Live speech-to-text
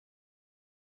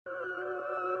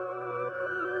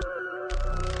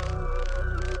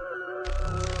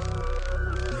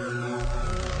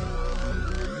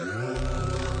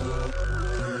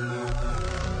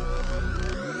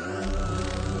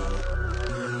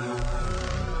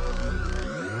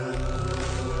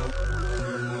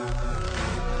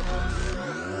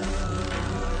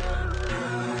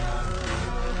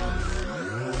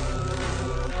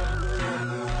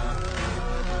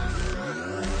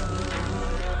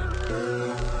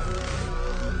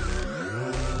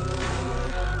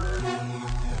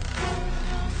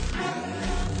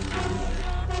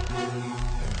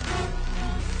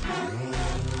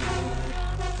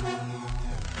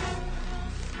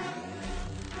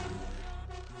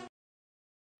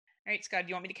All right, Scott, do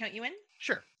you want me to count you in?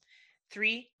 Sure.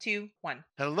 3, 2, 1.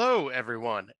 Hello,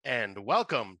 everyone, and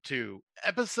welcome to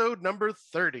episode number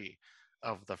 30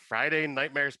 of the Friday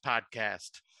Nightmares podcast.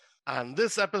 On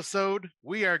this episode,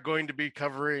 we are going to be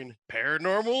covering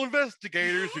paranormal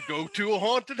investigators who go to a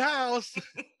haunted house.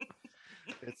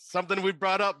 It's something we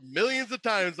brought up millions of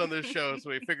times on this show,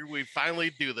 so we figured we'd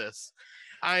finally do this.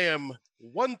 I am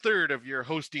 1/3 of your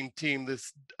hosting team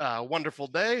this wonderful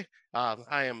day.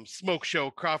 I am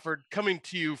Smokeshow Crawford, coming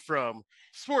to you from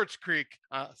Swartz Creek.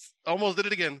 Almost did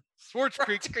it again. Swartz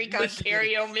Creek, Michigan.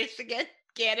 Ontario, Michigan,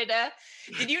 Canada.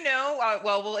 Did you know?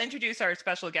 Well, we'll introduce our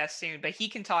special guest soon, but he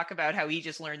can talk about how he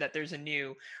just learned that there's a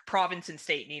new province and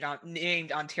state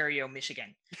named Ontario,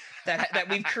 Michigan, that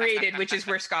we've created, which is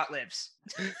where Scott lives.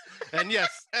 And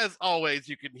yes, as always,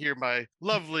 you can hear my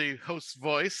lovely host's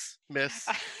voice, Miss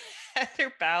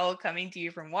Heather Bowell, coming to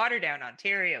you from Waterdown,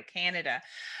 Ontario, Canada,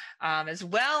 as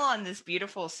well on this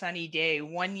beautiful sunny day,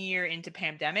 1 year into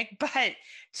pandemic. But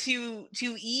to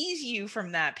ease you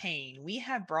from that pain, we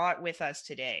have brought with us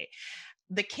today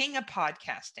the king of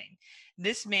podcasting.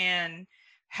 This man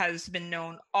has been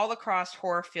known all across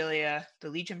Horophilia, the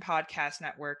Legion Podcast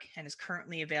Network, and is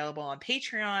currently available on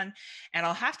Patreon. And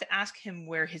I'll have to ask him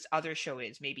where his other show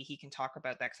is. Maybe he can talk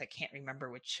about that, because I can't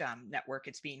remember which network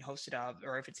it's being hosted of,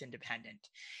 or if it's independent.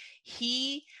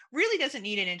 He really doesn't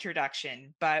need an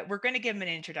introduction, but we're going to give him an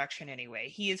introduction anyway.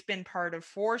 He has been part of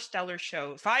 5 stellar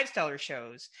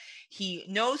shows. He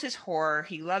knows his horror.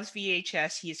 He loves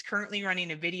VHS. He is currently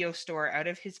running a video store out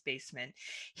of his basement.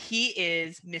 He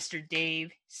is Mr.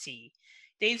 Dave C.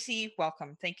 Dave C.,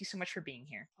 welcome. Thank you so much for being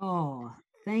here. Oh,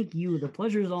 thank you. The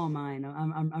pleasure is all mine.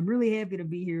 I'm really happy to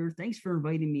be here. Thanks for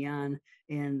inviting me on.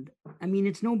 And I mean,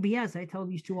 it's no BS. I tell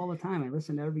these two all the time. I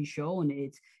listen to every show, and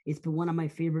it's been one of my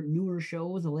favorite newer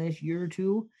shows the last year or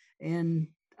two. And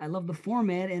I love the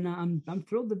format, and I'm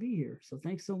thrilled to be here. So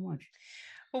thanks so much.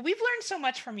 Well, we've learned so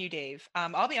much from you, Dave.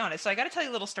 I'll be honest. So I got to tell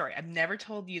you a little story. I've never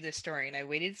told you this story, and I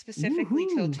waited specifically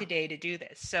till today to do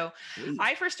this. So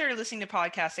I first started listening to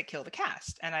podcasts that Kill the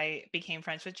Cast, and I became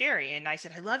friends with Jerry. And I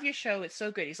said, I love your show. It's so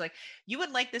good. He's like, you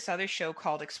would like this other show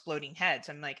called Exploding Heads.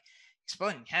 I'm like,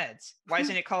 Exploding Heads? Why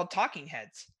isn't it called Talking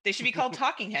Heads? They should be called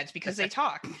Talking Heads because they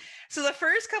talk. So the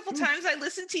first couple times I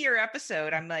listened to your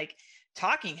episode, I'm like,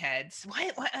 Talking Heads?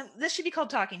 Why this should be called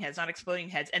Talking Heads, not Exploding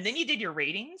Heads. And then you did your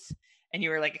ratings, and you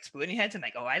were like, Exploding Heads. I'm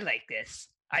like, oh, I like this.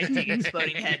 I dig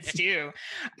Exploding Heads too.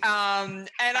 And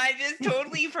I just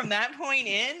totally, from that point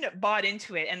in, bought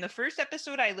into it. And the first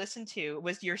episode I listened to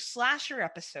was your slasher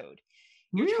episode.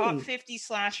 Your top 50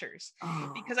 slashers.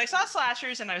 Because I saw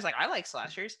slashers and I was like, I like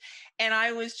slashers. And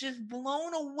I was just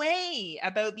blown away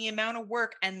about the amount of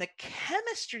work and the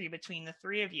chemistry between the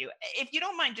three of you. If you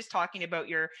don't mind just talking about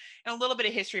a little bit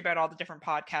of history about all the different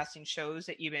podcasting shows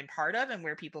that you've been part of and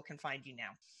where people can find you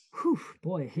now. Whew,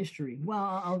 boy, history.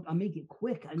 Well, I'll make it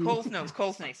quick. I mean,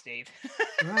 Cole's nice, Dave.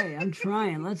 Right, I'm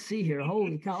trying. Let's see here.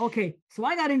 Holy cow. Okay, so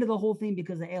I got into the whole thing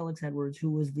because of Alex Edwards,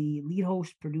 who was the lead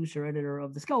host, producer, editor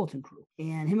of the Skeleton Crew.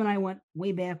 And him and I went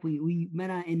way back. We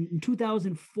met in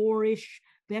 2004-ish,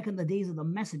 back in the days of the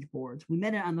message boards. We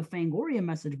met it on the Fangoria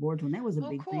message boards when that was a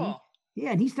big thing.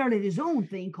 Yeah, and he started his own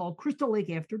thing called Crystal Lake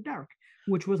After Dark,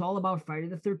 which was all about Friday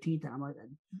the 13th. And I'm like,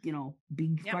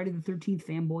 big Friday the 13th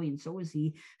fanboy, and so is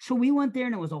he. So we went there,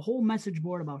 and it was a whole message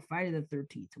board about Friday the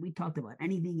 13th. So we talked about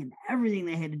anything and everything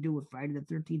that had to do with Friday the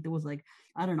 13th. There was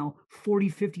 40,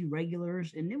 50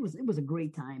 regulars, and it was a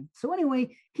great time. So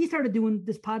anyway, he started doing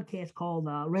this podcast called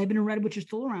Rabbit in Red, which is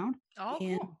still around. Oh,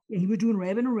 and cool. He was doing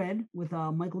Rabbit in Red with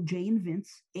Michael J. and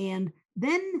Vince. And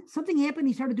then something happened.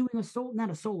 He started doing not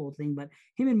a solo thing, but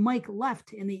him and Mike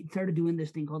left, and they started doing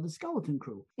this thing called the Skeleton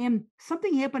Crew. And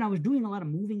something happened. I was doing a lot of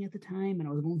moving at the time, and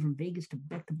I was going from Vegas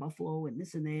back to Buffalo, and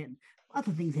this and that, and lots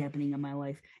of things happening in my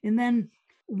life. And then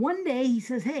one day he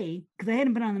says, hey, because I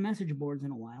hadn't been on the message boards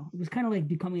in a while. It was kind of like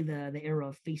becoming the era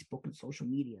of Facebook and social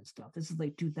media and stuff. This is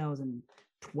like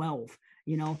 2012,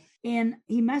 and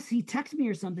he texted me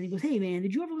or something. He goes, hey man,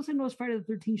 did you ever listen to those Friday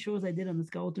the 13th shows I did on the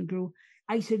Skeleton Crew?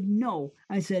 I said, no.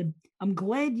 I said, I'm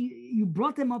glad you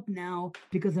brought them up now,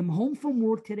 because I'm home from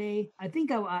work today. I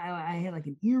think I had like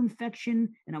an ear infection,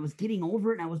 and I was getting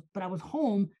over it. And I was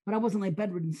home, but I wasn't like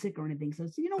bedridden sick or anything. So I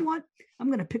said, you know what? I'm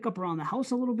going to pick up around the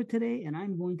house a little bit today, and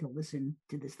I'm going to listen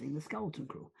to this thing, the Skeleton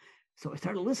Crew. So I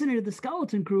started listening to the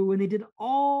Skeleton Crew, and they did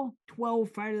all 12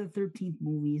 Friday the 13th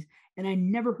movies, and I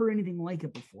never heard anything like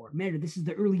it before. Man, this is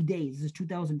the early days. This is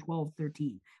 2012,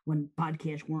 13, when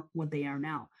podcasts weren't what they are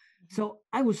now. So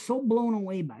I was so blown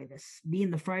away by this,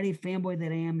 being the Friday fanboy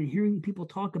that I am and hearing people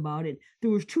talk about it. There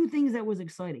was two things that was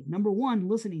exciting. Number one,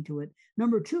 listening to it.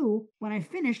 Number two, when I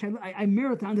finished, I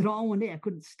marathoned it all one day. I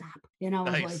couldn't stop. And I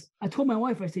was like, I told my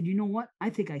wife, I said, you know what? I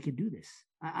think I could do this.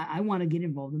 I want to get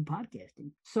involved in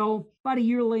podcasting. So about a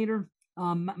year later,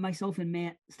 myself and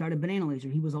Matt started Banana Laser.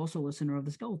 He was also a listener of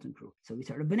the Skeleton Crew. So we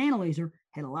started Banana Laser,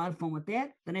 had a lot of fun with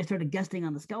that. Then I started guesting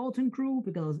on the Skeleton Crew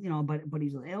because,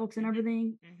 buddies with Alex and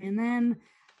everything. Mm-hmm. And then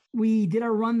we did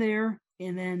our run there.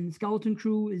 And then Skeleton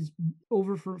Crew is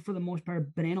over for the most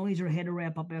part. Banana Laser had to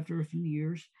wrap up after a few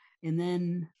years. And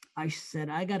then I said,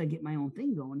 I got to get my own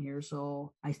thing going here.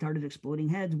 So I started Exploding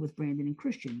Heads with Brandon and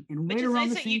Christian. And Which right is around nice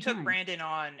the that same you took time, Brandon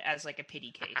on as like a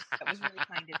pity case. That was really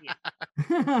kind of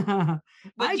you.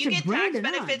 But do you get Brandon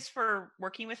tax benefits for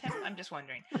working with him? I'm just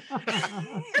wondering.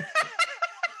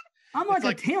 I'm like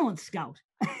a talent scout.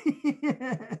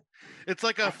 It's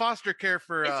like a foster care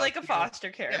for. It's like a foster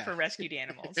care for rescued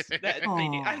animals.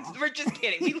 We're just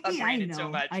kidding. We love Brandon so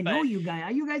much. I know you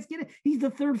guys. You guys get it. He's the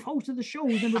third host of the show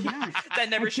who's never been on. That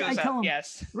never shows up.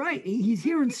 Yes. Right. He's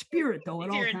here in spirit though. He's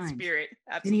at all times. Here in spirit.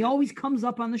 Absolutely. And he always comes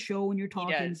up on the show when you're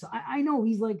talking. So I know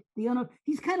he's like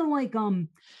he's kind of like I don't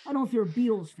know if you're a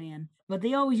Beatles fan, but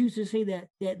they always used to say that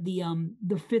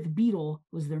the fifth Beatle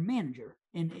was their manager.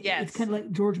 And it's kind of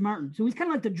like George Martin. So he's kind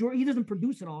of like the George. He doesn't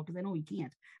produce it all because I know he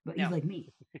can't, but he's like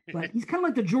me. But he's kind of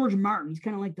like the George Martin. He's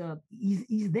kind of like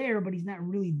he's there, but he's not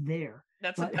really there.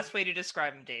 That's the best way to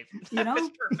describe him, Dave. That was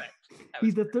perfect.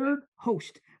 He's the third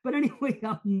host. But anyway,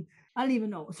 I don't even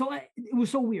know. So it was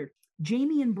so weird.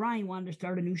 Jamie and Brian wanted to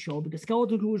start a new show because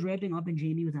Skeleton Crew was wrapping up and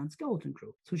Jamie was on Skeleton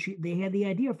Crew. So they had the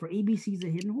idea for ABC's A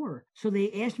Hidden Horror. So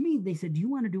they asked me, they said, do you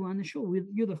want to do on the show?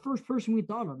 You're the first person we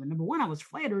thought of. And number one, I was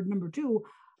flattered. Number two,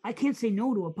 I can't say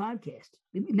no to a podcast.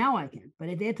 Now I can, but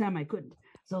at that time I couldn't.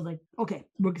 So I was like, okay.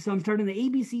 So I'm starting the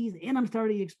ABCs and I'm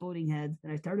starting Exploding Heads.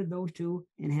 And I started those two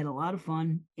and had a lot of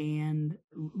fun. And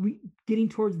getting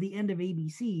towards the end of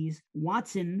ABCs,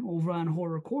 Watson over on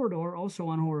Horror Corridor, also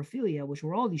on Horrorphilia, which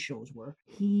where all these shows were,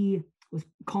 he was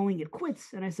calling it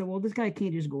quits. And I said, well, this guy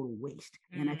can't just go to waste.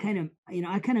 Mm-hmm. And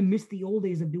I kind of missed the old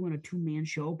days of doing a 2-man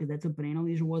show because that's what Banana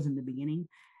Laser was in the beginning.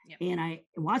 Yep. And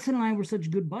Watson and I were such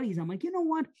good buddies. I'm like, you know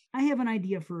what? I have an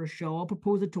idea for a show. I'll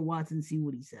propose it to Watson and see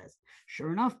what he says.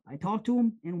 Sure enough, I talked to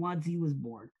him and Wadsy was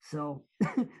born. So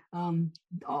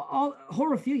all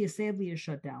Horrorphilia sadly is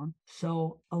shut down.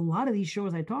 So a lot of these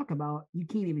shows I talk about, you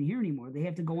can't even hear anymore. They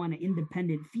have to go on an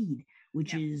independent feed,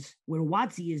 which is where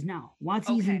Watsy is now.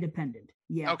 Watsy's independent.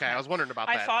 Yeah. Okay. I was wondering about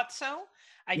that. I thought so.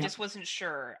 I just wasn't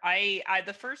sure. I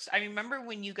remember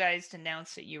when you guys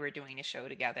announced that you were doing a show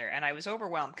together and I was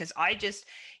overwhelmed because I just,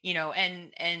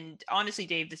 and honestly,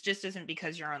 Dave, this just isn't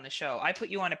because you're on the show. I put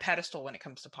you on a pedestal when it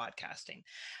comes to podcasting.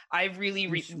 I really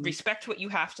respect what you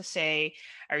have to say.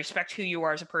 I respect who you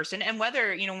are as a person. And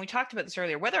whether, when we talked about this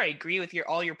earlier, whether I agree with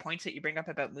all your points that you bring up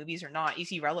about movies or not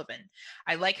is irrelevant.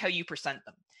 I like how you present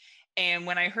them. And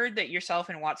when I heard that yourself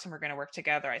and Watson were going to work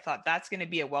together, I thought that's going to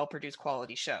be a well-produced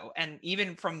quality show. And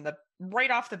even from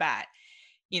right off the bat,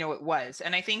 it was.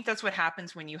 And I think that's what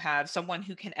happens when you have someone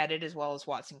who can edit as well as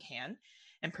Watson can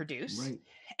and produce,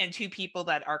 and two people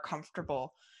that are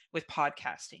comfortable with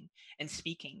podcasting and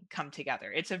speaking come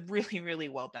together. It's a really, really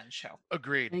well done show.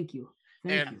 Agreed. Thank you.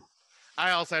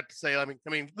 I also have to say, I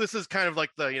mean, this is kind of like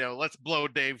the, let's blow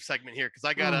Dave segment here because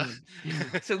I gotta.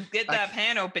 So get that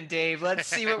pan open, Dave. Let's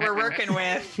see what we're working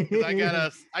with. I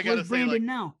gotta say, Brandon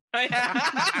now.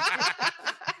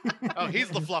 Oh, he's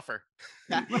the fluffer.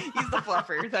 He's the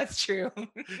fluffer. That's true.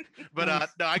 But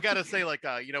no, I gotta say,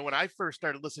 when I first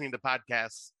started listening to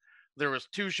podcasts, there was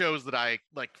two shows that I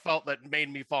felt that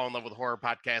made me fall in love with horror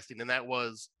podcasting, and that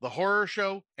was The Horror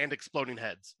Show and Exploding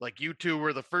Heads. You two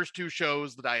were the first two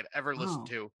shows that I had ever listened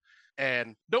to.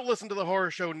 And don't listen to The Horror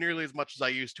Show nearly as much as I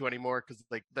used to anymore because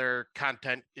their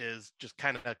content is just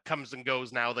kind of comes and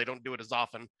goes now. They don't do it as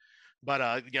often. But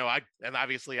and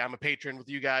obviously I'm a patron with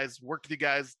you guys, worked with you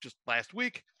guys just last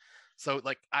week. So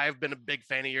I've been a big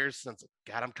fan of yours since,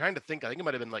 God, I'm trying to think. I think it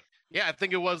might have been I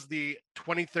think it was the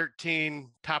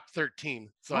 2013 top 13.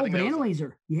 So I think Banana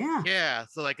Laser. Yeah. Yeah.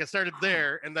 So I started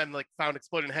there and then found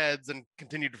Exploding Heads and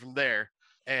continued from there.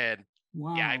 And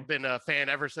yeah, I've been a fan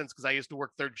ever since because I used to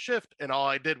work third shift and all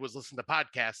I did was listen to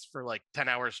podcasts for 10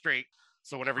 hours straight.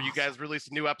 So whenever you guys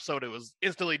released a new episode, it was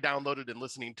instantly downloaded and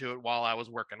listening to it while I was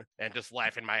working and just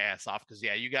laughing my ass off. Because,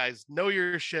 you guys know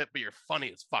your shit, but you're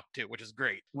funny as fuck, too, which is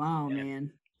great. Wow,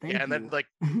 man. Thank you. And then,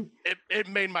 it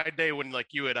made my day when,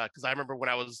 you had, because I remember when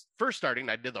I was first starting,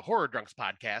 I did the Horror Drunks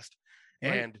podcast.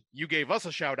 and you gave us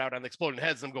a shout out on the Exploding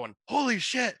Heads. I'm going, holy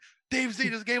shit, Dave Z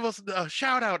just gave us a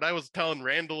shout out. I was telling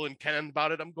Randall and Ken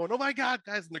about it. I'm going, oh my God,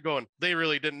 guys. And they're going, they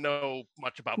really didn't know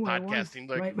much about podcasting.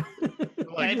 Like, right.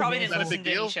 Yeah, they probably didn't listen to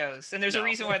deal? any shows. And there's a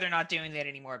reason why they're not doing that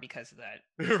anymore because of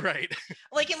that. Right.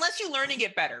 Like, unless you learn and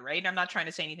get better, right? I'm not trying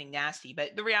to say anything nasty,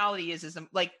 but the reality is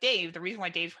like Dave, the reason why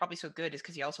Dave's probably so good is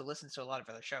because he also listens to a lot of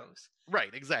other shows. Right,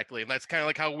 exactly. And that's kind of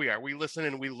like how we are. We listen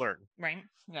and we learn. Right.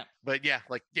 Yeah. But yeah,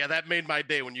 that made my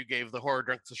day when you gave the Horror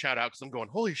Drunks a shout out, because I'm going,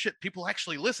 holy shit, people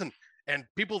actually listen. And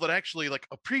people that actually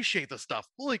appreciate the stuff.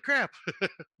 Holy crap.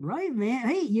 Right, man.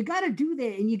 Hey, you got to do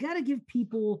that. And you got to give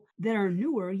people that are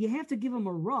newer, you have to give them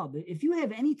a rub. If you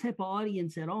have any type of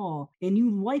audience at all and you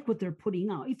like what they're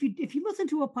putting out, if you listen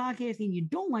to a podcast and you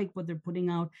don't like what they're putting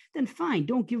out, then fine,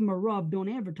 don't give them a rub, don't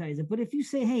advertise it. But if you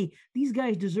say, hey, these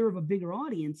guys deserve a bigger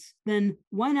audience, then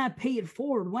why not pay it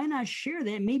forward? Why not share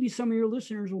that? Maybe some of your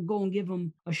listeners will go and give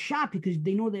them a shot because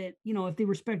they know that, if they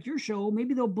respect your show,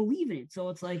 maybe they'll believe in it. So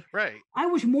it's like, right. I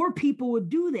wish more people would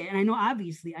do that. And I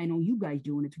know you guys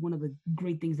do, and it's one of the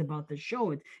great things about the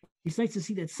show. It's nice to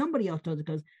see that somebody else does it,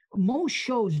 because most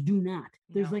shows do not.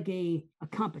 There's a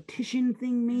competition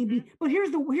thing maybe. But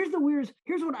here's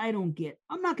what I don't get.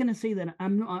 I'm not going to say that I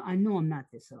know I'm not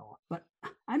this at all, but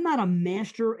I'm not a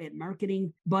master at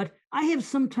marketing, but I have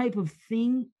some type of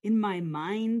thing in my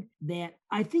mind that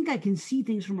I think I can see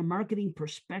things from a marketing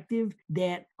perspective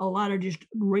that a lot of just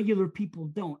regular people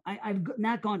don't. I've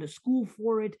not gone to school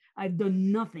for it. I've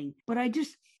done nothing, but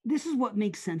this is what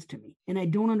makes sense to me. And I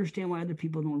don't understand why other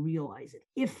people don't realize it.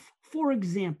 If, for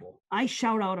example, I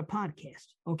shout out a podcast,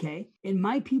 okay, and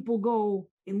my people go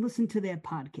and listen to that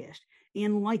podcast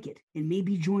and like it, and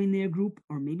maybe join their group,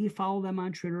 or maybe follow them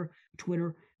on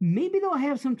Twitter, maybe they'll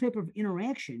have some type of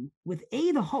interaction with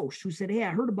the host who said, hey,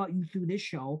 I heard about you through this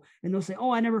show. And they'll say,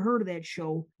 oh, I never heard of that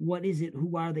show. What is it?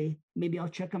 Who are they? Maybe I'll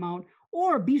check them out.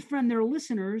 Or befriend their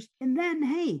listeners. And then,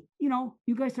 hey,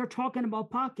 you guys start talking about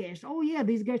podcasts. Oh, yeah,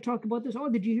 these guys talked about this. Oh,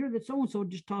 did you hear that so-and-so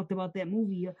just talked about that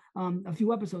movie a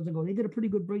few episodes ago? They did a pretty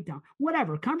good breakdown.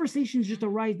 Whatever. Conversations just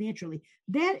arise naturally.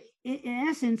 That, in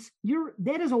essence,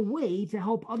 that is a way to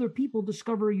help other people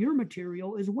discover your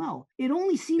material as well. It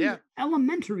only seems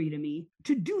elementary to me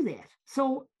to do that.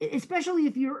 So especially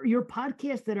if your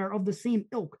podcasts that are of the same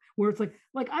ilk, where it's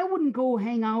like I wouldn't go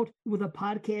hang out with a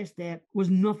podcast that was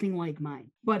nothing like mine.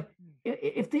 But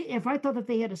if I thought that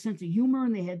they had a sense of humor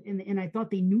and they had and I thought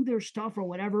they knew their stuff or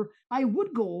whatever, I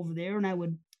would go over there and I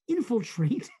would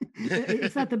infiltrate.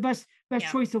 It's not the best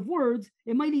choice of words.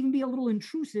 It might even be a little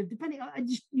intrusive, depending.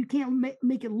 You can't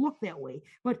make it look that way.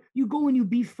 But you go and you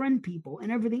befriend people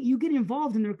and everything. You get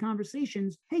involved in their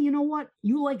conversations. Hey, you know what?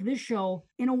 You like this show.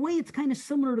 In a way, it's kind of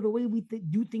similar to the way we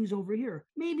do things over here.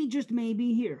 Maybe, just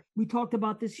maybe here. We talked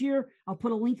about this here. I'll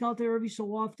put a link out there every so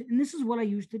often. And this is what I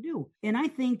used to do. And I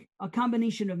think a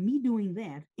combination of me doing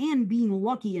that and being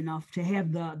lucky enough to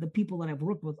have the people that I've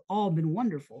worked with all been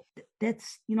wonderful.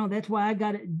 That's why I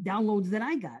got downloads that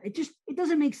I got. It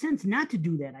doesn't make sense not to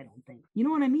do that, I don't think. You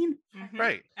know what I mean? Mm-hmm.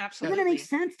 Right. Absolutely. Doesn't it make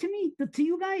sense to me, to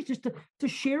you guys, just to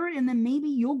share it, and then maybe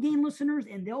you'll gain listeners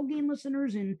and they'll gain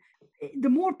listeners, and the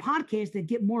more podcasts that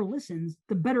get more listens,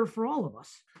 the better for all of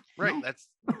us. Right. That's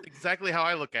exactly how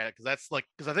I look at it.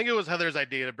 Because I think it was Heather's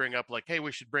idea to bring up hey,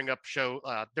 we should bring up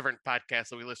different podcasts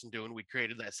that we listen to, and we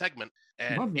created that segment.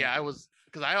 And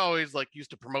because I always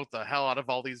used to promote the hell out of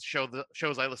all these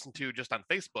shows I listen to just on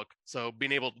Facebook. So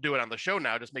being able to do it on the show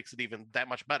now just makes it even that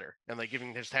much better. And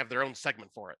even just have their own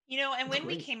segment for it. And when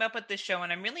we came up with this show,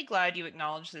 and I'm really glad you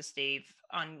acknowledged this, Dave,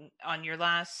 on your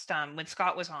last when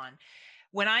Scott was on.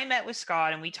 When I met with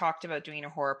Scott and we talked about doing a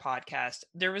horror podcast,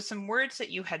 there was some words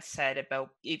that you had said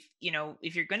about if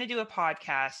you're going to do a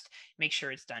podcast, make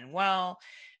sure it's done well,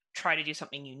 try to do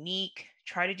something unique,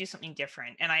 try to do something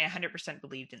different. And I 100%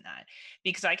 believed in that,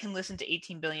 because I can listen to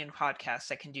 18 billion podcasts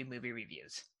that can do movie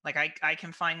reviews. I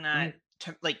can find that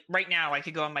right now I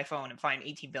could go on my phone and find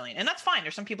 18 billion, and that's fine.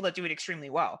 There's some people that do it extremely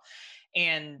well,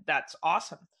 and that's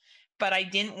awesome. But I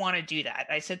didn't want to do that.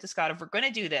 I said to Scott, if we're going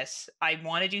to do this, I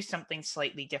want to do something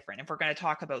slightly different. If we're going to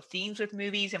talk about themes with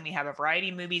movies, and we have a variety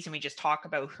of movies, and we just talk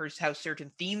about how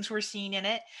certain themes were seen in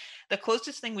it, the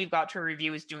closest thing we've got to a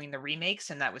review is doing the remakes.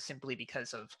 And that was simply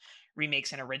because of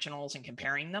remakes and originals and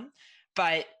comparing them.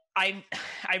 But I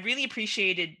really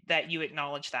appreciated that you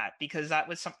acknowledged that, because that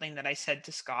was something that I said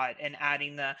to Scott, and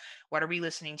adding the what are we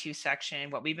listening to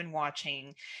section, what we've been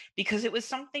watching, because it was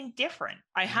something different.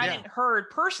 I hadn't heard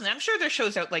personally. I'm sure there's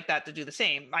shows out like that to do the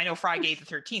same. I know Friday the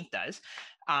 13th does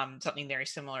something very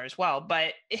similar as well,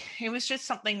 but it was just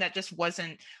something that just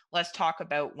wasn't, let's talk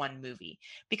about one movie.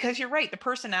 Because you're right, the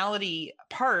personality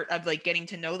part of like getting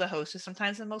to know the host is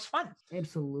sometimes the most fun.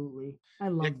 Absolutely. I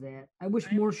love that. I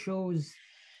wish more shows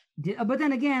did, but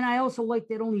then again, I also like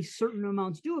that only certain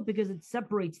amounts do it because it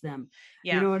separates them.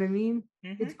 Yeah. You know what I mean?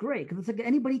 Mm-hmm. It's great because it's like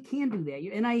anybody can do that.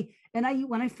 And I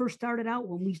when I first started out,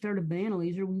 when we started Banana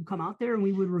Laser, we would come out there and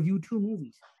we would review 2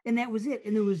 movies, and that was it.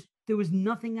 And there was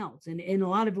nothing else, and a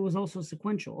lot of it was also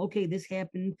sequential. Okay, this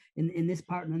happened in this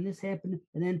part, and then this happened,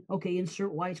 and then okay,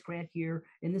 insert wisecrack here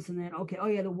and this and that. Okay, oh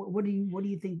yeah, what do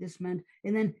you think this meant?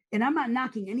 And I'm not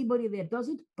knocking anybody that does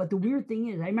it, but the weird thing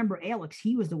is, I remember Alex,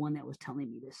 he was the one that was telling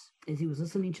me this as he was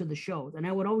listening to the show, and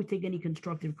I would always take any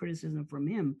constructive criticism from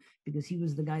him because he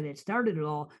was the guy that started it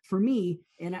all for me,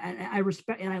 and I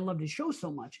respect and I loved his show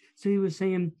so much. So he was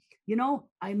saying, you know,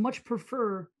 I much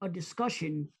prefer a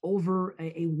discussion over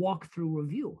a walkthrough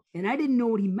review. And I didn't know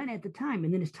what he meant at the time.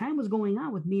 And then as time was going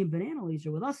on with me and Banana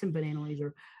Laser, with us and Banana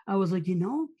Laser, I was like, you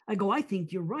know, I go, I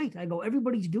think you're right. I go,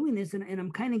 everybody's doing this, and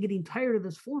I'm kind of getting tired of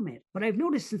this format. But I've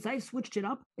noticed since I switched it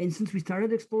up, and since we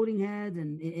started Exploding Heads,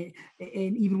 and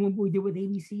even when we did with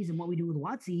ABCs and what we do with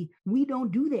WotC, we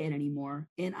don't do that anymore.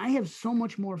 And I have so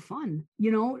much more fun,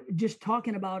 you know, just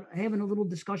talking about having a little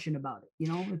discussion about it. You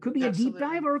know, it could be a deep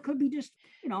dive, or it could be just,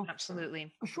 you know,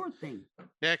 absolutely a short thing.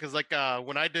 Yeah, because like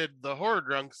when I did the Horror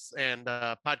Drunks and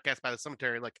Podcast by the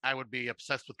Cemetery, like I would be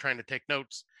obsessed with trying to take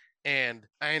notes. And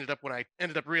I ended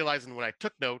up realizing when I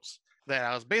took notes that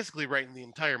I was basically writing the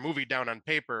entire movie down on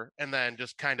paper and then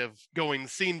just kind of going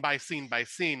scene by scene by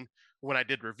scene when I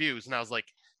did reviews. And I was like,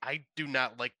 I do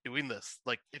not like doing this.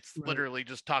 Like, it's literally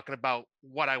just talking about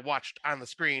what I watched on the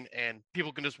screen, and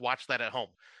people can just watch that at home.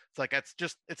 It's like,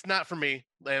 it's not for me.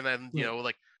 And then, you know,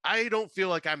 like, I don't feel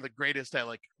like I'm the greatest at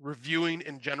like reviewing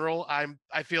in general.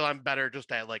 I feel I'm better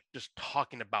just at like just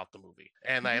talking about the movie.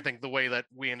 And I think the way that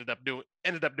we ended up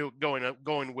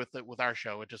going with it with our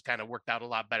show, it just kind of worked out a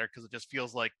lot better because it just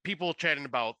feels like people chatting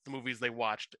about the movies they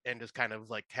watched and just kind of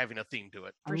like having a theme to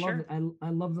it. I love it. I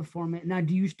love the format. Now,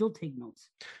 do you still take notes?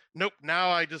 Nope.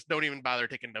 Now I just don't even bother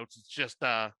taking notes. It's just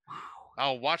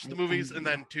I'll watch the movies, and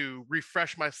then to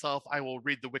refresh myself, I will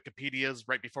read the Wikipedias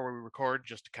right before we record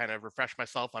just to kind of refresh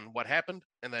myself on what happened.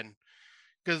 And then,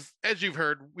 because as you've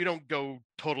heard, we don't go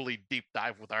totally deep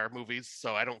dive with our movies,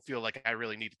 so I don't feel like I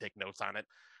really need to take notes on it.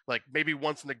 Like maybe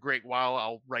once in a great while,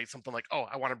 I'll write something like, oh,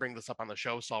 I want to bring this up on the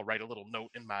show, so I'll write a little note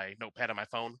in my notepad on my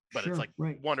phone. But it's like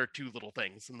 1 or 2 little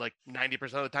things. And like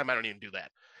 90% of the time, I don't even do that.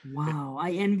 Wow.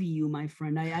 I envy you, my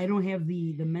friend. I don't have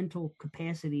the mental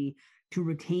capacity to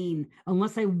retain,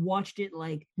 unless I watched it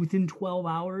like within 12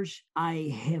 hours,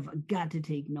 I have got to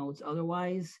take notes.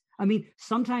 Otherwise, I mean,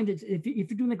 sometimes it's if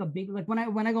you're doing like a big, like when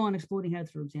I go on Exploding Heads,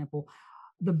 for example,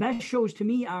 the best shows to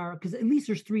me are, because at least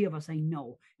there's 3 of us I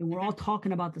know, and we're all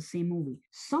talking about the same movie.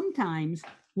 Sometimes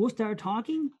we'll start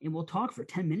talking and we'll talk for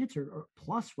 10 minutes or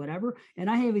plus, whatever, and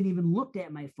I haven't even looked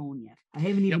at my phone yet. I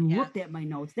haven't even looked at my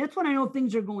notes. That's when I know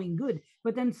things are going good.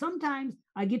 But then sometimes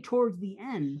I get towards the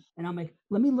end and I'm like,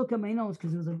 let me look at my notes,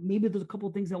 because maybe there's a couple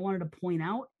of things I wanted to point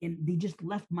out and they just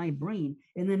left my brain.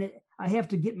 And then I have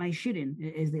to get my shit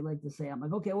in, as they like to say. I'm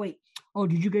like, okay, wait. Oh,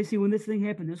 did you guys see when this thing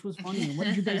happened? This was funny. And what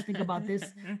did you guys think about this?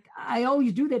 I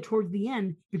always do that towards the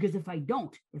end, because if I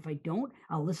don't,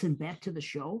 I'll listen back to the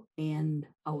show and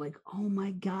I'll like, oh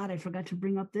my God, I forgot to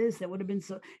bring up this. That would have been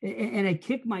so, and I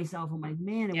kick myself. I'm like,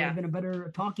 man, it would have been a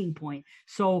better talking point.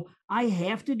 So I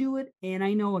have to do it. And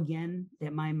I know again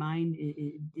that my mind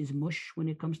is mush when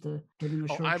it comes to having a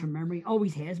short-term memory.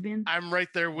 Always has been. I'm right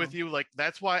there with you. Like,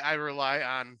 that's why I rely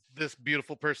on this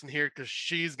beautiful person here, because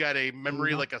she's got a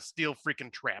memory like a steel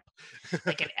freaking trap.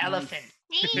 Like an elephant.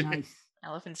 Nice.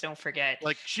 Elephants don't forget.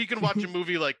 Like, she can watch a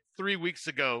movie like 3 weeks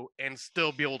ago and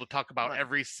still be able to talk about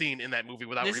every scene in that movie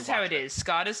without rewatching. This is how it is.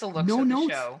 Scott is the looks of the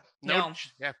show. No.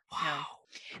 Yeah. No.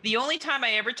 The only time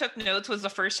I ever took notes was the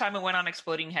first time I went on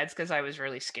Exploding Heads, because I was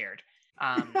really scared.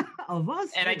 Of us?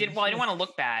 And I didn't want to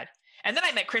look bad. And then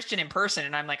I met Christian in person,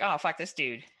 and I'm like, oh, fuck this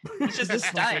dude. He's just a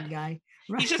stud. Guy.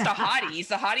 He's just a hottie. He's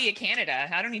the hottie of Canada.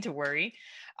 I don't need to worry.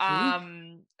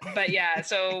 But yeah,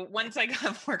 so once I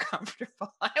got more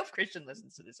comfortable, I hope Christian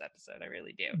listens to this episode. I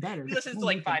really do. Better. He listens to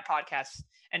like 5 podcasts,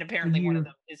 and apparently one of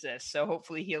them is this. So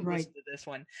hopefully he'll listen to this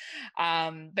one.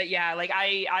 But yeah, like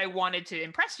I wanted to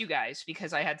impress you guys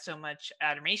because I had so much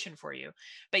admiration for you.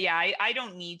 But yeah, I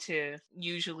don't need to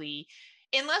usually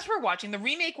unless we're watching the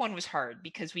remake one was hard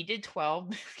because we did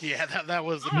 12. Yeah, that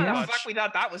was I don't know much. fuck we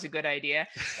thought that was a good idea.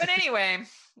 But anyway,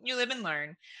 you live and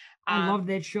learn. I love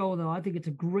that show, though. I think it's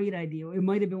a great idea. It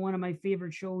might have been one of my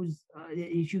favorite shows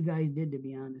that you guys did, to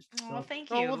be honest. Oh, thank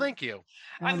you. Oh, well, thank you.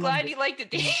 I'm glad you liked it,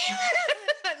 Dave.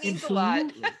 That means a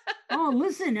lot. Oh,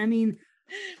 listen, I mean,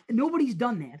 nobody's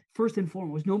done that, first and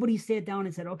foremost. Nobody sat down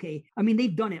and said, okay, I mean,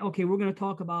 they've done it. Okay, we're going to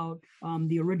talk about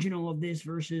the original of this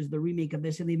versus the remake of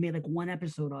this, and they made like one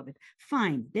episode of it.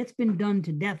 Fine, that's been done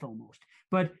to death almost.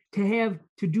 But to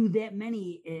do that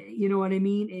many, you know what I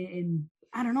mean? And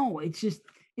I don't know,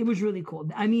 it was really cool.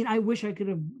 I mean, I wish I could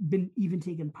have been even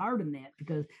taken part in that,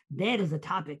 because that is a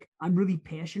topic I'm really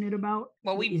passionate about.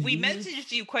 Well, we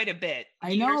messaged you quite a bit.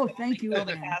 I know. Thank you.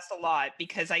 Asked a lot,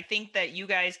 because I think that you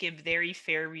guys give very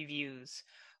fair reviews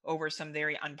over some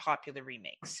very unpopular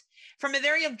remakes from a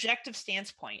very objective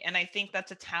standpoint. And I think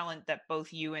that's a talent that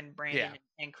both you and Brandon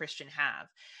and Christian have.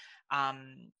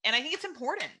 And I think it's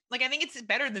important. Like, I think it's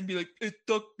better than be like, it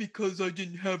sucked because I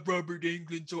didn't have Robert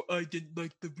Englund, so I didn't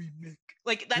like the remake.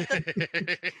 Like, that's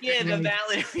the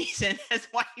valid reason as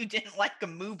why you didn't like a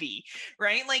movie,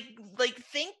 right? Like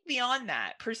think beyond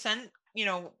that. Present,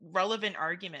 relevant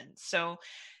arguments. So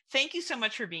thank you so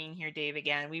much for being here, Dave,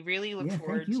 again. We really look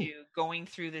forward to going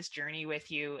through this journey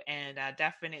with you, and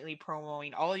definitely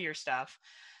promoting all your stuff.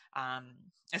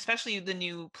 Especially the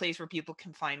new place where people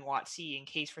can find WotC in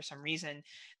case for some reason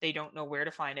they don't know where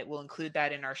to find it. We'll include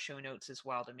that in our show notes as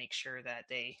well to make sure that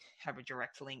they have a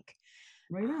direct link.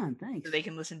 Right on, thanks. So they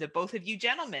can listen to both of you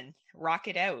gentlemen rock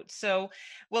it out. So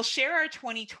we'll share our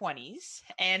 2020s,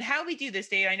 and how we do this,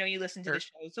 Dave. I know you listen to the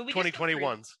show, so we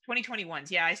 2021s.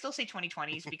 2021s. Yeah, I still say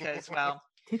 2020s because well,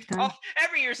 takes time.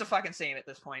 Every year's the fucking same at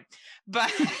this point.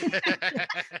 But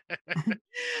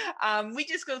we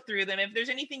just go through them. If there's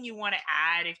anything you want to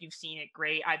add, if you've seen it,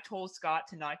 great. I've told Scott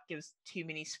to not give too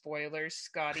many spoilers,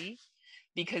 Scotty,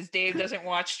 because Dave doesn't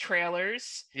watch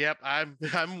trailers. Yep, I'm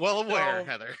well aware, so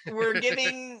Heather. We're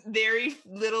giving very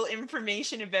little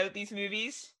information about these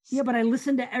movies. Yeah, but I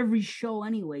listen to every show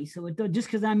anyway, so just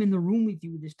because I'm in the room with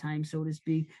you this time, so to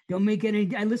speak, don't make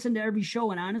any. I listen to every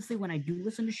show, and honestly, when I do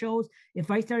listen to shows,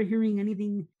 if I start hearing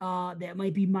anything that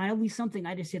might be mildly something,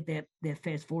 I just hit that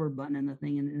fast forward button on the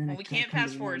thing, and then we can't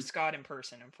fast forward Scott in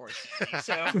person, unfortunately.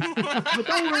 So, but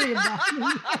don't worry about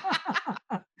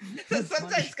it. So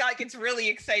sometimes Scott gets really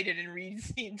excited and reads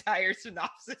the entire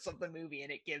synopsis of the movie,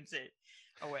 and it gives it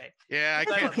away. Yeah, I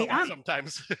can't help it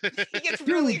sometimes. He gets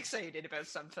really excited about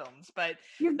some films, but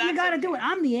you got to do it.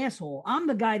 I'm the asshole. I'm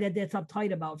the guy that's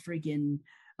uptight about freaking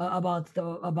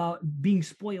about being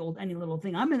spoiled any little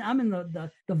thing. I'm in the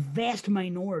vast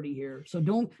minority here, so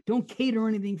don't cater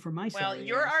anything for myself. Well,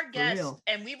 you're our guest,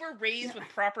 and we were raised with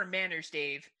proper manners,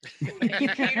 Dave. You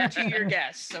cater to your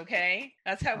guests, okay?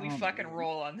 That's how we fucking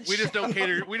roll on this. We just don't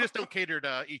cater. We just don't cater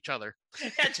to each other.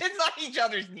 Yeah, just not each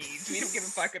other's needs. We don't give a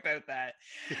fuck about that.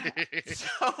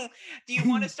 So, do you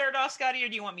want to start off, Scotty, or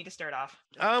do you want me to start off?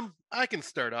 I can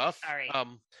start off. All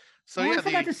right. So I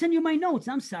forgot to send you my notes.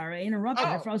 I'm sorry, I interrupted.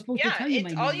 I was supposed to tell you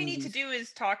my notes. All you need to do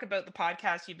is talk about the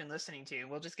podcast you've been listening to.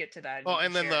 We'll just get to that. Oh,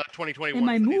 and then the 2021. And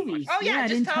my movies. Oh yeah,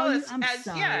 just tell us.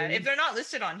 If they're not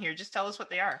listed on here, just tell us what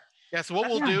they are. Yeah, so what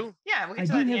we'll do... Yeah, we'll get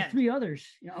to that at the end. 3 others.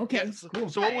 Yeah, okay, cool.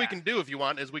 So what we can do, if you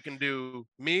want, is we can do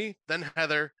me, then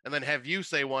Heather, and then have you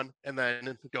say one, and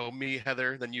then go me,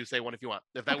 Heather, then you say one if you want.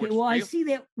 If that works well, for you. I see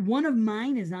that one of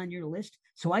mine is on your list,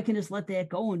 so I can just let that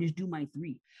go and just do my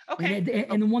 3. Okay.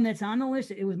 And the one that's on the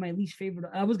list, it was my least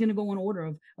favorite. I was going to go in order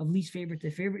of least favorite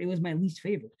to favorite. It was my least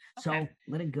favorite. So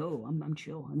let it go. I'm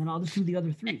chill. And then I'll just do the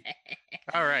other 3.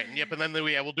 All right. Yep. And then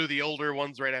we'll do the older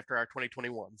ones right after our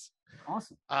 2021s.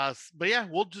 Awesome. But yeah,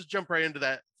 we'll just jump right into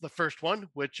that. The first one,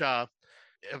 which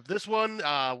this one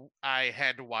I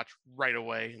had to watch right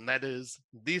away, and that is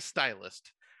The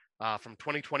Stylist from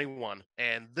 2021.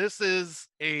 And this is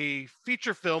a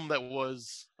feature film that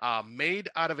was made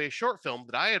out of a short film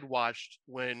that I had watched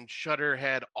when Shudder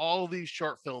had all these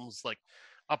short films like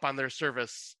up on their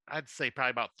service. I'd say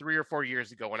probably about 3 or 4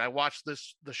 years ago. When I watched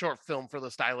the short film for The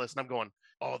Stylist, and I'm going,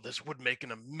 oh, this would make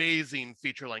an amazing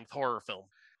feature-length horror film.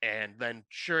 And then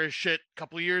sure as shit, a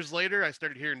couple of years later, I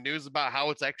started hearing news about how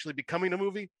it's actually becoming a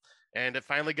movie. And it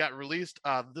finally got released.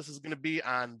 This is going to be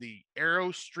on the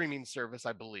Arrow streaming service,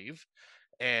 I believe.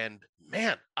 And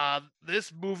man,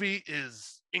 this movie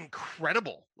is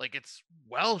incredible. Like, it's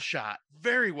well shot,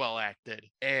 very well acted,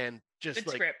 and just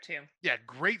good script too. Yeah,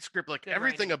 great script. Like good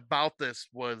everything writing about this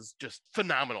was just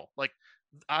phenomenal. Like,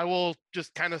 I will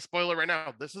just kind of spoil it right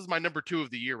now. This is my number 2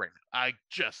 of the year right now. I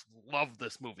just love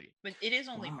this movie. But it is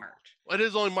only March. It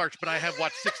is only March, but I have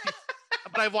watched 60.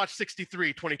 but I've watched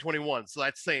 63 2021, so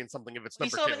that's saying something if it's You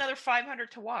number still 2. have another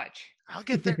 500 to watch. I'll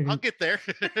get there.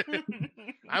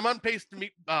 I'm on pace to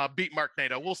beat Mark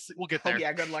Nato. We'll get there. Oh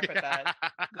yeah, good luck with that.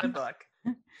 Good luck.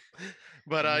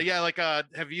 But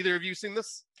have either of you seen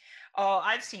this? Oh,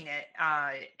 I've seen it,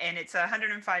 and it's a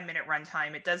 105-minute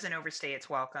runtime. It doesn't overstay its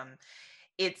welcome.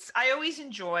 I always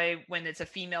enjoy when it's a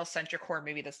female-centric horror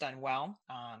movie that's done well.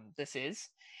 This is.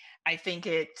 I think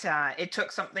it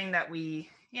took something that a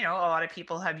lot of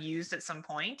people have used at some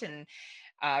point and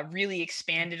really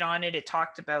expanded on it. It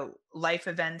talked about life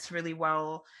events really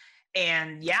well.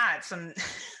 And yeah, it's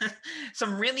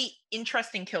some really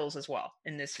interesting kills as well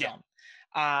in this film.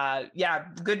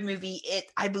 Good movie.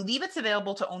 I believe it's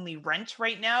available to only rent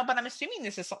right now, but I'm assuming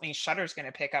this is something Shudder's going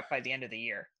to pick up by the end of the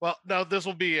year. Well, no, this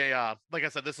will be like I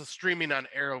said, this is streaming on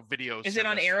Arrow Video. Is it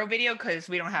on Arrow Video? Because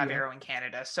we don't have Arrow in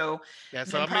Canada, so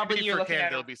probably maybe for Canada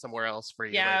it'll be somewhere else for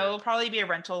you. Yeah, later. It'll probably be a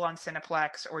rental on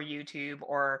Cineplex or YouTube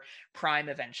or Prime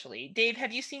eventually. Dave,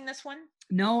 have you seen this one?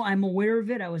 No, I'm aware of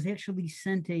it. I was actually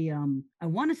sent I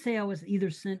want to say I was either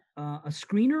sent a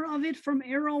screener of it from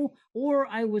Arrow, or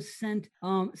I was sent,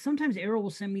 sometimes Arrow will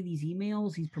send me these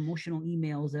promotional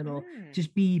emails that'll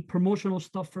just be promotional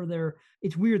stuff for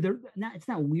it's weird. It's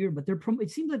not weird, but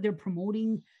it seems like they're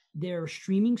promoting their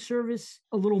streaming service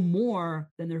a little more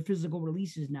than their physical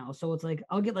releases now. So it's like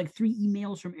I'll get like 3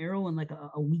 emails from Arrow in like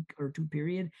a week or 2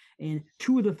 period, and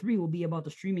 2 of the 3 will be about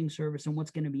the streaming service and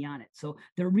what's going to be on it. So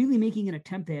they're really making an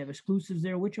attempt to have exclusives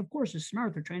there, which of course is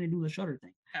smart. They're trying to do the Shudder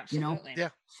thing. Absolutely. Yeah.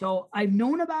 So I've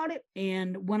known about it,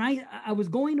 and when I was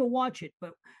going to watch it,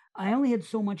 but I only had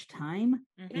so much time,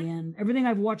 and everything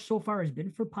I've watched so far has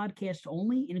been for podcasts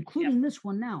only, including this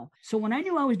one now. So when I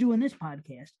knew I was doing this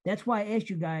podcast, that's why I asked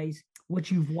you guys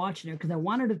what you've watched there, because I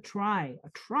wanted to try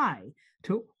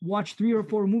to watch 3 or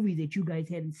 4 movies that you guys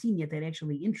hadn't seen yet that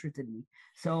actually interested me.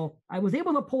 So I was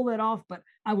able to pull that off, but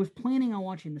I was planning on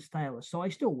watching The Stylist, so I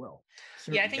still will.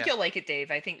 Certainly. Yeah, I think you'll like it, Dave.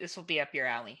 I think this will be up your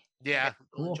alley. Yeah,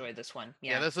 we'll enjoy this one.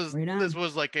 Yeah, this was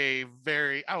like I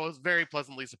was very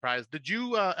pleasantly surprised. Did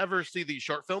you ever see the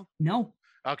short film? No.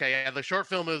 Okay, yeah, the short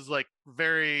film is like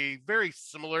very, very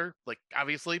similar, like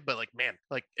obviously, but like man,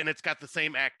 like, and it's got the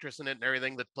same actress in it and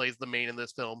everything that plays the main in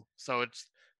this film. So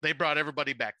they brought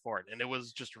everybody back for it, and it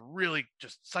was just really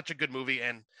just such a good movie.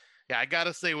 And yeah, I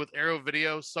gotta say, with Arrow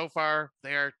Video so far,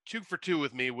 they are 2 for 2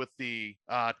 with me with the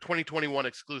 2021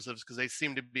 exclusives, because they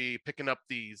seem to be picking up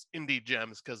these indie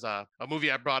gems. Because a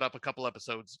movie I brought up a couple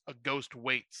episodes, A Ghost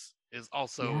Waits, is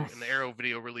also an Arrow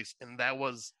Video release, and that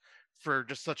was for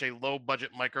just such a low budget,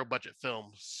 micro budget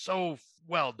film, so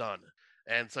well done.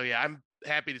 And so yeah, I'm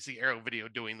happy to see Arrow Video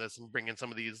doing this and bringing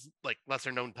some of these like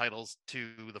lesser known titles to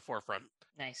the forefront.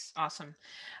 Nice. Awesome.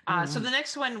 So the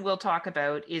next one we'll talk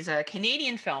about is a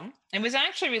Canadian film. It was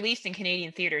actually released in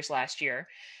Canadian theaters last year.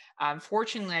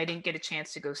 Fortunately, I didn't get a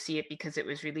chance to go see it because it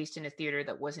was released in a theater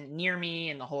that wasn't near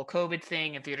me and the whole COVID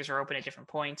thing, and theaters are open at different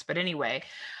points. But anyway,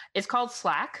 it's called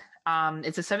Slack.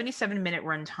 It's a 77-minute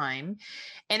runtime,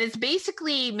 and it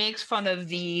basically makes fun of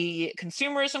the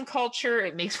consumerism culture.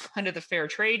 It makes fun of the fair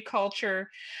trade culture,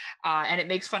 and it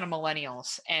makes fun of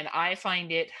millennials. And I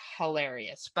find it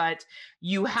hilarious. But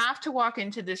you have to walk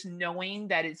into this knowing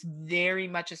that it's very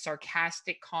much a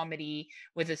sarcastic comedy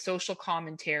with a social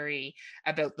commentary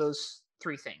about those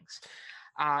 3 things.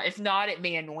 If not, it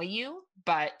may annoy you,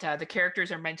 but the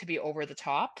characters are meant to be over the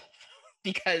top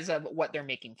because of what they're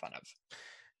making fun of.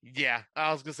 Yeah,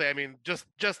 I was gonna say, I mean,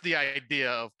 just the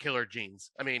idea of killer genes.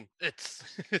 I mean, it's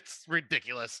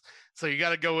ridiculous. So you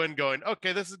got to go in going,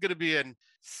 okay, this is gonna be a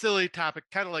silly topic,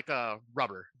 kind of like a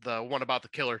Rubber, the one about the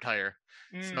killer tire.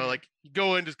 So like you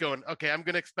go in just going, okay, I'm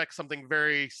gonna expect something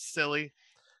very silly.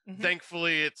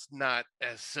 Thankfully, it's not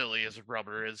as silly as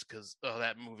Rubber is, because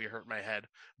that movie hurt my head.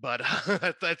 But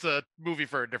that's a movie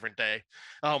for a different day.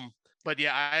 But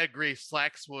yeah, I agree.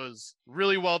 Slacks was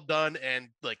really well done and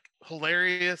like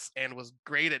hilarious, and was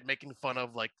great at making fun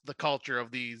of like the culture of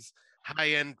these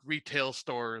high-end retail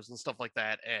stores and stuff like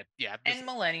that. And yeah, and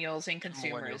millennials and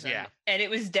consumerism. Yeah, and it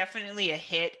was definitely a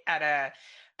hit at a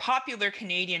popular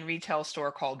Canadian retail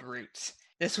store called Roots.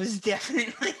 This was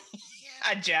definitely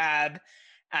a jab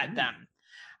at them.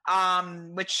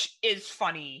 Which is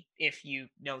funny if you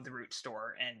know the Root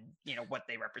store and you know what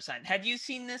they represent. Have you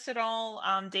seen this at all,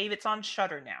 Dave? It's on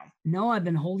Shudder now. No, I've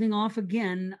been holding off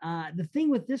again. The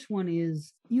thing with this one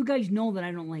is, you guys know that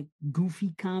I don't like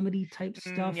goofy comedy type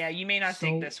stuff. Yeah, you may not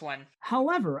dig this one.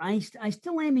 However, I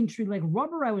still am intrigued. Like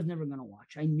Rubber, I was never going to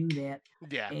watch. I knew that.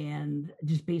 Yeah. And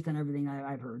just based on everything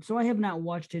I've heard. So I have not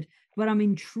watched it, but I'm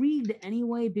intrigued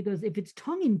anyway, because if it's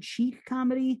tongue-in-cheek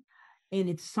comedy, and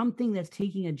it's something that's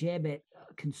taking a jab at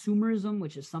consumerism,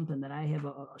 which is something that I have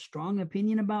a strong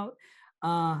opinion about.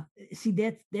 See,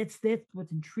 that's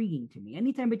what's intriguing to me.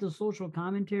 Anytime it's a social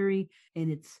commentary,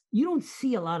 and you don't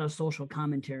see a lot of social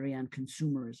commentary on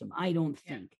consumerism. I don't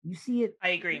think you see it. I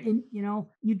agree. And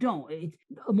you don't. It's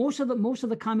most of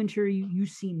the commentary you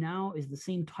see now is the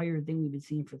same tired thing we've been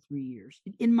seeing for 3 years,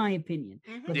 in my opinion.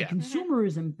 But the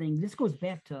consumerism thing, this goes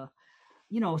back to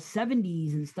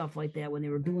 70s and stuff like that, when they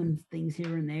were doing things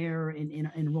here and there,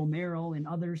 and Romero and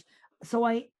others. So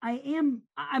I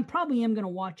probably am going to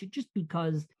watch it just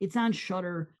because it's on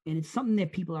Shudder and it's something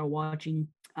that people are watching.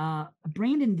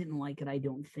 Brandon didn't like it, I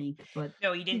don't think, but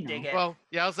no, he didn't dig it. Well,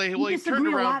 yeah, I'll say he turned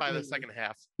around by the second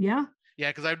half. Yeah,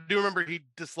 because I do remember he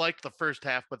disliked the first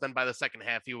half, but then by the second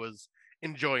half he was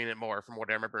enjoying it more, from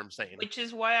what I remember him saying. Which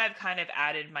is why I've kind of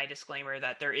added my disclaimer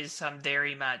that there is some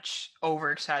very much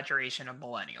over exaggeration of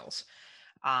millennials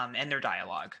and their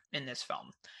dialogue in this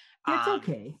film. It's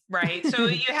okay. Right. So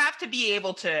you have to be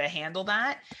able to handle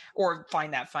that or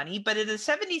find that funny. But at a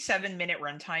 77-minute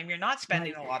runtime, you're not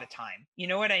spending a lot of time. You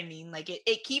know what I mean? Like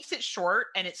it keeps it short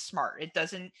and it's smart. It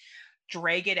doesn't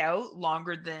drag it out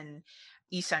longer than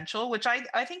essential, which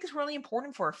I think is really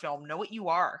important for a film. Know what you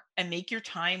are and make your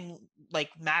time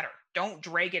matter. Don't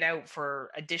drag it out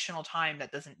for additional time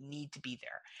that doesn't need to be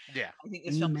there. Yeah. I think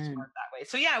this film is smart that way.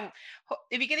 So yeah,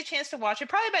 if you get a chance to watch it,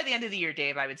 probably by the end of the year,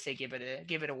 Dave, I would say give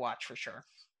it a watch for sure.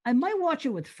 I might watch it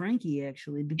with Frankie,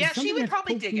 actually, because she would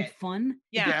probably dig it. Fun.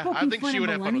 Yeah, I think she would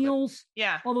have fun with it.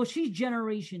 Yeah. Although she's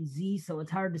Generation Z, so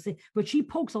it's hard to say. But she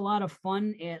pokes a lot of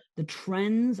fun at the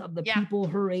trends of the people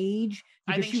her age,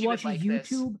 because she watches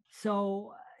YouTube.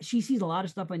 So she sees a lot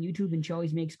of stuff on YouTube, and she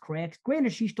always makes cracks.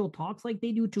 Granted, she still talks like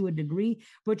they do to a degree,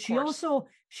 but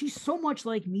she's so much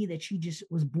like me that she just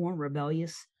was born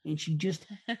rebellious, and she just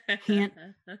can't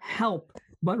help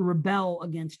but rebel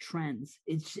against trends.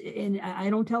 And I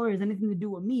don't tell her it has anything to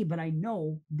do with me, but I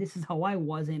know this is how I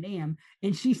was and am,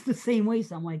 and she's the same way.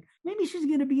 So I'm like, maybe she's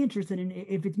going to be interested in it.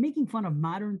 If it's making fun of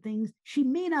modern things, she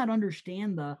may not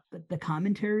understand the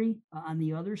commentary on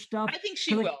the other stuff. I think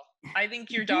she will. I think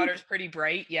your daughter's pretty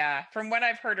bright. Yeah. From what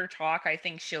I've heard her talk, I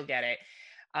think she'll get it.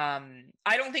 I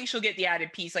don't think she'll get the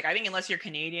added piece. I think unless you're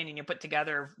Canadian and you put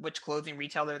together which clothing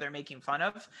retailer they're making fun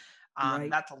of,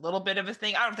 that's a little bit of a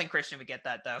thing. I don't think Christian would get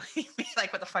that though. He'd be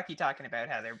like, what the fuck are you talking about,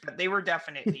 Heather? But they were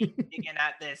definitely digging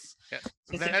at this. Yeah.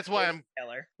 That's why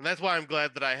I'm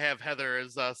glad that I have Heather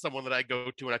as someone that I go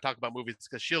to when I talk about movies,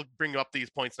 because she'll bring up these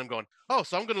points and I'm going, oh,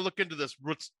 so I'm going to look into this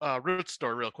Roots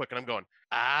store real quick, and I'm going,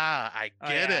 I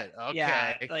get it. Okay.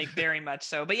 Yeah, very much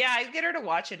so. But yeah, I get her to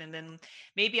watch it, and then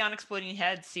maybe on Exploding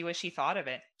Heads, see what she thought of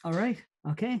it. All right.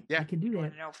 Okay. Yeah, I can do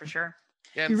that. No, for sure.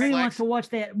 Yeah, she really wants to watch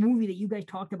that movie that you guys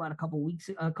talked about a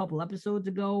couple episodes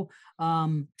ago.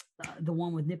 The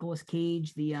one with Nicolas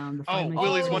Cage, the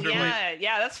Willy's Wonderland.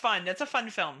 Yeah, that's fun. That's a fun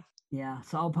film. Yeah,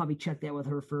 so I'll probably check that with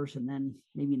her first, and then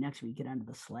maybe next week get onto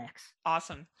the Slacks.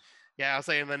 Awesome. Yeah, I'll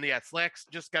say, and then Slacks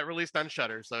just got released on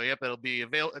Shudder, so it'll be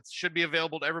available. It should be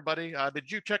available to everybody. Did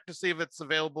you check to see if it's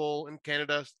available in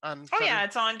Canada on Shudder? Oh yeah,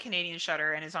 it's on Canadian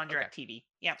Shudder and it's on DirecTV.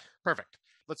 Yeah. Perfect.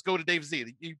 Let's go to Dave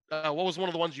Z. What was one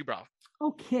of the ones you brought?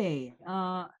 Okay.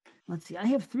 Let's see. I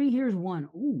have 3. Here's one.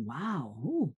 Oh, wow.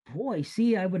 Oh boy.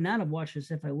 See, I would not have watched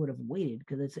this if I would have waited,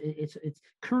 because it's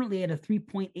currently at a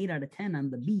 3.8 out of 10 on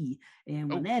the B.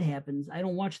 And when that happens, I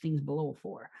don't watch things below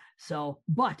 4. So,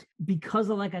 but because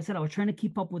of, like I said, I was trying to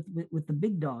keep up with the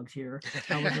big dogs here.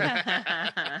 I was like,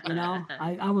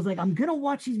 I was like, I'm gonna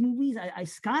watch these movies.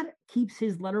 Scott keeps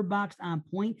his letterboxd on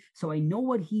point, so I know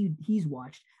what he's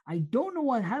watched. I don't know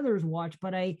what Heather's watched,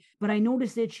 but I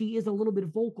noticed that she is a little bit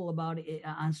vocal about it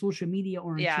on social media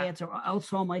or in chats or else.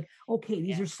 So I'm like, okay,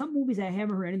 these are some movies I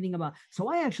haven't heard anything about. So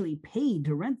I actually paid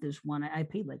to rent this one. I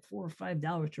paid like $4 or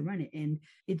 $5 to rent it, and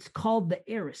it's called The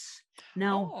Heiress.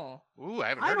 Now, I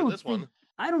haven't heard of this one.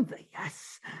 I don't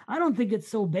think it's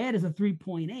so bad as a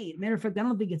 3.8. Matter of fact, I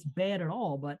don't think it's bad at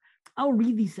all, but I'll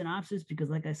read the synopsis because,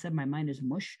 like I said, my mind is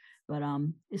mush. But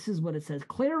this is what it says.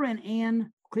 Claire and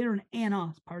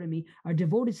Anna, are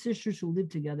devoted sisters who live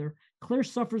together. Claire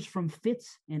suffers from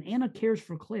fits, and Anna cares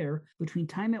for Claire between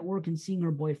time at work and seeing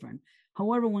her boyfriend.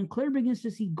 However, when Claire begins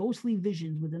to see ghostly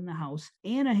visions within the house,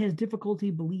 Anna has difficulty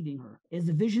believing her. As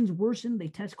the visions worsen, they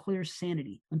test Claire's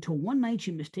sanity, until one night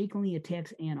she mistakenly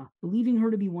attacks Anna, believing her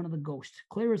to be one of the ghosts.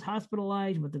 Claire is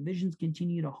hospitalized, but the visions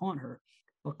continue to haunt her.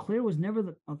 But Claire was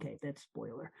never okay, that's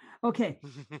spoiler. Okay,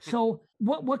 so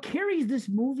what carries this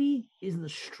movie is the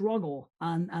struggle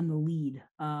on the lead.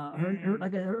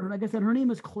 Like I said, her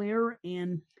name is Claire,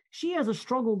 and she has a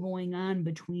struggle going on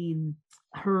between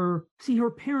her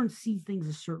parents see things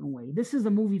a certain way. This is a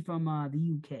movie from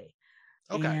the UK.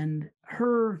 Okay. And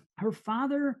her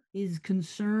father is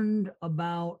concerned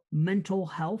about mental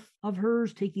health of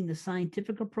hers, taking the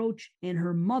scientific approach, and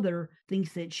her mother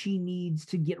thinks that she needs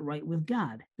to get right with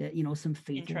God, that some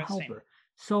faith will help her.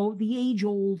 So the age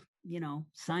old,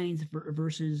 science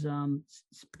versus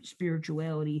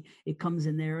spirituality, it comes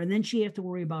in there. And then she has to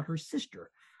worry about her sister,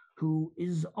 who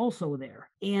is also there.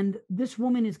 And this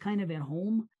woman is kind of at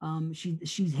home.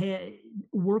 She's had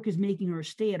work is making her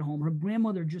stay at home. Her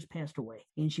grandmother just passed away,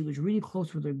 and she was really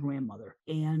close with her grandmother.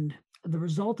 And the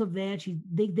result of that,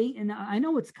 they and I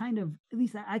know it's kind of, at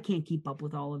least I can't keep up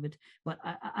with all of it, but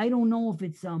I don't know if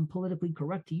it's politically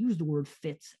correct to use the word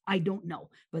fits. I don't know,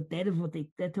 but that is what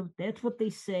that's what they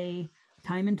say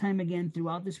time and time again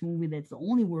throughout this movie. That's the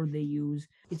only word they use.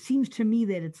 It seems to me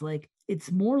that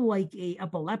it's more like a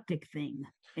epileptic thing,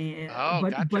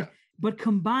 Gotcha. but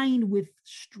combined with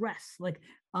stress, like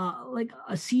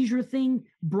a seizure thing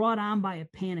brought on by a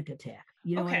panic attack.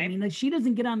 You know what I mean? Like, she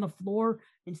doesn't get on the floor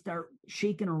and start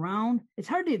shaking around. It's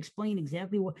hard to explain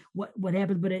exactly what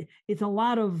happened, but it's a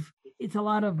lot of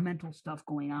mental stuff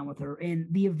going on with her, and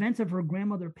the events of her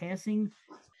grandmother passing.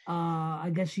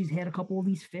 I guess she's had a couple of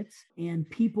these fits, and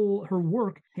her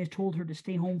work has told her to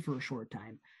stay home for a short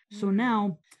time. So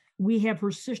now we have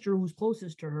her sister who's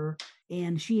closest to her,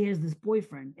 and she has this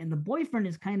boyfriend, and the boyfriend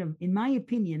is kind of, in my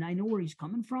opinion, I know where he's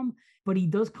coming from, but he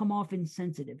does come off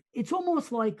insensitive. It's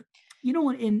almost like,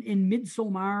 in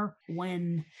Midsommar,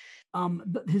 when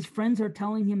his friends are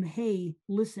telling him, hey,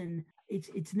 listen,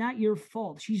 it's not your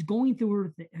fault. She's going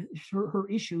through her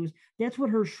issues. That's what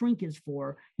her shrink is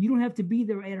for. You don't have to be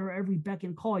there at her every beck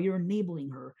and call. You're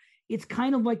enabling her. It's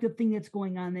kind of like the thing that's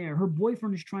going on there. Her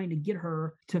boyfriend is trying to get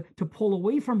her to pull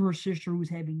away from her sister, who's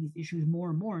having these issues more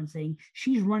and more, and saying,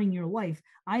 she's running your life.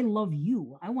 I love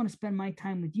you. I want to spend my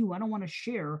time with you. I don't want to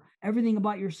share everything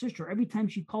about your sister. Every time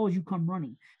she calls, you come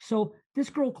running. So this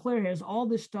girl, Claire, has all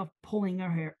this stuff pulling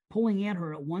at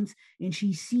her at once, and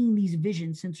she's seen these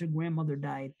visions since her grandmother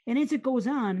died. And as it goes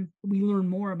on, we learn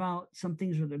more about some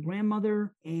things with her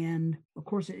grandmother. And of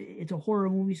course, it's a horror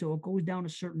movie, so it goes down a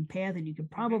certain path, and you can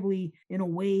probably, in a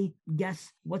way, guess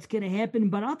what's going to happen.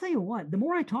 But I'll tell you what, the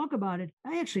more I talk about it,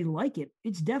 I actually like it.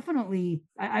 It's definitely,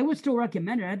 I would still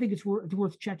recommend it. I think it's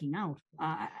worth checking out.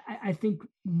 I think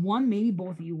one, maybe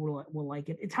both of you will like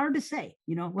it. It's hard to say,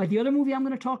 like the other movie I'm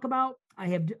going to talk about, I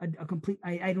have a complete,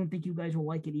 I don't think you guys will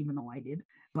like it, even though I did.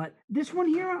 But this one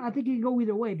here, I think you can go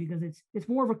either way, because it's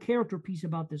more of a character piece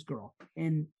about this girl.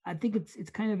 And I think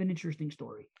it's kind of an interesting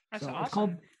story. That's awesome. It's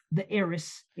called The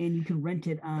Heiress, and you can rent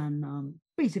it on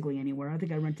basically anywhere. I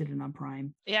think I rented it on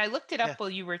Prime. Yeah, I looked it up while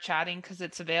you were chatting, because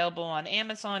it's available on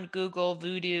Amazon, Google,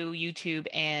 Vudu, YouTube,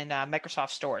 and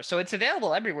Microsoft Store. So it's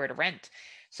available everywhere to rent.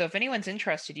 So if anyone's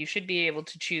interested, you should be able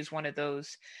to choose one of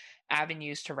those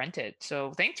avenues to rent it.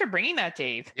 So thanks for bringing that,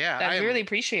 Dave. Yeah, I really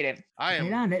appreciate it.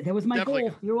 That was my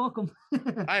goal. You're welcome.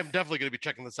 I am definitely going to be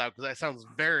checking this out, because that sounds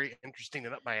very interesting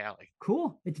and up my alley.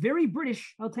 Cool. It's very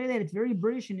British. I'll tell you that. It's very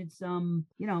British, and it's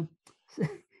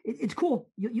it's cool.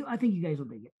 I think you guys will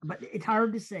dig it, but it's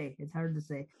hard to say.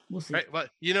 We'll see. Right. Well,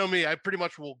 you know me, I pretty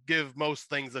much will give most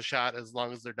things a shot as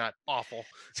long as they're not awful.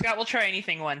 Scott will try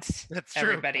anything once. That's true.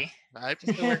 Everybody.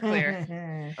 Just so we're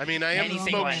clear. I mean, I am the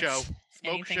Smoke Show.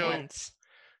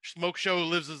 Smoke Show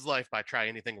lives his life by trying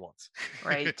anything once.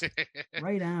 Right.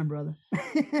 Right on, brother.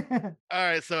 All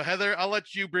right, so Heather, I'll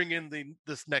let you bring in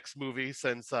this next movie,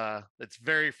 since it's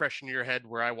very fresh in your head,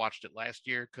 where I watched it last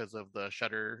year because of the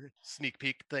Shudder sneak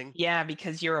peek thing. Yeah,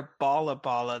 because you're a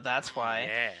balla, that's why.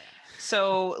 Yeah.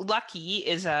 So Lucky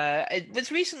it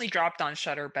was recently dropped on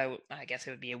Shudder about, I guess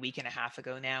it would be a week and a half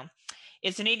ago now.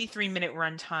 It's an 83-minute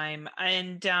runtime,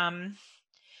 and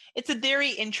it's a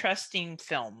very interesting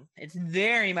film. It's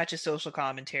very much a social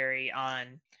commentary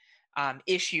on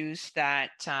issues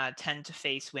that tend to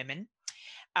face women.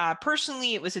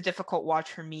 Personally, it was a difficult watch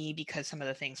for me because some of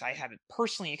the things I haven't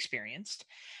personally experienced.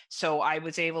 So I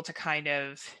was able to kind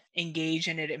of engage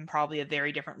in it in probably a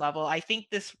very different level. I think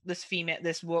this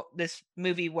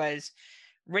movie was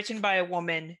written by a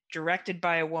woman, directed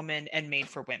by a woman, and made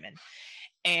for women.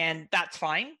 And that's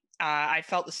fine. I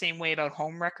felt the same way about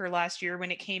Homewrecker last year when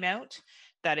it came out,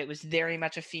 that it was very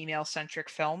much a female-centric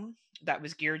film that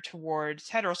was geared towards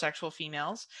heterosexual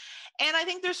females. And I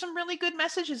think there's some really good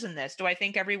messages in this. Do I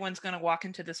think everyone's going to walk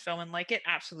into this film and like it?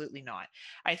 Absolutely not.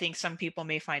 I think some people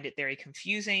may find it very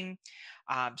confusing.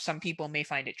 Some people may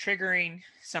find it triggering.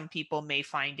 Some people may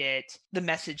find the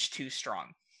message too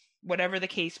strong. Whatever the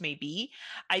case may be,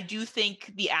 I do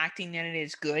think the acting in it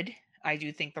is good. I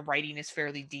do think the writing is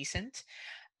fairly decent.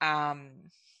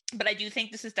 but I do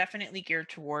think this is definitely geared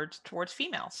towards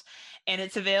females, and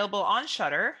it's available on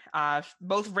Shudder,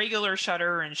 both regular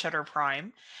Shudder and Shudder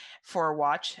Prime, for a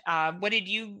watch. What did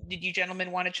you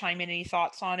gentlemen want to chime in? Any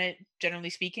thoughts on it, generally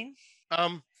speaking?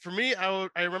 For me, I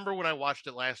remember when I watched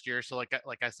it last year. So like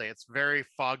I say, it's very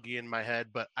foggy in my head,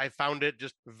 but I found it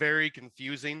just very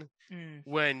confusing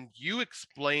when you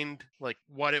explained like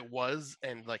what it was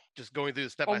and like just going through the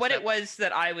step by what step. It was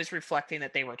that I was reflecting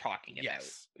that they were talking about.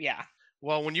 Yes. Yeah.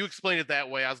 Well, when you explained it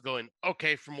that way, I was going,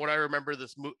 okay, from what I remember,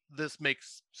 this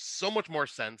makes so much more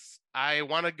sense. I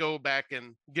want to go back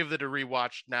and give it a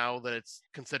rewatch now that it's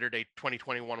considered a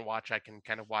 2021 watch. I can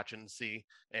kind of watch it and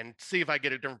see if I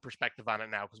get a different perspective on it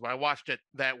now. Because when I watched it,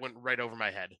 that went right over my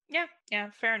head.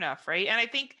 Yeah, fair enough, right? And I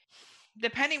think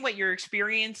depending what your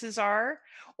experiences are,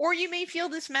 or you may feel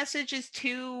this message is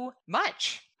too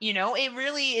much. It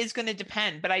really is going to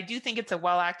depend, but I do think it's a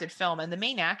well-acted film, and the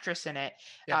main actress in it,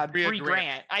 Brie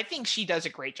Grant, I think she does a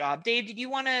great job. Dave, did you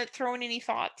want to throw in any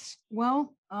thoughts?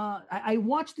 Well, I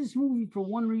watched this movie for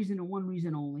one reason and one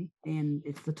reason only, and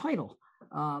it's the title.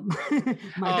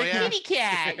 Kitty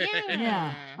cat.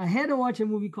 Yeah, I had to watch a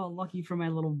movie called Lucky for my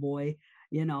little boy.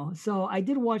 So I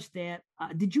did watch that.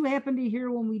 Did you happen to hear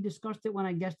when we discussed it when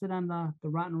I guessed it on the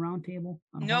Rotten Roundtable?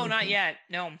 No, not yet.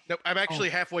 No. Nope. I'm actually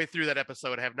halfway through that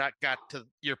episode. I have not got to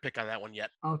your pick on that one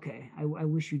yet. Okay. I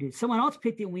wish you did. Someone else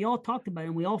picked it and we all talked about it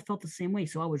and we all felt the same way.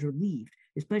 So I was relieved,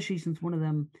 especially since one of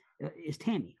them is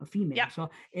Tammy, a female. Yeah.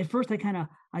 So at first I kind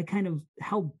of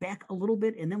held back a little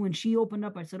bit. And then when she opened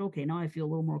up, I said, okay, now I feel a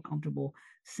little more comfortable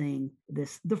saying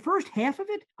this. The first half of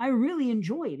it, I really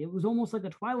enjoyed. It was almost like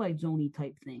a Twilight Zone-y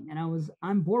type thing. And I was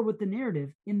on board with the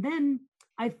narrative. And then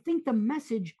I think the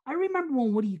message, I remember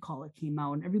when What Do You Call It came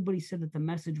out and everybody said that the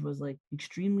message was like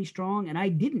extremely strong. And I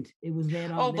didn't. It was that.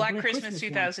 Black Christmas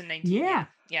 2019. Yeah.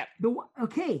 Yeah.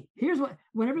 Okay. Here's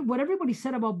what everybody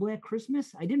said about Black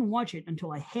Christmas. I didn't watch it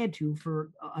until I had to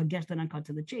for a guest on Uncut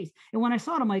to the Chase. And when I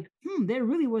saw it, I'm like, that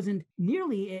really wasn't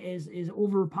nearly as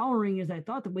overpowering as I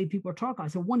thought the way people are talking. I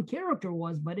said one character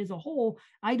was, but as a whole,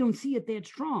 I don't see it that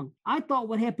strong. I thought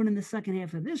what happened in the second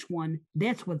half of this one,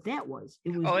 that's what that was.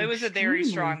 It was a very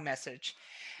strong message.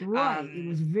 Right. It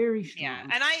was very strong. Yeah.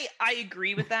 And I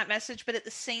agree with that message, but at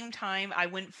the same time, I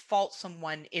wouldn't fault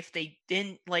someone if they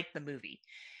didn't like the movie.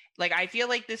 Like, I feel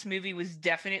like this movie was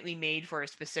definitely made for a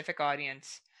specific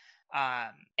audience.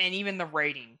 And even the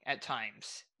writing at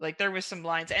times, like there was some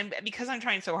lines, and because I'm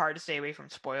trying so hard to stay away from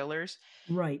spoilers,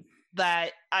 right,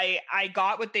 that I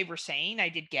got what they were saying. I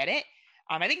did get it.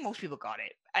 I think most people got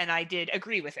it, and I did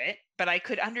agree with it, but I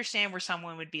could understand where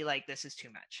someone would be like, this is too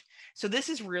much. So this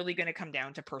is really going to come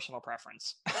down to personal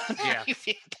preference. How you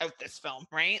feel about this film,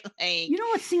 right? Like, you know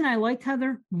what scene I liked,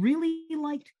 Heather? Really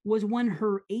liked was when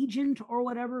her agent or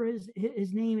whatever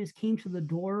his name is came to the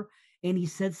door and he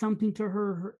said something to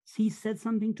her. He said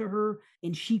something to her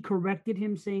and she corrected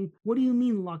him saying, "What do you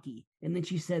mean lucky?" And then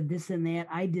she said this and that.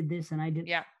 I did this and I did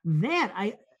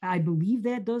that. I believe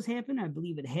that does happen. I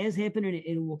believe it has happened and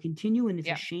it will continue. And it's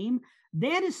a shame.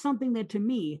 That is something that to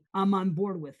me, I'm on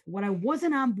board with. What I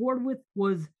wasn't on board with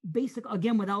was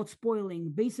again, without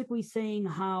spoiling, basically saying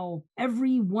how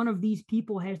every one of these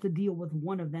people has to deal with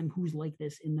one of them who's like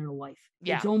this in their life.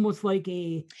 Yeah. It's almost like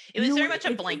it was very much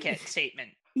a blanket statement.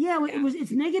 Yeah,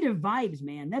 it's negative vibes,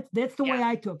 man. That's the way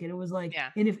I took it. It was like,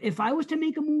 and if I was to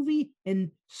make a movie and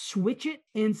switch it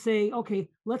and say, okay,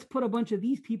 let's put a bunch of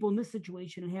these people in this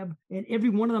situation and every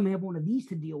one of them have one of these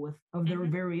to deal with of their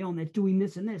very own that's doing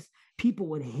this and this, people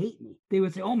would hate me. They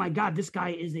would say, oh my God, this guy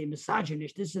is a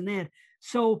misogynist, this and that.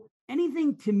 So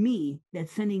anything to me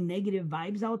that's sending negative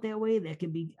vibes out that way, that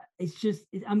can be,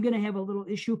 I'm going to have a little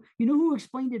issue. You know who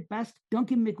explained it best?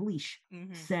 Duncan McLeish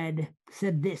said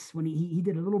this when he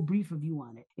did a little brief review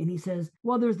on it. And he says,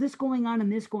 well, there's this going on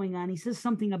and this going on. He says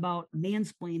something about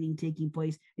mansplaining taking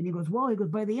place. And he goes,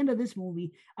 by the end of this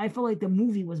movie, I felt like the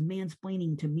movie was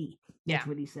mansplaining to me. That's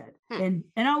what he said. And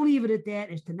I'll leave it at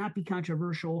that, as to not be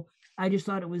controversial. I just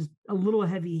thought it was a little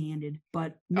heavy-handed,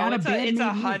 but not it's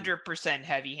 100%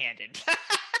 heavy-handed.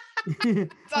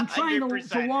 I'm trying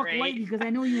to walk lightly because I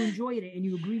know you enjoyed it and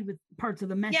you agreed with parts of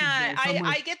the message. Yeah,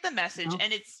 I get the message,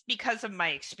 and it's because of my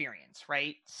experience,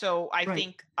 right? So I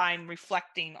think I'm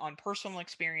reflecting on personal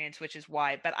experience, which is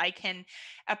why, but I can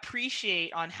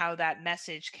appreciate on how that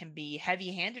message can be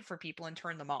heavy-handed for people and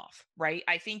turn them off, right?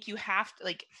 I think you have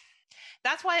to,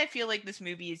 that's why I feel like this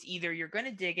movie is either you're going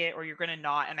to dig it or you're going to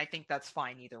not. And I think that's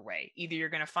fine either way. Either you're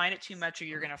going to find it too much or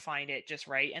you're going to find it just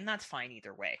right. And that's fine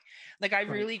either way. I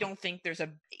really don't think there's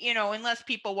unless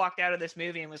people walked out of this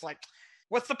movie and was like,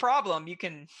 what's the problem? You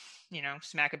can,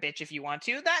 smack a bitch if you want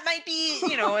to. That might be,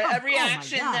 a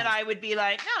reaction that I would be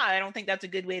like, no, I don't think that's a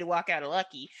good way to walk out of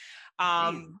Lucky.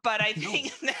 But I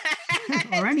think that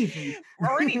or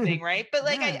anything, right? But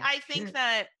like, I think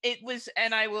that it was,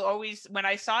 and I will always, when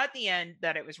I saw at the end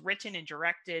that it was written and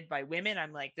directed by women,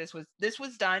 I'm like, this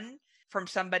was done from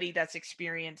somebody that's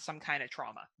experienced some kind of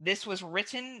trauma. This was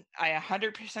written, I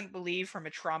 100% believe, from a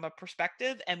trauma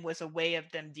perspective, and was a way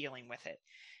of them dealing with it.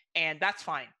 And that's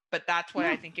fine. But that's why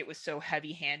I think it was so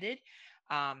heavy-handed.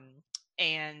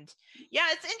 And yeah,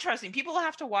 it's interesting. People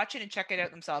have to watch it and check it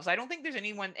out themselves. I don't think there's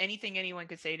anything anyone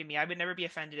could say to me. I would never be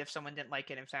offended if someone didn't like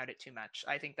it and found it too much.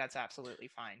 I think that's absolutely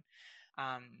fine.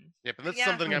 But that's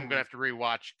something I'm gonna have to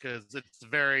rewatch because it's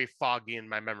very foggy in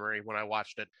my memory when I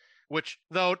watched it. Which,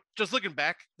 though, just looking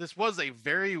back, this was a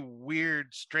very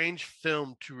weird, strange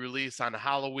film to release on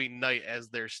Halloween night as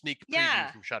their sneak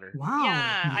preview from Shudder. Wow.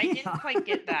 Yeah, I didn't quite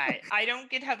get that. I don't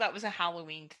get how that was a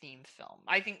Halloween-themed film.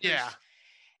 I think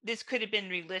this could have been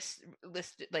released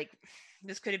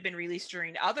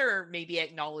during other maybe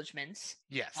acknowledgements.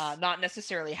 Yes. Not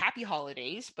necessarily happy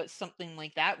holidays, but something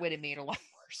like that would have made a lot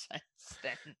more sense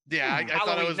than I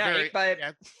thought it was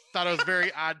thought it was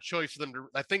very odd choice for them to.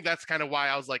 I think that's kind of why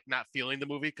I was like not feeling the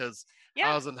movie, because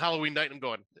I was on Halloween night and I'm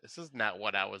going, this is not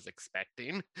what I was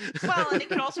expecting. Well, and it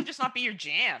could also just not be your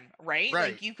jam, right?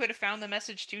 Like you could have found the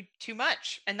message too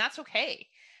much, and that's okay.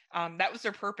 That was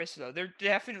their purpose, though.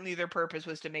 Their purpose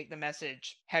was to make the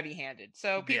message heavy-handed.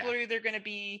 So people are either going to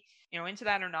be, into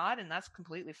that or not, and that's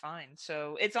completely fine.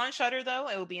 So it's on Shudder, though.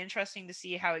 It will be interesting to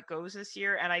see how it goes this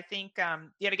year. And I think,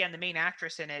 yet again, the main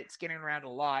actress in it's getting around a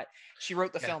lot. She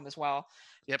wrote the film as well.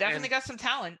 Yep, definitely got some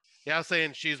talent. Yeah, I was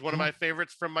saying she's one of my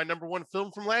favorites from my number one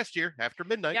film from last year, After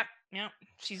Midnight. Yep.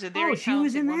 She's a very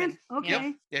talented woman. Okay.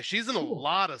 Yep. Yeah, she's in a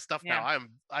lot of stuff now.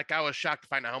 I was shocked to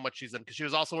find out how much she's in, because she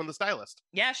was also in The Stylist.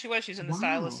 Yeah, she was. She's in The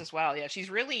Stylist as well. Yeah, she's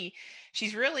really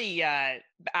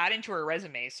adding to her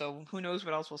resume. So who knows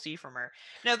what else we'll see from her.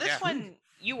 Now, this one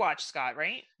you watched, Scott,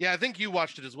 right? Yeah, I think you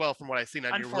watched it as well, from what I've seen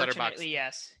on your letterbox. Unfortunately,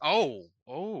 yes. Oh,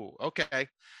 okay.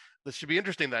 This should be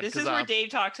interesting then. This is where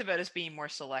Dave talks about us being more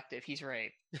selective. He's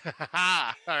right.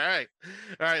 All right.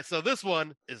 So this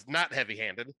one is not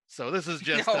heavy-handed. So this is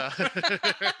just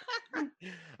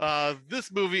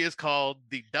this movie is called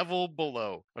The Devil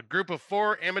Below. A group of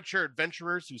 4 amateur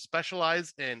adventurers who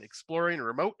specialize in exploring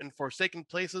remote and forsaken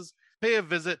places pay a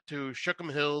visit to Shookham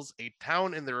Hills, a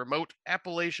town in the remote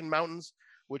Appalachian Mountains,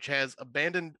 which was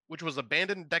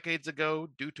abandoned decades ago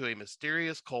due to a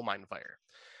mysterious coal mine fire.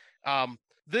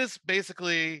 This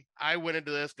basically, I went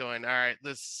into this going, all right,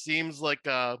 this seems like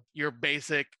your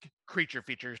basic creature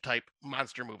features type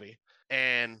monster movie.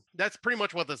 And that's pretty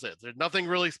much what this is. There's nothing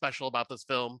really special about this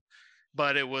film,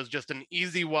 but it was just an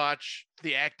easy watch.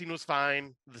 The acting was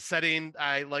fine. The setting,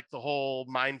 I like the whole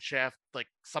mine shaft, like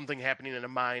something happening in a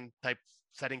mine type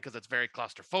setting, because it's very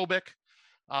claustrophobic.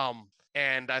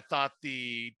 And I thought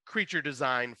the creature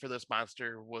design for this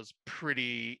monster was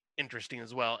pretty interesting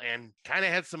as well, and kind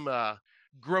of had some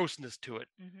grossness to it.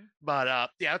 But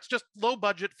it's just low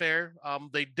budget fare.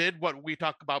 They did what we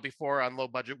talked about before on low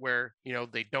budget, where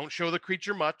they don't show the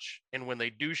creature much, and when they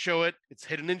do show it, it's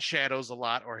hidden in shadows a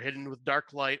lot, or hidden with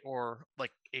dark light, or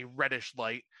like a reddish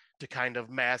light to kind of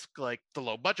mask like the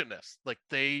low budgetness. Like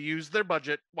they use their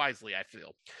budget wisely, I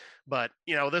feel. But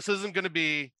this isn't going to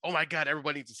be, oh my god,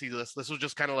 everybody needs to see this. This was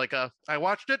just kind of like I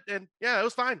watched it and it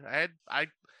was fine. I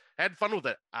had fun with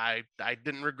it. I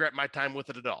didn't regret my time with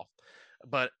it at all.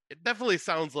 But it definitely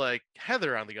sounds like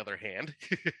Heather, on the other hand.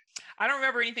 I don't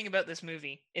remember anything about this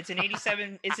movie. It's an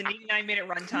 89-minute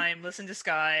runtime. Listen to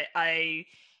Scott. I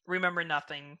remember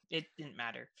nothing. It didn't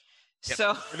matter. Yep.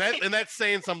 So and that's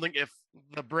saying something if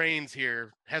the brains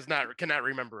here cannot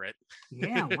remember it.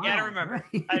 Yeah, wow. Yeah, I don't remember.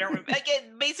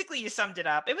 Again, basically, you summed it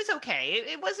up. It was okay.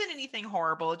 It wasn't anything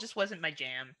horrible. It just wasn't my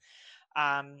jam.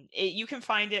 You can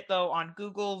find it though on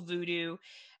Google, Vudu,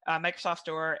 Microsoft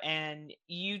Store, and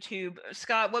YouTube.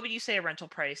 Scott, what would you say a rental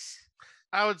price?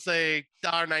 I would say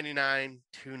 $1.99,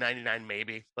 $2.99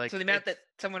 maybe. Like, so the amount that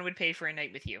someone would pay for a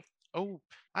night with you. Oh,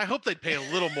 I hope they'd pay a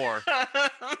little more,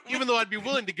 even though I'd be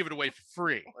willing to give it away for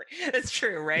free. That's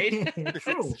true, right?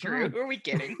 That's true. Who are we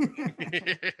kidding?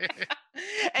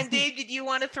 And Dave, did you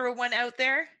want to throw one out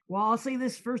there? Well, I'll say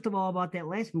this first of all about that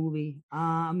last movie.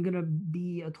 I'm going to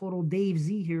be a total Dave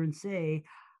Z here and say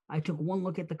I took one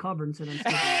look at the cover and said,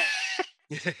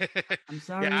 I'm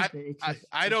sorry.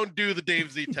 I don't do the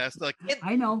Dave Z test. Like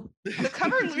I know. The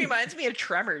cover reminds me of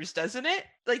Tremors, doesn't it?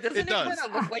 Like, doesn't it does. kind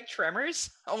of look like Tremors?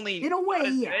 Only In a way, not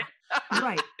as yeah. good?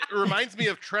 Right. It reminds me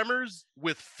of Tremors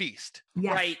with Feast.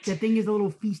 Yes, Right. the thing is a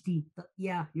little feisty.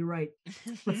 Yeah, you're right.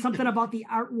 But something about the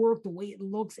artwork, the way it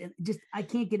looks, and just I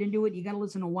can't get into it. You got to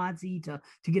listen to Watsy to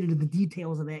get into the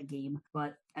details of that game.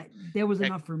 But there was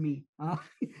enough for me. Yeah,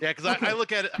 because I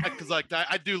look at it because like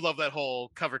I do love that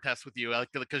whole cover test with you,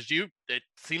 because it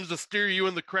seems to steer you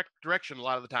in the correct direction a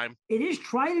lot of the time. It is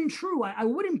tried and true. I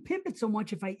wouldn't pimp it so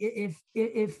much if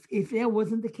that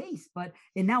wasn't the case. But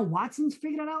and now Watson's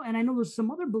figured it out, and I know there's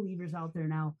some other believers out there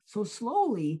now. So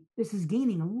slowly, this is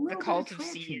gaining a little. The bit Cult of of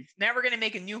traction. C. Now we're gonna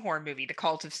make a new horror movie, The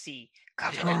Cult of C.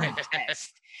 Cover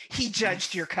test. He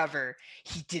judged your cover.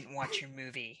 He didn't watch your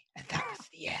movie, and that was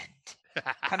the end.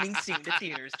 Coming soon to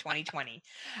theaters, 2020.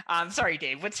 Sorry,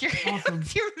 Dave. What's your movie?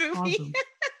 Awesome.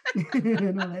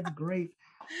 No, that's great.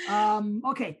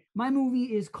 Okay, my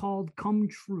movie is called Come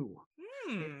True.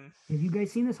 Have you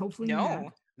guys seen this? Hopefully,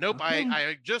 no. Nope. Okay.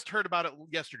 I just heard about it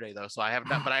yesterday though, so I have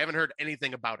not, but I haven't heard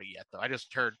anything about it yet though. I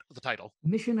just heard the title.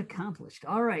 Mission accomplished.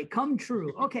 All right, Come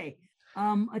True. Okay.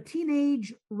 A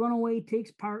teenage runaway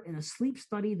takes part in a sleep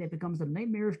study that becomes a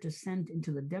nightmarish descent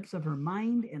into the depths of her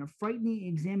mind and a frightening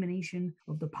examination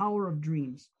of the power of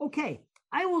dreams. Okay,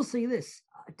 I will say this.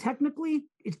 Technically,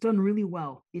 it's done really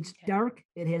well. It's dark.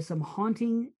 It has some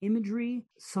haunting imagery,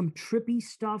 some trippy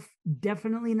stuff.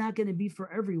 Definitely not going to be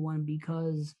for everyone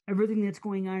because everything that's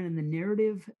going on in the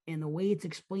narrative and the way it's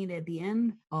explained at the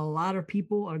end, a lot of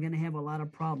people are going to have a lot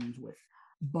of problems with.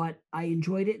 But I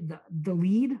enjoyed it. The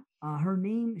lead, her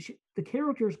name, the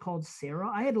character is called Sarah.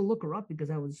 I had to look her up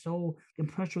because I was so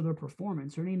impressed with her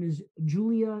performance. Her name is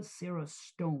Julia Sarah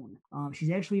Stone. She's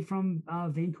actually from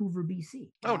Vancouver, BC.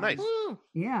 Oh, nice.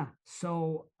 Yeah.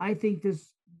 So I think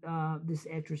this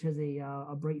actress has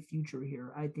a bright future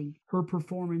here. I think her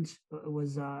performance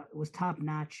was top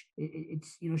notch.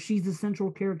 It's she's the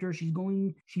central character. She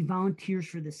volunteers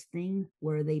for this thing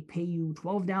where they pay you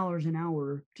 $12 an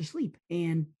hour to sleep,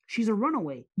 and she's a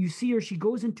runaway. You see her. She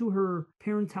goes into her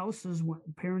parents' house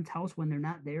when they're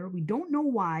not there. We don't know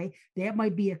why. That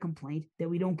might be a complaint that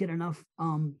we don't get enough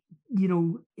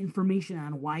information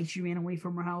on why she ran away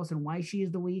from her house and why she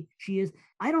is the way she is.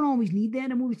 I don't always need that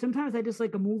in a movie. Sometimes I just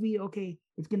like a movie. Okay,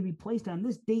 it's going to be placed on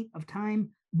this date of time.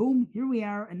 Boom, here we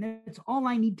are. And that's all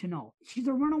I need to know. She's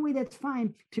a runaway. That's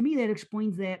fine. To me, that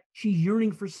explains that she's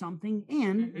yearning for something.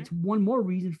 And it's one more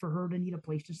reason for her to need a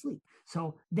place to sleep.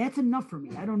 So that's enough for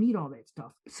me. I don't need all that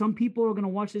stuff. Some people are going to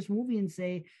watch this movie and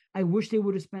say, I wish they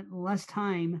would have spent less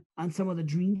time on some of the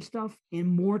dream stuff and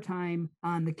more time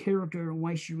on the character and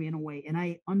why she ran away. And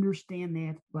I understand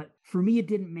that. But for me, it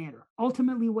didn't matter.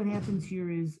 Ultimately, what happens here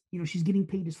is, she's getting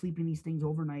paid to sleep in these things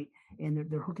overnight. And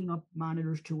they're hooking up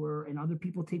monitors to her, and other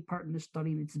people take part in the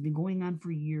study. And it's been going on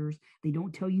for years. They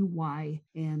don't tell you why.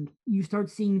 And you start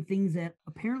seeing things that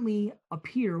apparently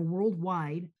appear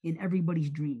worldwide in everybody's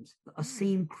dreams. A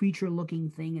same creature looking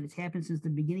thing. And it's happened since the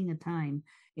beginning of time.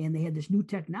 And they had this new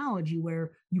technology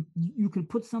where you can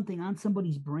put something on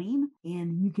somebody's brain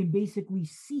and you can basically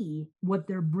see what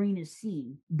their brain is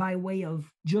seeing by way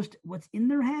of just what's in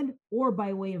their head or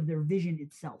by way of their vision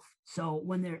itself. So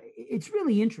it's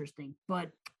really interesting.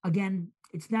 But again,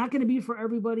 it's not going to be for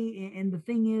everybody. And the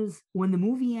thing is, when the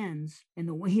movie ends and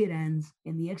the way it ends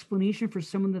and the explanation for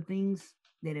some of the things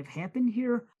that have happened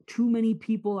here, too many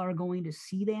people are going to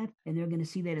see that, and they're going to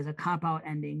see that as a cop-out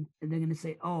ending, and they're going to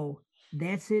say, oh,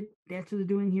 that's it. That's what they're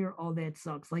doing here. Oh, that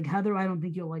sucks. Like Heather, I don't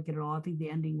think you'll like it at all. I think the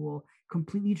ending will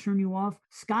completely turn you off.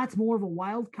 Scott's more of a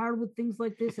wild card with things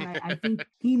like this, and I think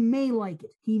he may like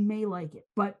it.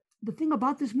 But the thing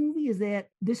about this movie is that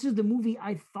this is the movie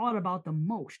I thought about the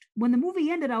most. When the movie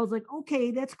ended, I was like,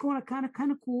 okay, that's kind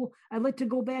of cool. I'd like to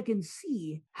go back and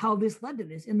see how this led to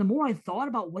this. And the more I thought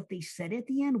about what they said at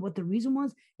the end, what the reason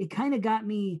was, it kind of got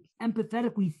me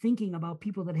empathetically thinking about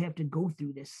people that have to go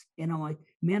through this. And I'm like,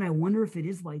 man, I wonder if it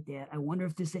is like that. I wonder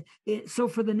if this. So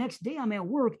for the next day, I'm at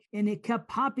work, and it kept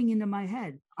popping into my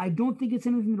head. I don't think it's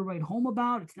anything to write home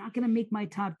about. It's not going to make my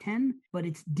top 10, but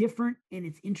it's different and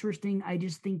it's interesting. I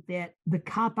just think that the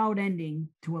cop-out ending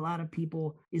to a lot of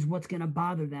people is what's going to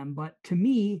bother them. But to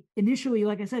me, initially,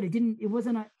 like I said, it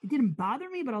didn't bother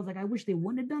me, but I was like, I wish they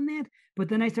wouldn't have done that. But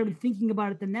then I started thinking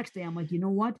about it the next day. I'm like, you know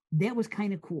what? That was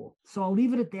kind of cool. So I'll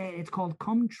leave it at that. It's called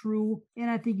Come True, and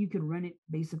I think you could rent it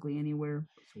basically anywhere.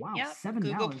 Wow, yep. $7.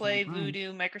 Google Play,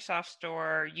 Vudu, Microsoft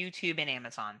Store, YouTube, and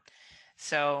Amazon.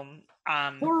 So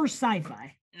horror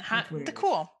sci-fi.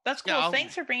 Cool. That's cool. Yeah,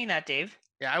 Thanks for bringing that, Dave.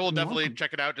 Yeah, I will definitely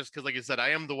check it out just because, like you said, I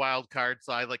am the wild card.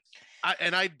 So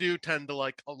I do tend to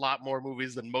like a lot more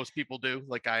movies than most people do.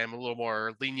 Like I am a little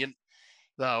more lenient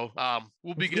Though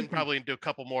we'll be getting probably into a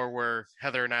couple more where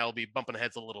Heather and I will be bumping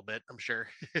heads a little bit, I'm sure.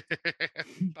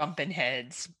 Bumping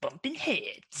heads. Bumping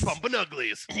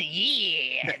uglies.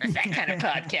 Yeah, it's that kind of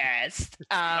podcast.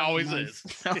 Always is.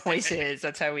 Always is.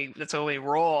 That's how we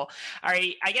roll. All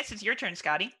right, I guess it's your turn,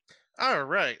 Scotty. All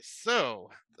right, so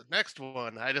the next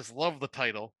one, I just love the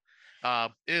title.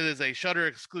 It is a Shudder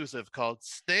exclusive called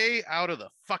 "Stay Out of the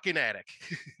Fucking Attic."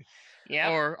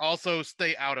 Yeah. Or also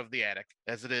 "Stay Out of the Attic,"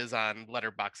 as it is on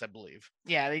Letterboxd, I believe.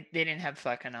 Yeah, they didn't have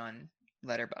fucking on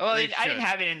Letterboxd. Well, I didn't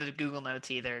have it in the Google Notes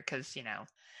either, because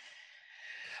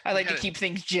I like to keep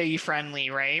things J friendly,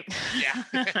 right? Yeah,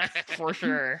 for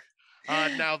sure.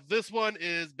 Now this one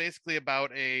is basically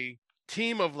about a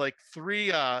team of like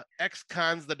 3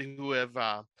 ex-cons who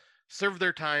have served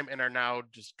their time and are now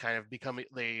just kind of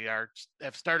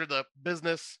have started a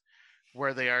business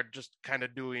where they are just kind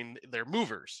of doing their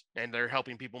movers and they're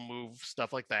helping people move,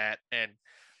 stuff like that. And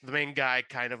the main guy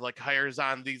kind of like hires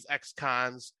on these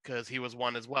ex-cons because he was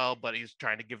one as well, but he's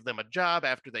trying to give them a job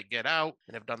after they get out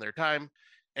and have done their time.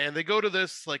 And they go to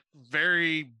this like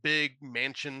very big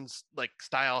mansions like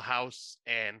style house,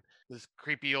 and this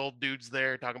creepy old dude's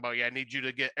there talking about, yeah, I need you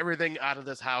to get everything out of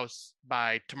this house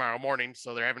by tomorrow morning.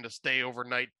 So they're having to stay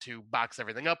overnight to box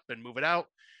everything up and move it out.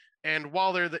 And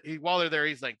while they're there,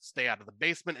 he's like, stay out of the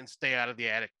basement and stay out of the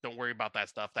attic. Don't worry about that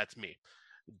stuff. That's me.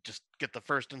 Just get the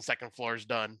first and second floors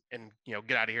done and,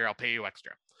 get out of here. I'll pay you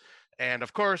extra. And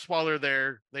of course, while they're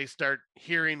there, they start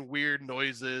hearing weird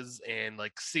noises and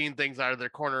like seeing things out of their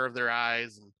corner of their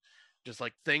eyes, and just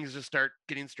like things just start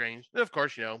getting strange. And of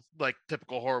course, like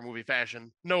typical horror movie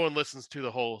fashion, no one listens to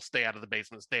the whole stay out of the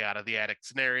basement, stay out of the attic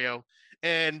scenario,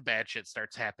 and bad shit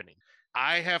starts happening.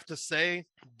 I have to say,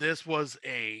 this was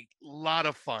a lot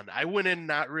of fun. I went in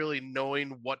not really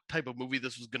knowing what type of movie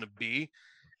this was going to be.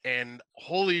 And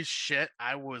holy shit,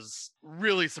 I was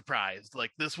really surprised.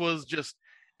 Like, this was just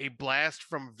a blast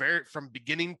from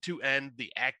beginning to end.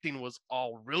 The acting was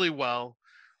all really well.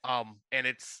 And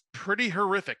it's pretty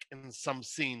horrific in some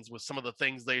scenes with some of the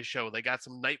things they show. They got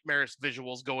some nightmarish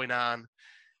visuals going on.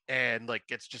 And like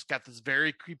it's just got this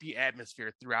very creepy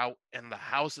atmosphere throughout, and the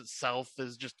house itself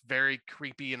is just very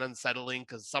creepy and unsettling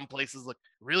because some places look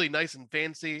really nice and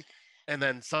fancy, and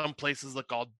then some places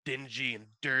look all dingy and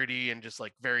dirty and just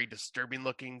like very disturbing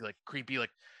looking, like creepy,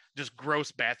 like just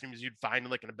gross bathrooms you'd find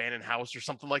in like an abandoned house or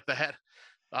something like that.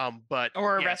 But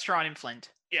or a restaurant in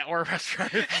Flint. Yeah, or a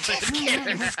restaurant in Flint. Just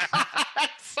kidding, Scott.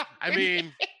 I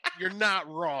mean, you're not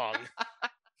wrong.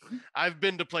 I've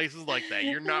been to places like that.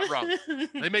 You're not wrong.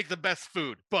 They make the best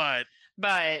food, but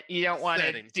you don't want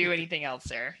to do anything else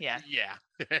there. Yeah. Yeah.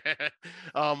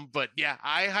 But yeah,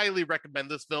 I highly recommend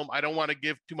this film. I don't want to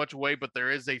give too much away, but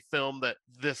there is a film that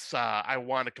I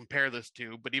want to compare this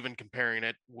to, but even comparing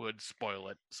it would spoil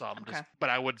it. So but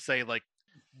I would say like,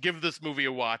 give this movie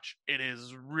a watch. It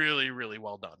is really, really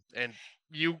well done. And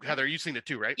you, Heather, you've seen it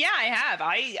too, right? Yeah, I have.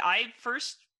 I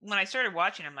first, when I started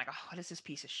watching, I'm like, oh, what is this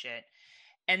piece of shit?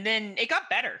 And then it got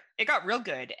better. It got real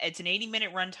good. It's an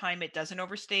 80-minute runtime. It doesn't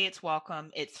overstay its welcome.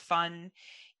 It's fun.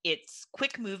 It's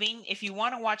quick moving. If you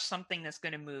want to watch something that's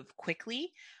going to move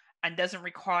quickly and doesn't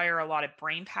require a lot of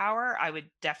brain power, I would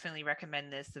definitely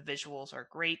recommend this. The visuals are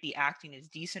great. The acting is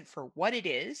decent for what it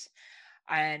is.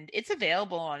 And it's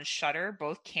available on Shudder,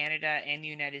 both Canada and the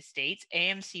United States,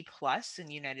 AMC Plus in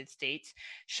the United States,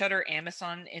 Shudder,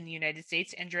 Amazon in the United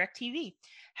States, and DirecTV.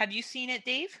 Have you seen it,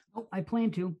 Dave? Oh, I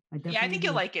plan to. I think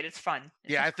you'll like it. It's fun.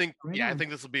 I think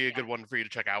this will be a good one for you to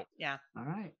check out. Yeah. All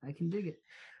right, I can dig it.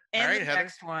 And all right, the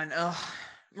next one,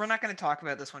 we're not going to talk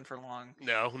about this one for long.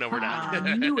 No, we're not.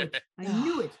 I knew it.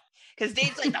 Because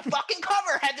Dave's like, the fucking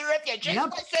cover, Heather, if you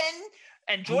just listen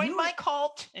and join my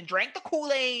cult and drank the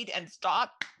Kool-Aid and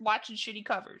stop watching shitty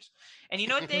covers. And you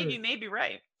know what, Dave? You may be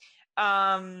right.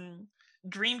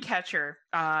 Dreamcatcher.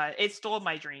 It stole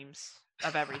my dreams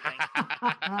of everything.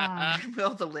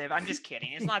 Will to Live. I'm just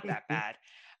kidding. It's not that bad.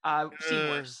 See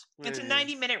worse. It's a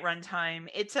 90-minute runtime.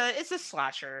 It's a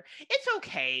slasher. It's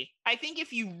okay. I think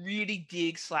if you really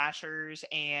dig slashers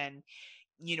and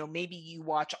maybe you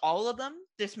watch all of them,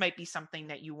 this might be something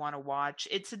that you want to watch.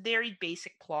 It's a very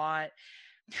basic plot.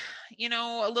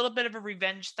 A little bit of a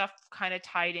revenge stuff kind of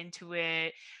tied into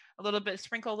it.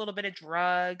 Sprinkle a little bit of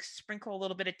drugs, sprinkle a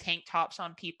little bit of tank tops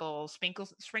on people, sprinkle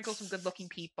some good looking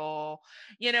people.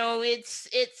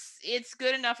 It's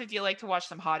good enough if you like to watch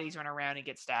some hotties run around and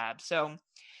get stabbed. So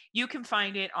you can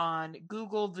find it on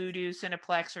Google, Vudu,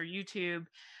 Cineplex, or YouTube.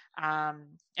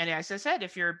 And as I said,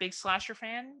 if you're a big slasher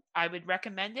fan, I would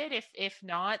recommend it. If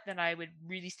not, then I would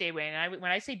really stay away. And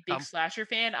when I say big slasher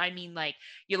fan, I mean like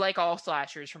you like all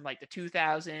slashers from like the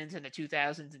 2000s and the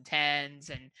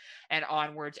 2010s and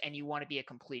onwards, and you want to be a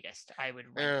completist. I would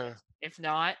rent it. If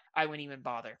not, I wouldn't even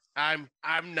bother. I'm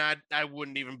not. I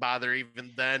wouldn't even bother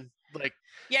even then. Like,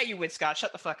 yeah, you would, Scott.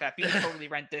 Shut the fuck up. You would totally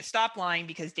rent this. Stop lying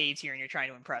because Dave's here and you're trying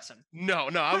to impress him. No,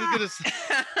 I was gonna say.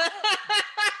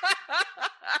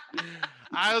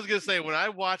 I was gonna say when I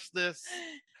watched this,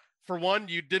 for one,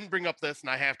 you didn't bring up this, and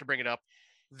I have to bring it up.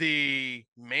 The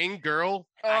main girl,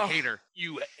 I hate her.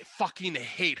 You fucking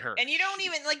hate her. And you don't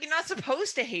even like. You're not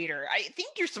supposed to hate her. I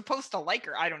think you're supposed to like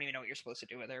her. I don't even know what you're supposed to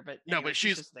do with her, but no, but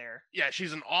she's just there. Yeah,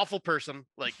 she's an awful person.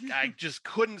 Like I just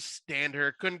couldn't stand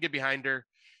her. Couldn't get behind her.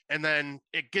 And then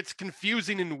it gets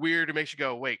confusing and weird. It makes you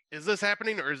go, wait, is this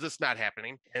happening or is this not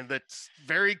happening? And that's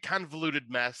very convoluted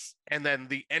mess. And then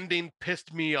the ending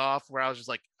pissed me off where I was just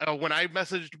like, when I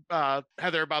messaged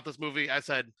Heather about this movie, I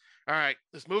said, all right,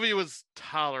 this movie was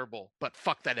tolerable, but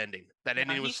fuck that ending. That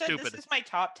ending was stupid. This is my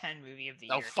top 10 movie of the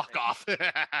year. Oh, fuck off.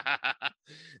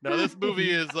 No, this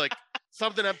movie is like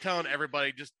something I'm telling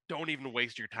everybody, just don't even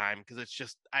waste your time because it's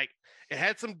just, it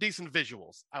had some decent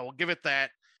visuals. I will give it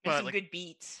that. And but some like, good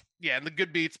beats. Yeah, and the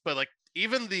good beats, but like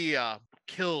even the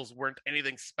kills weren't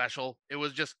anything special. It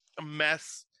was just a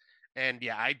mess. And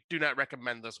yeah, I do not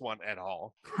recommend this one at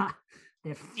all. Ha,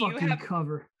 that fucking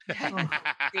cover. Oh.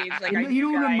 Dave's like, you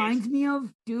know what it reminds me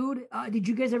of, dude? Did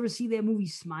you guys ever see that movie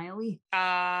Smiley?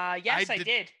 Yes, I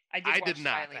did. I did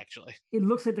not Smiley. actually. It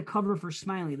looks like the cover for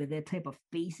Smiley, that type of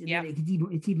face. Yeah,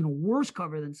 it's even a worse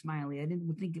cover than Smiley. I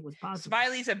didn't think it was possible.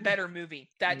 Smiley's a better movie.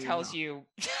 That tells you.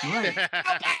 Right.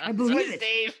 I believe it.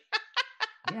 Dave.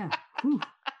 Yeah. No,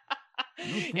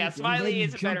 yeah, Smiley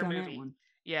is a better movie.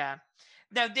 Yeah.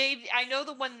 Now, Dave, I know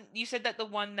the one you said that the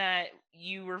one that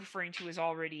you were referring to is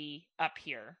already up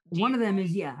here. One of them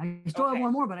is, yeah. I still have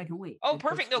one more, but I can wait. Oh,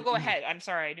 perfect. No, go ahead. I'm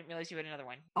sorry. I didn't realize you had another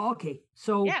one. Okay.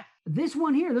 So this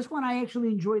one I actually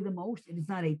enjoyed the most. And it's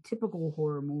not a typical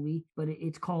horror movie, but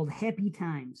it's called Happy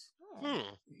Times. Nice.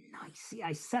 See,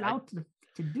 I set out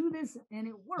to do this and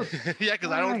it worked. Yeah,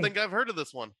 because I don't think I've heard of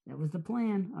this one. That was the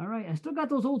plan. All right. I still got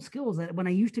those old skills that when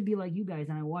I used to be like you guys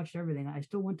and I watched everything, I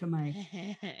still went to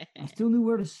I still knew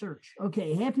where to search.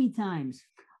 Okay. Happy Times.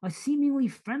 A seemingly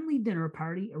friendly dinner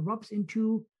party erupts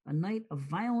into a night of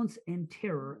violence and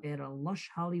terror at a lush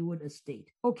Hollywood estate.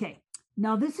 Okay.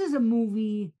 Now this is a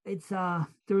movie. It's I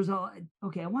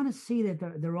want to say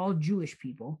that they're all Jewish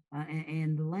people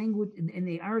and the language and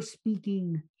they are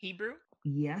speaking Hebrew.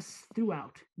 Yes,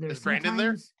 throughout. Is Brandon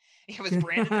there? Yeah, was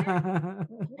Brandon there?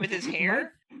 With his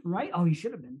hair? Right? Oh, he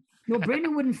should have been. No,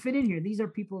 Brandon wouldn't fit in here. These are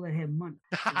people that have money.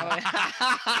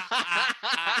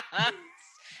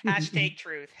 Hashtag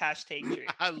truth.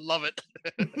 I love it.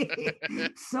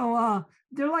 So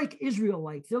they're like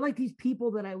Israelites. They're like these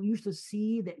people that I used to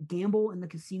see that gamble in the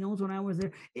casinos when I was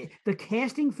there. The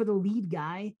casting for the lead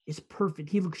guy is perfect.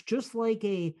 He looks just like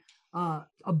a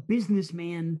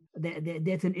businessman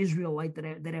that's an Israelite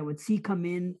that I would see come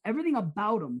in. Everything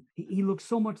about him, he looks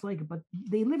so much like it. But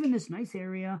they live in this nice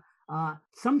area.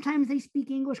 Sometimes they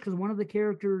speak English because one of the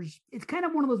characters. It's kind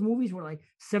of one of those movies where like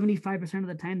 75% of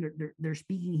the time they're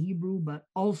speaking Hebrew, but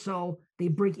also they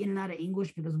break in and out of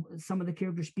English because some of the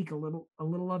characters speak a little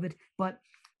of it. But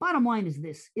bottom line is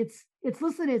this: it's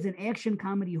listed as an action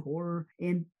comedy horror,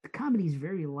 and the comedy is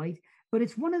very light. But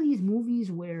it's one of these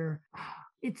movies where.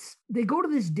 They go to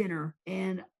this dinner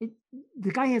and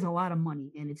the guy has a lot of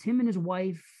money and it's him and his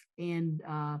wife and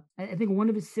I think one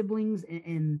of his siblings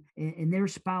and their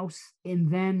spouse, and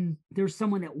then there's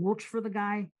someone that works for the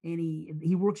guy and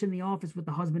he works in the office with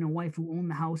the husband and wife who own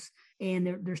the house,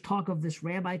 and there's talk of this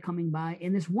rabbi coming by,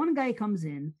 and this one guy comes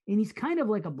in and he's kind of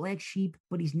like a black sheep,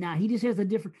 but he's not. He just has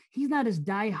he's not as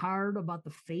diehard about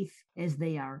the faith as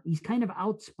they are. He's kind of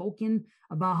outspoken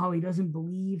about how he doesn't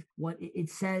believe what it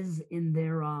says in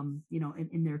their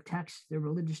in their texts, their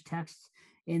religious texts.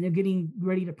 And they're getting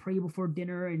ready to pray before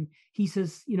dinner. And he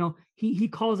says, he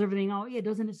calls everything out. Yeah,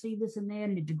 doesn't it say this and that?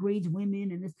 And it degrades women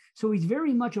and this. So he's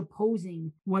very much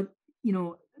opposing what,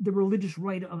 the religious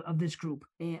right of this group.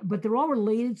 But they're all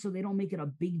related, so they don't make it a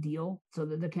big deal. So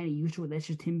they're kind of used to it. That's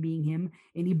just him being him.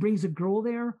 And he brings a girl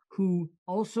there who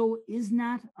also is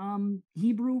not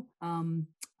Hebrew.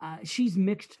 She's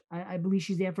mixed. I believe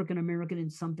she's African-American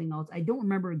and something else. I don't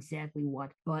remember exactly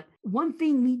what, but one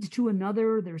thing leads to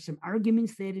another. There's some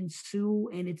arguments that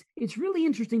ensue, and it's really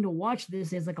interesting to watch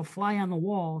this as like a fly on the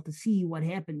wall to see what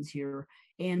happens here.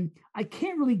 And I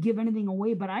can't really give anything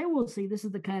away, but I will say this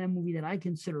is the kind of movie that I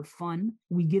consider fun.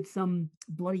 We get some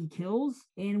bloody kills,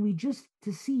 and we just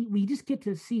get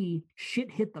to see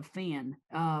shit hit the fan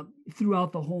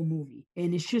throughout the whole movie,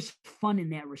 and it's just fun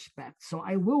in that respect. So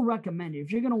I will recommend it.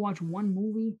 If you're gonna watch one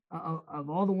movie of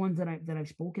all the ones that I've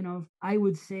spoken of, I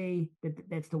would say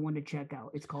that's the one to check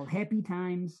out. It's called Happy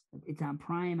Times. It's on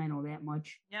Prime. I know that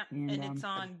much. Yeah, and it's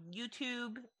on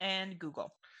YouTube and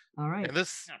Google. All right. And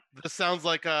this sounds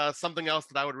like something else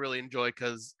that I would really enjoy,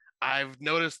 because I've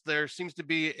noticed there seems to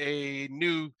be a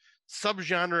new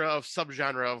subgenre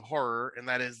of horror, and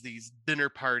that is these dinner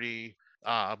party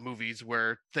movies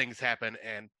where things happen.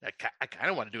 And I kind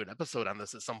of want to do an episode on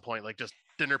this at some point, like just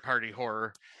dinner party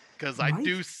horror, because I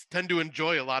do tend to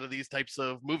enjoy a lot of these types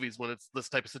of movies when it's this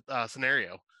type of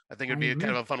scenario. I think it'd be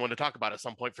kind of a fun one to talk about at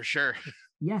some point for sure.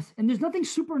 Yes, and there's nothing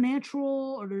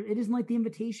supernatural, or it isn't like The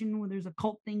Invitation where there's a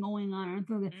cult thing going on or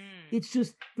anything like that. It's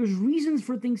just there's reasons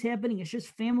for things happening. It's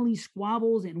just family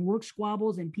squabbles and work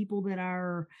squabbles and people that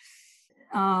are,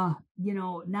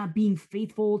 not being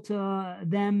faithful to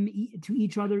them, to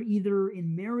each other, either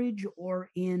in marriage or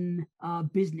in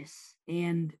business.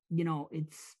 And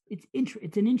it's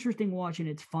an interesting watch, and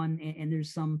it's fun, and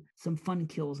there's some fun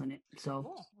kills in it. So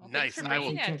cool. Well, nice. I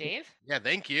will, Dave. Yeah,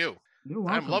 thank you. You're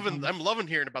welcome. I'm loving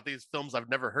hearing about these films I've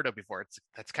never heard of before.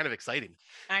 That's kind of exciting.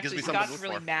 Actually, Scott's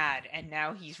really mad, and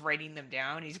now he's writing them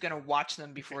down. He's going to watch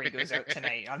them before he goes out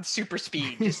tonight on super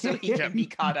speed, just so he can be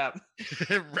caught up.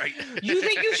 Right. You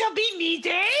think you shall beat me,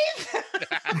 Dave?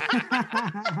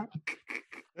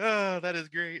 Oh, that is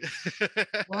great.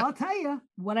 Well, I'll tell you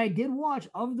what I did watch.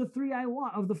 Of the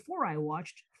four I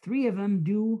watched, three of them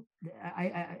do.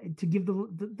 To give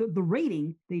the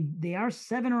rating, they are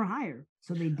 7 or higher.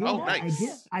 So they did. Oh,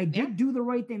 nice. I did do the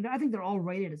right thing. I think they're all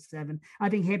rated at 7. I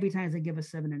think Happy Times I give a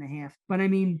 7.5. But I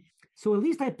mean, so at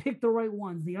least I picked the right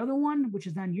ones. The other one, which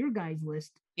is on your guys'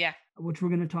 list, which we're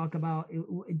going to talk about,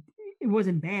 it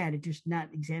wasn't bad. It's just not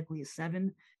exactly a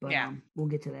 7. But we'll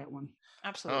get to that one.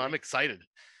 Absolutely. Oh, I'm excited.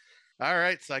 All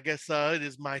right, so I guess it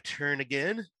is my turn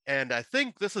again, and I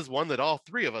think this is one that all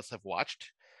three of us have watched.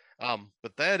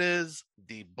 But that is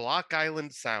the Block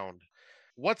Island Sound.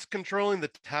 What's controlling the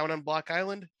town on Block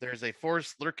Island? There's a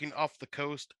force lurking off the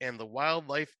coast, and the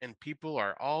wildlife and people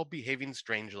are all behaving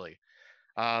strangely.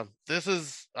 This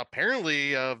is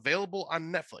apparently available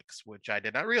on Netflix, which I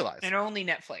did not realize. And only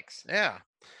Netflix. Yeah.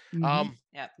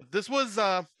 Mm-hmm. This was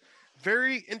a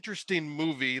very interesting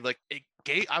movie. Like,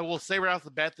 I will say right off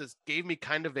the bat, this gave me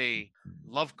kind of a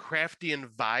Lovecraftian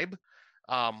vibe.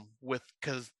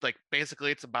 Because like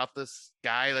basically it's about this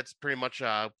guy that's pretty much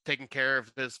taking care of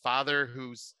his father,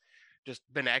 who's just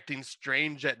been acting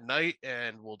strange at night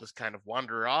and will just kind of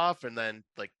wander off and then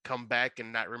like come back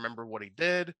and not remember what he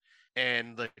did.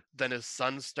 And like then his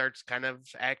son starts kind of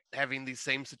having the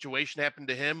same situation happen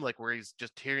to him, like where he's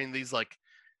just hearing these like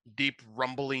deep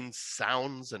rumbling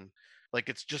sounds, and like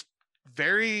it's just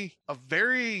a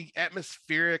very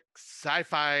atmospheric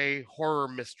sci-fi horror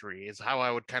mystery is how I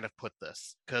would kind of put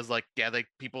this. Because like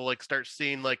people like start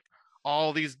seeing like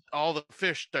all the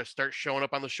fish that start showing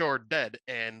up on the shore dead,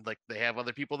 and like they have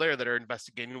other people there that are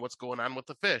investigating what's going on with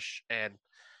the fish.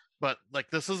 But like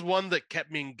this is one that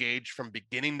kept me engaged from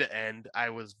beginning to end.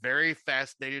 I was very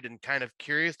fascinated and kind of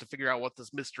curious to figure out what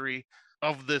this mystery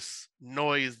of this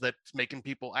noise that's making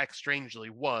people act strangely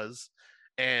was.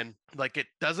 And like it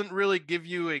doesn't really give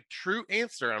you a true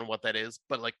answer on what that is,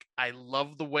 but like I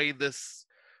love the way this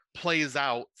plays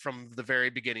out from the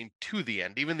very beginning to the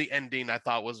end. Even the ending I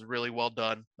thought was really well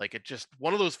done. Like it's just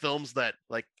one of those films that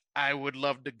like I would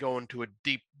love to go into a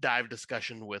deep dive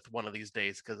discussion with one of these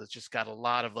days, because it's just got a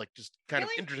lot of like just kind of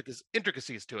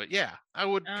intricacies to it. Yeah, I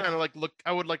would kind of like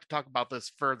I would like to talk about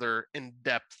this further in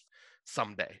depth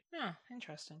someday. Oh,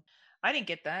 interesting. I didn't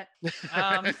get that. Uh-oh.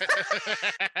 I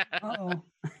thought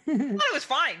it was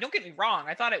fine. Don't get me wrong.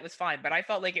 I thought it was fine, but I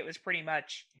felt like it was pretty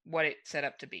much what it set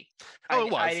up to be.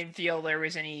 It was. I didn't feel there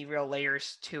was any real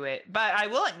layers to it. But I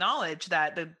will acknowledge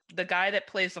that the guy that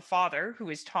plays the father, who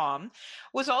is Tom,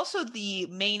 was also the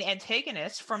main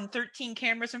antagonist from 13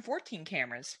 Cameras and 14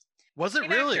 Cameras. Was it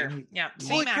really? Actor. Yeah.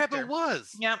 Holy crap, actor. it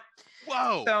was. Yep.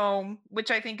 Whoa. So,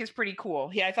 which I think is pretty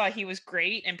cool. I thought he was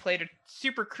great and played a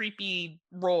super creepy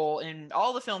role in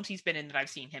all the films he's been in that I've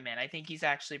seen him in. I think he's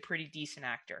actually a pretty decent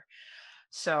actor.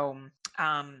 So,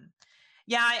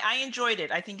 I enjoyed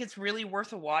it. I think it's really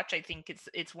worth a watch. I think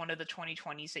it's one of the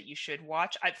 2020s that you should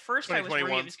watch. At first, I was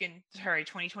worried it was going to,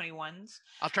 2021s.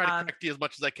 I'll try to correct you as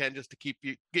much as I can just to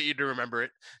get you to remember it.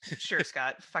 Sure,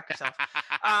 Scott. Fuck yourself.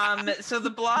 So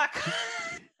the block...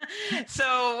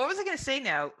 So what was I going to say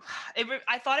now?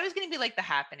 I thought it was going to be like The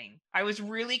Happening. I was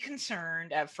really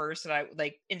concerned at first that I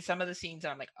like in some of the scenes.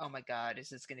 I'm like, oh my god, is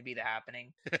this going to be The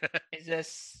Happening? Is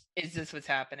this what's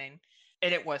happening?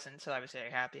 And it wasn't, so I was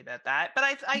very happy about that. But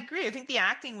I agree. I think the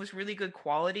acting was really good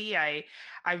quality. I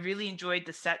really enjoyed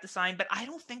the set design, but I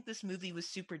don't think this movie was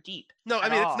super deep. No, I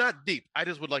at mean, all. it's not deep. I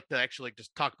just would like to actually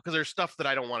just talk because there's stuff that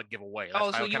I don't want to give away. That's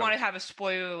Oh, why so I you kind want of, to have a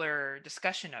spoiler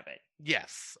discussion of it?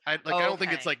 yes. I don't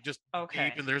think it's Okay. like just Okay.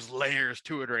 deep and there's layers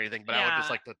to it or anything, but I would just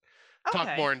Yeah. like to talk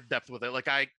Okay. more in depth with it. Like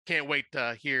I can't wait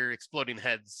to hear Exploding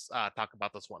Heads talk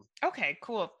about this one. Okay,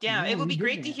 cool. Yeah, Yeah, it would we be did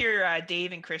great to that. hear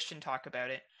Dave and Christian talk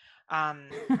about it.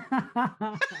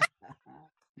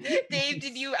 Dave,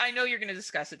 did Nice. you? I know you're going to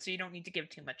discuss it, so you don't need to give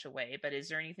too much away. But is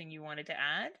there anything you wanted to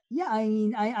add? Yeah, I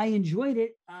mean, I enjoyed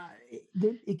it.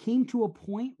 It came to a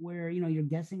point where you're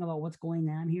guessing about what's going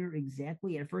on here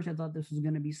exactly. At first, I thought this was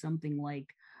going to be something like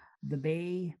The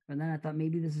Bay, but then I thought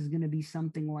maybe this is going to be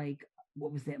something like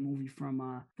what was that movie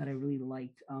from that I really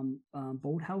liked?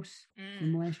 Boathouse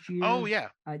from last year. Oh yeah,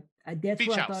 that's Beach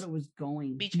where House. I thought it was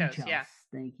going. Beach House, yeah.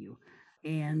 Thank you.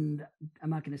 And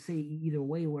I'm not going to say either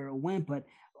way where it went, but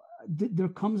there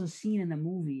comes a scene in the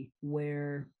movie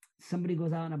where somebody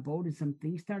goes out on a boat and some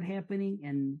things start happening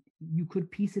and you could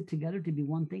piece it together to be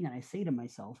one thing. And I say to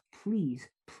myself, please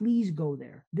go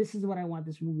there. This is what I want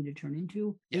this movie to turn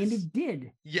into. Yes. And it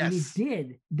did. Yes. And it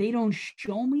did. They don't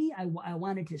show me. I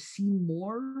wanted to see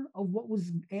more of what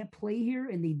was at play here,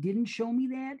 and they didn't show me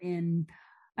that. And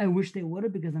I wish they would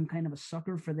have, because I'm kind of a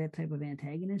sucker for that type of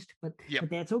antagonist, but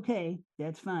that's okay.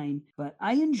 That's fine. But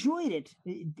I enjoyed it.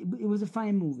 It was a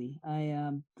fine movie.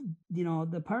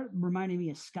 The part reminded me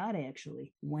of Scott,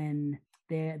 actually, when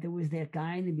there was that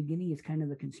guy in the beginning. He's kind of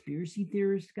the conspiracy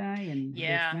theorist guy, and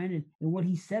and what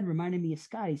he said reminded me of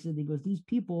Scott. He said, these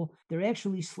people, they're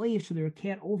actually slaves to their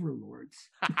cat overlords.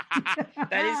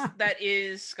 That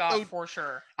is Scott for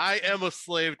sure. I am a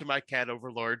slave to my cat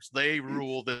overlords. They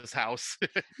rule this house.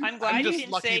 I'm glad I'm you just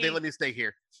didn't lucky say, they let me stay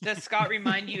here. Does Scott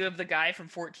remind you of the guy from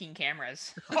 14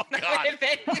 Cameras? Oh God!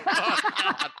 Oh,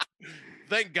 God.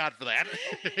 Thank God for that.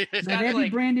 That'd be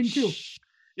Brandon too.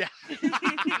 Yeah.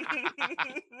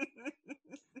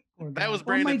 That was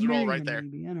Brandon's role right there.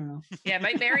 Maybe. I don't know. Yeah,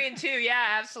 Mike Marion too.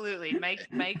 Yeah, absolutely. Mike,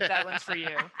 that one's for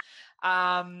you.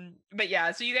 But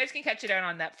yeah, so you guys can catch it out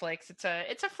on Netflix. It's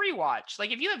a free watch.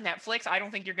 Like, if you have Netflix, I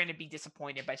don't think you're going to be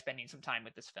disappointed by spending some time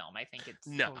with this film. I think it's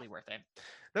totally worth it.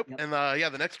 Nope. Yep. And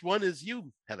the next one is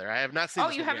you, Heather. I have not seen. Oh,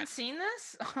 you haven't seen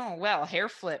this? Oh well, hair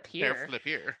flip here. Hair flip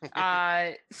here.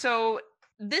 So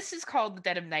this is called The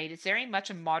Dead of Night. It's very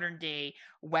much a modern day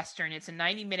Western. It's a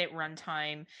 90-minute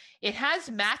runtime. It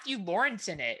has Matthew Lawrence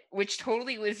in it, which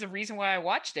totally was the reason why I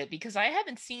watched it, because I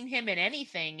haven't seen him in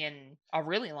anything in a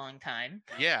really long time.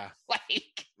 Yeah.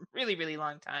 Like, really, really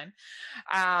long time.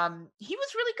 He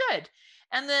was really good.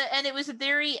 And it was a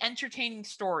very entertaining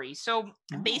story. So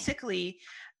basically,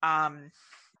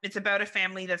 it's about a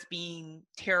family that's being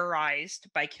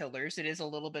terrorized by killers. It is a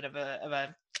little bit of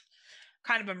a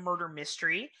kind of a murder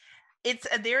mystery. It's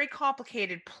a very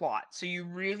complicated plot, so you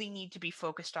really need to be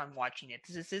focused on watching it.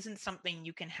 This isn't something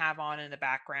you can have on in the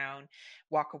background,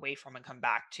 walk away from, and come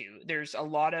back to. There's a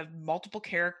lot of multiple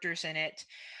characters in it.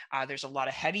 There's a lot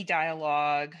of heavy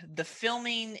dialogue. The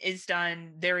filming is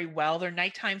done very well. Their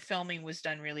nighttime filming was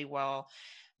done really well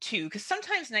too, because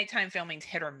sometimes nighttime filming's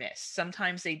hit or miss.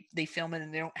 Sometimes they film it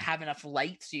and they don't have enough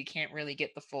light, so you can't really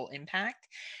get the full impact.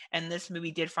 And this movie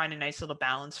did find a nice little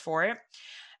balance for it.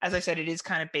 As I said, it is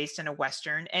kind of based in a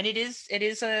Western, and it is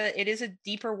a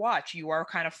deeper watch. You are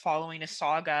kind of following a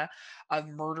saga of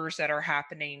murders that are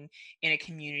happening in a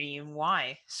community and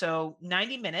why. So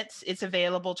 90 minutes. It's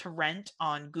available to rent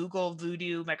on Google,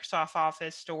 Vudu, Microsoft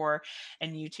Office Store,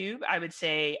 and YouTube. I would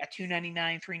say a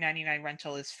 $2.99, $3.99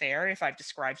 rental is fair if I've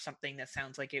described something that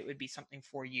sounds like it would be something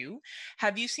for you.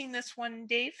 Have you seen this one,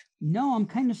 Dave? No, I'm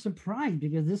kind of surprised,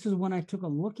 because this is one I took a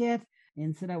look at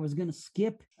and said I was going to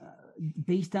skip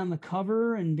based on the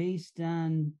cover and based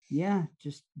on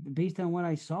what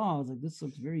I saw. I was like, this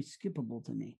looks very skippable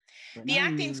to me. But the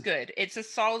acting's good. It's a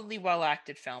solidly well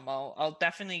acted film. I'll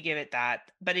definitely give it that.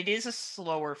 But it is a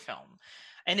slower film,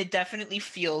 and it definitely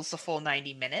feels the full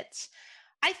 90 minutes.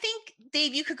 I think,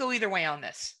 Dave, you could go either way on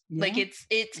this. Yeah. Like,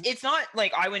 it's not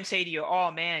like I wouldn't say to you, oh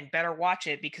man, better watch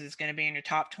it because it's going to be in your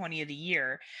top 20 of the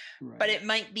year. Right. But it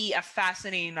might be a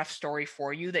fascinating enough story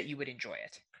for you that you would enjoy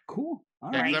it. Cool.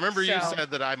 All Yeah, 'cause right. I remember you So-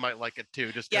 said that I might like it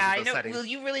too, just Yeah, I because of the know. setting. Well,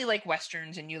 you really like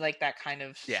westerns and you like that kind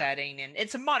of Yeah. setting, and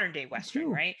it's a modern day western, do.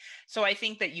 right? So I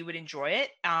think that you would enjoy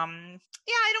it.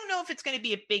 Yeah, I don't know if it's going to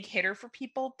be a big hitter for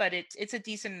people, but it's a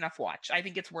decent enough watch. I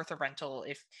think it's worth a rental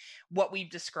if what we've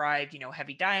described,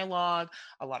 heavy dialogue,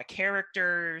 a lot of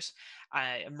characters,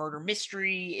 a murder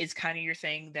mystery is kind of your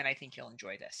thing. Then I think you'll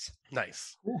enjoy this.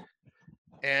 Nice. Cool.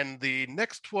 And the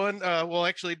next one, well,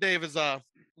 actually, Dave, is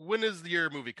when is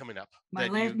your movie coming up? My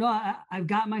that last you- no, I've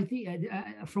got my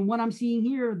from what I'm seeing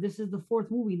here. This is the fourth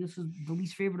movie. This is the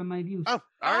least favorite of my views. Oh,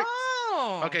 all right.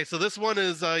 Oh. Okay, so this one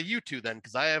is you two then,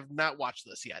 because I have not watched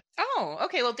this yet. Oh,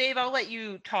 okay. Well, Dave, I'll let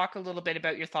you talk a little bit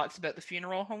about your thoughts about the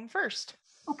funeral home first.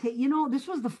 Okay, this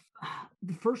was the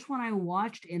first one I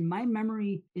watched, and my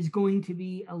memory is going to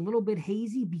be a little bit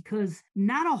hazy because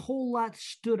not a whole lot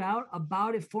stood out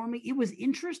about it for me. It was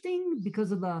interesting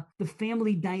because of the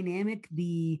family dynamic,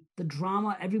 the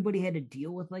drama everybody had to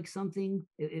deal with, like something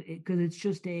because it's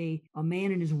just a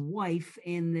man and his wife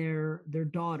and their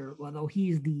daughter. Although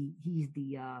he's the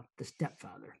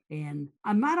stepfather, and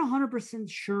I'm not 100%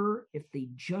 sure if they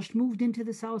just moved into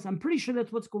this house. I'm pretty sure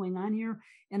that's what's going on here.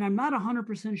 And I'm not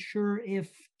 100% sure if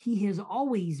he has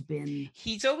always been.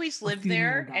 He's always lived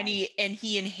there, and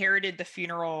he inherited the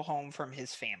funeral home from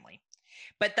his family.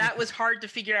 But that was hard to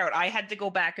figure out. I had to go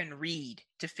back and read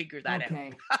to figure that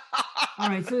out. All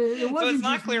right, so it wasn't it's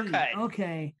not just clear me. cut.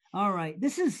 Okay, all right.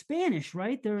 This is Spanish,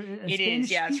 right? It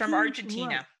is, yeah. It's from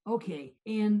Argentina. Right. Okay,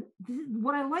 and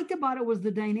what I liked about it was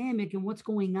the dynamic and what's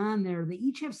going on there. They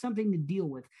each have something to deal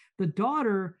with. The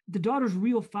daughter's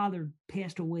real father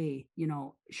passed away,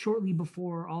 shortly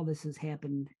before all this has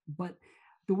happened. But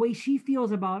the way she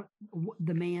feels about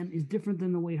the man is different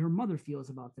than the way her mother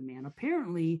feels about the man.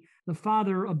 Apparently, the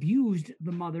father abused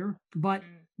the mother, but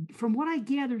from what I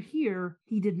gather here,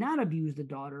 he did not abuse the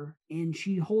daughter, and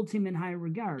she holds him in high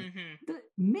regard.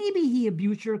 Maybe he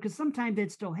abused her because sometimes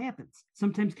that still happens.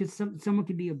 Sometimes because someone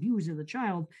can be abused as a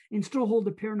child and still hold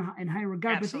a parent in high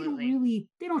regard. Absolutely. But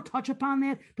they don't touch upon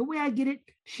that. The way I get it,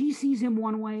 she sees him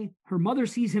one way, her mother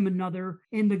sees him another,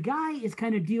 and the guy is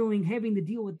kind of having to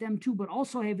deal with them too, but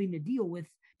also having to deal with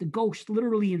the ghost,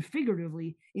 literally and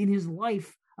figuratively, in his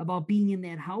life about being in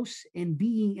that house and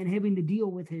having to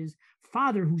deal with his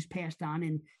father who's passed on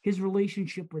and his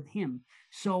relationship with him.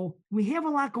 So we have a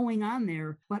lot going on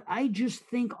there, but I just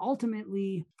think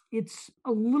ultimately it's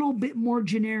a little bit more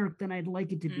generic than I'd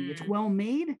like it to be. It's well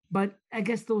made, but I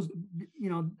guess that's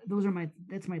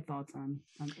my thoughts on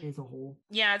as a whole.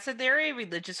 Yeah, it's a very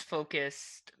religious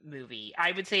focused movie.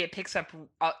 I would say it picks up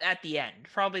at the end.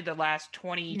 Probably the last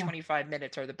 25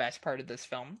 minutes are the best part of this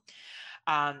film.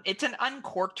 It's an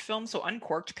Uncorked film, so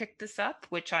Uncorked picked this up,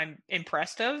 which I'm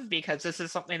impressed of because this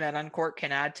is something that Uncorked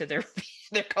can add to their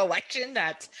collection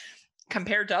that's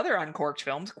compared to other Uncorked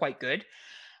films quite good.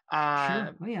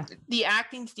 Sure. Oh, yeah. The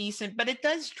acting's decent, but it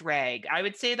does drag. I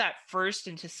would say that first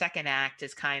into second act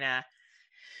is kind of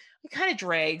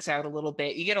drags out a little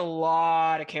bit. You get a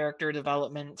lot of character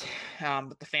development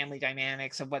with the family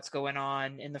dynamics of what's going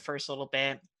on in the first little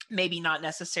bit. Maybe not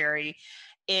necessary.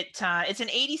 It's an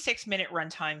 86-minute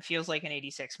runtime, feels like an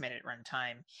 86-minute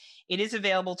runtime. It is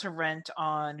available to rent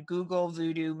on Google,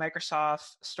 Vudu,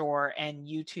 Microsoft Store, and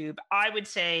YouTube. I would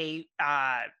say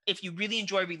if you really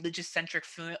enjoy religious-centric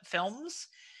films,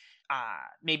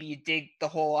 maybe you dig the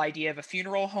whole idea of a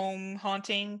funeral home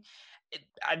haunting,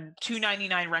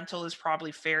 $2.99 rental is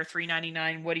probably fair.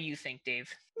 $3.99. What do you think, Dave?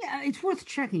 Yeah, it's worth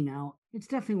checking out. It's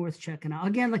definitely worth checking out.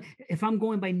 Again, like if I'm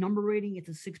going by number rating, it's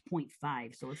a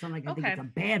 6.5. So it's not like I think it's a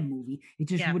bad movie. It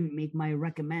just wouldn't make my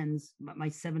recommends, my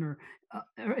 7 or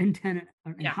 10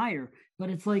 and higher. But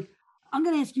it's like, I'm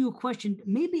going to ask you a question.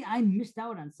 Maybe I missed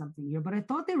out on something here, but I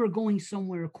thought they were going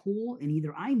somewhere cool, and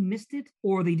either I missed it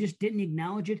or they just didn't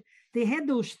acknowledge it. They had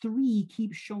those 3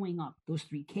 keep showing up, those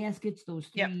 3 caskets, those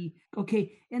 3. Yep.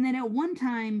 Okay. And then at one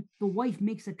time, the wife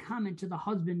makes a comment to the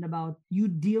husband about you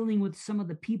dealing with some of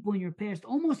the people in your past,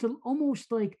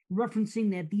 almost like referencing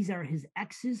that these are his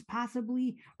exes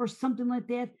possibly, or something like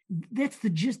that. That's the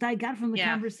gist I got from the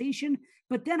conversation.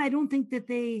 But then I don't think that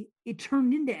it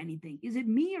turned into anything. Is it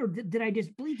me, or did I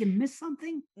just blink and miss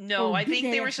something? No, I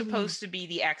think they were supposed to be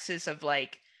the exes of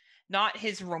like, not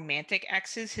his romantic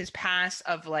exes, his past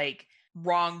of like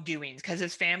wrongdoings, because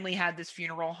his family had this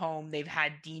funeral home. They've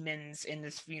had demons in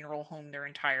this funeral home their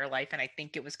entire life, and I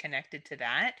think it was connected to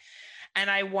that. And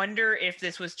I wonder if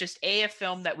this was just a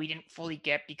film that we didn't fully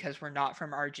get because we're not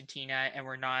from Argentina and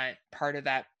we're not part of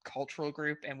that cultural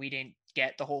group, and we didn't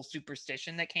get the whole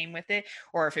superstition that came with it,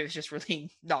 or if it was just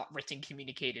really not written,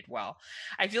 communicated well.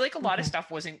 I feel like a lot of stuff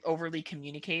wasn't overly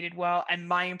communicated well, and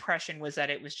my impression was that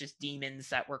it was just demons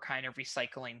that were kind of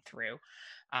recycling through.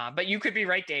 But you could be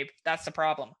right, Dave. That's the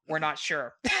problem. We're not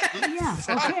sure. Yeah.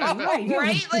 Okay. Right. Yeah,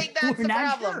 right. Like that's the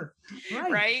problem.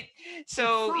 Sure. Right.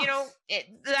 So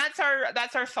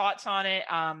that's our thoughts on it.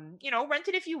 Rent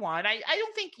it if you want. I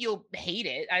don't think you'll hate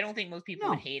it. I don't think most people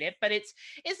would hate it, but it's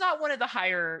not one of the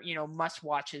higher must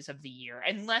watches of the year,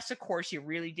 unless of course you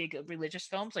really dig religious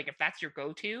films. Like if that's your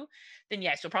go-to, then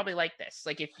yes, you'll probably like this.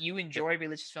 Like if you enjoy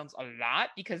religious films a lot,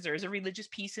 because there is a religious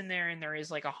piece in there and there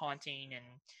is like a haunting and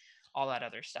all that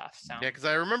other stuff. So yeah, because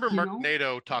I remember Mark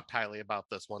Nato talked highly about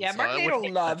this one. Yeah, Mark Nato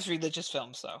loves religious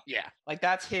films, though. Yeah, like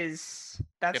that's his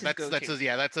go-to.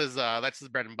 That's his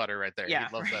bread and butter right there. Yeah,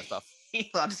 he loves that stuff. He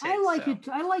loves it. I like it.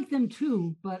 I like them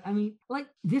too, but I mean, like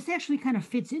this actually kind of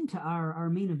fits into our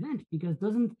main event, because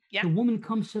doesn't the woman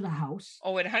comes to the house?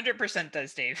 Oh, it 100%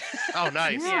 does, Dave. Oh,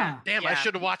 nice. Yeah. Damn, I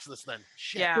should have watched this then.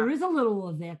 Shit. Yeah, there is a little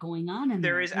of that going on, and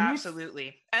there is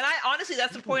absolutely. And I honestly,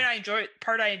 that's the point I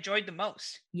enjoyed the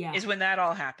most. Yeah, is when that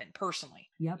all happened personally.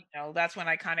 Yep. That's when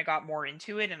I kind of got more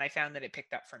into it, and I found that it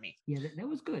picked up for me. Yeah, that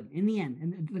was good in the end,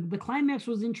 and the climax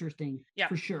was interesting. Yeah,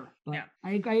 for sure. But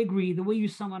I agree. The way you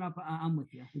sum it up, I'm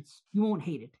with you. You won't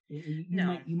hate it.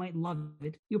 You might love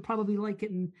it. You'll probably like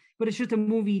it, but it's just a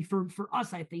movie for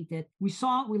us. I think that we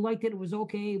saw it, we liked it. It was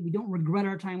okay. We don't regret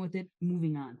our time with it.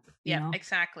 Moving on. Yeah,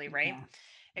 exactly. Right. Yeah,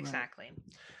 exactly.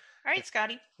 Right. All right,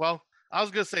 Scotty. Well, I was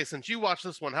going to say, since you watched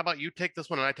this one, how about you take this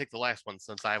one and I take the last one,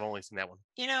 since I've only seen that one?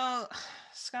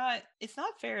 Scott, it's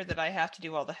not fair that I have to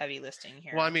do all the heavy listing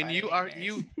here. Well, I mean, you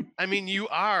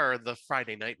are the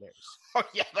Friday Nightmares. Oh,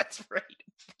 yeah, that's right.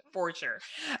 For sure.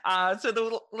 So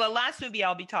the last movie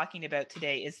I'll be talking about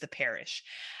today is The Parish.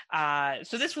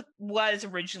 So this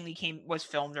was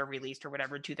filmed or released or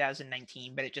whatever in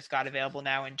 2019, but it just got available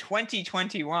now in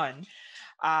 2021.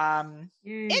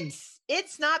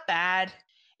 It's not bad.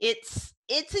 It's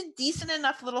a decent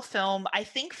enough little film. I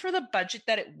think for the budget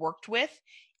that it worked with,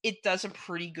 it does a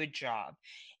pretty good job.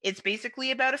 It's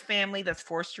basically about a family that's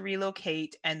forced to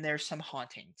relocate, and there's some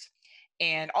hauntings,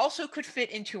 and also could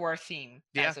fit into our theme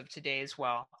as of today as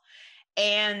well.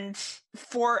 And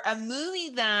for a movie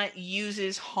that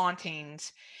uses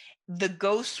hauntings, the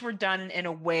ghosts were done in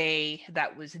a way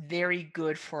that was very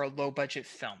good for a low budget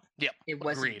film. Yep. It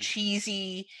wasn't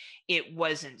cheesy. It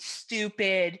wasn't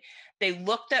stupid. They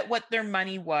looked at what their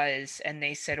money was and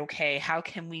they said, okay, how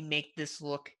can we make this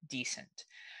look decent?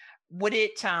 Would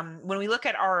it, when we look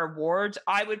at our awards,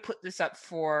 I would put this up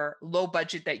for low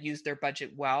budget that used their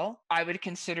budget well. I would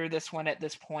consider this one at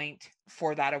this point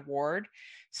for that award,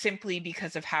 simply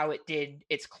because of how it did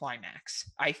its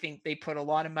climax. I think they put a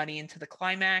lot of money into the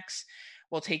climax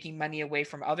while taking money away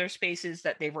from other spaces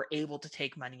that they were able to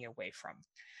take money away from.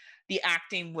 The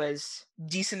acting was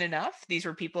decent enough. These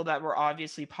were people that were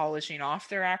obviously polishing off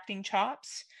their acting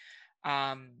chops.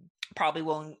 Probably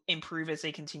will improve as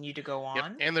they continue to go on.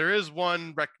 Yep. And there is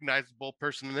one recognizable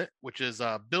person in it, which is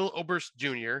Bill Oberst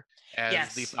Jr.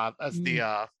 as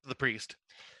the priest.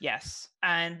 Yes.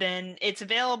 And then it's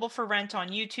available for rent on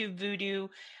YouTube, Vudu,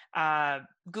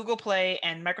 Google Play,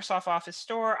 and Microsoft Office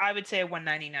Store. I would say a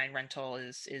 $1.99 rental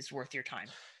is worth your time.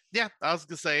 Yeah, I was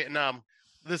gonna say, and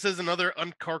this is another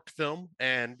uncorked film,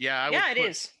 and it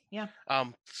is. Yeah.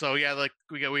 So yeah, like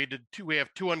we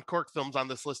have two uncorked films on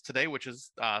this list today, which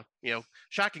is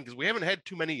shocking because we haven't had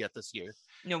too many yet this year.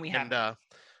 No, we haven't. And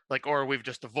or we've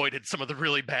just avoided some of the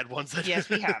really bad ones. Yes,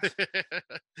 we have.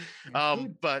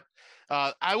 But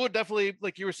I would definitely,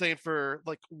 like you were saying, for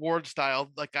like Ward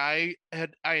style, like I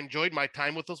enjoyed my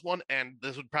time with this one, and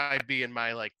this would probably be in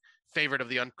my favorite of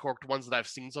the uncorked ones that I've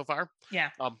seen so far.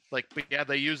 Yeah.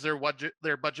 They use their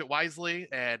budget wisely,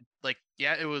 and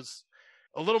it was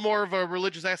a little more of a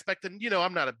religious aspect. And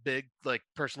I'm not a big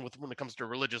person when it comes to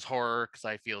religious horror, because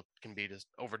I feel it can be just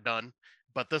overdone.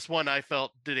 But this one I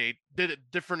felt did it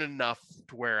different enough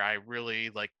to where I really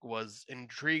was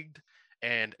intrigued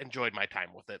and enjoyed my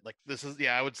time with it. This is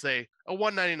I would say a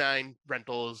 $1.99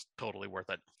 rental is totally worth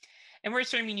it. And we're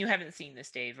assuming you haven't seen this,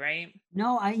 Dave, right?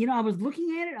 No, I was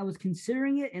looking at it, I was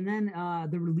considering it, and then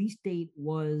the release date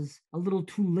was a little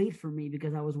too late for me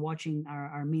because I was watching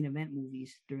our main event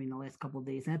movies during the last couple of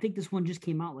days. And I think this one just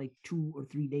came out 2 or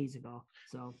 3 days ago.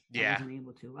 So I wasn't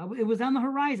able to. It was on the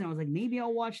horizon. I was like, maybe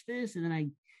I'll watch this, and then I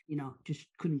just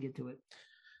couldn't get to it.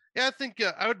 Yeah, I think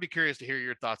I would be curious to hear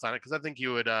your thoughts on it because I think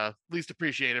you would at least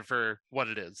appreciate it for what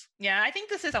it is. Yeah, I think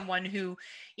this is someone who,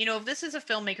 if this is a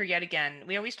filmmaker, yet again,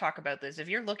 we always talk about this. If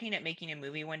you're looking at making a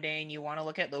movie one day and you want to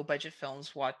look at low budget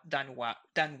films done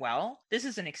well, this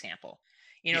is an example.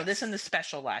 This Yes. and The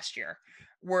Special last year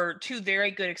were two very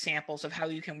good examples of how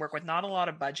you can work with not a lot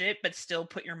of budget, but still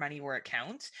put your money where it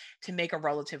counts to make a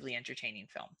relatively entertaining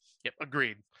film. Yep,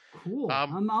 agreed. Cool.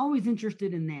 I'm always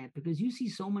interested in that because you see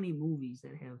so many movies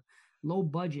that have low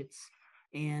budgets,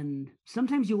 and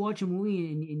sometimes you watch a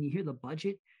movie and you hear the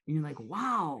budget and you're like,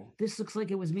 wow, this looks like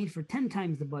it was made for 10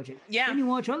 times the budget. Yeah. Then you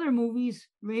watch other movies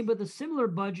made with a similar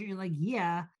budget, and you're like,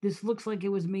 yeah, this looks like it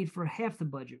was made for half the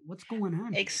budget. What's going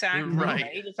on? Exactly. Right.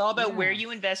 It's all about where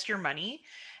you invest your money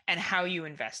and how you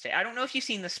invest it. I don't know if you've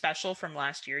seen The Special from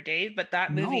last year, Dave, but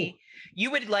that movie, you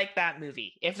would like that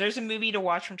movie. If there's a movie to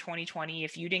watch from 2020,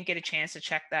 if you didn't get a chance to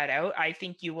check that out, I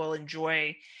think you will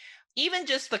enjoy even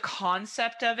just the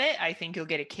concept of it. I think you'll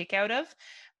get a kick out of.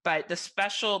 But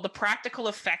the practical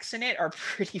effects in it are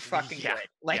pretty fucking good.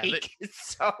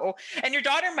 And your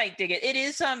daughter might dig it. It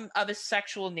is of a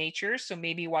sexual nature, so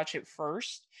maybe watch it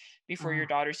first before your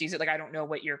daughter sees it. Like, I don't know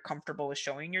what you're comfortable with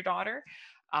showing your daughter,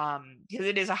 because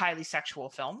it is a highly sexual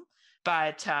film.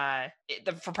 But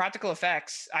for practical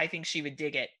effects, I think she would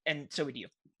dig it, and so would you.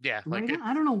 Yeah, I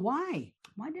don't know why.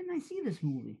 Why didn't I see this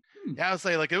movie? Yeah, I would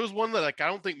say it was one that I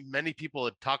don't think many people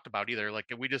had talked about either.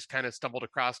 We just kind of stumbled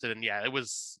across it, and yeah, it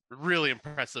was really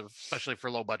impressive, especially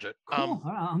for low budget. Cool.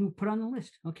 I'm gonna put it on the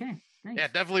list. Okay, thanks. Yeah,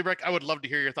 definitely, Rick. I would love to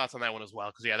hear your thoughts on that one as well,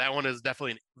 because that one is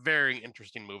definitely a very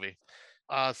interesting movie.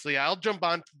 So yeah, I'll jump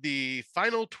on to the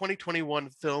final 2021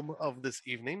 film of this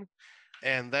evening,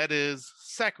 and that is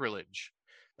Sacrilege.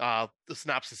 The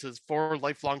synopsis is 4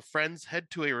 lifelong friends head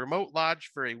to a remote lodge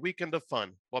for a weekend of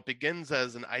fun. What begins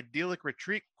as an idyllic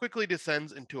retreat quickly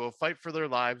descends into a fight for their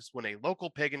lives when a local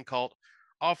pagan cult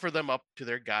offer them up to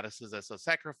their goddesses as a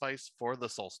sacrifice for the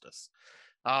solstice.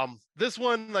 This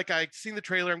one, I've seen the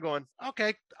trailer, I'm going,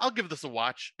 okay, I'll give this a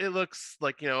watch. It looks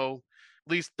like, at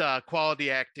least quality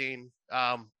acting,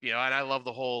 and I love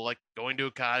the whole going to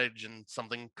a cottage and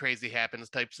something crazy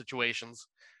happens type situations.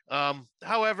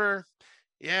 However,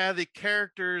 yeah, the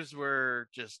characters were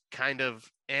just kind of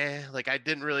I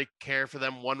didn't really care for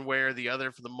them one way or the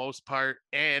other for the most part.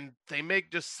 And they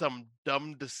make just some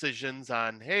dumb decisions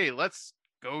on, hey, let's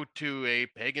go to a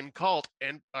pagan cult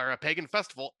or a pagan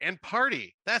festival and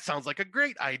party. That sounds like a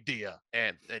great idea.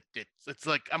 And it's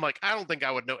I'm like, I don't think I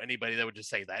would know anybody that would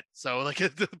just say that. So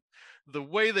the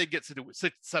way they get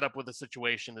set up with the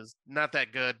situation is not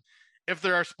that good. If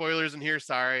there are spoilers in here,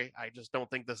 sorry. I just don't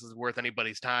think this is worth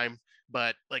anybody's time.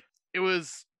 But it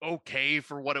was okay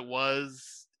for what it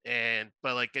was,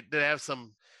 but it did have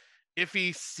some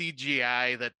iffy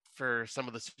CGI that for some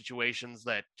of the situations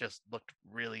that just looked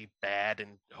really bad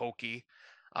and hokey.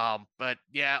 But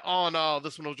yeah, all in all,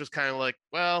 this one was just kind of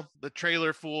well, the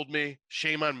trailer fooled me.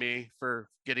 Shame on me for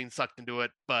getting sucked into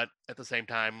it. But at the same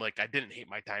time, I didn't hate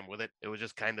my time with it. It was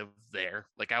just kind of there.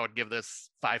 I would give this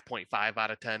 5.5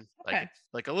 out of 10. Okay.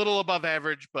 It's a little above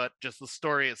average, but just the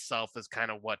story itself is kind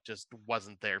of what just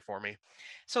wasn't there for me.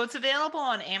 So it's available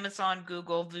on Amazon,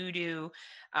 Google, Vudu,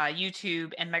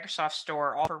 YouTube, and Microsoft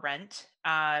Store, all for rent.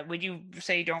 Would you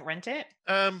say don't rent it?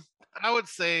 I would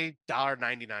say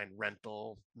 $1.99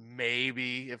 rental,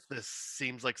 maybe, if this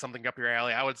seems like something up your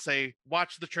alley. I would say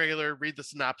watch the trailer, read the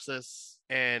synopsis,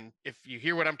 and if you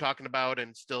hear what I'm talking about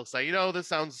and still say, this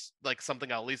sounds like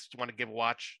something I'll at least want to give a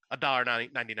watch,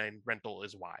 $1.99 rental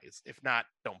is wise. If not,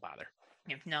 don't bother.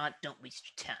 If not, don't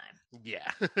waste your time. Yeah.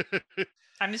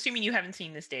 I'm assuming you haven't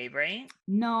seen this, Dave, right?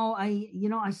 No,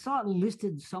 I saw it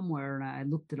listed somewhere and I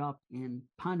looked it up and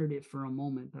pondered it for a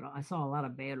moment, but I saw a lot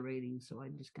of bad ratings, so I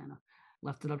just kind of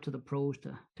left it up to the pros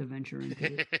to venture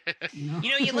into it.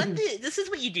 You let this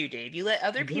is what you do, Dave. You let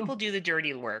other people do the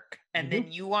dirty work, and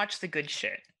then you watch the good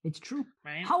shit. It's true.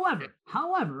 Right?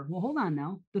 However, well, hold on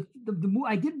now. The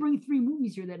I did bring 3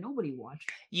 movies here that nobody watched.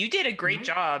 You did a great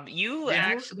job. You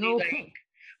actually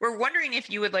we're wondering if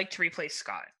you would like to replace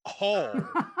Scott. Oh,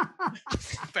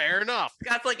 fair enough.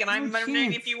 Scott's and I'm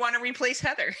wondering if you want to replace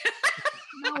Heather.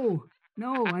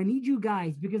 No, I need you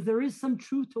guys because there is some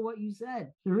truth to what you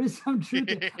said. There is some truth.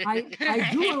 I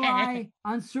do rely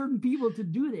on certain people to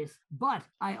do this, but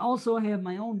I also have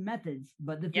my own methods.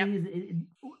 But the thing is,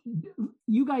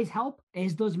 you guys help,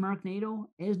 as does Mark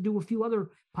Nato, as do a few other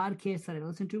podcasts that I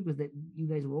listen to because that you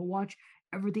guys will watch.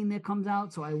 everything that comes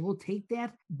out, so I will take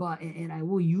that, and I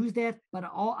will use that. But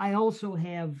I also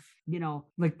have,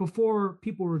 like before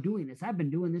people were doing this, I've been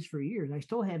doing this for years. I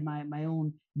still had my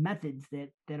own methods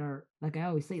that are, like I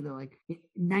always say, they're like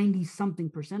 90 something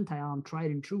percentile. I'm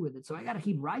tried and true with it, so I got to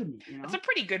keep riding it. That's a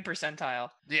pretty good percentile.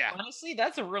 Yeah. Honestly,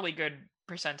 that's a really good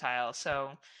percentile.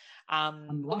 So,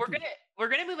 I'm but lucky. we're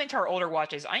gonna move into our older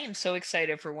watches. I am so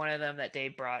excited for one of them that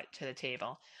Dave brought to the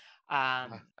table. I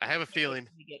have a feeling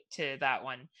we get to that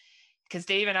one because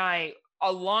Dave and I,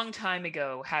 a long time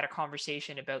ago, had a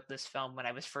conversation about this film when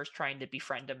I was first trying to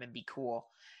befriend him and be cool,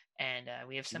 and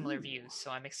we have similar views.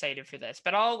 So I'm excited for this.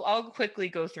 But I'll quickly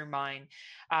go through mine.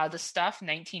 The Stuff,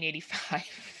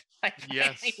 1985. I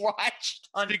finally watched.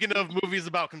 Speaking of movies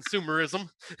about consumerism.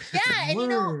 Yeah,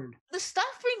 and the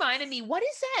Stuff reminded me, what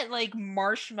is that, like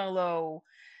marshmallow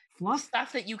fluff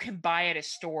stuff that you can buy at a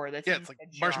store? That's it's like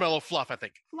marshmallow fluff, I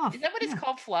think. Fluff. Is that what it's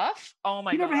called? Fluff? Oh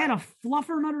my god. You never had a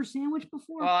fluffer nutter sandwich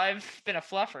before? Well, I've been a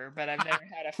fluffer, but I've never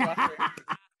had a fluffer.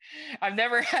 I've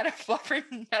never had a fluffer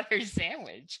nutter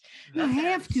sandwich. You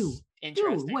have to.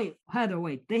 Interesting. Dude, wait, Heather,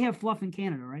 wait. They have fluff in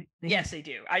Canada, right? Yes, they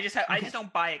do. I just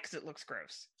don't buy it because it looks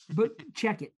gross. But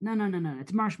check it. No.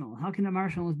 It's marshmallow. How can the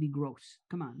marshmallows be gross?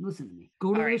 Come on, listen to me.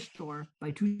 Go to the store, buy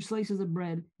 2 slices of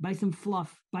bread, buy some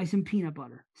fluff, buy some peanut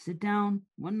butter. Sit down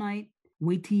one night.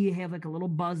 Wait till you have like a little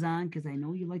buzz on, because I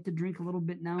know you like to drink a little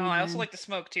bit now. Oh, I also like to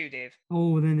smoke too, Dave.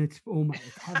 Oh, then it's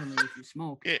heavenly if you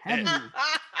smoke. Heavenly.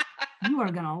 You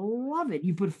are gonna love it.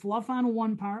 You put fluff on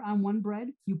one bread.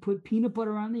 You put peanut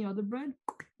butter on the other bread.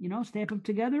 Stamp them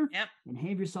together. Yep. And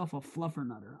have yourself a fluffer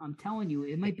nutter. I'm telling you,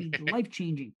 it might be life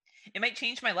changing. It might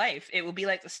change my life. It will be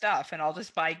like the Stuff, and I'll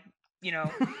just buy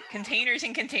containers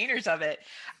and containers of it.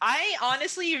 I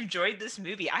honestly enjoyed this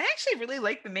movie. I actually really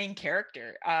like the main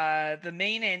character, the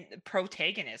main and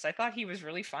protagonist. I thought he was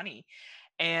really funny.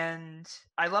 And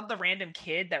I love the random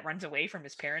kid that runs away from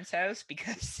his parents' house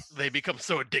because they become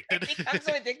so addicted. They become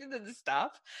so addicted to the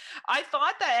stuff. I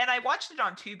thought that, and I watched it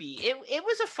on Tubi. It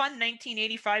was a fun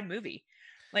 1985 movie.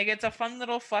 Like, it's a fun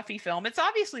little fluffy film. It's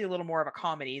obviously a little more of a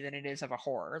comedy than it is of a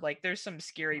horror. Like, there's some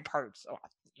scary parts,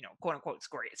 quote unquote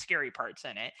scary parts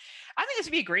in it. I think this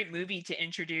would be a great movie to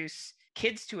introduce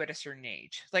kids to at a certain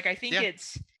age. Like, I think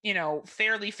it's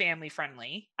fairly family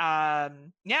friendly. I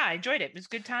enjoyed it. It was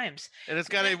good times. And it's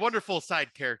got a wonderful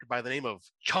side character by the name of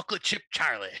Chocolate Chip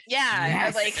Charlie.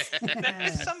 Yeah,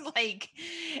 there's some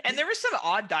and there was some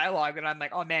odd dialogue that I'm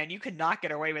like, oh man, you could not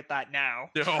get away with that now.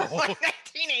 No. Like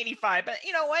 1985, but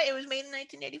you know what? It was made in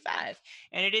 1985,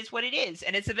 and it is what it is.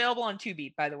 And it's available on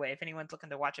Tubi, by the way. If anyone's looking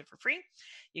to watch it for free,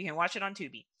 you can watch it on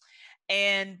Tubi.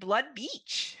 And Blood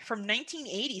Beach from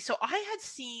 1980. So I had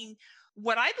seen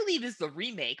what I believe is the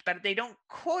remake, but they don't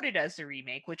quote it as the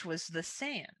remake, which was The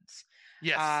Sands.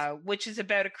 Yes. Which is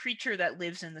about a creature that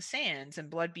lives in the sands, and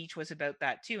Blood Beach was about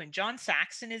that too. And John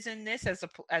Saxon is in this as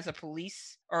a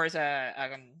police, or as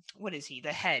what is he?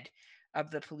 The head of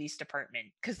the police department,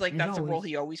 because that's a role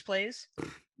he always plays.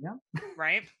 Yeah.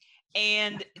 Right.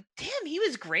 And damn, he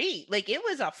was great. Like, it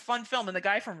was a fun film, and the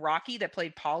guy from Rocky that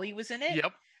played Paulie was in it.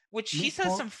 Yep. Which he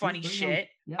says some funny shit.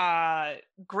 Yep.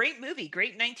 Great movie.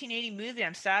 Great 1980 movie.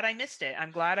 I'm sad I missed it.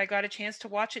 I'm glad I got a chance to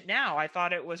watch it now. I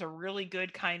thought it was a really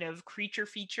good kind of creature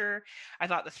feature. I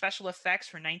thought the special effects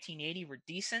for 1980 were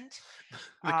decent.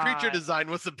 The creature design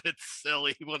was a bit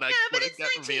silly when it got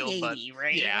revealed. But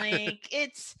right? Yeah. Like,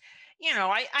 it's...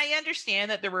 I understand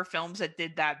that there were films that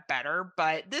did that better,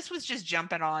 but this was just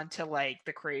jumping on to like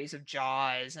the craze of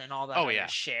Jaws and all that other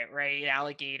shit, right?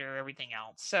 Alligator, everything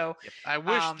else. So I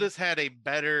wish this had a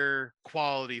better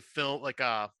quality film, like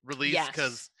release,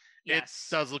 because it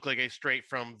does look like a straight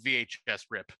from VHS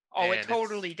rip. Oh, it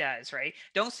totally does, right?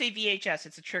 Don't say VHS;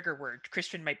 it's a trigger word.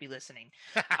 Christian might be listening.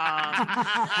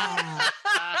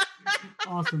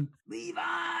 Awesome. Levi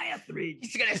Etheridge.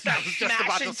 He's gonna start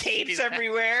smashing tapes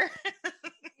everywhere.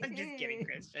 I'm just kidding,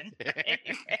 Christian.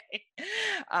 Anyway.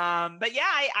 But yeah,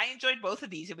 I enjoyed both of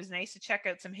these. It was nice to check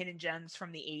out some hidden gems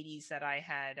from the 80s that I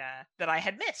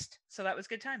had missed. So that was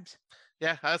good times.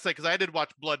 Yeah, I was like, because I did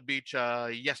watch Blood Beach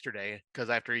yesterday, because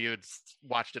after you had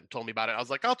watched it and told me about it, I was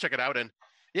like, I'll check it out. And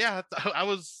yeah, I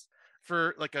was,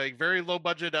 for like a very low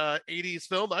budget 80s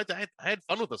film, I had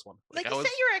fun with this one. Like you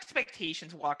set your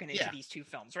expectations walking into these two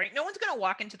films, right? No one's going to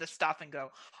walk into the stuff and go,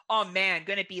 oh man,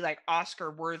 going to be like Oscar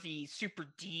worthy, super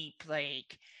deep,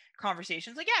 like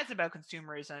conversations. Like, yeah, it's about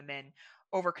consumerism and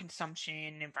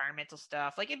overconsumption, environmental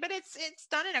stuff. Like, but it's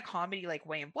done in a comedy like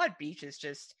way. And Blood Beach is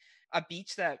just a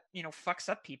beach that, you know, fucks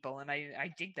up people, and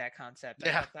I dig that concept.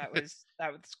 I thought that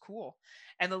was cool.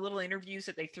 And the little interviews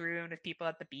that they threw in with people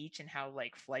at the beach and how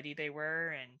like flighty they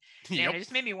were, and man, it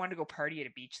just made me want to go party at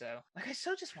a beach though. Like, I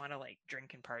still just want to like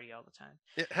drink and party all the time.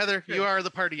 Yeah, Heather, you are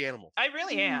the party animal. I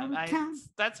really am.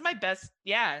 That's my best.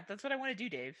 Yeah, that's what I want to do,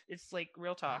 Dave. It's like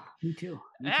real talk. Me too.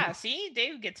 See,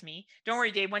 Dave gets me. Don't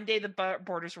worry, Dave. One day the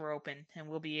borders were open, and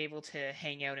we'll be able to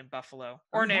hang out in Buffalo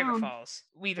or Niagara Falls.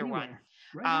 Either one.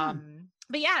 Right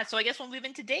but yeah, so I guess we'll move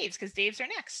into Dave's, because Dave's are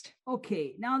next.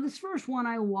 Okay, now this first one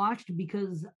I watched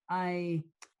because I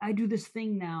do this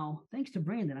thing now. Thanks to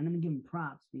Brandon, I'm going to give him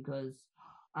props, because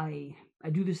I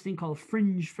do this thing called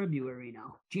Fringe February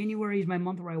now. January is my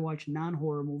month where I watch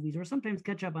non-horror movies, or sometimes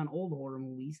catch up on old horror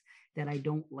movies that I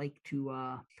don't like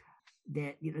to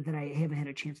that I haven't had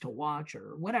a chance to watch,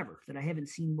 or whatever, that I haven't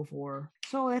seen before.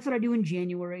 So that's what I do in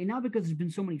January. And now, because there's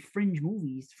been so many fringe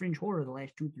movies, fringe horror the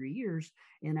last 2-3 years,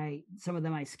 and some of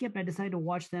them I skipped, I decided to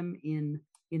watch them in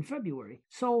February.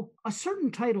 So a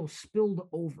certain title spilled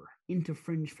over into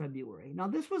Fringe February. Now,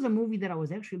 this was a movie that I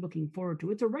was actually looking forward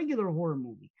to. It's a regular horror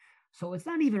movie, so it's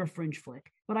not even a fringe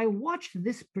flick. But I watched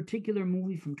this particular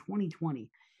movie from 2020.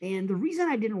 And the reason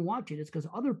I didn't watch it is because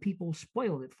other people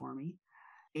spoiled it for me,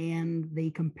 and they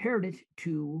compared it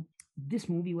to this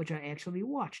movie, which I actually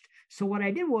watched. So what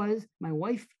I did was, my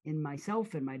wife and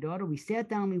myself and my daughter, we sat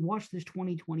down, we watched this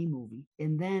 2020 movie,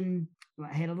 and then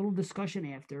I had a little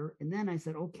discussion after, and then I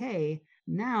said, okay,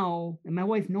 now, and my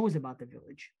wife knows about The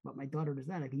Village, but my daughter does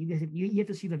not. Like, you guys you have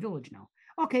to see The Village now.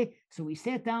 Okay, so we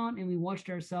sat down and we watched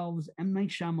ourselves M. Night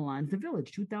Shyamalan's The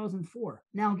Village, 2004.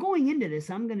 Now, going into this,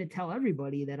 I'm going to tell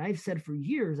everybody that I've said for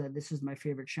years that this is my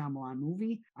favorite Shyamalan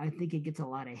movie. I think it gets a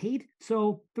lot of hate.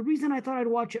 So the reason I thought I'd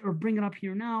watch it or bring it up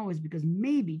here now is because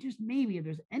maybe, just maybe, if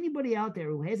there's anybody out there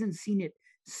who hasn't seen it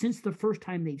since the first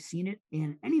time they've seen it,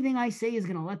 and anything I say is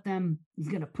going to let them, is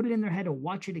going to put it in their head to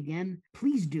watch it again,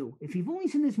 please do. If you've only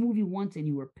seen this movie once and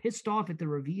you were pissed off at the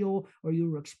reveal, or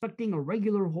you were expecting a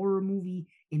regular horror movie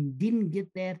and didn't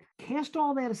get that, cast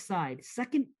all that aside.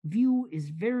 Second view is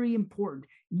very important.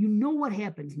 You know what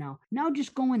happens now. Now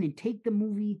just go in and take the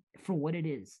movie for what it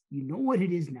is. You know what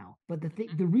it is now. But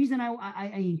the reason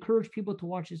I encourage people to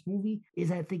watch this movie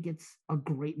is I think it's a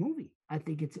great movie. I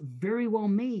think it's very well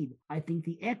made. I think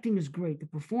the acting is great. The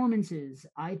performances,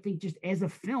 I think just as a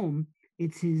film,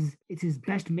 it's his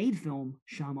best made film,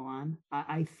 Shyamalan.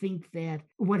 I think that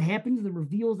what happens, the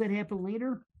reveals that happen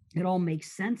later, it all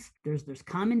makes sense. There's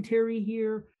commentary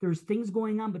here. There's things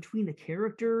going on between the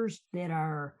characters that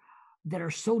are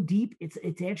so deep.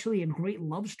 It's actually a great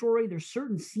love story. There's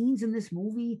certain scenes in this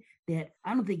movie that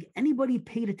I don't think anybody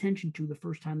paid attention to the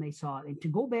first time they saw it. And to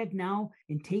go back now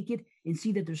and take it and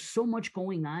see that there's so much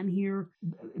going on here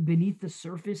beneath the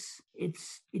surface,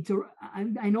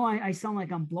 I know I sound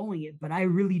like I'm blowing it, but I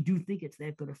really do think it's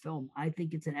that good a film. I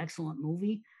think it's an excellent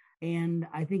movie. And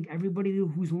I think everybody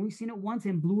who's only seen it once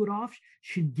and blew it off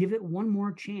should give it one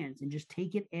more chance and just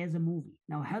take it as a movie.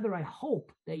 Now, Heather, I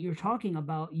hope that you're talking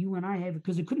about, you and I have,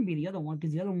 because it couldn't be the other one,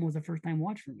 because the other one was a first time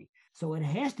watch for me. So it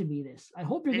has to be this. I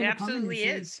hope you're going to come in. It absolutely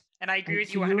is. And I agree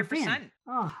with you 100%.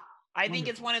 Oh, I think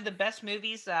it's one of the best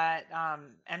movies that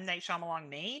M. Night Shyamalan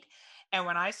made. And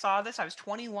when I saw this, I was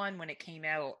 21 when it came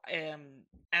out.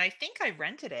 And I think I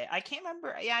rented it. I can't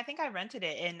remember. Yeah, I think I rented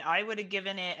it. And I would have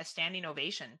given it a standing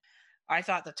ovation. I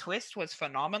thought the twist was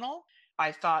phenomenal.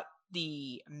 I thought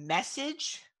the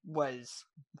message was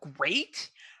great.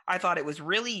 I thought it was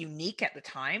really unique at the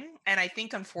time. And I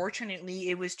think, unfortunately,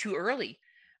 it was too early.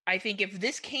 I think if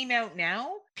this came out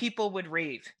now, people would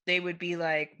rave. They would be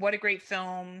like, what a great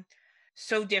film.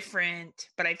 So different.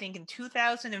 But I think in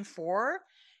 2004,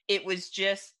 it was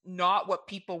just not what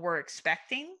people were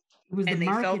expecting. And they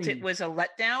felt it was a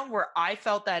letdown, where I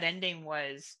felt that ending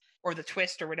was, or the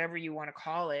twist or whatever you want to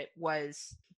call it,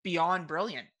 was beyond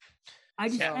brilliant. I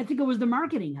think it was the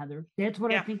marketing, Heather. That's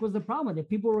what I think was the problem with it.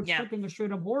 People were expecting a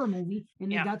straight up horror movie and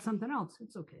they got something else.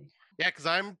 It's okay. Yeah, because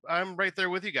I'm right there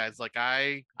with you guys. Like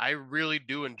I really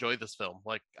do enjoy this film.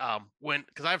 Like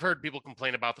because I've heard people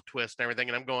complain about the twist and everything,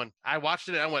 and I'm going, I watched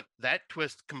it and I went, that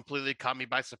twist completely caught me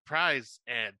by surprise,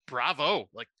 and bravo.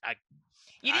 Like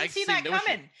you didn't see that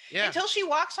coming until she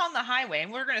walks on the highway,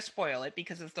 and we're going to spoil it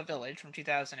because it's The Village from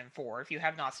 2004. If you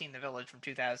have not seen The Village from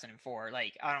 2004,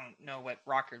 like, I don't know what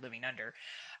rock you're living under.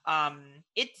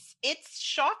 It's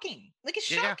shocking. Like, it's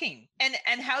shocking.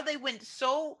 And how they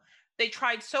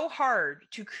tried so hard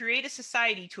to create a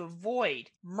society to avoid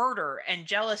murder and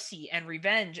jealousy and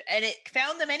revenge, and it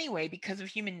found them anyway because of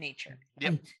human nature.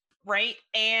 Yep. Right.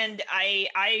 And I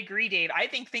agree, Dave. I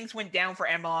think things went down for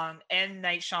M.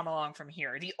 Night Shyamalan from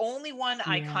here. The only one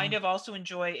I kind of also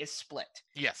enjoy is Split.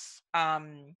 Yes.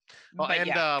 But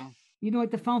you know,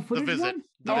 like the found footage Visit. one?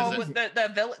 The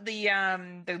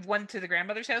one to the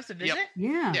grandmother's house, The Visit?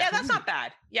 Yep. Yeah, that's not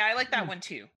bad. Yeah, I like that one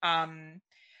too.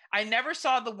 I never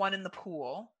saw the one in the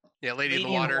pool. Yeah, Lady in the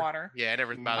Water. Yeah, I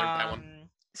never bothered with that one.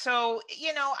 So,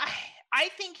 you know, I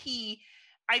think he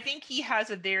has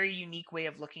a very unique way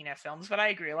of looking at films, but I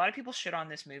agree. A lot of people shit on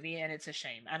this movie, and it's a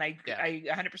shame. And I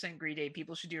 100% agree, Dave.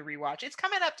 People should do a rewatch. It's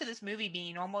coming up to this movie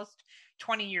being almost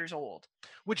 20 years old.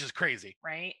 Which is crazy.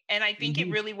 Right? And I think it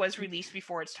really was released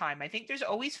before its time. I think there's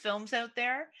always films out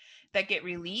there that get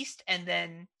released, and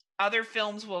then other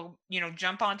films will,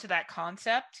 jump onto that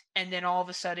concept, and then all of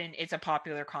a sudden it's a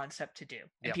popular concept to do,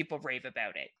 and people rave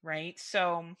about it, right?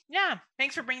 So, yeah,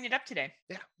 thanks for bringing it up today.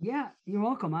 Yeah, you're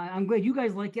welcome. I'm glad you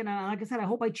guys like it. Like I said, I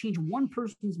hope I change one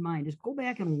person's mind. Just go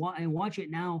back and watch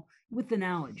it now with the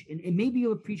knowledge, and maybe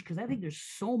you'll appreciate, because I think there's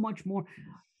so much more.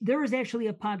 There is actually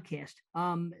a podcast,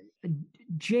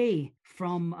 Jay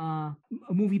from a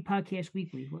Movie Podcast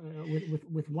Weekly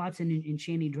with Watson and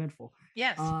Shandy Dreadful.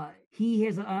 Yes. He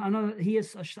has a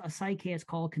sidecast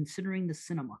called Considering the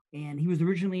Cinema, and he was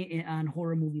originally on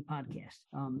Horror Movie Podcast,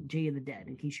 Jay of the Dead,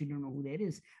 in case you don't know who that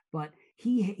is. But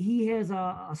he has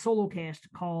a solo cast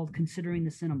called Considering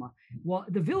the Cinema. Well,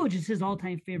 The Village is his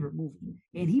all-time favorite movie,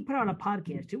 and he put out a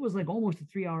podcast. It was like almost a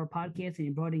 3-hour podcast, and he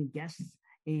brought in guests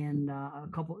and a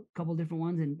couple different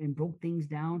ones and broke things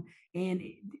down. And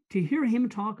to hear him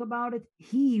talk about it,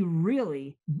 he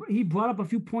brought up a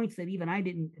few points that even I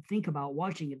didn't think about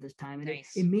watching it this time. And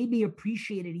it made me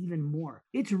appreciate it even more.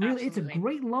 It's a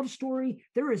great love story.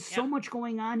 There is so much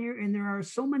going on here, and there are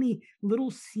so many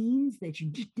little scenes that you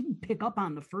just didn't pick up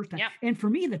on the first time. Yep. And for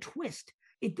me, the twist,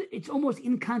 it's almost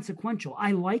inconsequential.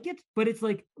 I like it, but it's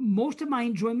like most of my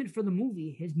enjoyment for the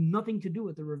movie has nothing to do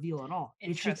with the reveal at all.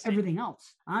 It's just everything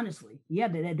else, honestly. Yeah,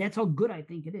 that's how good I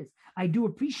think it is. I do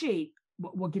appreciate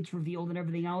what gets revealed and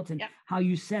everything else, and how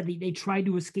you said they tried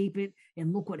to escape it,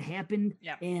 and look what happened.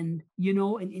 And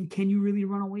and can you really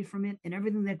run away from it, and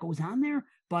everything that goes on there.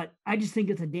 But I just think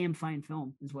it's a damn fine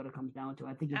film is what it comes down to.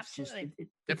 I think it's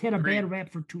it's had a bad rap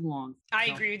for too long. I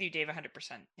agree with you, Dave, 100%.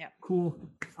 Yeah. Cool.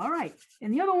 All right.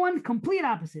 And the other one, complete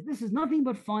opposite. This is nothing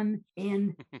but fun.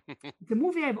 And the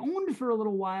movie I've owned for a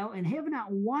little while and have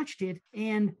not watched it.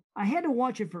 And I had to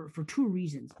watch it for two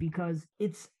reasons, because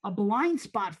it's a blind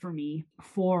spot for me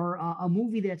for a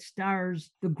movie that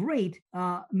stars the great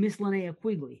Miss Linnea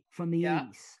Quigley from the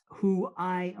 80s, who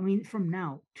I mean, from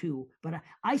now too, but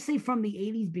I say from the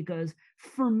 80s because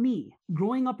for me,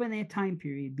 growing up in that time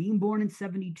period, being born in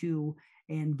 72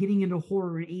 and getting into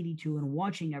horror in 82 and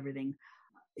watching everything,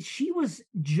 she was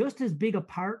just as big a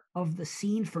part of the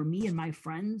scene for me and my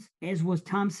friends as was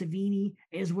Tom Savini,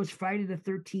 as was Friday the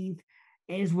 13th,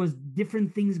 as was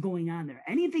different things going on there.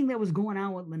 Anything that was going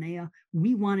on with Linnea,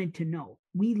 we wanted to know.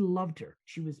 We loved her.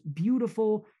 She was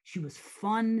beautiful. She was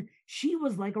fun. She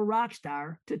was like a rock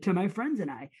star to my friends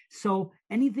and I. So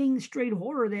anything straight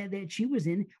horror that she was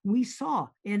in, we saw.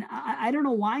 And I don't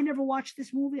know why I never watched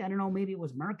this movie. I don't know. Maybe it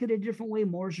was marketed a different way,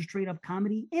 more as a straight up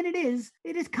comedy. And it is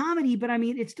comedy, but I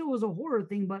mean, it still was a horror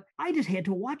thing. But I just had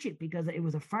to watch it because it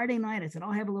was a Friday night. I said,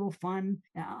 I'll have a little fun.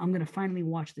 I'm going to finally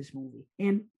watch this movie.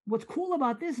 And what's cool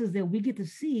about this is that we get to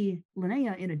see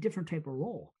Linnea in a different type of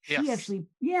role.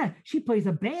 She plays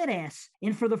a badass.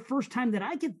 And for the first time that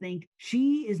I could think,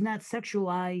 she is not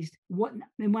sexualized.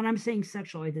 And when I'm saying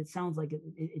sexualized, it sounds like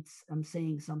I'm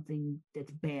saying something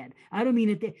that's bad. I don't mean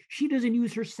it. She doesn't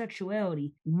use her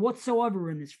sexuality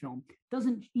whatsoever in this film.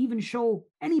 Doesn't even show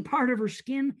any part of her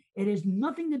skin. It has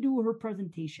nothing to do with her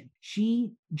presentation.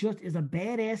 She just is a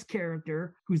badass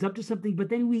character who's up to something. But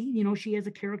then she has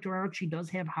a character arc. She does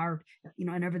have heart,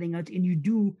 and everything else. And you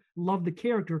do love the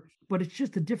character, but it's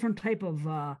just a different type of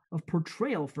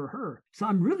portrayal for her. So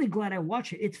I'm really glad I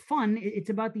watched it. It's fun. It's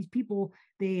about these people.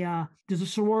 There's a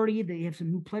sorority. They have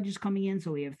some new pledges coming in.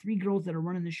 So we have 3 girls that are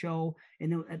running the show,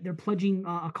 and they're pledging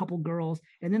a couple girls.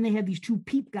 And then they have these 2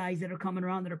 peep guys that are coming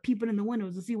around that are peeping in the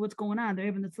windows to see what's going on. They're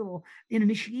having this little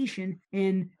initiation,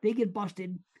 and they get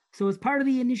busted. So as part of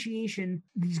the initiation,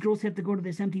 these girls have to go to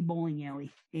this empty bowling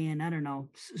alley and, I don't know,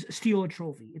 steal a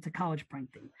trophy. It's a college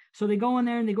prank thing. So they go in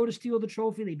there and they go to steal the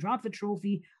trophy. They drop the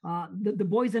trophy. The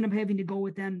boys end up having to go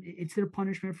with them. It's their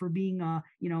punishment for being,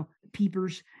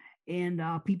 peepers and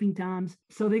peeping toms.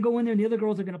 So they go in there, and the other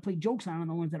girls are going to play jokes on them,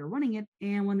 the ones that are running it.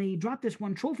 And when they drop this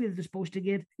one trophy that they're supposed to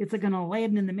get, it's like an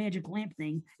Aladdin and the magic lamp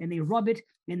thing, and they rub it,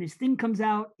 and this thing comes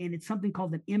out, and it's something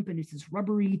called an imp, and it's this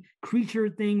rubbery creature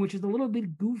thing, which is a little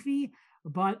bit goofy,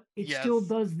 but it still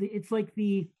does it's like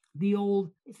the the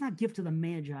old, it's not Gift of the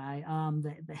Magi,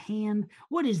 the hand,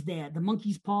 what is that? The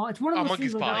monkey's paw. It's one of those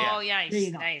monkey's things paw, like, Oh, yeah. there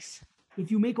you go. Nice.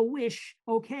 If you make a wish,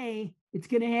 okay, it's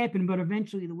going to happen, but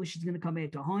eventually the wish is going to come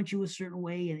back to haunt you a certain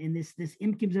way. And this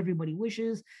imp gives everybody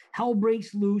wishes. Hell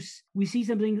breaks loose. We see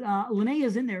something.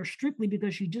 Linnea's in there strictly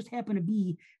because she just happened to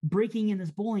be breaking in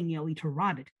this bowling alley to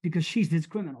rob it because she's this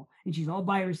criminal and she's all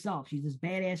by herself. She's this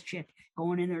badass chick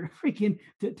going in there to freaking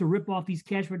to rip off these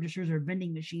cash registers or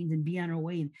vending machines and be on her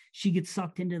way. And she gets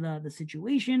sucked into the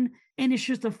situation. And it's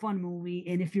just a fun movie.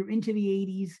 And if you're into the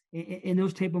 80s and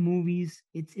those type of movies,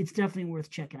 it's definitely worth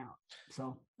checking out.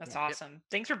 So that's awesome.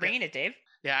 Thanks for bringing it, Dave.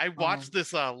 Yeah, I watched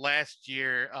this last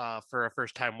year for a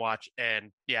first time watch,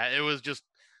 and yeah, it was just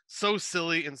so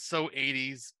silly and so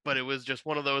 80s, but it was just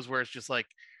one of those where it's just like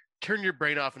turn your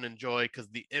brain off and enjoy because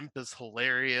the imp is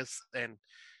hilarious, and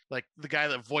like the guy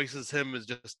that voices him is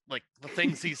just like the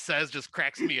things he says just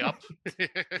cracks me up.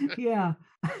 Yeah.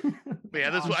 But yeah,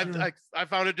 this I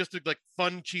found it just a like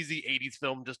fun, cheesy 80s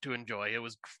film just to enjoy. It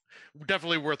was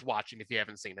definitely worth watching if you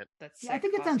haven't seen it. That's I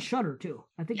think it's on Shudder too.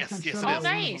 I think it's on Shudder. Oh,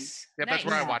 nice. Yeah, that's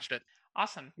where I watched it.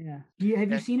 Awesome. Yeah. Have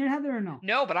you seen it, Heather, or no?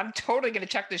 No, but I'm totally gonna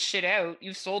check this shit out.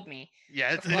 You've sold me.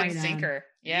 Yeah, it's Right sinker.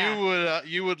 Yeah,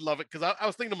 you would love it because I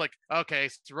was thinking, I'm like, okay,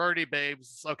 sorority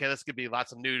babes, okay, this could be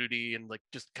lots of nudity and like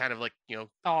just kind of like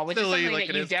oh, which silly, is something like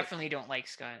that you definitely don't like,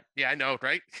 Scott. Yeah, I know,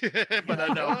 right? But I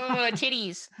know. Oh,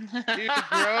 titties. Ew,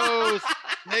 gross.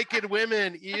 Naked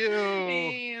women.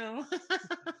 Ew.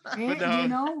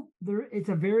 And it's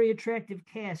a very attractive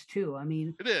cast too. I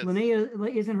mean, it is.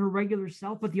 Linnea isn't her regular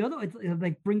self, but the other, it's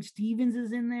like Brink Stevens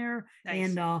is in there,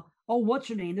 nice. and what's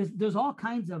her name? There's all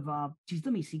kinds of geez,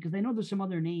 let me see, because I know there's some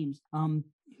other names.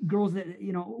 Girls that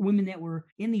women that were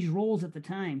in these roles at the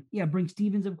time. Yeah, Brink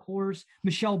Stevens, of course.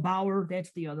 Michelle Bauer,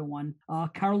 that's the other one.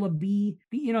 Carla B.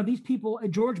 These people.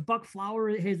 George Buck Flower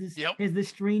has this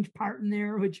strange part in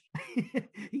there, which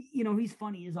he's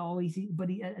funny as always. But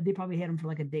they probably had him for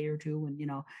like a day or two,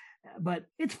 and but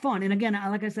it's fun. And again,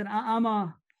 like I said, I'm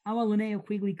a Linnea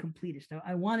Quigley completist.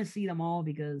 I want to see them all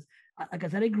because, like I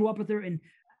said, I grew up with her, and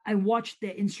I watched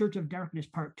the In Search of Darkness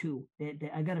Part 2.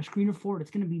 I got a screener for it. It's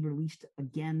going to be released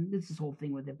again. This is this whole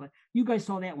thing with it, but you guys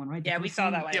saw that one, right? Yeah, we saw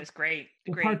that one. It was great.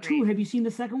 Well, great, Part 2. Have you seen the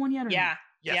second one yet? Or yeah, no?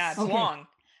 Yes. Yeah, it's long,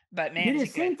 but man, it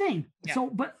is same thing. Yeah. So,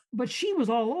 but she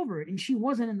was all over it, and she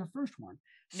wasn't in the first one.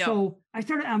 No. So I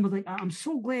was like, I'm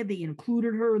so glad they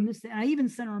included her in this. And I even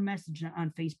sent her a message on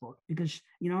Facebook because,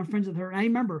 I'm friends with her. And I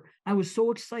remember I was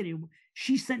so excited.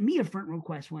 She sent me a friend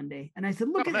request one day. And I said,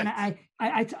 look at it. And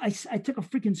I took a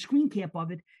freaking screen cap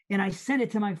of it and I sent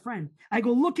it to my friend. I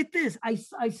go, look at this. I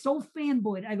so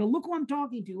fanboyed. I go, look who I'm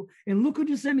talking to. And look who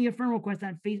just sent me a friend request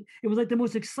on Facebook. It was like the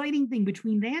most exciting thing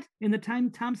between that and the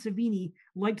time Tom Savini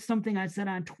liked something I said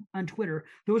on Twitter.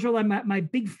 Those are like my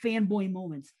big fanboy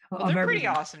moments. Well, they're pretty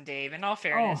awesome, Dave. In all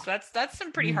fairness, that's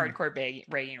some pretty hardcore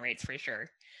bragging rates for sure.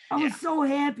 I was so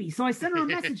happy. So I sent her a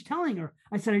message telling her,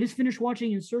 I said, I just finished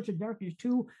watching In Search of Darkness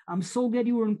 2. I'm so glad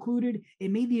you were included. It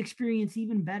made the experience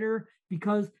even better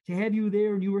because to have you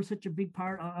there and you were such a big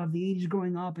part of the 80s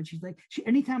growing up. And she's like,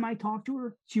 anytime I talk to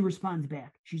her, she responds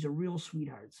back. She's a real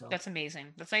sweetheart. So that's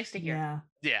amazing. That's nice to hear.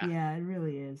 Yeah, it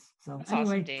really is. So that's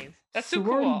anyway, awesome, Dave. That's so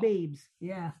cool. Babes.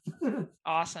 Yeah.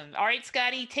 Awesome. All right,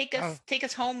 Scotty, take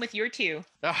us home with your two.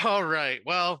 All right.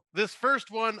 Well, this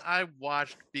first one I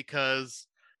watched because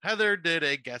Heather did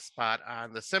a guest spot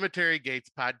on the Cemetery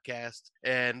Gates podcast,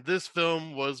 and this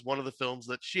film was one of the films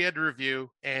that she had to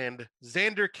review, and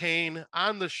Xander Kane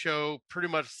on the show pretty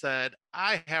much said,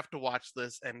 I have to watch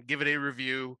this and give it a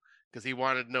review because he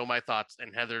wanted to know my thoughts,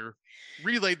 and Heather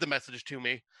relayed the message to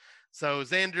me. So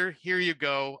Xander, here you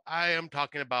go. I am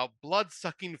talking about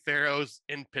Blood-Sucking Pharaohs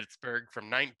in Pittsburgh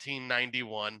from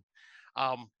 1991.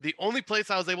 The only place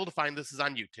I was able to find this is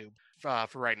on YouTube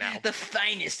for right now. The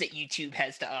finest that YouTube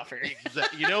has to offer.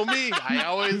 You know me, I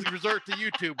always resort to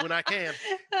YouTube when I can.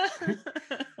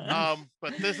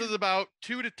 But this is about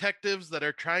two detectives that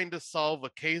are trying to solve a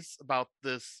case about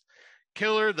this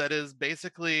killer that is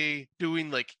basically doing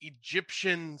like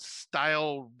Egyptian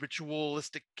style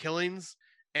ritualistic killings.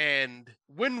 And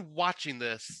when watching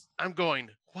this, I'm going,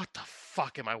 what the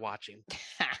fuck am I watching?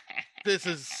 This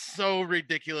is so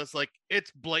ridiculous. Like,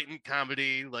 it's blatant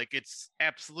comedy. Like, it's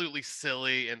absolutely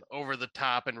silly and over the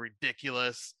top and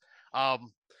ridiculous.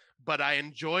 But I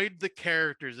enjoyed the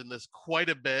characters in this quite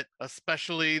a bit,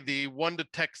 especially the one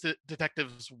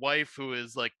detective's wife, who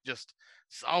is like just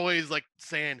always like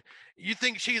saying, you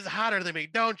think she's hotter than me,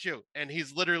 don't you? And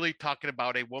he's literally talking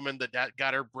about a woman that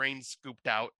got her brain scooped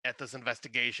out at this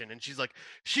investigation. And she's like,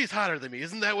 she's hotter than me.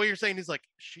 Isn't that what you're saying? He's like,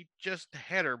 she just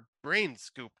had her brain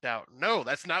scooped out. No,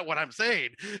 that's not what I'm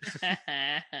saying.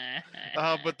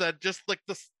 But that just like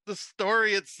the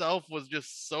story itself was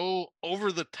just so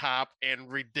over the top and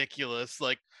ridiculous.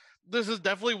 Like, this is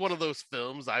definitely one of those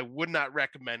films I would not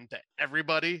recommend to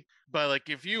everybody. But like,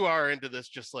 if you are into this,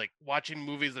 just like watching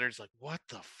movies that are just like, what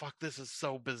the fuck, this is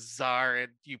so bizarre,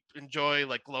 and you enjoy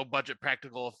like low budget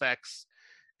practical effects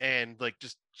and like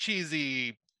just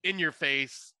cheesy, in your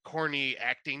face, corny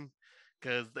acting,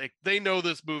 because they know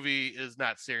this movie is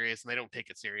not serious and they don't take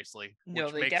it seriously, No,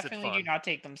 which they makes it definitely do fun. not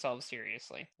take themselves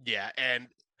seriously. Yeah, and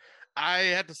I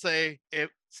have to say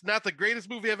it's not the greatest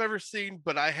movie I've ever seen,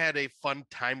 but I had a fun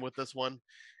time with this one.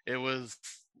 It was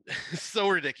so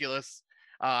ridiculous.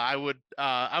 I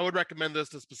would recommend this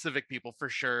to specific people for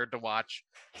sure to watch.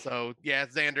 So yeah,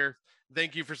 Xander,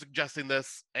 thank you for suggesting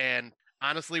this. And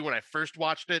honestly, when I first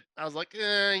watched it, I was like,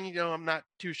 I'm not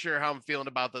too sure how I'm feeling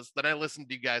about this. Then I listened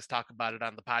to you guys talk about it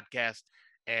on the podcast,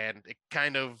 and it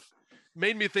kind of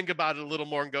made me think about it a little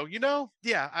more and go,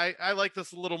 yeah, I like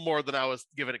this a little more than I was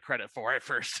giving it credit for at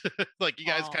first. Like, you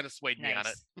guys kind of swayed me on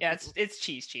it. Yeah, it's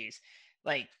cheese.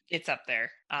 Like, it's up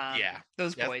there. Yeah.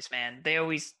 Those boys, man, they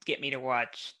always get me to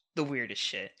watch the weirdest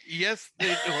shit. Yes, they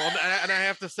do. And I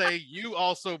have to say, you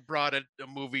also brought a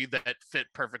movie that fit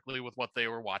perfectly with what they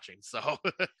were watching. So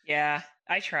yeah,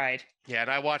 I tried. Yeah,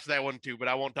 and I watched that one too, but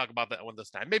I won't talk about that one this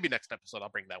time. Maybe next episode I'll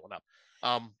bring that one up.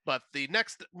 But the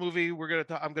next movie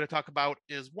I'm gonna talk about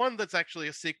is one that's actually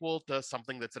a sequel to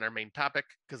something that's in our main topic,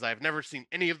 because I've never seen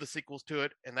any of the sequels to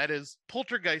it, and that is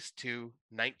Poltergeist 2,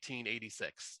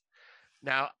 1986.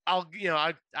 Now,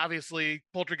 obviously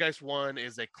Poltergeist 1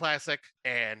 is a classic,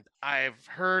 and I've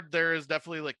heard there is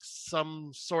definitely like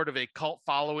some sort of a cult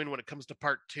following when it comes to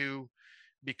part 2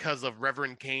 because of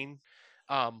Reverend Kane.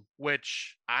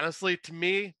 Which honestly, to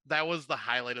me, that was the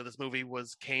highlight of this movie,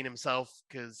 was Kane himself,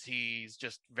 because he's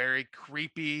just very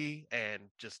creepy and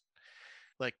just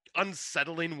like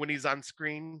unsettling when he's on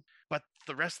screen. But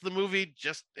the rest of the movie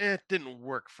just didn't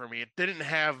work for me. It didn't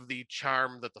have the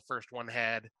charm that the first one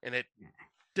had, and it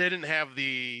didn't have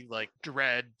the like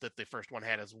dread that the first one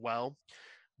had as well.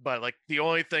 But like, the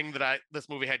only thing that this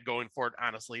movie had going for it,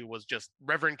 honestly, was just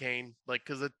Reverend Kane. Like,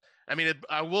 because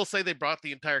I will say they brought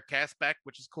the entire cast back,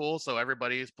 which is cool. So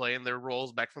everybody is playing their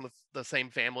roles back from the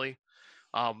same family.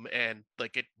 And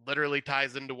like, it literally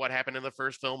ties into what happened in the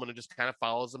first film, and it just kind of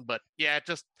follows them. But yeah,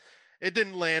 it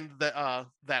didn't land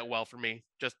that well for me.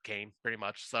 Just Kane, pretty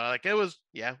much. So like, it was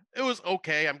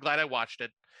okay. I'm glad I watched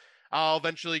it. I'll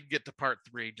eventually get to part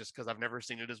 3 just because I've never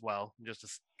seen it as well. Just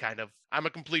as I'm a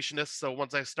completionist, so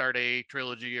once I start a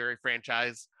trilogy or a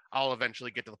franchise, I'll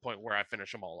eventually get to the point where I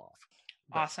finish them all off.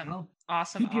 Awesome.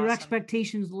 Keep your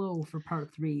expectations low for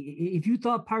part 3. If you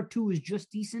thought part 2 was just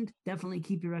decent, definitely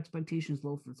keep your expectations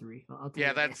low for 3.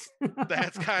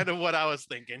 That's kind of what I was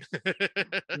thinking.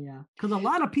 Yeah, because a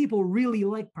lot of people really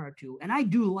like part 2, and I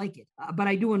do like it, but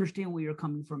I do understand where you're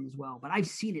coming from as well. But I've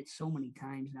seen it so many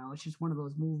times now. It's just one of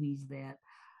those movies that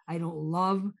I don't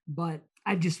love, but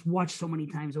I've just watched so many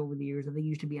times over the years. I think it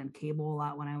used to be on cable a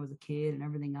lot when I was a kid and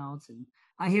everything else, and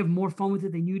I have more fun with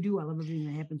it than you do. I love everything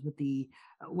that happens with the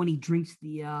when he drinks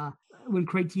when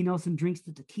Craig T. Nelson drinks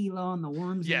the tequila and the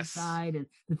worms inside, and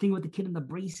the thing with the kid in the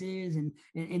braces, and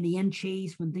the end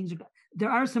chase when things are.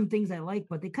 There are some things I like,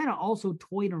 but they kind of also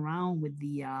toyed around with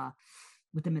the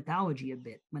mythology a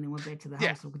bit when they went back to the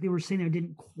house. So they were saying it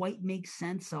didn't quite make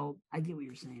sense. So I get what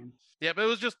you're saying. Yeah, but it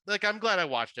was just like, I'm glad I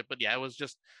watched it, but yeah,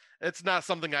 it's not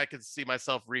something I could see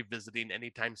myself revisiting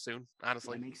anytime soon,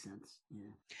 honestly. That makes sense. Yeah.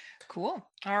 Cool.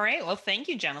 All right. Well, thank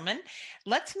you, gentlemen.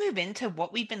 Let's move into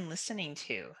what we've been listening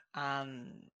to.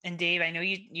 And Dave, I know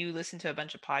you listen to a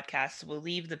bunch of podcasts. We'll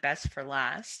leave the best for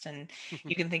last, and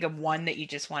you can think of one that you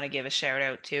just want to give a shout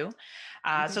out to.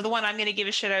 So the one I'm going to give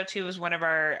a shout out to is one of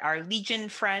our Legion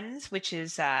friends, which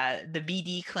is the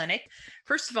BD Clinic.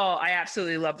 First of all, I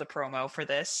absolutely love the promo for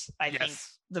this. I think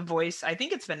the voice, I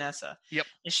think it's Vanessa. Yep.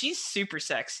 And she's super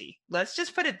sexy. Let's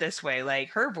just put it this way. Like,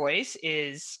 her voice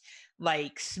is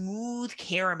like smooth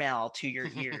caramel to your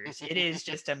ears. It is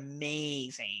just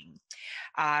amazing.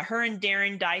 Her and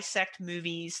Darren dissect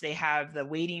movies. They have the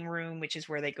waiting room, which is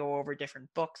where they go over different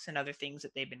books and other things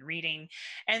that they've been reading,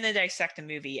 and they dissect a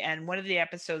movie. And one of the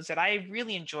episodes that I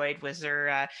really enjoyed was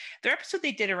their episode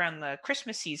they did around the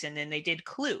Christmas season, and they did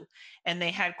Clue, and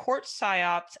they had Court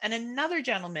Psyops and another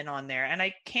gentleman on there, and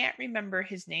I can't remember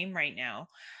his name right now.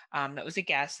 That was a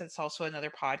guest. That's also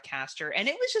another podcaster. And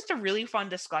it was just a really fun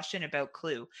discussion about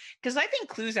Clue, because I think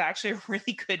Clue's actually a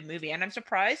really good movie, and I'm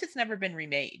surprised it's never been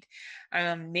remade.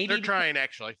 Maybe they're trying,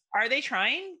 actually. Are they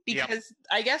trying? Because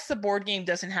I guess the board game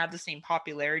doesn't have the same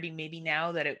popularity maybe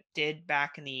now that it did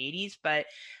back in the 80s, but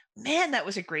man, that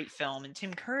was a great film, and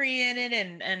Tim Curry in it,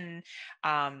 and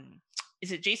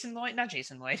is it Jason Lloyd? Not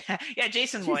Jason Lloyd. Yeah,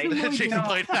 Jason Lloyd. Jason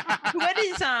Lloyd.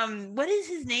 What is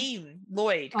his name?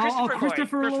 Lloyd.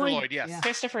 Christopher Lloyd. Yes. Yeah.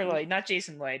 Christopher Lloyd, not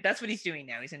Jason Lloyd. That's what he's doing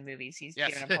now. He's in movies. He's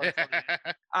giving a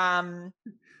portfolio.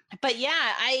 But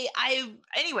yeah,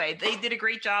 anyway, they did a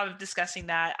great job of discussing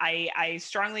that. I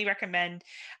strongly recommend,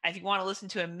 if you want to listen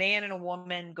to a man and a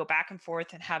woman go back and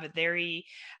forth and have a very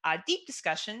deep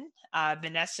discussion,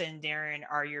 Vanessa and Darren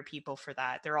are your people for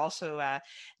that. They're also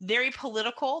very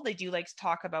political. They do like to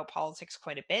talk about politics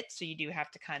quite a bit, so you do have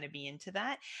to kind of be into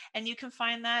that. And you can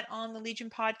find that on the Legion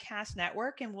Podcast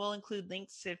Network, and we'll include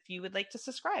links if you would like to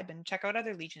subscribe and check out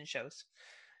other Legion shows.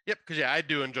 Yep, because I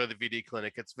do enjoy the VD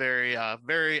Clinic. It's very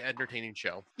entertaining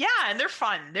show. Yeah, and they're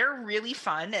fun. They're really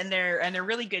fun, and they're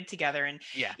really good together. And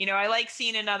I like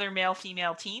seeing another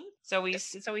male-female team.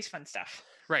 It's always fun stuff.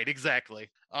 Right,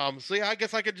 exactly. So I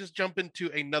guess I could just jump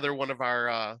into another one of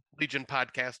our Legion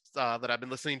podcasts that I've been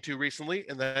listening to recently,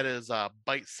 and that is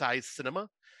Bite Size Cinema.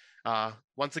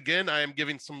 Once again, I am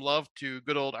giving some love to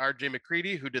good old RJ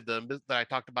McCready, who did that I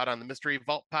talked about on the Mystery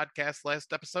Vault podcast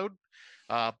last episode.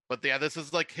 But this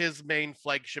is like his main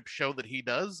flagship show that he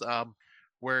does,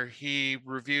 where he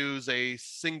reviews a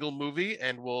single movie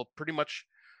and will pretty much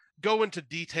go into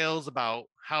details about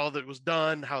how that was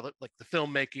done, how the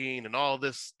filmmaking and all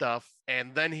this stuff.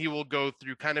 And then he will go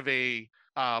through kind of a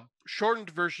shortened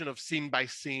version of scene by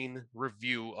scene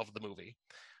review of the movie.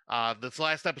 This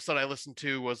last episode I listened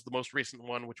to was the most recent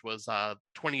one, which was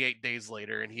 28 Days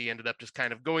Later, and he ended up just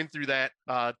kind of going through that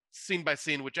scene by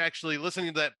scene, which actually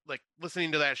listening to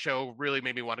that show really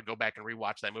made me want to go back and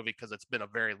rewatch that movie because it's been a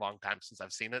very long time since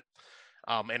I've seen it.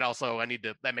 And also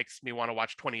that makes me want to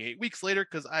watch 28 Weeks Later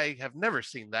because I have never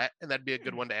seen that, and that'd be a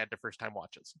good one to add to first time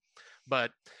watches.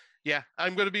 But yeah,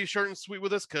 I'm going to be short and sweet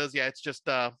with this because, it's just,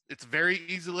 it's very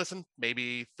easy to listen,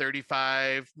 maybe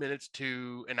 35 minutes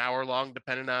to an hour long,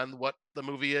 depending on what the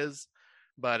movie is.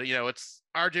 But, it's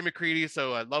RJ McCready,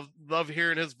 so I love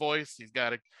hearing his voice. He's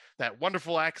got that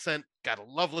wonderful accent. Gotta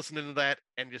love listening to that.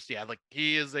 And just,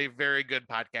 he is a very good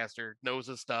podcaster, knows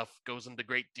his stuff, goes into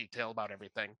great detail about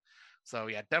everything. So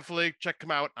definitely check him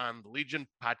out on the Legion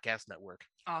Podcast Network.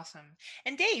 Awesome.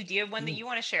 And Dave, do you have one that you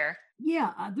want to share?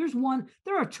 Yeah, there's one.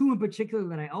 There are two in particular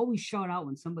that I always shout out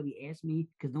when somebody asks me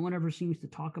because no one ever seems to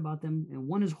talk about them. And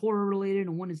one is horror related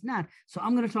and one is not. So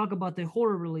I'm going to talk about the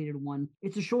horror related one.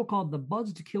 It's a show called the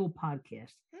Buds to Kill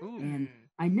podcast. Ooh. And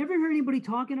I never heard anybody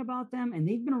talking about them, and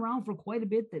they've been around for quite a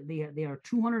bit. That they are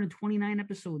 229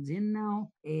 episodes in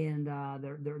now, and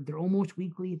they're almost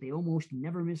weekly. They almost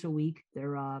never miss a week.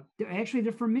 They're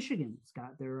from Michigan,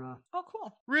 Scott. They're oh,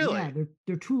 cool. Really? Yeah,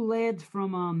 they're two lads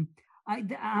from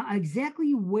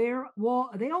exactly where.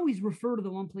 Well, they always refer to the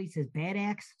one place as Bad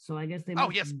Axe, so I guess they. Oh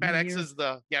yes, Bad Axe is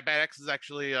Bad Axe is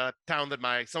actually a town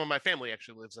that some of my family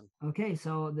actually lives in. Okay,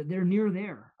 so they're near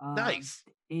there. Nice.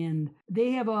 And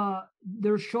they have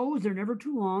their shows. They're never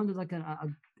too long. They're like a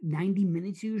 90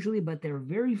 minutes usually, but they're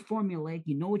very formulaic.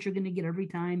 You know what you're going to get every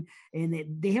time. And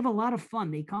they have a lot of fun.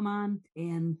 They come on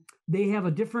and they have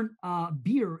a different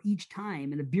beer each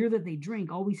time. And the beer that they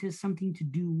drink always has something to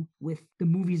do with the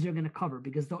movies they're going to cover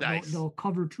because they'll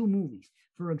cover two movies.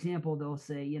 For example, they'll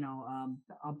say,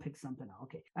 I'll pick something out.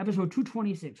 Okay. Episode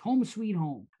 226, Home Sweet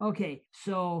Home. Okay.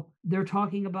 So they're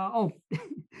talking about,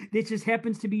 this just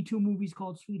happens to be two movies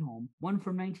called Sweet Home, one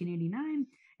from 1989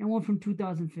 and one from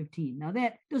 2015. Now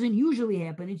that doesn't usually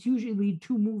happen. It's usually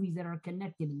two movies that are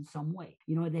connected in some way.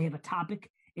 They have a topic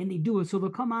and they do it. So they'll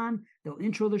come on, they'll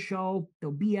intro the show,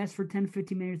 they'll BS for 10,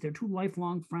 15 minutes. They're two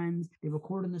lifelong friends. They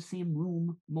record in the same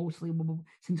room, mostly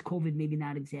since COVID, maybe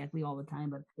not exactly all the time,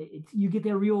 but you get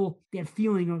that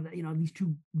feeling of, these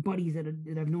two buddies that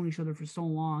have known each other for so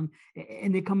long,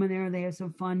 and they come in there and they have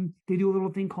some fun. They do a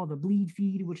little thing called the bleed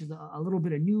feed, which is a little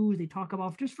bit of news. They talk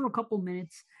about just for a couple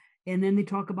minutes. And then they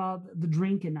talk about the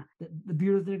drink and the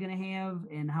beer that they're going to have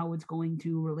and how it's going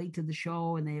to relate to the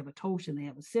show. And they have a toast and they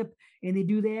have a sip and they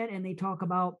do that. And they talk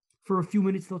about, for a few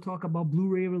minutes, they'll talk about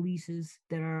Blu-ray releases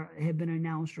that have been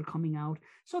announced or coming out.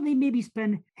 So they maybe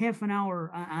spend half an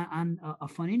hour on a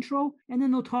fun intro. And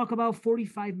then they'll talk about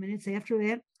 45 minutes after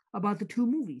that about the two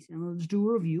movies, and they'll just do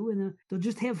a review and they'll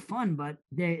just have fun, but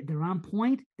they're on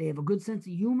point. They have a good sense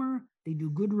of humor. They do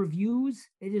good reviews.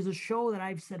 It is a show that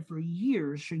I've said for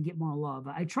years should get more love.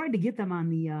 I tried to get them on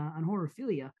the on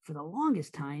Horrorphilia for the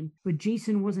longest time, but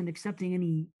Jason wasn't accepting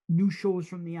any new shows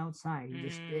from the outside. He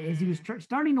just, as he was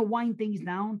starting to wind things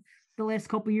down, the last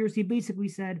couple of years, he basically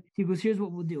said, he goes, here's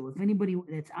what we'll do. If anybody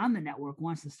that's on the network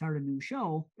wants to start a new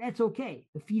show, that's okay.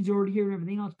 The feed's already here and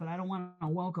everything else, but I don't want to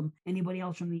welcome anybody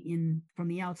else from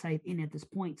the outside in at this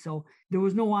point. So there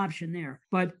was no option there.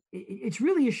 But it's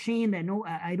really a shame that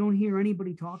I don't hear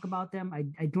anybody talk about them.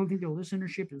 I don't think their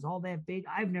listenership is all that big.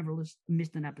 I've never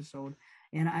missed an episode.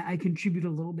 And I contribute a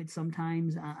little bit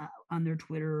sometimes on their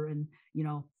Twitter and,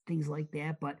 things like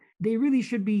that. But they really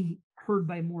should be heard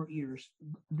by more ears.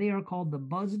 They are called the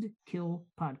Buzzed Kill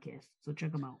Podcast. So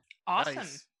check them out. Awesome.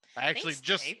 Nice. I actually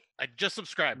just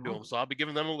subscribed to them, so I'll be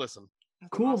giving them a listen.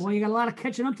 Cool. Awesome. Well, you got a lot of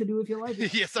catching up to do if you like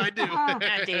it. Yes, I do.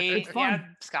 Yeah, Dave. Yeah,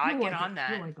 Scott, get on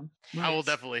that. Like them. Right. I will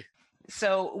definitely.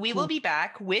 So we will be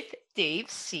back with Dave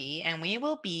C, and we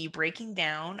will be breaking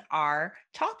down our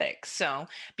topics. So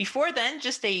before then,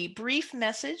 just a brief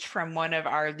message from one of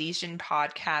our Legion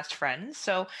podcast friends.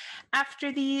 So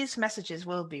after these messages,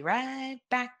 we'll be right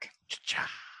back. Cha-cha.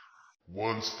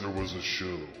 Once there was a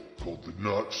show called the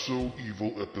Not So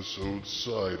Evil Episode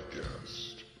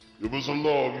Sidecast. It was a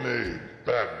long-named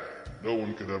Batman. No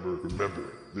one could ever remember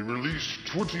it. They released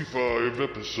 25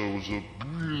 episodes of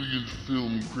brilliant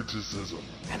film criticism.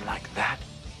 And like that,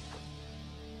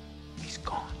 he's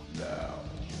gone. Now,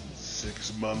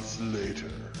 6 months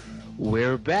later...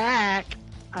 We're back!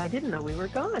 I didn't know we were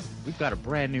gone. We've got a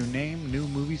brand new name, new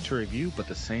movies to review, but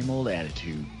the same old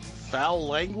attitude. Foul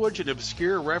language and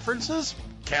obscure references?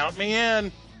 Count me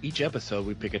in! Each episode,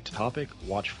 we pick a topic,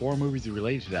 watch 4 movies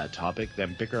related to that topic,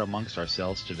 then bicker amongst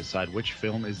ourselves to decide which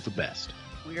film is the best.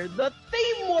 We're the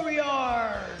Theme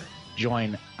Warriors!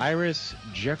 Join Iris,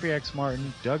 Jeffrey X.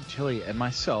 Martin, Doug Tilley, and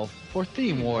myself for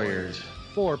Theme Warriors.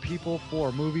 4 people,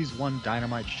 4 movies, 1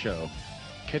 dynamite show.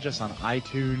 Catch us on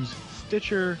iTunes,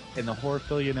 Stitcher, and the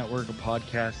Horrorphilia Network of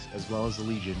podcasts, as well as the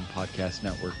Legion Podcast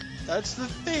Network. That's the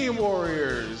Theme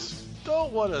Warriors!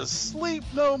 Don't want to sleep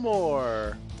no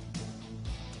more!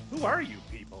 Who are you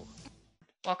people?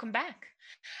 Welcome back.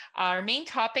 Our main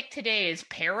topic today is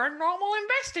paranormal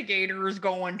investigators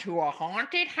go into a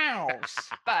haunted house.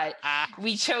 But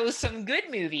we chose some good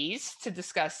movies to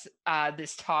discuss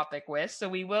this topic with. So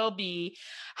we will be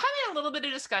having a little bit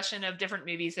of discussion of different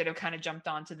movies that have kind of jumped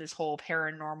onto this whole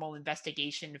paranormal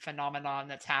investigation phenomenon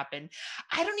that's happened.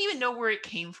 I don't even know where it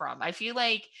came from. I feel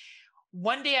like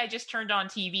one day I just turned on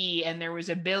TV and there was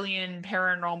a billion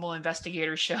paranormal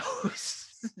investigator shows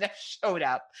that showed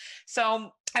up.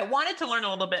 So I wanted to learn a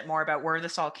little bit more about where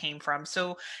this all came from.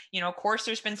 So, of course,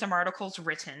 there's been some articles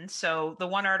written. So the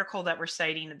one article that we're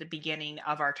citing at the beginning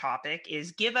of our topic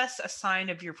is Give Us a Sign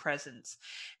of Your Presence,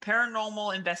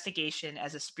 Paranormal Investigation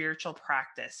as a Spiritual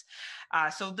Practice.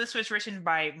 So this was written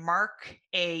by Mark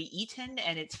A. Eaton,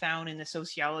 and it's found in the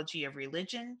Sociology of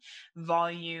Religion,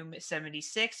 Volume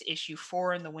 76, Issue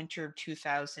 4 in the winter of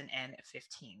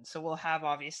 2015. So we'll have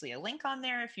obviously a link on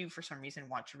there if you, for some reason,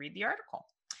 want to read the article.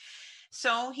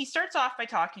 So he starts off by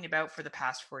talking about for the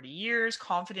past 40 years,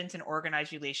 confidence in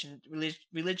organized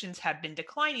religions have been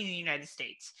declining in the United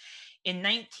States. In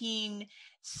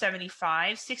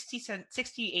 1975,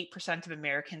 68% of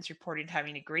Americans reported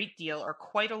having a great deal or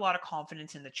quite a lot of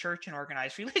confidence in the church and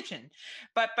organized religion.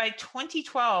 But by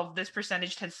 2012, this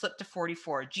percentage had slipped to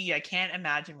 44. Gee, I can't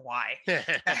imagine why.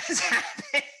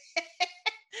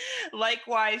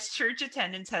 Likewise, church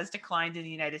attendance has declined in the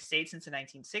United States since the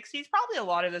 1960s. Probably a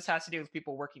lot of this has to do with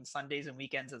people working Sundays and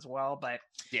weekends as well, but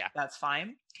yeah, that's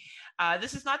fine.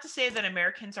 This is not to say that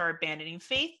Americans are abandoning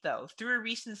faith, though. Through a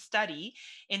recent study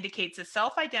indicates that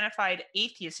self-identified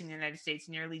atheists in the United States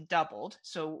nearly doubled,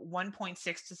 so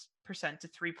 1.6% to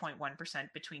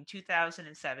 3.1% between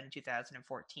 2007 and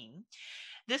 2014.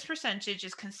 This percentage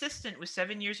is consistent with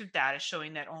 7 years of data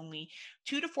showing that only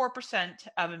 2 to 4%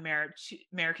 of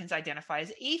Americans identify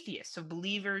as atheists, so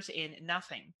believers in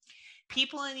nothing.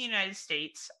 People in the United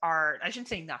States are, I shouldn't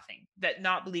say nothing, that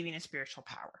not believing in spiritual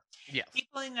power. Yes.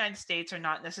 People in the United States are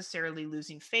not necessarily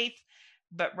losing faith,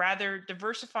 but rather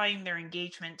diversifying their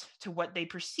engagement to what they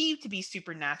perceive to be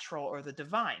supernatural or the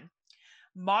divine.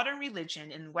 Modern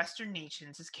religion in Western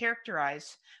nations is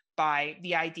characterized by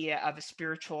the idea of a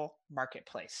spiritual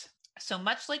marketplace. So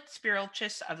much like the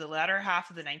spiritualists of the latter half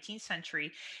of the 19th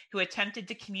century who attempted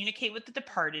to communicate with the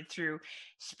departed through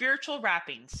spiritual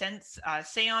rappings,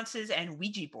 seances, and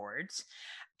Ouija boards,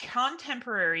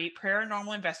 contemporary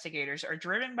paranormal investigators are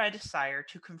driven by a desire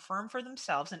to confirm for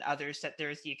themselves and others that there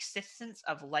is the existence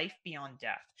of life beyond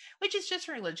death, which is just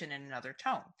religion in another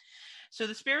tone. So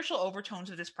the spiritual overtones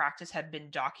of this practice have been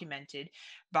documented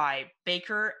by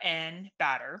Baker and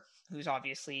Batter, who's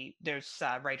obviously there's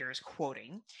writer is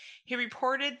quoting. He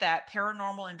reported that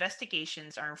paranormal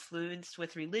investigations are influenced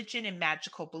with religion and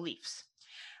magical beliefs.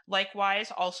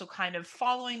 Likewise, also kind of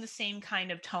following the same kind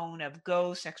of tone of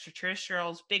ghosts,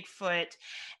 extraterrestrials, Bigfoot,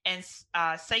 and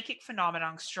psychic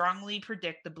phenomenon strongly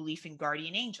predict the belief in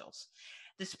guardian angels.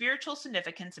 The spiritual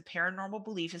significance of paranormal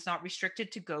belief is not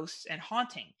restricted to ghosts and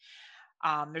haunting.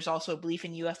 There's also a belief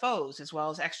in UFOs as well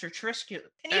as extraterrestrial.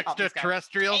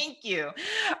 Extraterrestrial. Thank you.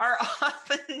 Are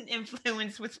often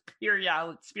influenced with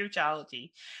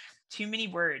spirituality. Too many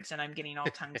words, and I'm getting all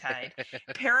tongue-tied.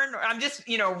 I'm just,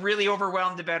 really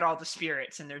overwhelmed about all the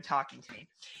spirits, and they're talking to me.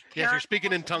 Yes, you're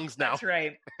speaking in tongues now. That's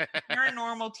right.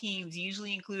 Paranormal teams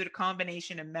usually include a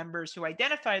combination of members who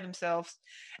identify themselves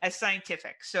as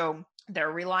scientific. So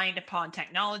they're reliant upon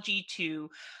technology to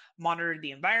monitor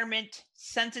the environment,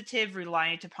 sensitive,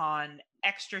 reliant upon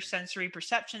extrasensory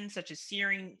perceptions such as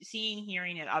seeing,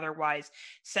 hearing, and otherwise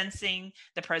sensing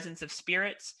the presence of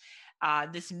spirits.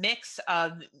 This mix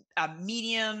of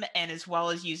medium and as well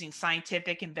as using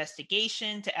scientific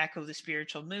investigation to echo the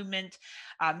spiritual movement.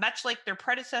 Much like their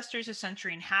predecessors a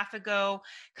century and a half ago,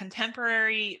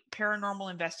 contemporary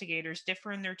paranormal investigators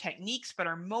differ in their techniques but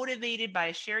are motivated by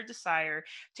a shared desire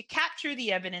to capture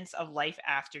the evidence of life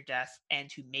after death and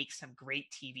to make some great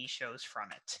TV shows from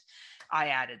it. I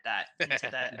added that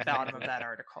into the bottom of that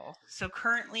article. So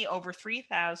currently over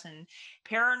 3,000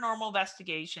 paranormal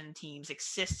investigation teams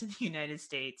exist in the United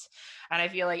States. And I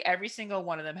feel like every single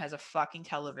one of them has a fucking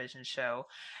television show,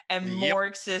 and more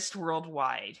exist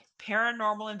worldwide.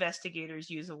 Paranormal investigators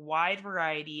use a wide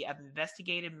variety of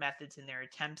investigative methods in their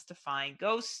attempts to find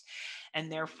ghosts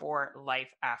and therefore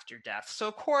life after death. So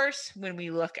of course, when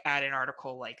we look at an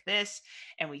article like this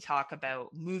and we talk about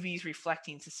movies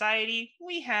reflecting society,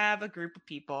 we have a group of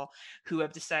people who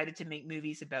have decided to make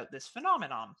movies about this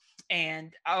phenomenon.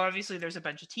 And obviously there's a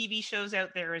bunch of TV shows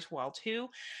out there as well too,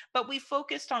 but we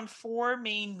focused on 4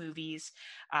 main movies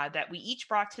that we each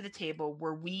brought to the table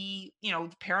where we,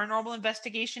 paranormal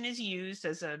investigation is used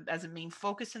as a main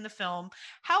focus in the film.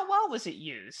 How well was it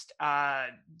used?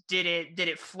 Did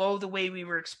it flow the way we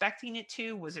were expecting it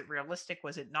to? Was it realistic?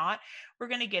 Was it not? We're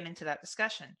going to get into that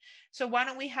discussion. So why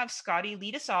don't we have Scotty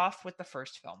lead us off with the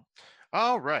first film?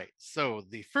 All right. So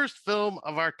the first film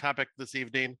of our topic this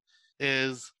evening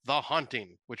is The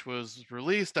Haunting, which was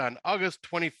released on August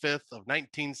 25th of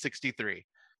 1963.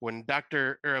 When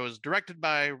it was directed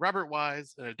by Robert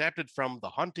Wise and adapted from The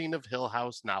Haunting of Hill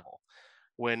House novel.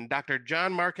 When Dr.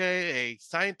 John Marquet, a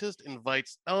scientist,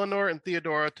 invites Eleanor and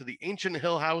Theodora to the ancient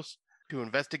Hill House to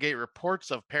investigate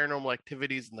reports of paranormal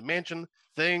activities in the mansion,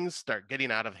 things start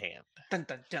getting out of hand. Dun,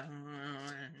 dun,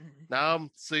 dun.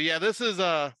 So yeah, this is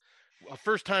a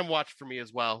first time watch for me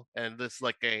as well, and this is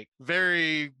like a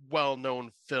very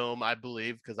well-known film, I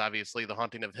believe, because obviously The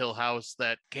Haunting of Hill House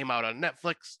that came out on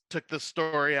Netflix took this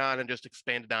story on and just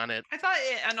expanded on it. I thought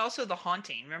and also The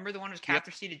Haunting, remember the one with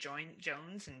Catherine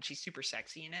Zeta-Jones, and she's super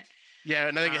sexy in it? Yeah,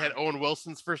 and I think it had Owen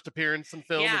Wilson's first appearance in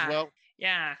film as well.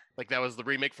 Yeah, like that was the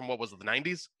remake from, what was it, the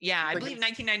 90s? Yeah, I believe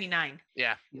 1999.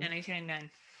 Yeah,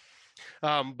 1999.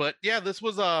 But yeah, this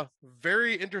was a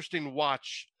very interesting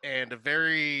watch and a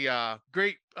very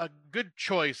good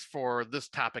choice for this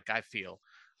topic. I feel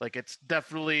like it's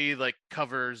definitely like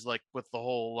covers like with the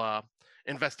whole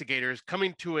investigators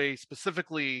coming to a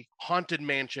specifically haunted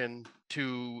mansion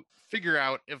to figure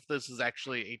out if this is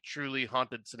actually a truly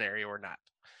haunted scenario or not.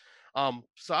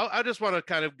 So I just want to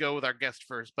kind of go with our guest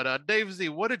first, but Dave Z,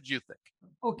 what did you think?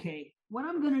 Okay, what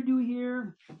I'm going to do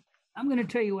here, I'm going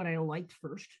to tell you what I liked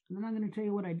first, and then I'm going to tell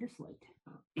you what I disliked.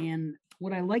 And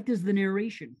what I liked is the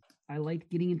narration. I liked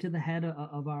getting into the head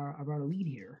of our lead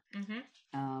here,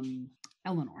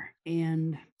 Eleanor.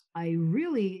 And I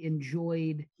really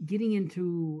enjoyed getting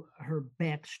into her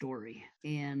backstory.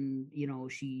 And,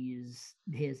 she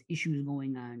has issues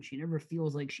going on. She never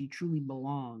feels like she truly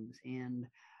belongs. And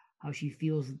how she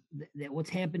feels that what's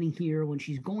happening here when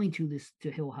she's going to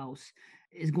Hill House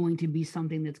is going to be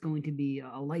something that's going to be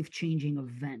a life-changing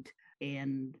event.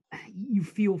 And you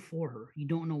feel for her. You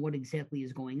don't know what exactly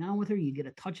is going on with her. You get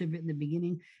a touch of it in the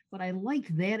beginning, but I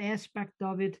liked that aspect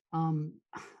of it.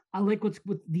 I like what's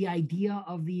with the idea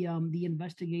of the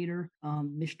investigator,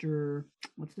 Mr.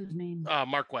 What's his name?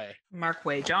 Marquay.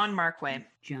 John Marquay.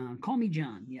 John. Call me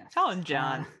John. Yes. Call him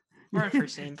John. We're on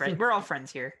first name, right? We're all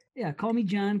friends here. Yeah, Call Me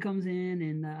John comes in,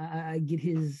 and I get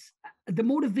the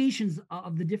motivations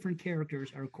of the different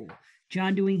characters are cool.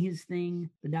 John doing his thing,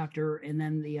 the doctor, and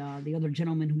then the other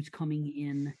gentleman who's coming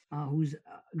in, who's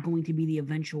going to be the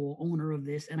eventual owner of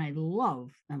this. And I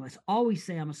always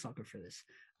say I'm a sucker for this.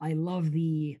 I love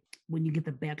when you get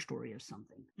the backstory of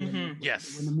something.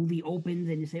 Yes. When the movie opens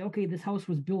and you say, okay, this house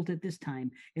was built at this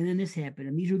time, and then this happened,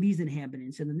 and these are these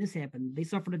inhabitants, and then this happened. They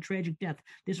suffered a tragic death.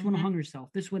 This one hung herself.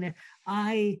 This one,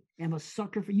 I am a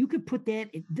sucker for. You could put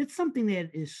that. That's something that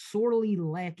is sorely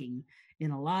lacking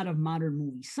in a lot of modern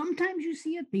movies. Sometimes you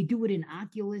see it. They do it in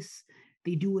Oculus.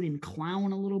 They do it in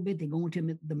Clown a little bit. They go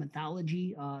into the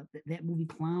mythology, that movie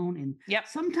Clown. And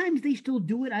sometimes they still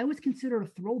do it. I always consider a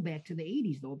throwback to the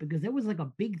 80s, though, because that was like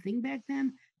a big thing back then.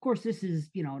 Of course, this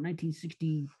is,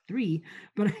 1963.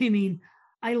 But I mean,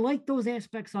 I like those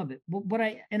aspects of it. But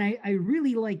I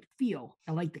really like Theo.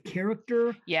 I like the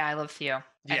character. Yeah, I love Theo.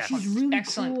 Yes. She's really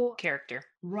excellent cool character.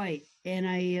 Right. And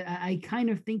I kind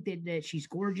of think that she's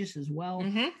gorgeous as well.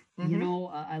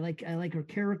 I like her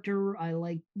character. I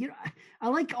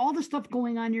like all the stuff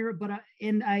going on here, but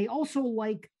I also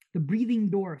like the breathing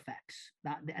door effects.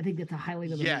 I think that's a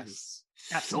highlight of the movie.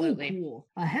 Absolutely. So cool.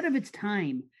 Ahead of its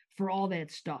time for all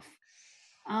that stuff.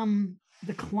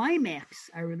 The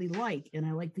climax I really like, and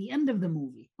I like the end of the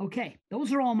movie. Okay,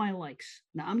 those are all my likes.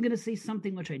 Now I'm going to say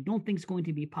something which I don't think is going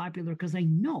to be popular because I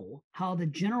know how the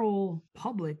general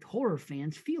public, horror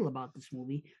fans, feel about this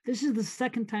movie. This is the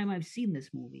second time I've seen this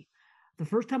movie. The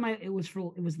first time it was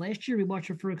last year. We watched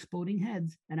it for Exploding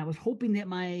Heads, and I was hoping that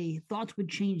my thoughts would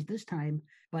change this time.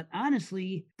 But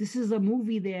honestly, this is a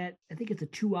movie that I think it's a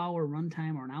 2-hour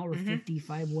runtime or an hour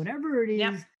 55, whatever it is.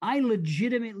 Yep. I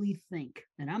legitimately think,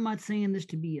 and I'm not saying this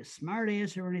to be a smart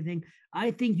ass or anything,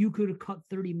 I think you could have cut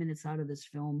 30 minutes out of this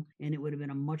film and it would have been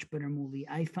a much better movie.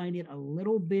 I find it a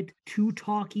little bit too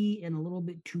talky and a little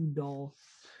bit too dull.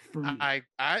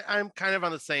 I'm kind of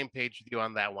on the same page with you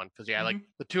on that one because like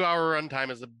the 2-hour runtime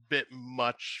is a bit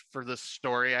much for this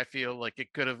story. I feel like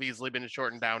it could have easily been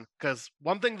shortened down because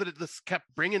one thing that this kept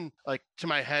bringing like to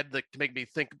my head, like to make me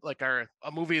think like a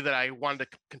movie that I wanted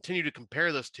to continue to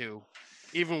compare this to,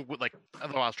 even with like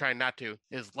although I was trying not to,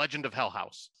 is Legend of Hell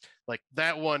House. Like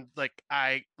that one,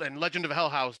 and Legend of Hell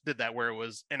House did that where it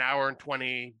was an hour and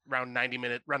 20, around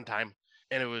 90-minute runtime.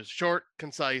 And it was short,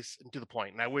 concise, and to the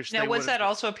point. And I wish. Now, was that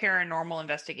also a paranormal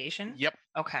investigation? Yep.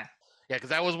 Okay. Yeah, because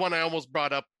that was one I almost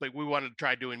brought up. Like we wanted to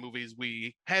try doing movies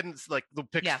we hadn't like the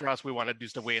picks for us. We wanted to do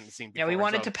stuff we hadn't seen before. Yeah, we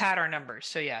wanted to pad our numbers.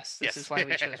 So yes, this is why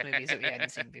we chose movies that we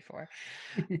hadn't seen before.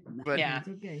 But yeah,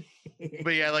 okay.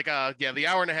 But yeah, the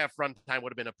hour and a half runtime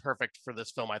would have been a perfect for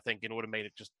this film, I think, and would have made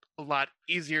it just a lot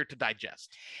easier to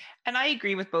digest. And I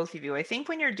agree with both of you. I think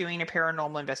when you're doing a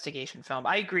paranormal investigation film,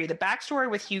 I agree. The backstory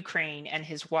with Hugh Crane and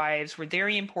his wives were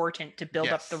very important to build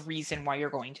up the reason why you're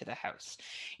going to the house.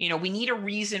 We need a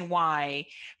reason why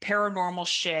paranormal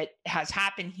shit has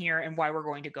happened here and why we're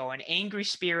going to go. And angry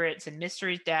spirits and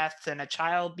mysterious deaths and a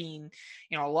child being,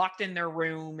 locked in their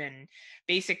room and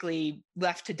basically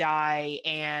left to die,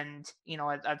 and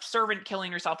a servant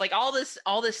killing herself. Like all this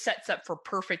sets up for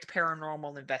perfect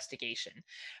paranormal investigation.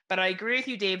 But I agree with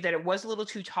you, Dave, that it was a little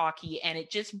too talky and it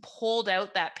just pulled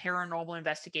out that paranormal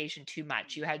investigation too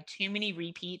much. You had too many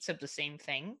repeats of the same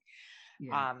thing,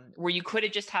 where you could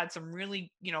have just had some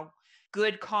really,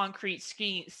 good concrete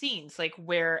scenes, like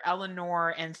where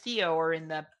Eleanor and Theo are in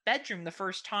the bedroom the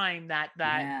first time that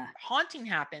haunting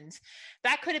happens.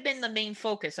 That could have been the main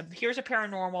focus of here's a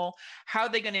paranormal, how are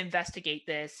they going to investigate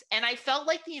this? And I felt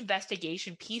like the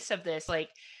investigation piece of this, like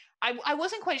I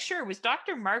wasn't quite sure, was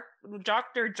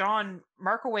Dr. John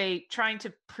Markaway trying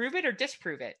to prove it or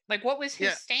disprove it? Like what was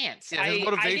his stance? Yeah, his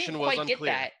motivation was unclear.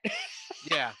 Get that.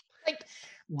 Yeah. Like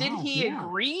did he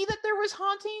agree that there was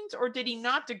hauntings or did he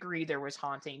not agree there was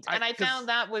hauntings? And I found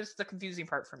that was the confusing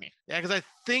part for me. Yeah, because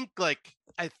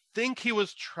I think he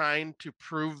was trying to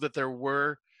prove that there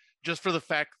were, just for the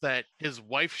fact that his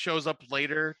wife shows up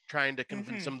later trying to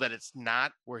convince him that it's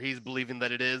not, where he's believing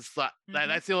that it is. So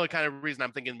that's the only kind of reason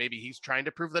I'm thinking maybe he's trying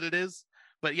to prove that it is.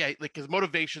 But yeah, like his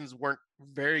motivations weren't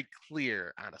very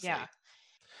clear, honestly. Yeah.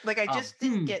 Like I just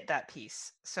didn't get that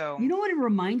piece. So you know what it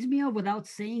reminds me of without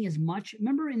saying as much?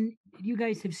 Remember you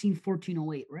guys have seen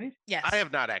 1408, right? Yes. I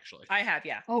have not actually. I have,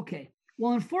 yeah. Okay.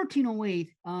 Well, in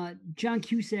 1408, John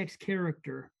Cusack's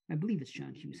character, I believe it's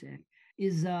John Cusack,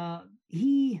 is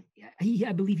he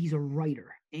I believe he's a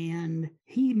writer, and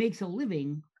he makes a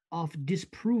living off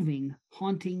disproving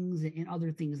hauntings and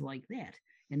other things like that.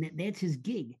 And that's his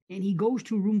gig. And he goes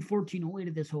to room 1408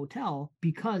 at this hotel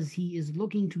because he is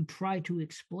looking to try to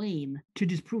explain, to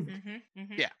disprove it.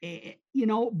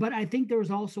 Yeah. But I think there's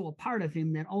also a part of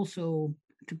him that also,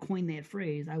 to coin that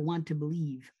phrase, I want to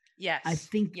believe. Yes. I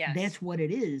think that's what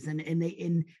it is. And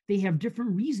they have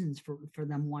different reasons for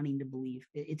them wanting to believe.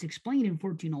 It's explained in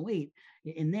 1408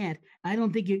 in that. I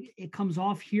don't think it comes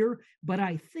off here, but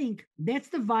I think that's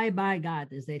the vibe I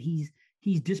got, is that he's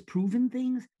he's disproven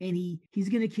things, and he's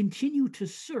going to continue to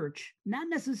search, not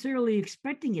necessarily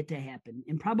expecting it to happen.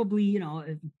 And probably,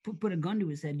 if put a gun to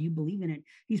his head, do you believe in it?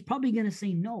 He's probably going to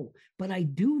say no. But I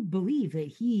do believe that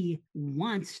he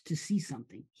wants to see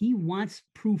something. He wants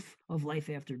proof of life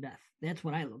after death. That's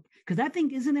what I look, because I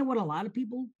think, isn't that what a lot of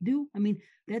people do? I mean,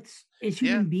 that's as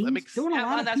human beings.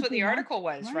 That's what the article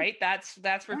was, right? That's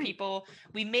where Right. people,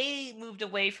 we may moved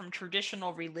away from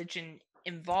traditional religion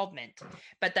involvement,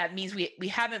 but that means we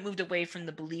haven't moved away from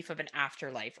the belief of an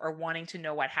afterlife, or wanting to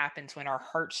know what happens when our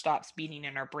heart stops beating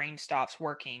and our brain stops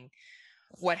working.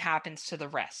 What happens to the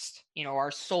rest,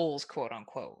 our souls, quote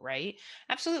unquote, right?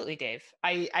 Absolutely, Dave.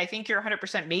 I think you're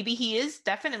 100%. Maybe he is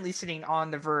definitely sitting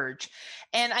on the verge.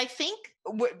 And I think,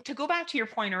 to go back to your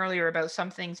point earlier about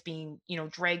some things being,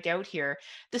 dragged out here,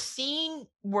 the scene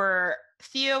where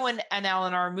Theo and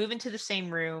Eleanor move into the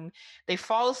same room, they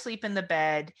fall asleep in the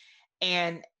bed,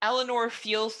 and Eleanor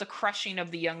feels the crushing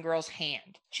of the young girl's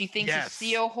hand. She thinks it's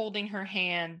Theo holding her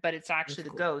hand, but it's actually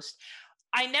the ghost.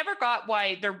 I never got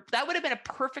why that would have been a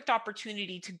perfect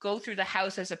opportunity to go through the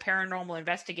house as a paranormal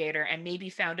investigator and maybe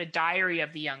found a diary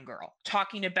of the young girl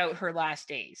talking about her last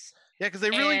days. Yeah, because they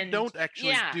really don't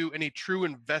actually do any true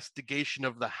investigation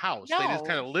of the house. No. They just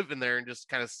kind of live in there and just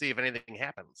kind of see if anything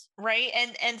happens. Right.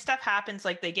 And stuff happens,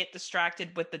 like they get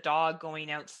distracted with the dog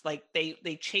going out. Like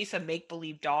they chase a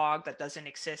make-believe dog that doesn't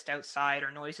exist outside,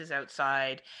 or noises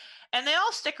outside. And they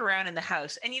all stick around in the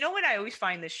house. And you know what? I always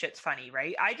find this shit's funny,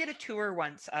 right? I did a tour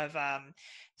once of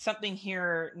something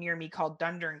here near me called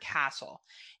Dundurn Castle.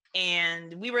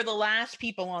 And we were the last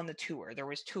people on the tour. There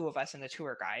was 2 of us in the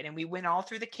tour guide. And we went all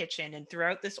through the kitchen. And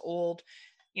throughout this old,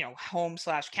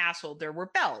 home/castle, there were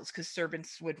bells, because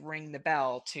servants would ring the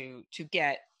bell to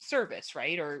get service,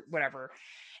 right? Or whatever.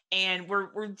 And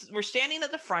we're standing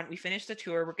at the front. We finished the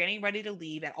tour. We're getting ready to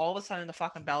leave, and all of a sudden the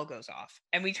fucking bell goes off.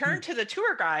 And we turn to the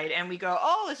tour guide and we go,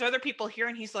 "Oh, there's other people here."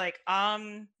 And he's like,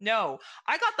 no,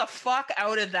 I got the fuck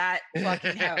out of that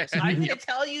fucking house. I'm gonna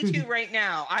tell you 2 right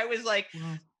now. I was like,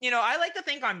 I like to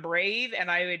think I'm brave,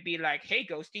 and I would be like, "Hey,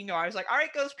 Ghosty." No, I was like, "All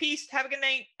right, Ghost, peace. Have a good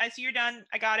night. I see you're done.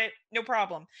 I got it. No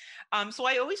problem." So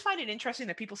I always find it interesting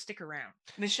that people stick around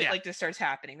when shit like this starts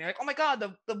happening. They're like, "Oh my God,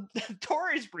 the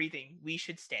door is breathing. We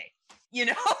should stay."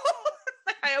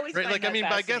 I always find that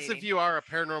but I guess if you are a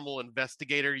paranormal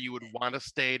investigator, you would want to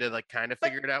stay to kind of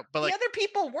figure it out. But the other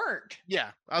people weren't.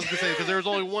 Yeah, I was gonna say, because there was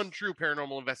only one true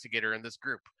paranormal investigator in this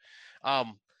group.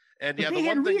 And but they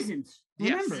had reasons.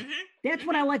 Remember, that's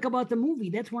what I like about the movie.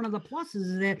 That's one of the pluses,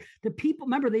 is that the people,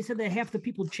 remember, they said that half the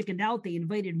people chickened out. They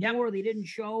invited more. They didn't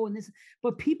show, and this.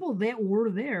 But people that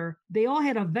were there, they all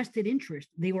had a vested interest.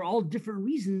 They were all different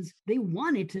reasons. They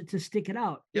wanted to stick it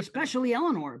out, especially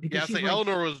Eleanor, because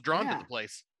Eleanor was drawn to the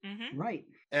place. Right.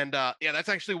 And that's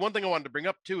actually one thing I wanted to bring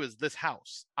up too, is this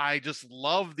house. I just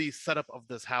love the setup of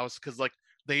this house, because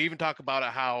they even talk about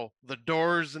how the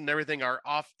doors and everything are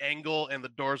off angle, and the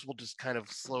doors will just kind of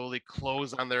slowly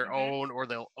close on their own, or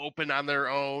they'll open on their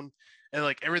own.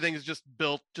 And everything is just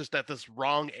built just at this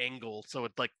wrong angle. So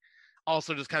it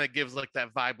also just kind of gives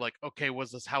that vibe, okay, was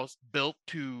this house built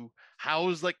to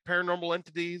house paranormal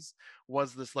entities?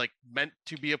 Was this meant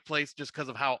to be a place just because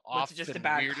of how often just a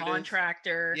bad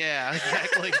contractor? Yeah,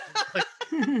 exactly.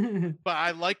 But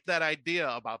I like that idea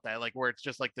about that, where it's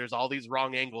just there's all these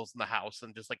wrong angles in the house,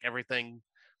 and just everything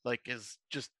is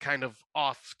just kind of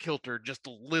off kilter just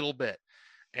a little bit.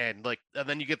 And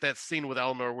then you get that scene with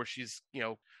Eleanor where she's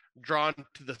drawn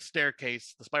to the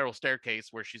staircase, the spiral staircase,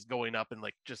 where she's going up, and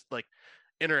just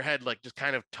in her head, just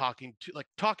kind of talking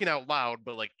out loud,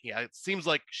 but it seems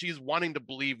like she's wanting to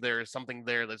believe there is something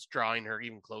there that's drawing her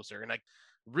even closer. And I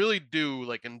really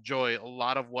do enjoy a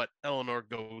lot of what Eleanor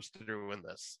goes through in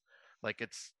this.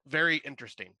 It's very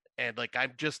interesting. And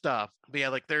I'm just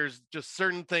there's just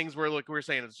certain things where we were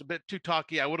saying it's a bit too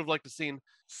talky. I would have liked to seen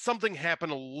something happen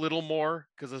a little more,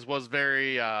 because this was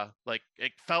very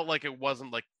it felt like it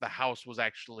wasn't the house was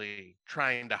actually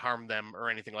trying to harm them or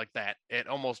anything like that. It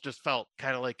almost just felt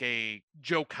kind of like a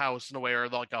joke house in a way, or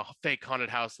a fake haunted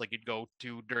house you'd go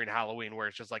to during Halloween, where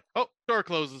it's just oh, door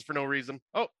closes for no reason,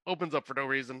 oh, opens up for no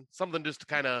reason, something just to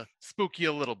kind of spook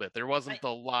you a little bit. There wasn't a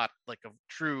lot of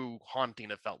true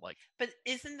haunting, it felt like. But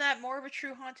isn't that more of a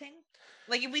true haunting?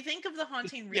 If we think of the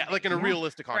haunting remake, in a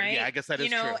realistic haunting, right? Yeah, I guess that is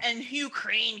true. And Hugh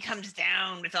Crane comes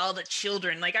down with all the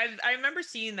children. I remember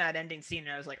seeing that ending scene,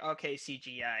 and I was like, okay,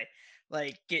 CGI,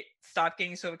 stop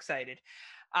getting so excited.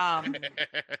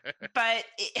 But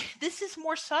this is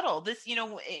more subtle. This,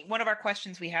 one of our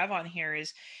questions we have on here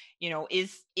is,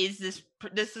 is this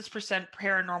percent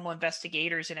paranormal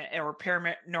investigators or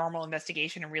paranormal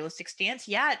investigation and realistic stance?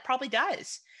 Yeah, it probably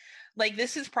does. like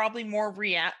this is probably more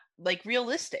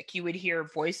realistic. You would hear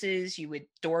voices,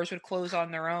 doors would close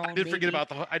on their own. I did forget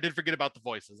about the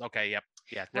voices. Okay, yep.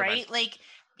 Yeah, right? mind. Like,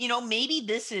 maybe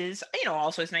this is,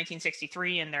 also it's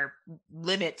 1963 and their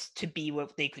limits to be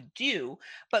what they could do,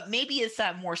 but maybe it's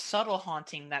that more subtle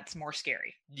haunting that's more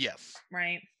scary. Yes.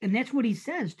 Right. And that's what he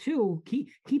says too.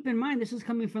 Keep in mind, this is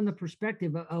coming from the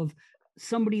perspective of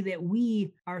somebody that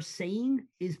we are saying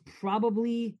is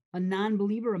probably a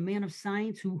non-believer, a man of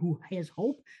science who has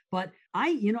hope. But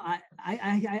I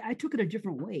took it a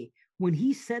different way. When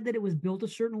he said that it was built a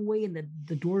certain way and that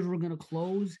the doors were going to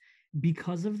close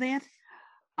because of that,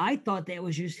 I thought that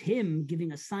was just him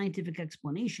giving a scientific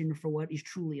explanation for what is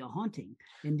truly a haunting.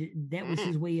 And that was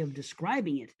his way of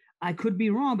describing it. I could be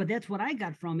wrong, but that's what I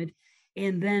got from it.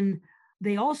 And then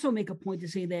they also make a point to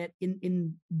say that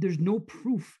in there's no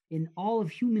proof in all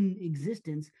of human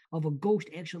existence of a ghost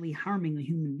actually harming a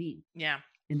human being. Yeah.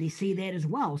 And they say that as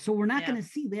well. So we're not going to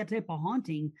see that type of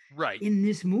haunting right in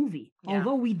this movie. Yeah.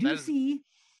 Although we do see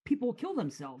people kill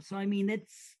themselves. So, I mean,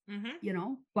 that's,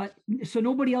 but so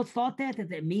nobody else thought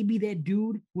that maybe that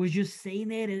dude was just saying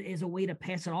that as a way to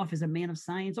pass it off as a man of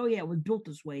science. Oh yeah, it was built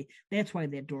this way. That's why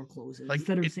that door closes. Like,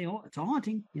 instead of saying, oh, it's a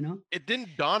haunting, It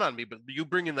didn't dawn on me, but you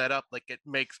bringing that up, like, it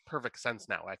makes perfect sense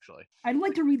now, actually. I'd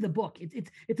like to read the book.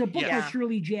 It's a book by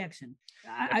Shirley Jackson.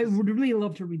 I would really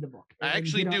love to read the book. I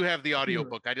actually do have the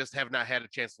audiobook. I just have not had a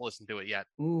chance to listen to it yet.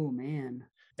 Oh man.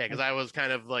 Yeah, because I was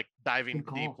kind of like diving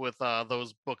deep with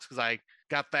those books, because I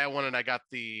got that one and I got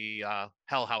the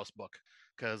Hell House book,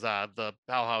 because the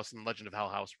Hell House and Legend of Hell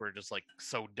House were just like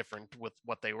so different with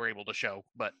what they were able to show.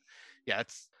 But yeah,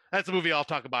 that's a movie I'll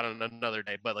talk about on another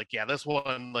day. But like, yeah, this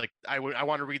one, like, I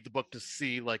want to read the book to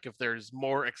see like if there's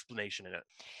more explanation in it.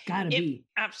 Gotta be.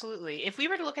 Absolutely. If we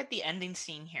were to look at the ending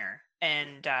scene here,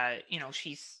 and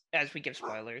she's, as we give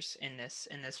spoilers in this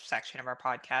section of our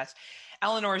podcast,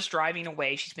 Eleanor's driving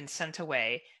away. She's been sent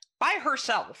away by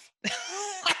herself.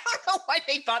 I don't know why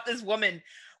they thought this woman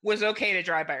was okay to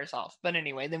drive by herself, but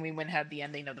anyway, then we went and had the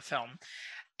ending of the film.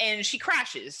 And she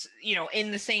crashes, in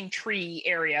the same tree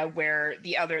area where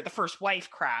the first wife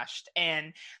crashed.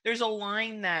 And there's a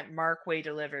line that Mark Way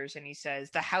delivers, and he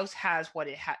says, "The house has what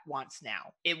it wants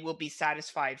now. It will be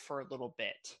satisfied for a little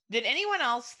bit." Did anyone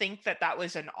else think that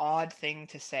was an odd thing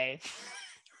to say?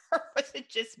 Or was it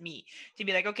just me? To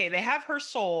be like, okay, they have her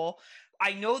soul.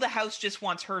 I know the house just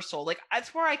wants her soul. Like,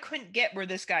 that's where I couldn't get where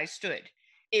this guy stood.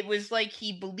 It was like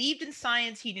he believed in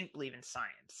science. He didn't believe in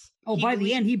science. Oh, by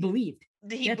the end, he believed.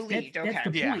 He believed. Okay.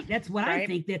 That's the point. That's what I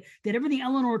think, that everything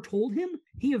Eleanor told him,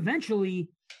 he eventually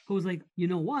was like, you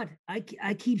know what? I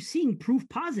keep seeing proof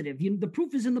positive. The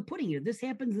proof is in the pudding here. This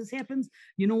happens.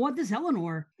 You know what? This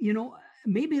Eleanor,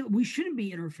 maybe we shouldn't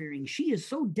be interfering. She is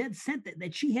so dead set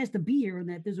that she has to be here, and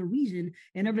that there's a reason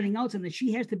and everything else, and that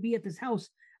she has to be at this house.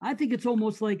 I think it's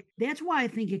almost like, that's why I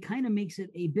think it kind of makes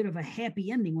it a bit of a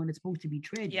happy ending when it's supposed to be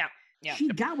tragic. Yeah. She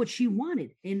got what she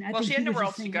wanted. And I think she had nowhere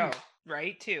else to go,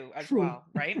 right? Too, as well,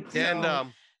 right? And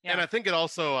I think it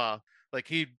also like,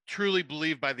 he truly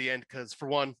believed by the end, because for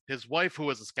one, his wife, who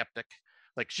was a skeptic,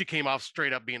 like, she came off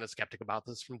straight up being a skeptic about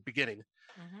this from the beginning.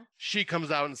 She comes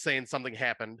out and saying something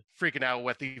happened, freaking out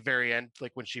at the very end,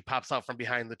 like when she pops out from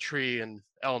behind the tree and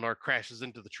Eleanor crashes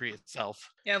into the tree itself.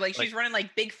 Yeah, like she's running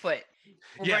like Bigfoot.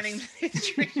 Running the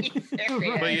tree.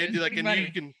 But yeah, like,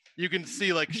 and you can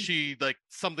see like she, like,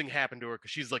 something happened to her,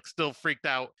 because she's like still freaked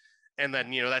out. And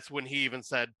then, that's when he even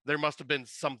said there must have been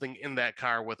something in that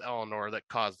car with Eleanor that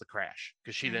caused the crash,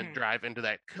 because she didn't drive into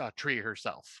that tree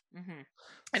herself. And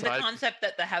so the concept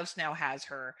that the house now has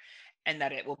her, and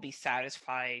that it will be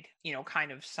satisfied,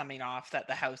 kind of summing off that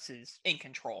the house is in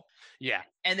control. Yeah.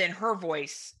 And then her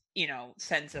voice,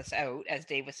 sends us out, as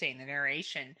Dave was saying, the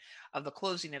narration of the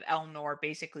closing of Eleanor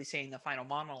basically saying the final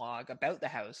monologue about the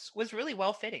house was really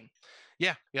well fitting.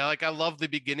 Yeah. Like, I love the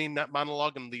beginning, that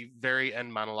monologue, and the very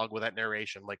end monologue with that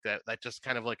narration. Like, that just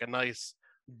kind of like a nice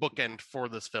bookend for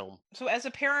this film. So as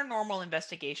a paranormal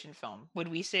investigation film, would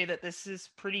we say that this is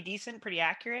pretty decent, pretty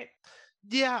accurate?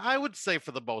 Yeah, I would say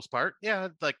for the most part. Yeah,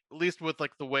 like, at least with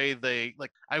like the way they,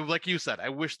 like you said, I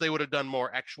wish they would have done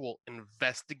more actual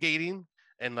investigating,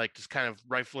 and like just kind of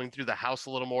rifling through the house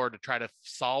a little more to try to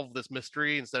solve this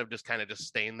mystery, instead of just kind of just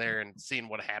staying there and seeing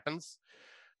what happens.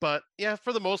 But yeah,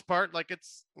 for the most part, like,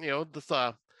 it's, this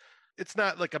it's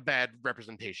not like a bad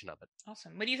representation of it.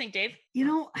 Awesome. What do you think, Dave?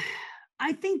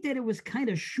 I think that it was kind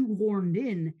of shoehorned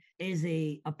in as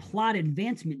a plot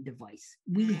advancement device.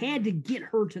 We had to get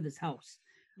her to this house.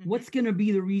 What's going to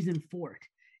be the reason for it?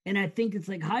 And I think it's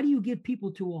like, how do you get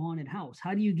people to a haunted house?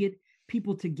 How do you get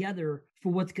people together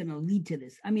for what's going to lead to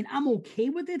this? I mean, I'm okay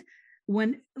with it,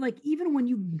 even when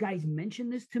you guys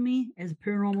mentioned this to me as a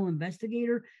paranormal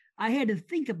investigator, I had to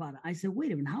think about it. I said,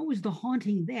 wait a minute, how is the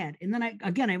haunting that? And then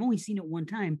I've only seen it one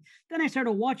time. Then I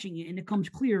started watching it, and it comes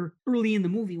clear early in the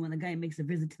movie when the guy makes a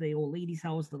visit to the old lady's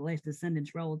house, the last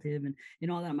descendant's relative,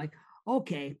 and all that. I'm like,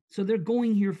 okay, so they're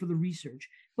going here for the research.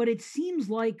 But it seems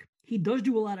like he does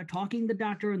do a lot of talking, the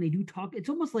doctor, and they do talk. It's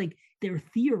almost like they're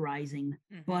theorizing.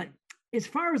 But as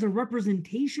far as a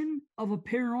representation of a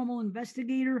paranormal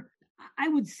investigator, I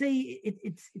would say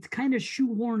it's kind of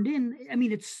shoehorned in. I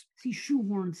mean,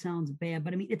 shoehorned sounds bad,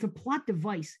 but I mean, it's a plot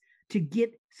device to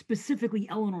get specifically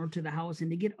Eleanor to the house and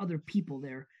to get other people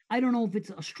there. I don't know if it's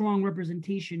a strong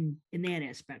representation in that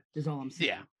aspect, is all I'm saying.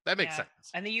 Yeah, that makes sense.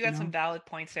 I think you got some valid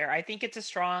points there. I think it's a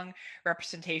strong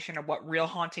representation of what real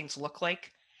hauntings look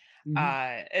like.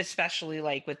 Especially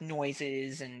like with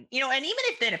noises and and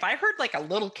even if I heard like a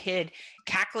little kid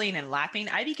cackling and laughing,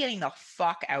 I'd be getting the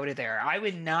fuck out of there. I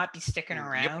would not be sticking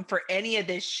around for any of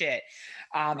this shit.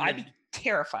 I'd be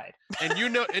terrified. And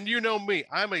you know me,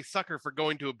 I'm a sucker for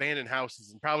going to abandoned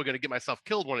houses and probably going to get myself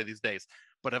killed one of these days.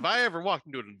 But if I ever walked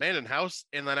into an abandoned house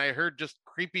and then I heard just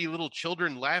creepy little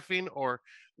children laughing or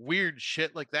weird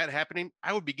shit like that happening,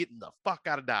 I would be getting the fuck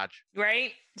out of Dodge.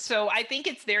 Right. So I think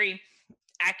it's very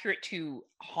accurate to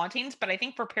hauntings, but I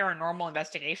think for paranormal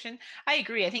investigation, I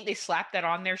agree. I think they slapped that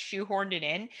on there, shoehorned it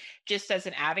in just as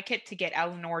an advocate to get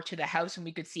Eleanor to the house, and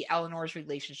we could see Eleanor's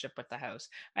relationship with the house.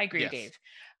 I agree, yes. Dave.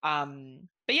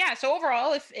 But yeah, so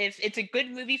overall, if it's a good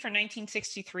movie for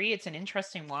 1963, it's an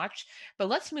interesting watch. But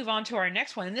let's move on to our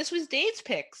next one, and this was Dave's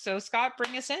pick. So Scott,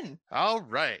 bring us in. All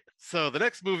right. So the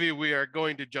next movie we are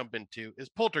going to jump into is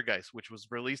Poltergeist, which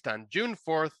was released on June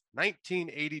 4th,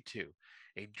 1982.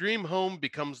 A dream home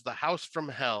becomes the house from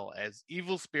hell as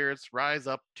evil spirits rise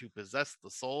up to possess the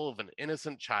soul of an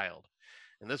innocent child.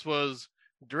 And this was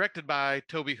directed by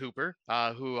Tobe Hooper,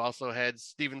 who also had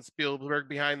Steven Spielberg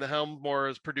behind the helm more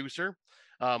as producer.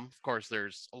 Of course,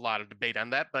 there's a lot of debate on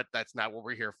that, but that's not what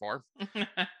we're here for. We're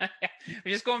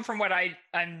just going from what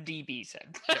IMDb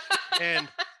said. Yep. And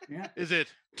is it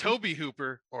Tobe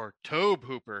Hooper or Tobe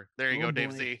Hooper? There you go,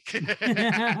 Dave Z.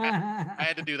 I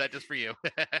had to do that just for you.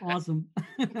 Awesome.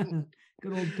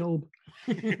 Good old Tobe.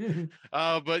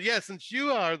 But yeah, since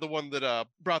you are the one that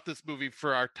brought this movie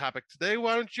for our topic today,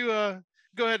 why don't you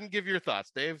go ahead and give your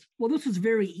thoughts, Dave? Well, this was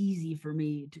very easy for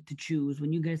me to choose.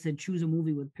 When you guys said choose a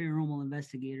movie with paranormal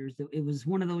investigators, it was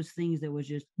one of those things that was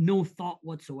just no thought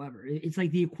whatsoever. It's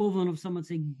like the equivalent of someone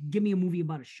saying, give me a movie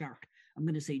about a shark. I'm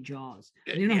going to say Jaws.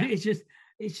 It's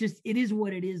just, it is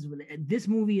what it is. This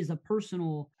movie is a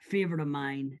personal favorite of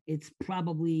mine. It's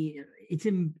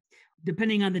in,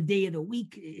 depending on the day of the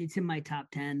week, it's in my top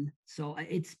 10. So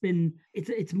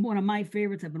it's one of my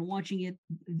favorites. I've been watching it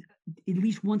at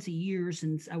least once a year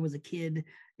since I was a kid.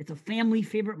 It's a family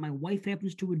favorite. My wife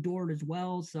happens to adore it as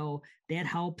well. So that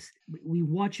helps. We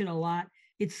watch it a lot.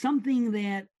 It's something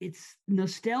that it's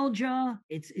nostalgia.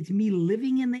 It's me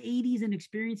living in the 80s and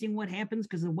experiencing what happens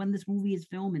because of when this movie is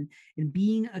filmed and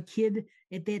being a kid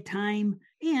at that time.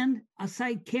 And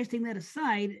casting that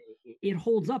aside, it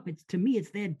holds up. To me,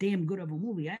 it's that damn good of a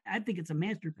movie. I think it's a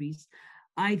masterpiece.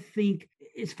 I think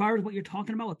as far as what you're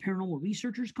talking about with paranormal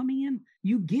researchers coming in,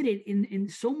 you get it in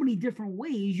so many different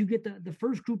ways. You get the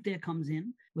first group that comes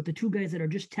in with the two guys that are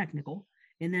just technical,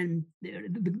 and then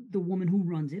the woman who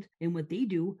runs it and what they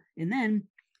do. And then,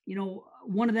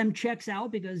 one of them checks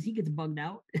out because he gets bugged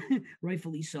out,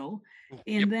 rightfully so.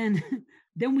 And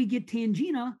then we get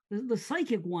Tangina, the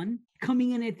psychic one,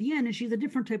 coming in at the end, and she's a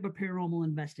different type of paranormal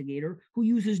investigator who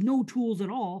uses no tools at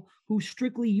all, who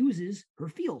strictly uses her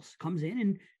feels, comes in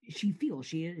and she feels.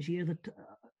 She has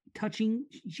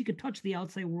she could touch the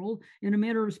outside world in a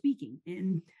matter of speaking.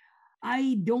 And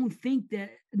I don't think that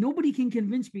nobody can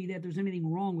convince me that there's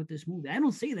anything wrong with this movie. I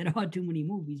don't say that about too many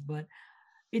movies, but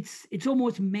it's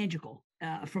almost magical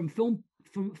from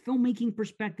filmmaking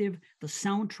perspective, the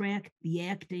soundtrack, the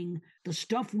acting, the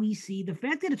stuff we see. The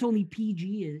fact that it's only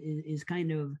PG is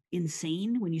kind of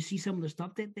insane when you see some of the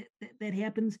stuff that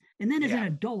happens. And then as an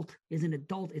adult,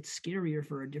 it's scarier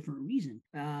for a different reason.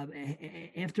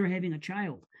 After having a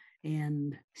child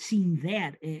and seeing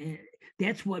that.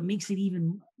 That's what makes it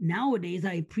even nowadays.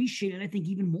 I appreciate it. I think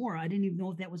even more. I didn't even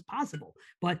know if that was possible.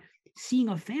 But seeing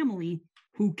a family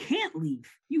who can't leave,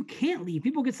 you can't leave.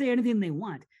 People can say anything they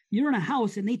want. You're in a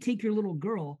house and they take your little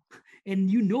girl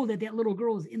and you know that little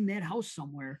girl is in that house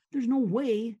somewhere. There's no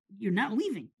way you're not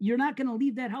leaving. You're not going to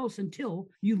leave that house until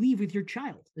you leave with your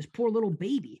child, this poor little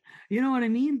baby. You know what I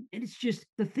mean? And it's just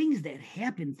the things that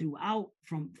happen throughout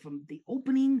from the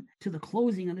opening to the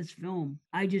closing of this film.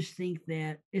 I just think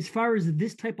that as far as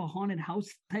this type of haunted house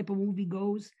type of movie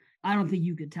goes, I don't think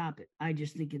you could top it. I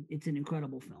just think it's an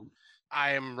incredible film.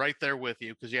 I am right there with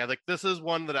you because, yeah, like this is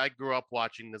one that I grew up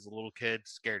watching as a little kid,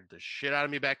 scared the shit out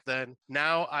of me back then.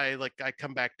 Now I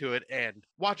come back to it and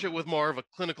watch it with more of a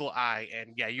clinical eye.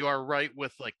 And yeah, you are right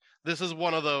with like, this is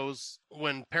one of those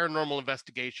when paranormal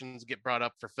investigations get brought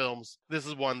up for films, this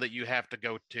is one that you have to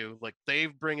go to. Like they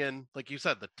bring in, like you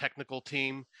said, the technical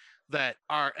team that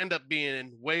end up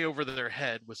being way over their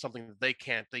head with something that they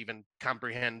can't even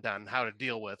comprehend on how to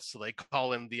deal with. So they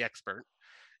call in the expert.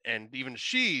 And even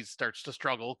she starts to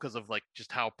struggle because of like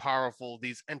just how powerful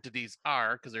these entities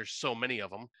are, because there's so many of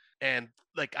them. And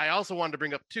like I also wanted to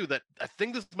bring up too that I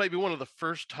think this might be one of the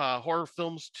first horror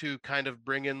films to kind of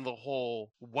bring in the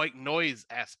whole white noise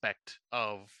aspect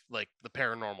of like the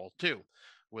paranormal too,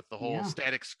 with the whole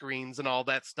static screens and all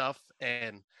that stuff.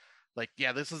 And like,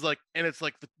 yeah, this is like, and it's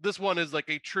like this one is like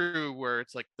a true where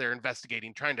it's like they're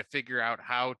investigating, trying to figure out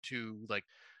how to like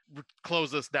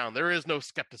close this down. There is no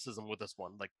skepticism with this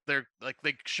one. Like they're like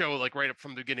they show like right up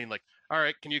from the beginning, like, all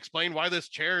right, can you explain why this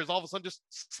chair is all of a sudden just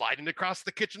sliding across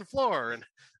the kitchen floor? And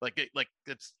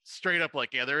it's straight up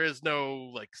like, yeah, there is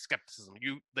no like skepticism.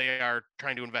 They are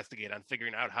trying to investigate on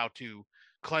figuring out how to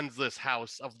cleanse this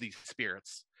house of these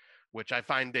spirits, which I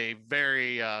find a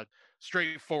very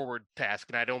straightforward task,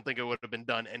 and I don't think it would have been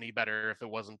done any better if it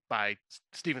wasn't by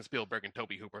Steven Spielberg and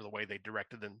Tobe Hooper, the way they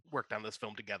directed and worked on this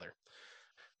film together.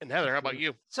 And Heather, how about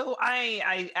you? So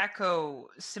I echo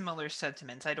similar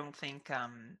sentiments. I don't think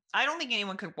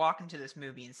anyone could walk into this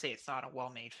movie and say it's not a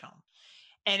well-made film.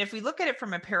 And if we look at it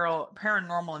from a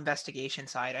paranormal investigation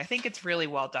side, I think it's really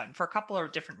well done for a couple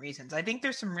of different reasons. I think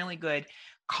there's some really good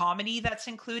comedy that's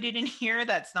included in here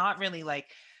that's not really like,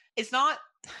 it's not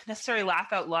necessarily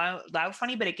laugh out loud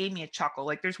funny, but it gave me a chuckle.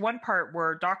 Like there's one part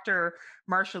where Dr.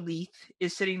 Marsha Leith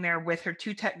is sitting there with her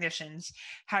two technicians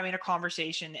having a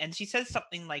conversation, and she says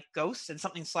something like ghosts, and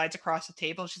something slides across the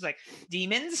table. She's like,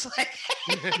 demons, like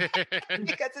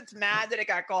because it's mad that it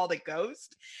got called a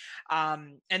ghost.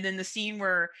 And then the scene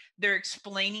where they're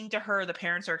explaining to her, the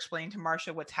parents are explaining to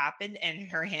Marsha what's happened, and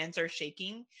her hands are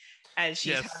shaking as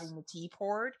she's having the tea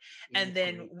poured. And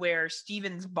then where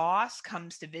Steven's boss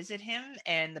comes to visit him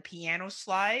and the piano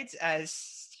slides as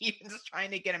Steven's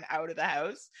trying to get him out of the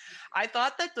house. I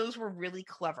thought that those were really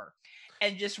clever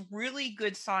and just really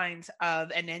good signs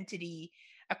of an entity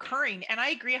occurring. And I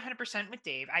agree 100% with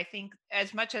Dave. I think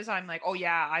as much as I'm like, oh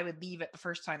yeah, I would leave at the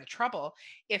first sign of trouble,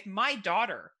 if my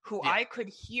daughter, who I could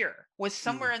hear, was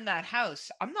somewhere in that house,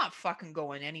 I'm not fucking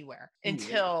going anywhere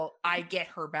until I get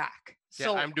her back.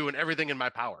 So I'm doing everything in my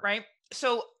power. Right.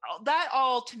 So that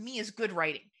all to me is good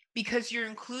writing, because you're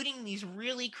including these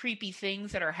really creepy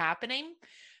things that are happening,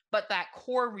 but that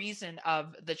core reason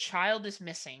of the child is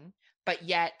missing, but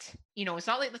yet, it's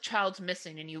not like the child's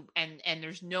missing and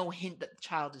there's no hint that the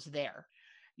child is there.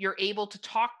 You're able to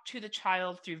talk to the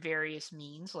child through various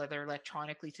means, whether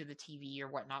electronically through the TV or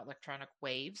whatnot, electronic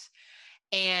waves.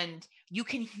 And you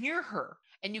can hear her,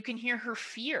 and you can hear her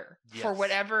fear for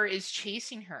whatever is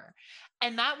chasing her.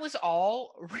 And that was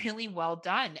all really well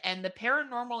done. And the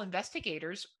paranormal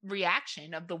investigators'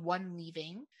 reaction of the one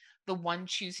leaving, the one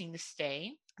choosing to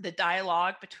stay, the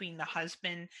dialogue between the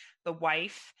husband, the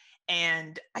wife,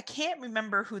 and I can't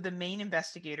remember who the main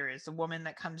investigator is, the woman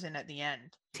that comes in at the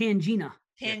end. Tangina.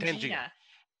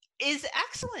 Is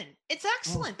excellent. It's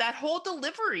excellent. That whole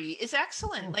delivery is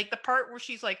excellent. Like the part where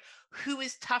she's like, who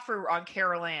is tougher on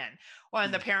Carol Ann? Well,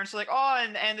 and the parents are like, oh,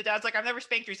 and the dad's like, I've never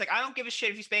spanked her. He's like, I don't give a shit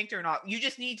if you spanked her or not. You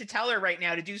just need to tell her right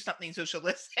now to do something so she'll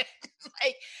listen.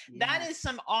 That is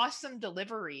some awesome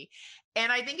delivery.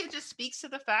 And I think it just speaks to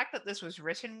the fact that this was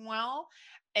written well,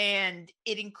 and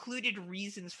it included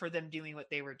reasons for them doing what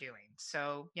they were doing.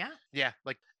 So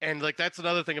that's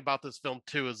another thing about this film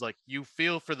too, is like you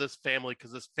feel for this family,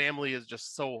 because this family is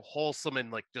just so wholesome,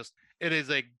 and like just it is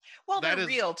a they're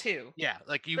real too. Yeah,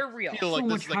 like you they're real. feel like So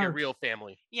this is like a real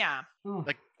family. Yeah.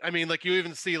 Like I mean, like you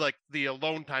even see like the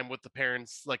alone time with the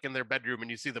parents, like in their bedroom, and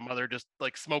you see the mother just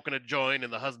like smoking a joint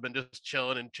and the husband just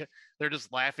chilling, and they're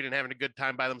just laughing and having a good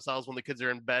time by themselves when the kids are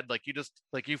in bed. Like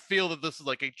you feel that this is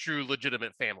like a true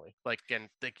legitimate family. Like, and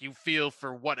like you feel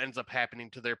for what ends up happening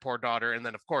to their poor daughter, and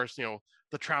then of course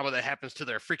the trauma that happens to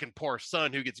their freaking poor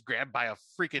son, who gets grabbed by a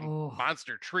freaking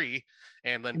monster tree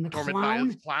and then tormented by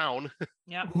his clown.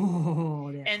 Yeah.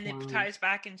 And it ties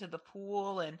back into the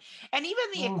pool and even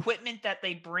the equipment that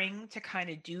they bring to kind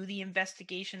of do the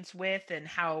investigations with, and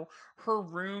how her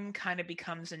room kind of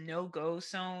becomes a no-go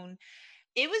zone.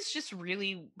 It was just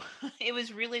really, it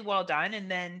was really well done.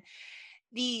 And then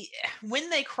when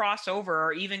they cross over,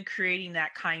 or even creating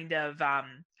that kind of, I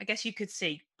guess you could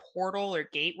say, portal or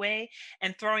gateway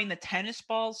and throwing the tennis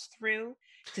balls through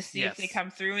to see if they Yes. come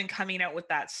through and coming out with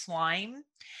that slime.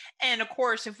 And of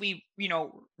course, if we,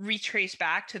 retrace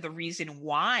back to the reason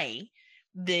why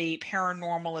the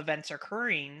paranormal events are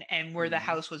occurring and where the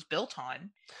house was built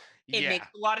on, it Yeah. makes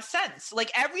a lot of sense.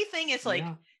 Like everything is like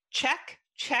Yeah. check,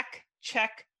 check,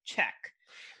 check, check.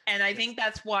 And I think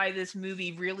that's why this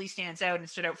movie really stands out and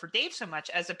stood out for Dave so much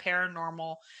as a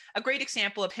great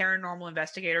example of paranormal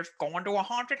investigators going to a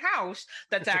haunted house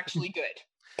that's actually good.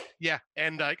 Yeah,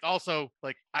 and also,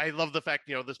 I love the fact,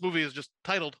 this movie is just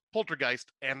titled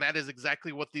Poltergeist, and that is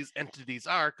exactly what these entities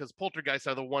are, because poltergeists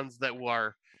are the ones that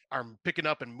are picking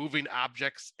up and moving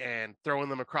objects and throwing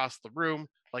them across the room.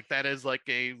 Like, that is like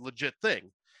a legit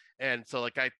thing. And so,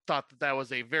 I thought that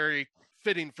was a very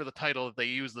fitting for the title that they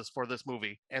used this for this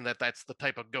movie, and that's the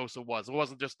type of ghost it was. It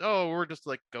wasn't just, we're just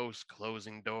like ghosts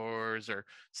closing doors or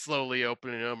slowly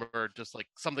opening them or just like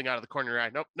something out of the corner of your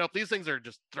eye. Nope. These things are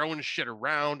just throwing shit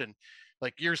around, and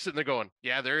you're sitting there going,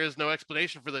 yeah, there is no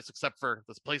explanation for this except for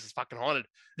this place is fucking haunted.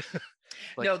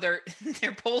 No, they're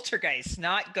poltergeists,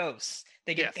 not ghosts.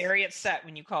 They get Yes. very upset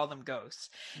when you call them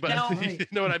ghosts. But Now, you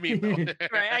know what I mean, though.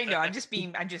 right? I know. I'm just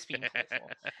being playful.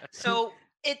 So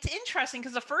it's interesting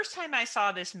because the first time I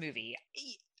saw this movie,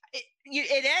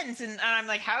 it ends and I'm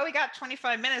like, how we got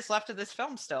 25 minutes left of this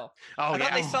film still? I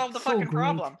thought they solved the fucking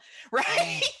problem,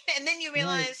 right? And then you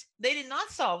realize they did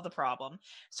not solve the problem.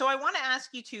 So I want to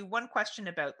ask you one question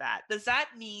about that. Does that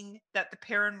mean that the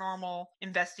paranormal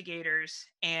investigators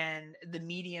and the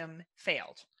medium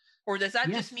failed? Or does that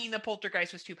just mean the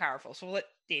poltergeist was too powerful? So we'll let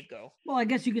Dave go. Well, I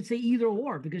guess you could say either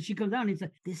or, because she comes down and it's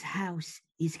like, this house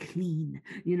is clean.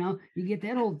 You get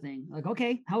that whole thing. Like,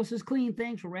 okay, house is clean.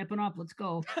 Thanks. We're wrapping up. Let's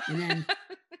go. And then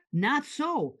not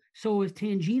so. So is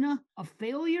Tangina a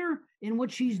failure in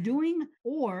what she's doing?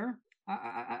 Or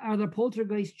are the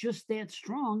poltergeists just that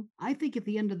strong? I think at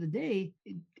the end of the day,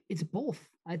 it's both.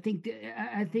 I think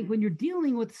when you're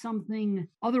dealing with something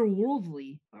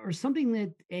otherworldly or something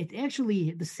that it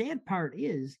actually, the sad part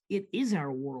is, it is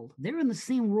our world. They're in the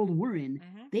same world we're in.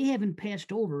 Mm-hmm. They haven't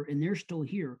passed over and they're still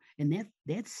here. And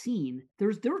that scene,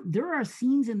 there are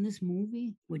scenes in this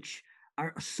movie which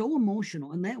are so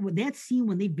emotional. And that scene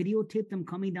when they videotape them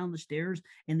coming down the stairs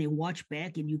and they watch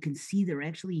back and you can see they're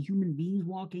actually human beings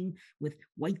walking with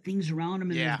white things around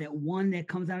them. And there's that one that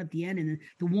comes out at the end and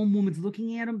the one woman's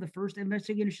looking at them, the first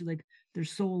investigator, she's like, they're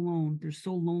so alone. They're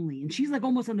so lonely. And she's like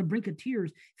almost on the brink of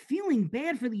tears, feeling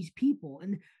bad for these people.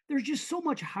 And there's just so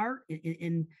much heart.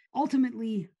 And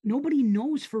ultimately, nobody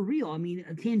knows for real. I mean,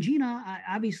 Tangina,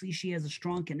 obviously, she has a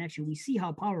strong connection. We see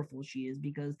how powerful she is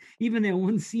because even that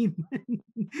one scene,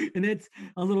 and it's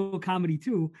a little comedy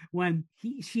too, when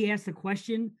she asks a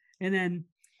question and then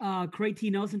Craig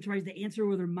T. Nelson tries to answer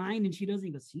with her mind and she doesn't.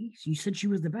 He goes, see, she said she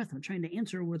was the best. I'm trying to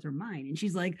answer her with her mind. And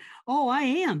she's like, oh, I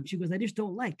am. She goes, I just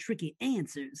don't like tricky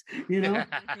answers.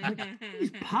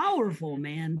 He's powerful,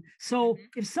 man. So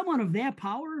if someone of that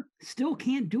power still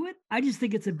can't do it, I just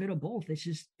think it's a bit of both. It's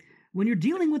just when you're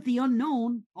dealing with the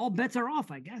unknown, all bets are off,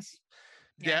 I guess.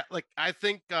 Yeah, I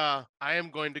think I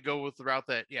am going to go with the route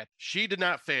that, she did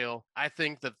not fail. I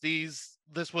think that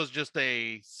this was just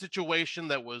a situation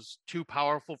that was too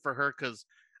powerful for her, because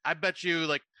I bet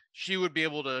you, she would be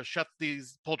able to shut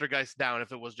these poltergeists down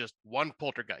if it was just one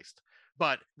poltergeist.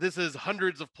 But this is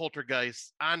hundreds of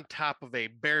poltergeists on top of a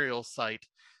burial site,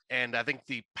 and I think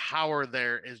the power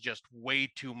there is just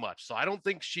way too much. So I don't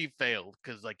think she failed,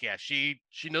 because, she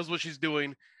knows what she's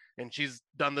doing. And she's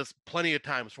done this plenty of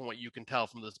times from what you can tell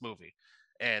from this movie.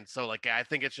 And so, I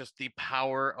think it's just the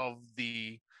power of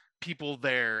the people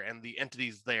there and the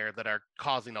entities there that are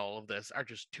causing all of this are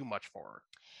just too much for her.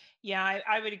 Yeah,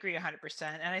 I would agree 100%.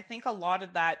 And I think a lot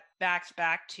of that backs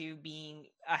back to being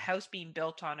a house being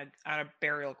built on a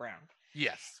burial ground.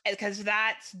 Yes. Because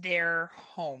that's their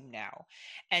home now.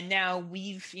 And now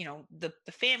we've, the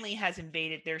family has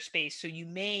invaded their space. So you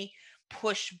may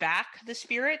push back the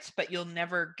spirits, but you'll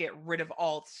never get rid of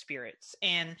all the spirits.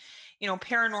 And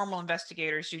paranormal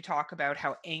investigators do talk about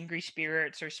how angry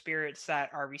spirits or spirits that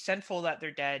are resentful that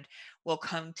they're dead will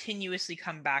continuously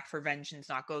come back for vengeance,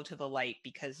 not go to the light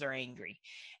because they're angry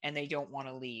and they don't want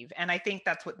to leave. And I think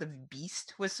that's what the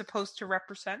beast was supposed to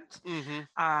represent. Mm-hmm.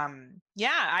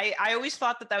 I always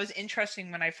thought that was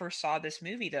interesting when I first saw this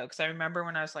movie, though, because I remember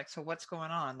when I was like, so what's going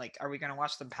on? Are we going to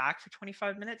watch them pack for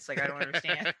 25 minutes? I don't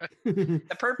understand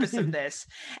the purpose of this.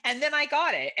 And then I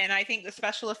got it. And I think the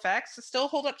special effects still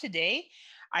hold up today.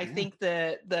 I think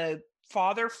the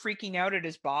father freaking out at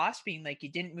his boss, being like, you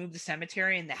didn't move the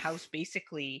cemetery, and the house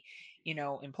basically,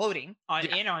 imploding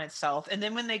in on itself. And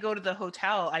then when they go to the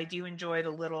hotel, I do enjoy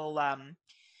the little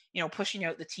pushing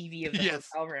out the TV of the Yes.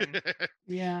 hotel room.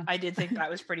 Yeah. I did think that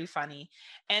was pretty funny.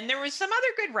 And there was some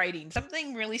other good writing,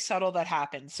 something really subtle that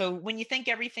happened. So when you think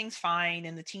everything's fine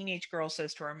and the teenage girl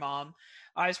says to her mom,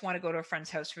 I just want to go to a friend's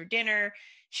house for dinner.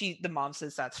 The mom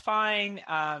says, that's fine.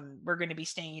 We're going to be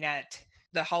staying at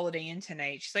the Holiday Inn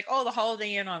tonight. She's like, oh, the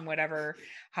Holiday Inn on whatever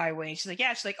highway. And she's like,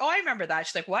 yeah. She's like, oh, I remember that.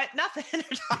 She's like, what? Nothing. Her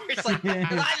daughter's like,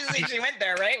 obviously she went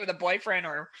there, right? With a boyfriend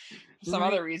or some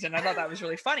other reason. I thought that was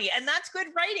really funny. And that's good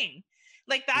writing.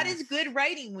 Like that is good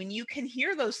writing when you can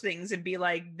hear those things and be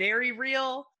like very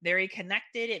real, very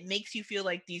connected. It makes you feel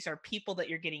like these are people that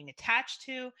you're getting attached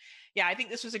to. Yeah, I think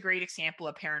this was a great example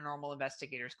of paranormal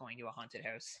investigators going to a haunted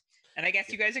house. And I guess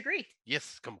you guys agree.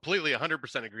 Yes, completely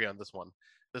 100% agree on this one.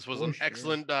 This was an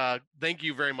excellent. Thank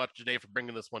you very much, Janae, for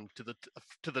bringing this one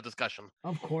to the discussion.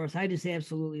 Of course, I just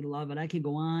absolutely love it. I could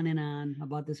go on and on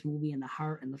about this movie and the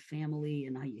heart and the family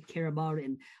and how you care about it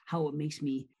and how it makes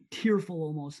me tearful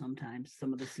almost sometimes.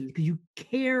 Some of the scenes because you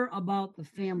care about the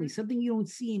family, something you don't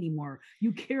see anymore.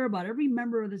 You care about every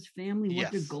member of this family,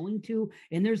 what they're going to.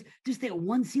 And there's just that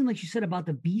one scene, like you said about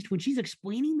the beast, when she's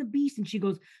explaining the beast and she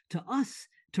goes, to us.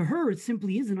 To her, it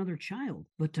simply is another child,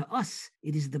 but to us,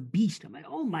 it is the beast. I'm like,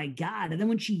 oh my God. And then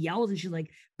when she yells and she's like,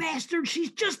 bastard,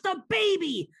 she's just a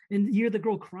baby. And you hear the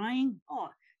girl crying. Oh,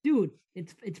 dude,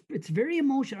 it's very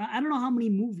emotional. I don't know how many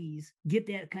movies get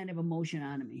that kind of emotion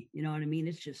out of me. You know what I mean?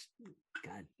 It's just,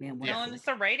 God, man. And it's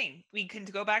the writing. We can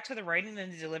go back to the writing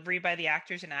and the delivery by the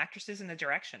actors and actresses and the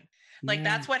direction. Like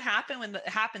that's what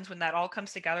happens when that all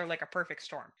comes together like a perfect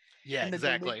storm. Yeah, and the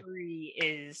exactly. delivery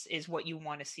is what you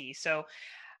want to see. So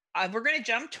we're going to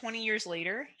jump 20 years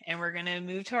later and we're going to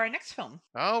move to our next film.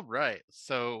 All right.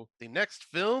 So the next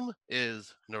film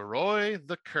is Noroi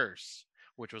the Curse,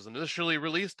 which was initially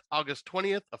released August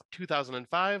 20th of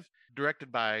 2005,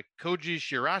 directed by Koji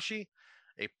Shirashi.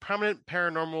 A prominent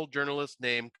paranormal journalist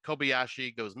named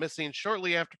Kobayashi goes missing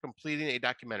shortly after completing a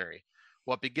documentary.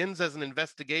 What begins as an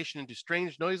investigation into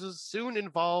strange noises soon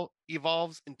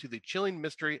evolves into the chilling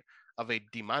mystery of a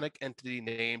demonic entity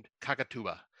named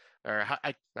Kakatuba. Or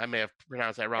I may have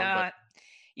pronounced that wrong, but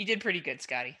you did pretty good,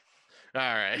 Scotty. All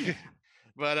right.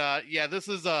 But this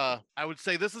is I would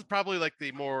say this is probably like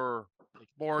the more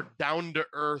down to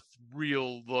earth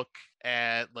real look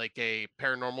at like a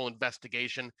paranormal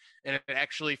investigation, and it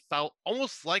actually felt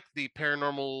almost like the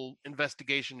paranormal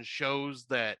investigation shows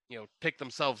that take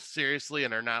themselves seriously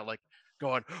and are not like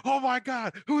going, oh my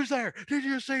God, who's there? Did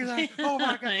you see that? Oh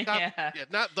my God.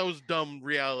 Not those dumb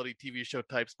reality TV show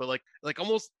types, but like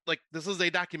almost like this is a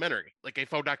documentary, like a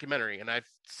faux documentary. And I've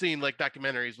seen like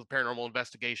documentaries with paranormal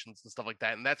investigations and stuff like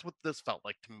that. And that's what this felt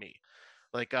like to me.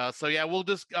 Like, so yeah, we'll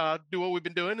just do what we've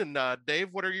been doing. And Dave,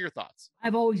 what are your thoughts?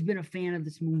 I've always been a fan of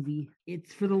this movie.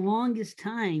 It's for the longest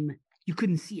time, you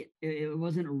couldn't see it. It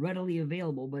wasn't readily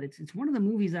available, but it's one of the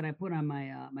movies that I put on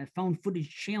my my found footage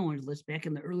challenge list back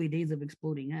in the early days of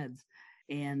Exploding Heads,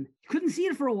 and couldn't see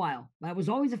it for a while. I was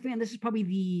always a fan. This is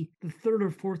probably the third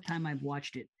or fourth time I've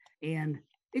watched it, and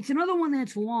it's another one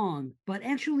that's long, but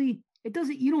actually it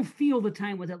doesn't. You don't feel the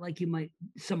time with it like you might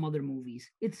some other movies.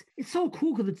 It's so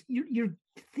cool because it's your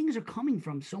things are coming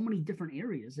from so many different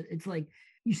areas. It's like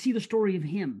you see the story of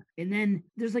him, and then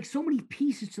there's like so many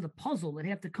pieces to the puzzle that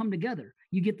have to come together.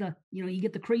 You get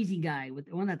the crazy guy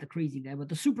not the crazy guy, but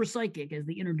the super psychic as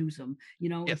they introduce him,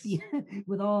 yes.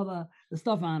 with all the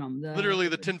stuff on him. Literally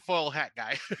the tinfoil hat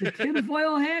guy. The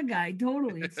tinfoil hat guy,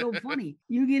 totally. It's so funny.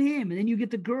 You get him, and then you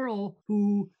get the girl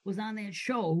who was on that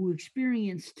show who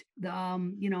experienced the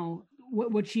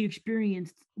what she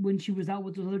experienced when she was out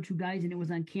with those other two guys, and it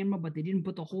was on camera, but they didn't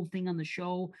put the whole thing on the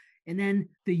show. And then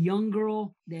the young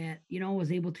girl that,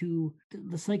 was able to,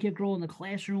 the psychic girl in the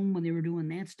classroom when they were doing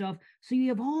that stuff. So you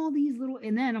have all these little,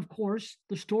 and then of course,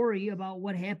 the story about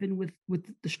what happened with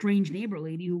the strange neighbor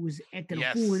lady who was acting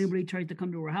a fool. Anybody tried to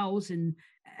come to her house and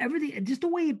everything, just the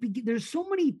way it begins. There's so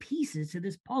many pieces to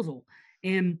this puzzle.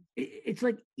 And it's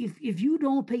like, if you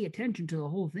don't pay attention to the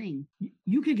whole thing,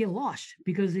 you could get lost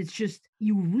because it's just,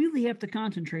 you really have to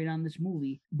concentrate on this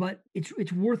movie, but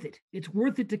it's worth it. It's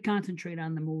worth it to concentrate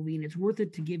on the movie, and it's worth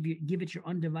it to give it your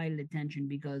undivided attention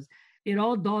because it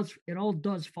all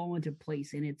does fall into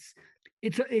place. And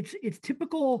it's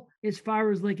typical as far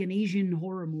as like an Asian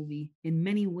horror movie in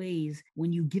many ways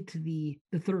when you get to the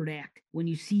third act, when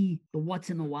you see the what's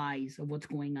and the whys of what's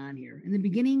going on here. In the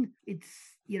beginning, it's,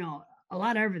 a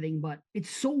lot of everything, but it's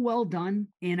so well done.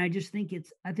 And I just think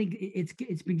it's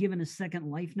been given a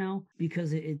second life now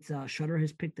because it's Shudder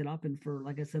has picked it up. And for,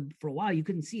 like I said, for a while, you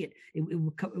couldn't see it. It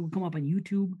would come up on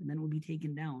YouTube and then it would be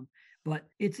taken down. But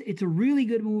it's a really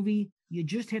good movie. You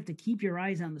just have to keep your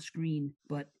eyes on the screen,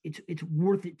 but it's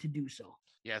worth it to do so.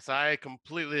 Yes, I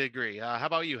completely agree. How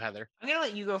about you, Heather? I'm gonna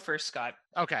let you go first, Scott.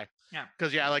 Okay. Yeah.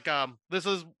 Because this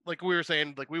is like we were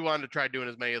saying, like we wanted to try doing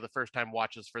as many of the first time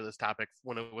watches for this topic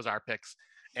when it was our picks,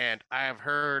 and I have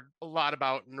heard a lot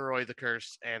about Noroi the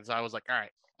Curse, and so I was like, all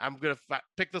right, I'm gonna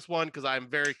pick this one because I'm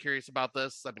very curious about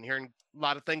this. I've been hearing a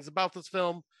lot of things about this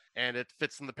film, and it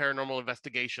fits in the paranormal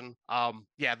investigation.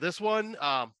 Yeah, this one,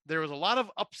 there was a lot of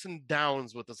ups and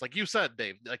downs with this. Like you said,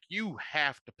 Dave, like you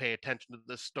have to pay attention to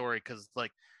this story because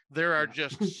like there are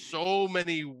just so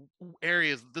many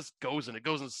areas that this goes in. It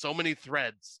goes in so many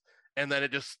threads. And then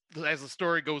it just, as the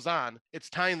story goes on, it's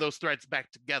tying those threads back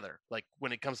together. Like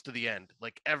when it comes to the end,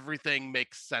 like everything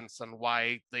makes sense on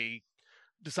why they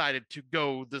decided to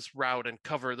go this route and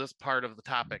cover this part of the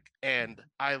topic. And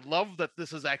I love that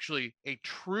this is actually a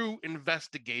true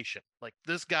investigation. Like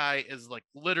this guy is like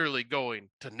literally going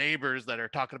to neighbors that are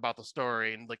talking about the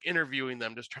story and like interviewing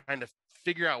them, just trying to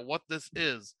figure out what this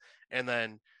is. And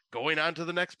then going on to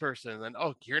the next person and then,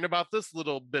 oh, hearing about this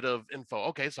little bit of info.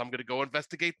 Okay, so I'm going to go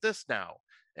investigate this now.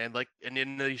 And like, and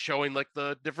then he's showing like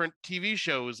the different TV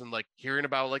shows and like hearing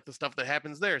about like the stuff that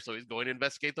happens there. So he's going to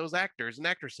investigate those actors and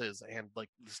actresses and like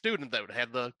the student that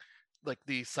had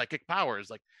the psychic powers.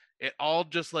 Like it all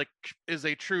just like is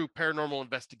a true paranormal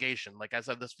investigation. Like I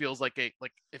said, this feels like it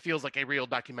feels like a real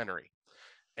documentary.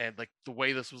 And like the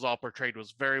way this was all portrayed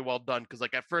was very well done because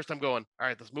like at first I'm going, all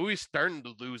right, this movie's starting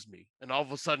to lose me, and all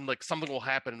of a sudden like something will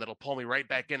happen that'll pull me right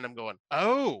back in, and I'm going,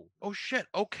 oh shit,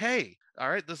 okay, all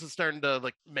right, this is starting to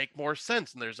like make more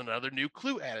sense, and there's another new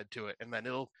clue added to it, and then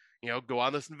it'll go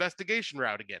on this investigation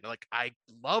route again. Like I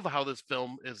love how this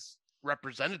film is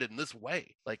represented in this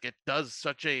way. Like it does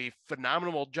such a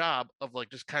phenomenal job of like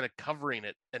just kind of covering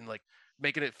it and like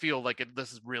making it feel like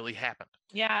this has really happened.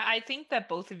 Yeah, I think that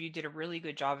both of you did a really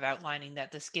good job of outlining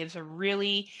that this gives a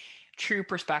really true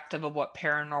perspective of what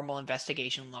paranormal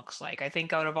investigation looks like. I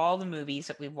think out of all the movies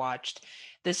that we've watched,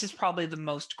 this is probably the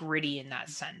most gritty in that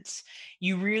sense.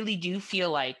 You really do feel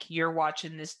like you're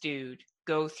watching this dude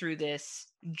go through this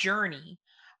journey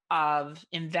of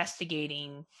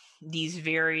investigating these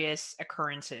various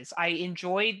occurrences. I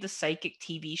enjoyed the psychic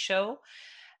TV show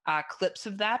clips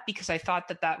of that because I thought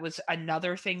that that was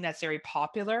another thing that's very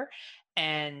popular.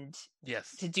 And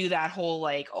Yes, to do that whole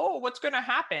like, oh, what's going to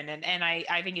happen? And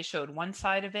I think it showed one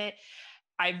side of it.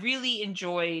 I really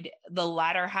enjoyed the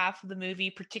latter half of the movie,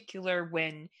 particular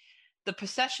when the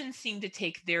possessions seem to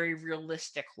take very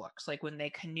realistic looks, like when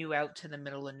they canoe out to the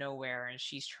middle of nowhere and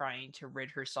she's trying to rid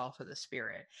herself of the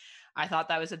spirit. I thought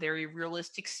that was a very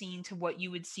realistic scene to what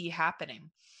you would see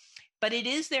happening. But it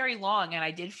is very long, and I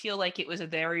did feel like it was a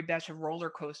very much a roller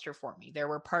coaster for me. There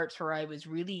were parts where I was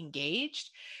really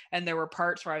engaged, and there were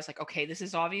parts where I was like, okay, this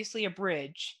is obviously a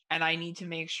bridge, and I need to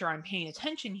make sure I'm paying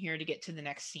attention here to get to the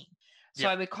next scene. So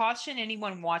I would caution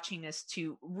anyone watching this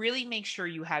to really make sure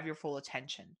you have your full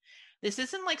attention. This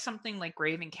isn't like something like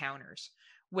Grave Encounters,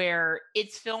 where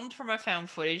it's filmed from a found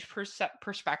footage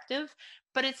perspective,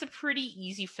 but it's a pretty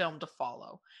easy film to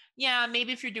follow. Yeah,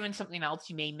 maybe if you're doing something else,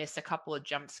 you may miss a couple of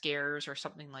jump scares or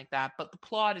something like that, but the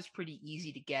plot is pretty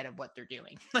easy to get of what they're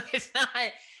doing. It's not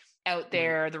out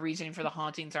there. The reasoning for the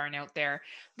hauntings aren't out there.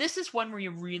 This is one where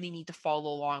you really need to follow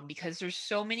along because there's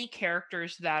so many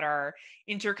characters that are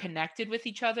interconnected with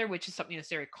each other, which is something that's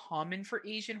very common for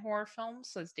Asian horror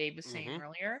films, as Dave was saying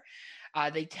earlier.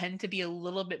 They tend to be a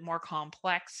little bit more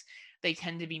complex. They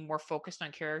tend to be more focused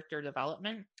on character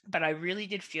development. But I really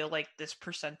did feel like this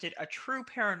presented a true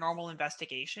paranormal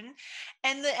investigation.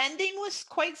 And the ending was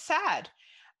quite sad.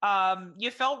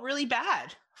 You felt really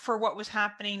bad for what was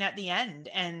happening at the end.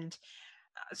 And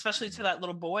especially to that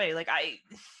little boy. Like I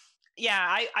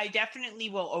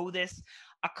definitely will owe this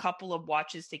a couple of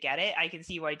watches to get it. I can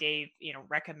see why Dave,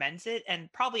 recommends it. And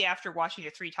probably after watching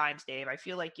it 3 times, Dave, I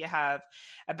feel like you have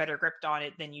a better grip on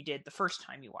it than you did the first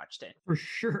time you watched it. For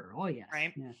sure. Oh, yes.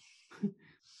 Right? Yeah.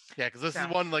 Yeah, because this is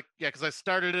one because I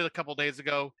started it a couple days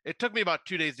ago. It took me about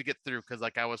 2 days to get through because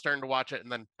I was starting to watch it,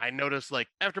 and then I noticed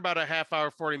after about a half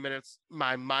hour, 40 minutes,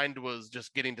 my mind was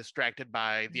just getting distracted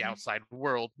by the outside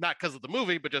world. Not because of the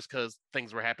movie, but just because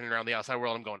things were happening around the outside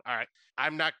world. I'm going, all right,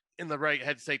 I'm not in the right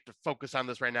headspace to focus on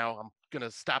this right now. I'm gonna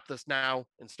stop this now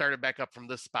and start it back up from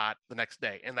this spot the next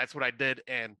day. And that's what I did.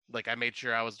 And I made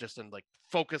sure I was just in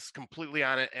focus completely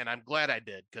on it. And I'm glad I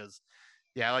did because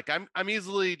yeah, I'm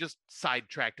easily just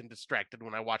sidetracked and distracted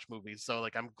when I watch movies. So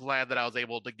I'm glad that I was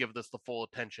able to give this the full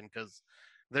attention because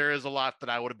there is a lot that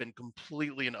I would have been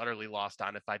completely and utterly lost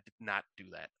on if I did not do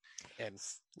that. And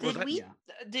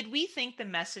did we think the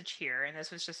message here, and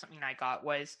this was just something I got,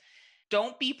 was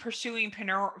don't be pursuing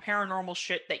paranormal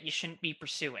shit that you shouldn't be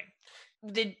pursuing?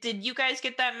 Did you guys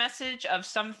get that message of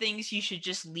some things you should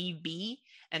just leave be?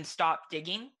 and stop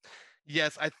digging.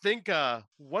 Yes, I think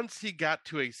once he got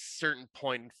to a certain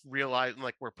point and realized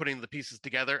like we're putting the pieces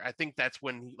together, I think that's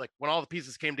when when all the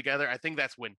pieces came together, I think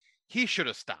that's when he should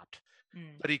have stopped.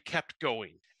 But he kept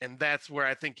going. And that's where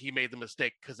I think he made the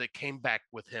mistake, because it came back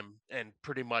with him and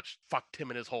pretty much fucked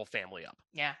him and his whole family up.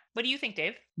 Yeah. What do you think,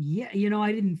 Dave? Yeah,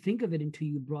 I didn't think of it until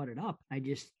you brought it up.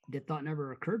 That thought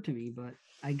never occurred to me, but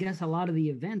I guess a lot of the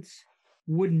events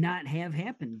would not have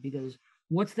happened, because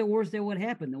what's the worst that would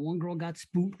happen? The one girl got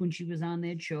spooked when she was on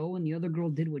that show, and the other girl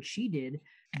did what she did.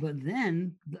 But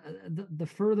then the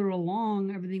further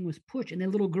along everything was pushed, and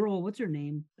that little girl, what's her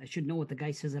name? I should know what the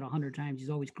guy says it 100 times. He's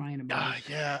always crying about it.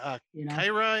 Yeah,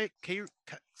 Kyra,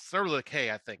 start with a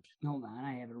K, I think. Hold on,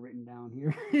 I have it written down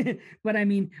here. But I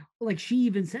mean, like, she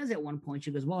even says at one point,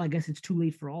 she goes, well, I guess it's too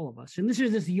late for all of us. And this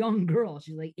is this young girl.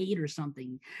 She's like 8 or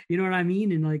something. You know what I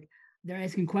mean? And like, they're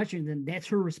asking questions, and that's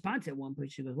her response at one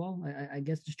point. She goes, well, I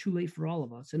guess it's too late for all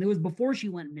of us. And it was before she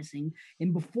went missing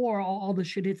and before all the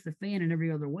shit hits the fan in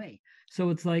every other way. So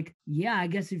it's like, yeah, I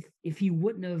guess if he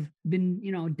wouldn't have been,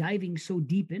 diving so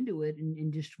deep into it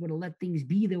and just would have let things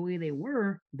be the way they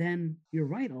were, then you're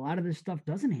right. A lot of this stuff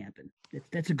doesn't happen.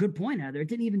 That's a good point, Heather. It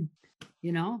didn't even,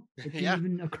 it didn't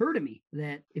even occur to me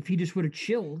that if he just would have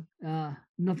chilled,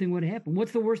 nothing would have happened.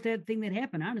 What's the worst thing that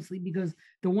happened, honestly? Because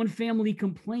the one family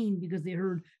complained because they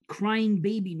heard crying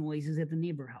baby noises at the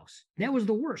neighbor house. That was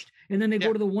the worst. And then they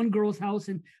go to the one girl's house,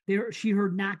 and she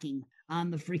heard knocking on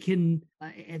the freaking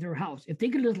at her house. If they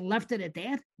could have just left it at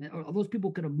that, or those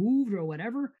people could have moved or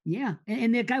whatever. Yeah.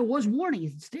 And that guy was warning. He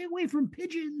said, stay away from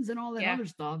pigeons and all that other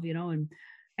stuff, and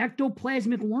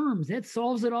ectoplasmic worms. That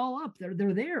solves it all up.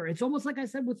 They're there. It's almost like I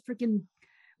said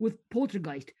with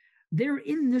poltergeist. They're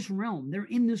in this realm. They're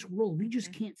in this world. We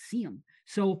just can't see them.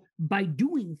 So by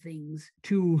doing things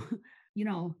to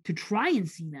try and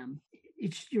see them,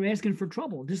 you're asking for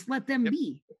trouble. Just let them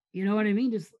be. You know what I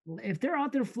mean? Just if they're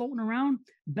out there floating around,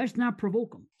 best not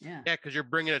provoke them. Yeah. Yeah, because you're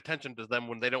bringing attention to them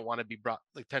when they don't want to be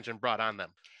attention brought on them.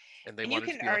 And you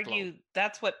can argue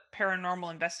that's what paranormal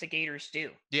investigators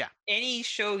do. Yeah. Any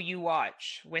show you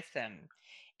watch with them,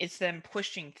 it's them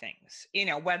pushing things,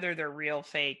 whether they're real,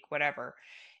 fake, whatever.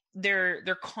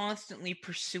 They're constantly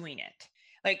pursuing it.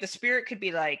 Like the spirit could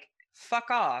be like,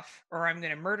 fuck off, or I'm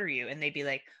going to murder you. And they'd be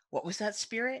like, what was that,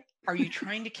 spirit? Are you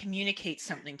trying to communicate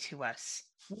something to us?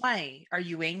 Why? Are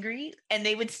you angry? And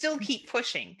they would still keep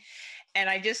pushing. And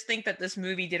I just think that this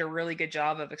movie did a really good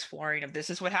job of exploring this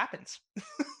is what happens.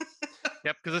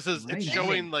 Yep, because it's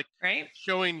showing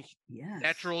showing yes.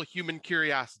 natural human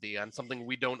curiosity on something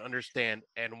we don't understand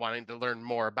and wanting to learn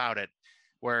more about it.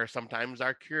 Where sometimes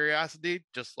our curiosity,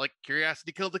 just like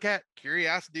curiosity killed the cat,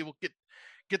 curiosity will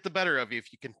get the better of you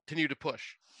if you continue to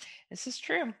push. This is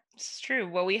true.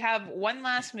 Well, we have one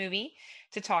last movie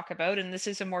to talk about, and this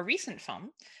is a more recent film.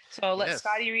 So let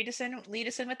Scotty lead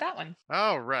us in with that one.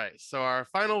 All right. So our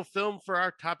final film for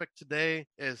our topic today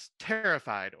is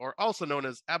Terrified, or also known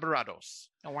as Aberrados.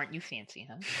 Oh, aren't you fancy,